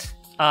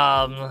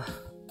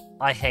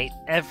 I hate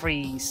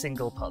every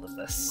single part of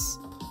this.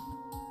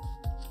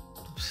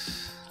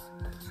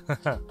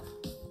 Okay,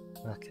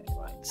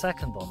 right.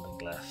 Second bonding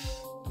glyph.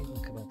 Even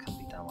can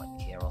be down like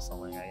here or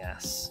something, I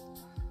guess.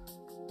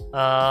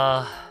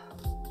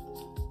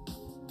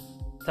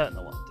 Don't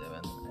know what I'm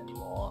doing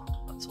anymore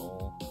at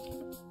all.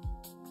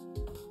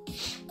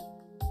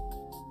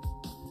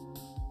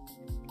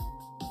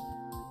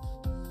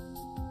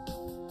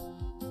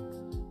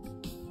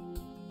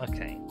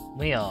 Okay,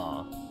 we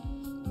are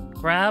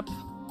grab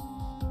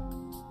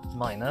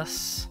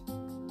minus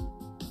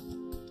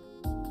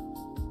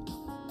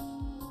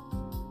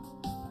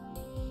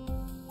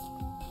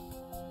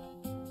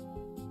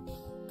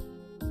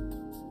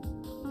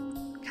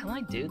can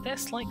I do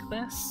this like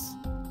this?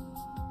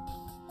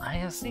 I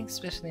have the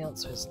suspicion the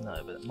answer is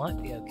no, but it might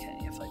be okay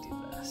if I do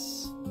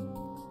this.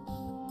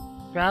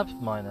 Grab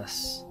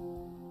minus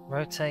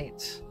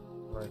rotate,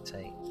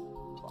 rotate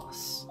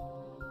plus.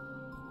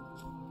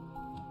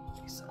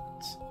 Reset.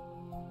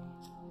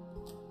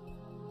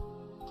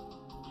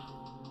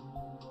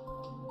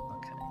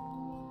 Okay.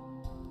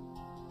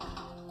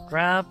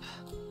 Grab,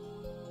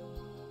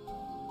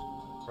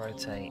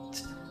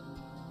 rotate,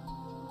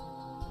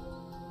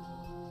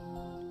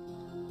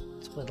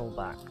 twiddle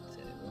back to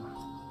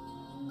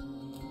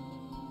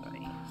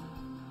 3.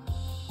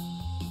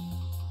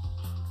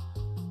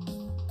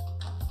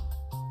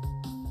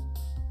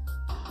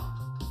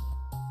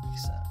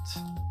 Reset.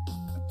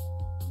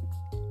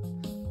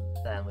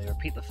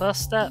 repeat the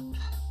first step.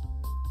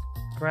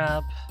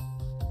 Grab,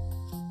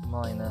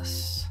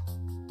 minus,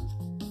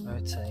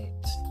 rotate.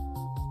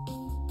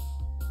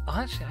 Oh,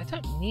 actually, I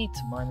don't need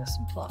to minus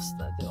and plus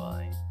there, do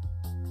I?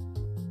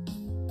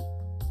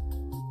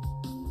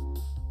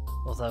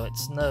 Although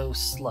it's no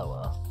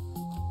slower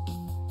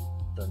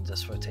than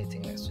just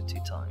rotating an extra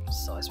 2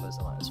 times, so I suppose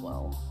I might as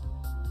well.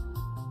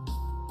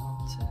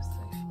 1, 2,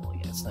 3, 4.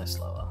 Yeah, it's no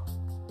slower.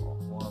 1,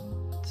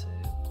 2.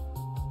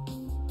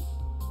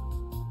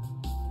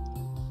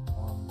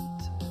 1,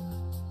 2,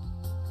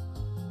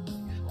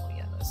 3, 4.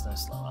 Yeah, it's no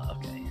slower.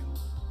 Okay.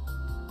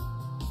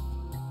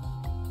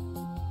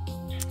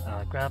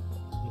 Grab,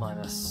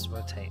 minus,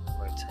 rotate,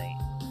 rotate,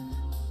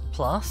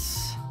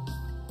 plus.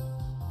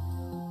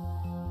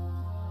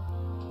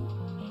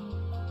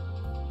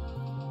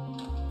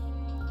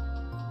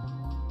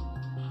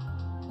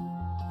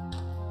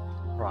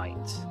 Right.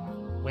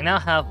 We now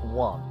have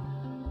 1.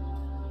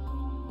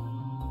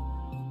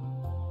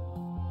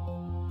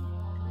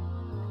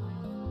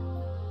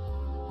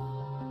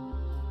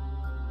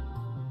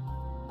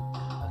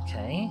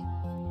 Okay.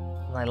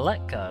 And I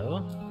let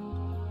go.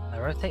 I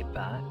rotate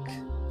back.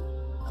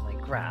 And I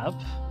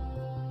grab.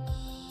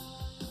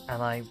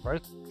 And I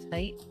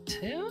rotate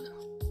 2,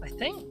 I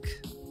think.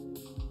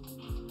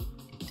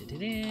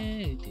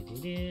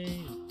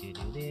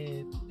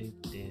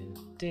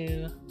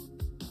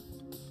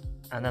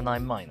 And then I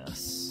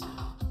minus.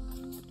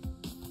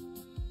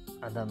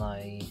 And then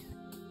I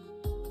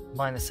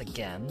minus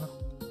again.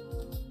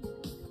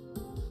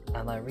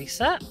 And I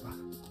reset,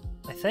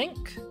 I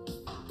think.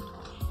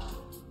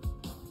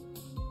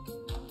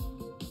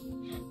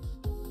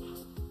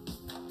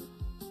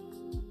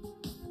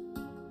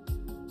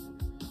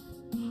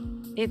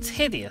 It's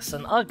hideous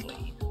and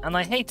ugly, and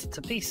I hate it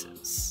to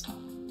pieces.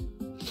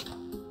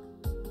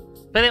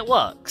 But it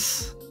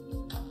works.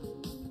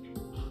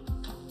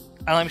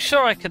 And I'm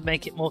sure I could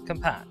make it more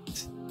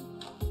compact.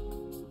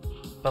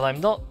 But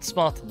I'm not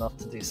smart enough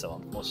to do so,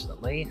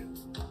 unfortunately.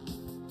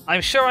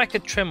 I'm sure I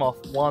could trim off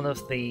one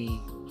of the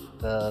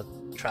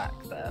track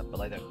there,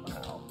 but I don't know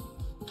how.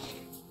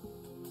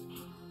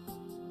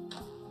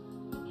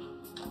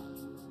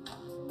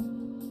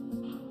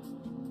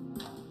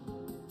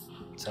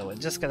 So we're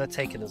just going to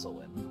take it as a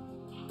win.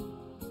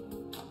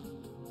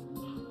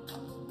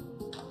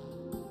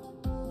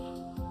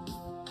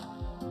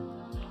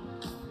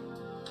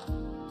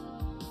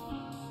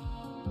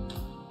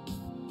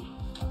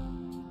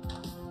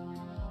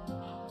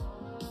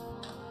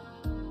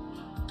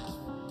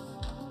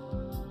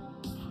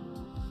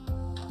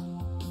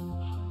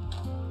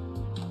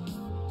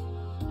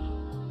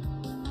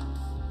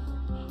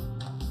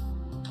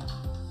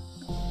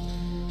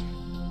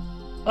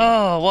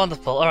 Oh,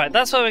 wonderful. Alright,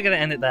 that's where we're going to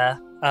end it there.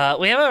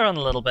 We have overrun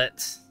a little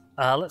bit.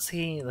 Let's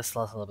see this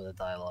last little bit of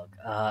dialogue.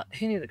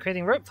 Who knew that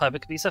creating rope fiber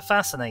could be so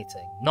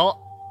fascinating?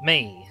 Not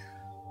me.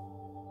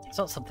 It's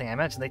not something I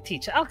imagine they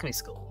teach at alchemy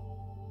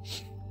school.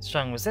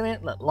 Strong,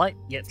 resilient,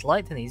 yet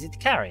light and easy to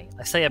carry.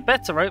 I say a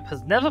better rope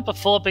has never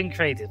before been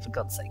created, for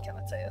God's sake,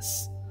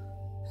 Anateus.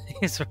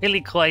 He's really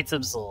quite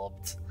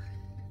absorbed.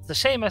 It's a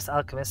shame most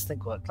alchemists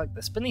think work like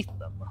this beneath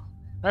them.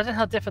 Imagine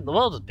how different the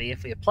world would be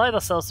if we applied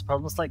ourselves to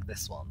problems like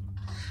this one.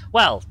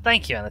 Well,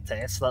 thank you,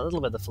 Anateus, for that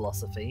little bit of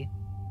philosophy.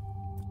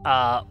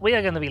 We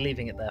are going to be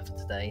leaving it there for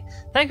today.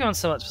 Thank you everyone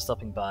so much for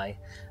stopping by.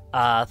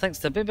 Thanks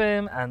to Boom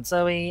Boom and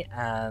Zoe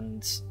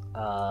and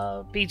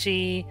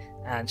BG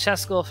and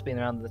Shaskor for being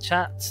around in the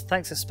chat.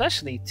 Thanks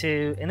especially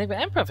to Enigma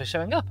Emperor for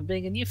showing up and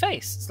being a new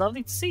face. It's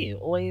lovely to see you.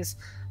 Always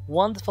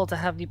wonderful to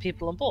have new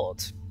people on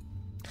board.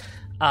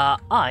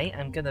 I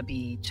am going to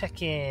be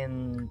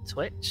checking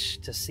Twitch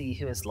to see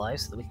who is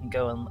live so that we can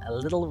go on a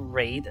little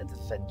raid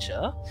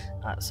adventure.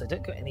 So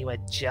don't go anywhere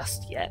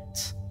just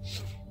yet.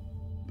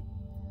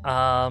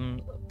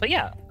 But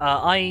yeah,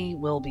 I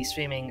will be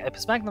streaming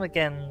Opus Magnum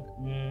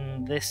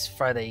again this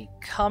Friday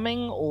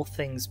coming, all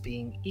things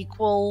being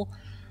equal.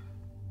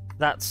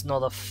 That's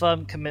not a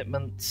firm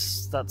commitment,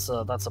 that's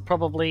a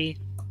probably.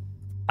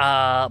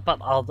 But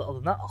other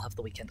than that, I'll have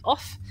the weekend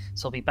off,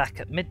 so I'll be back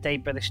at midday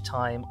British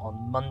time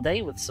on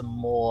Monday with some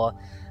more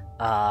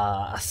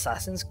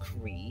Assassin's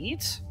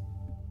Creed.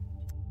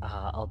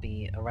 I'll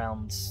be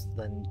around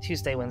then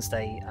Tuesday,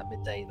 Wednesday at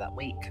midday that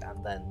week,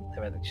 and then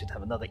theoretically should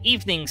have another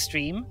evening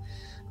stream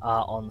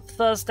on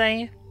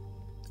Thursday.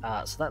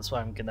 So that's where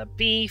I'm going to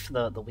be for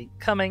the week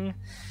coming.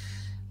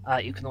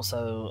 You can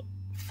also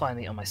find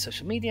me on my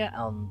social media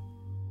on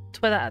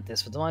Twitter at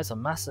 @DisForDemise,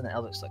 on Mastodon at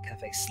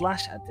eldritch.cafe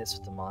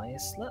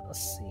 /@DisForDemise. Let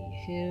us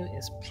see who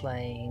is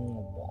playing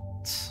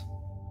what.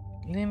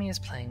 Lumi is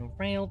playing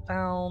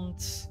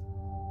Railbound.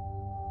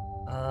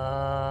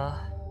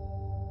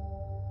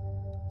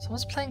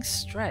 Someone's playing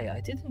Stray.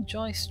 I did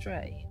enjoy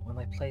Stray when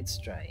I played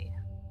Stray.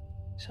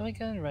 Shall we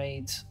go and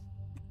raid?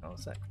 Oh,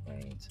 is that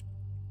raid?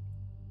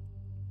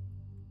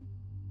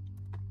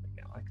 There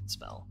we go, I can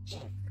spell.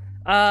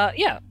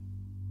 Yeah.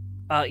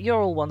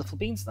 You're all wonderful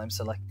beings, and I'm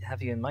so lucky to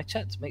have you in my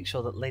chat. Make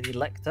sure that Lady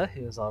Lecter,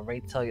 who is our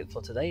raid target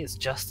for today, is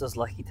just as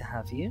lucky to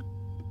have you.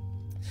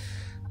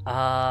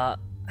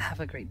 Have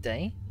a great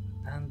day,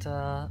 and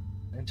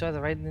enjoy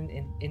the raid and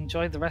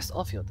enjoy the rest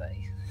of your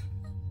day.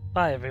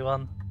 Bye,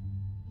 everyone.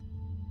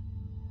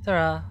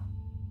 Ta-ra.